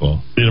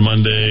 beautiful. See you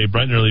Monday,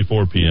 bright and early,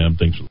 4 p.m. Thanks for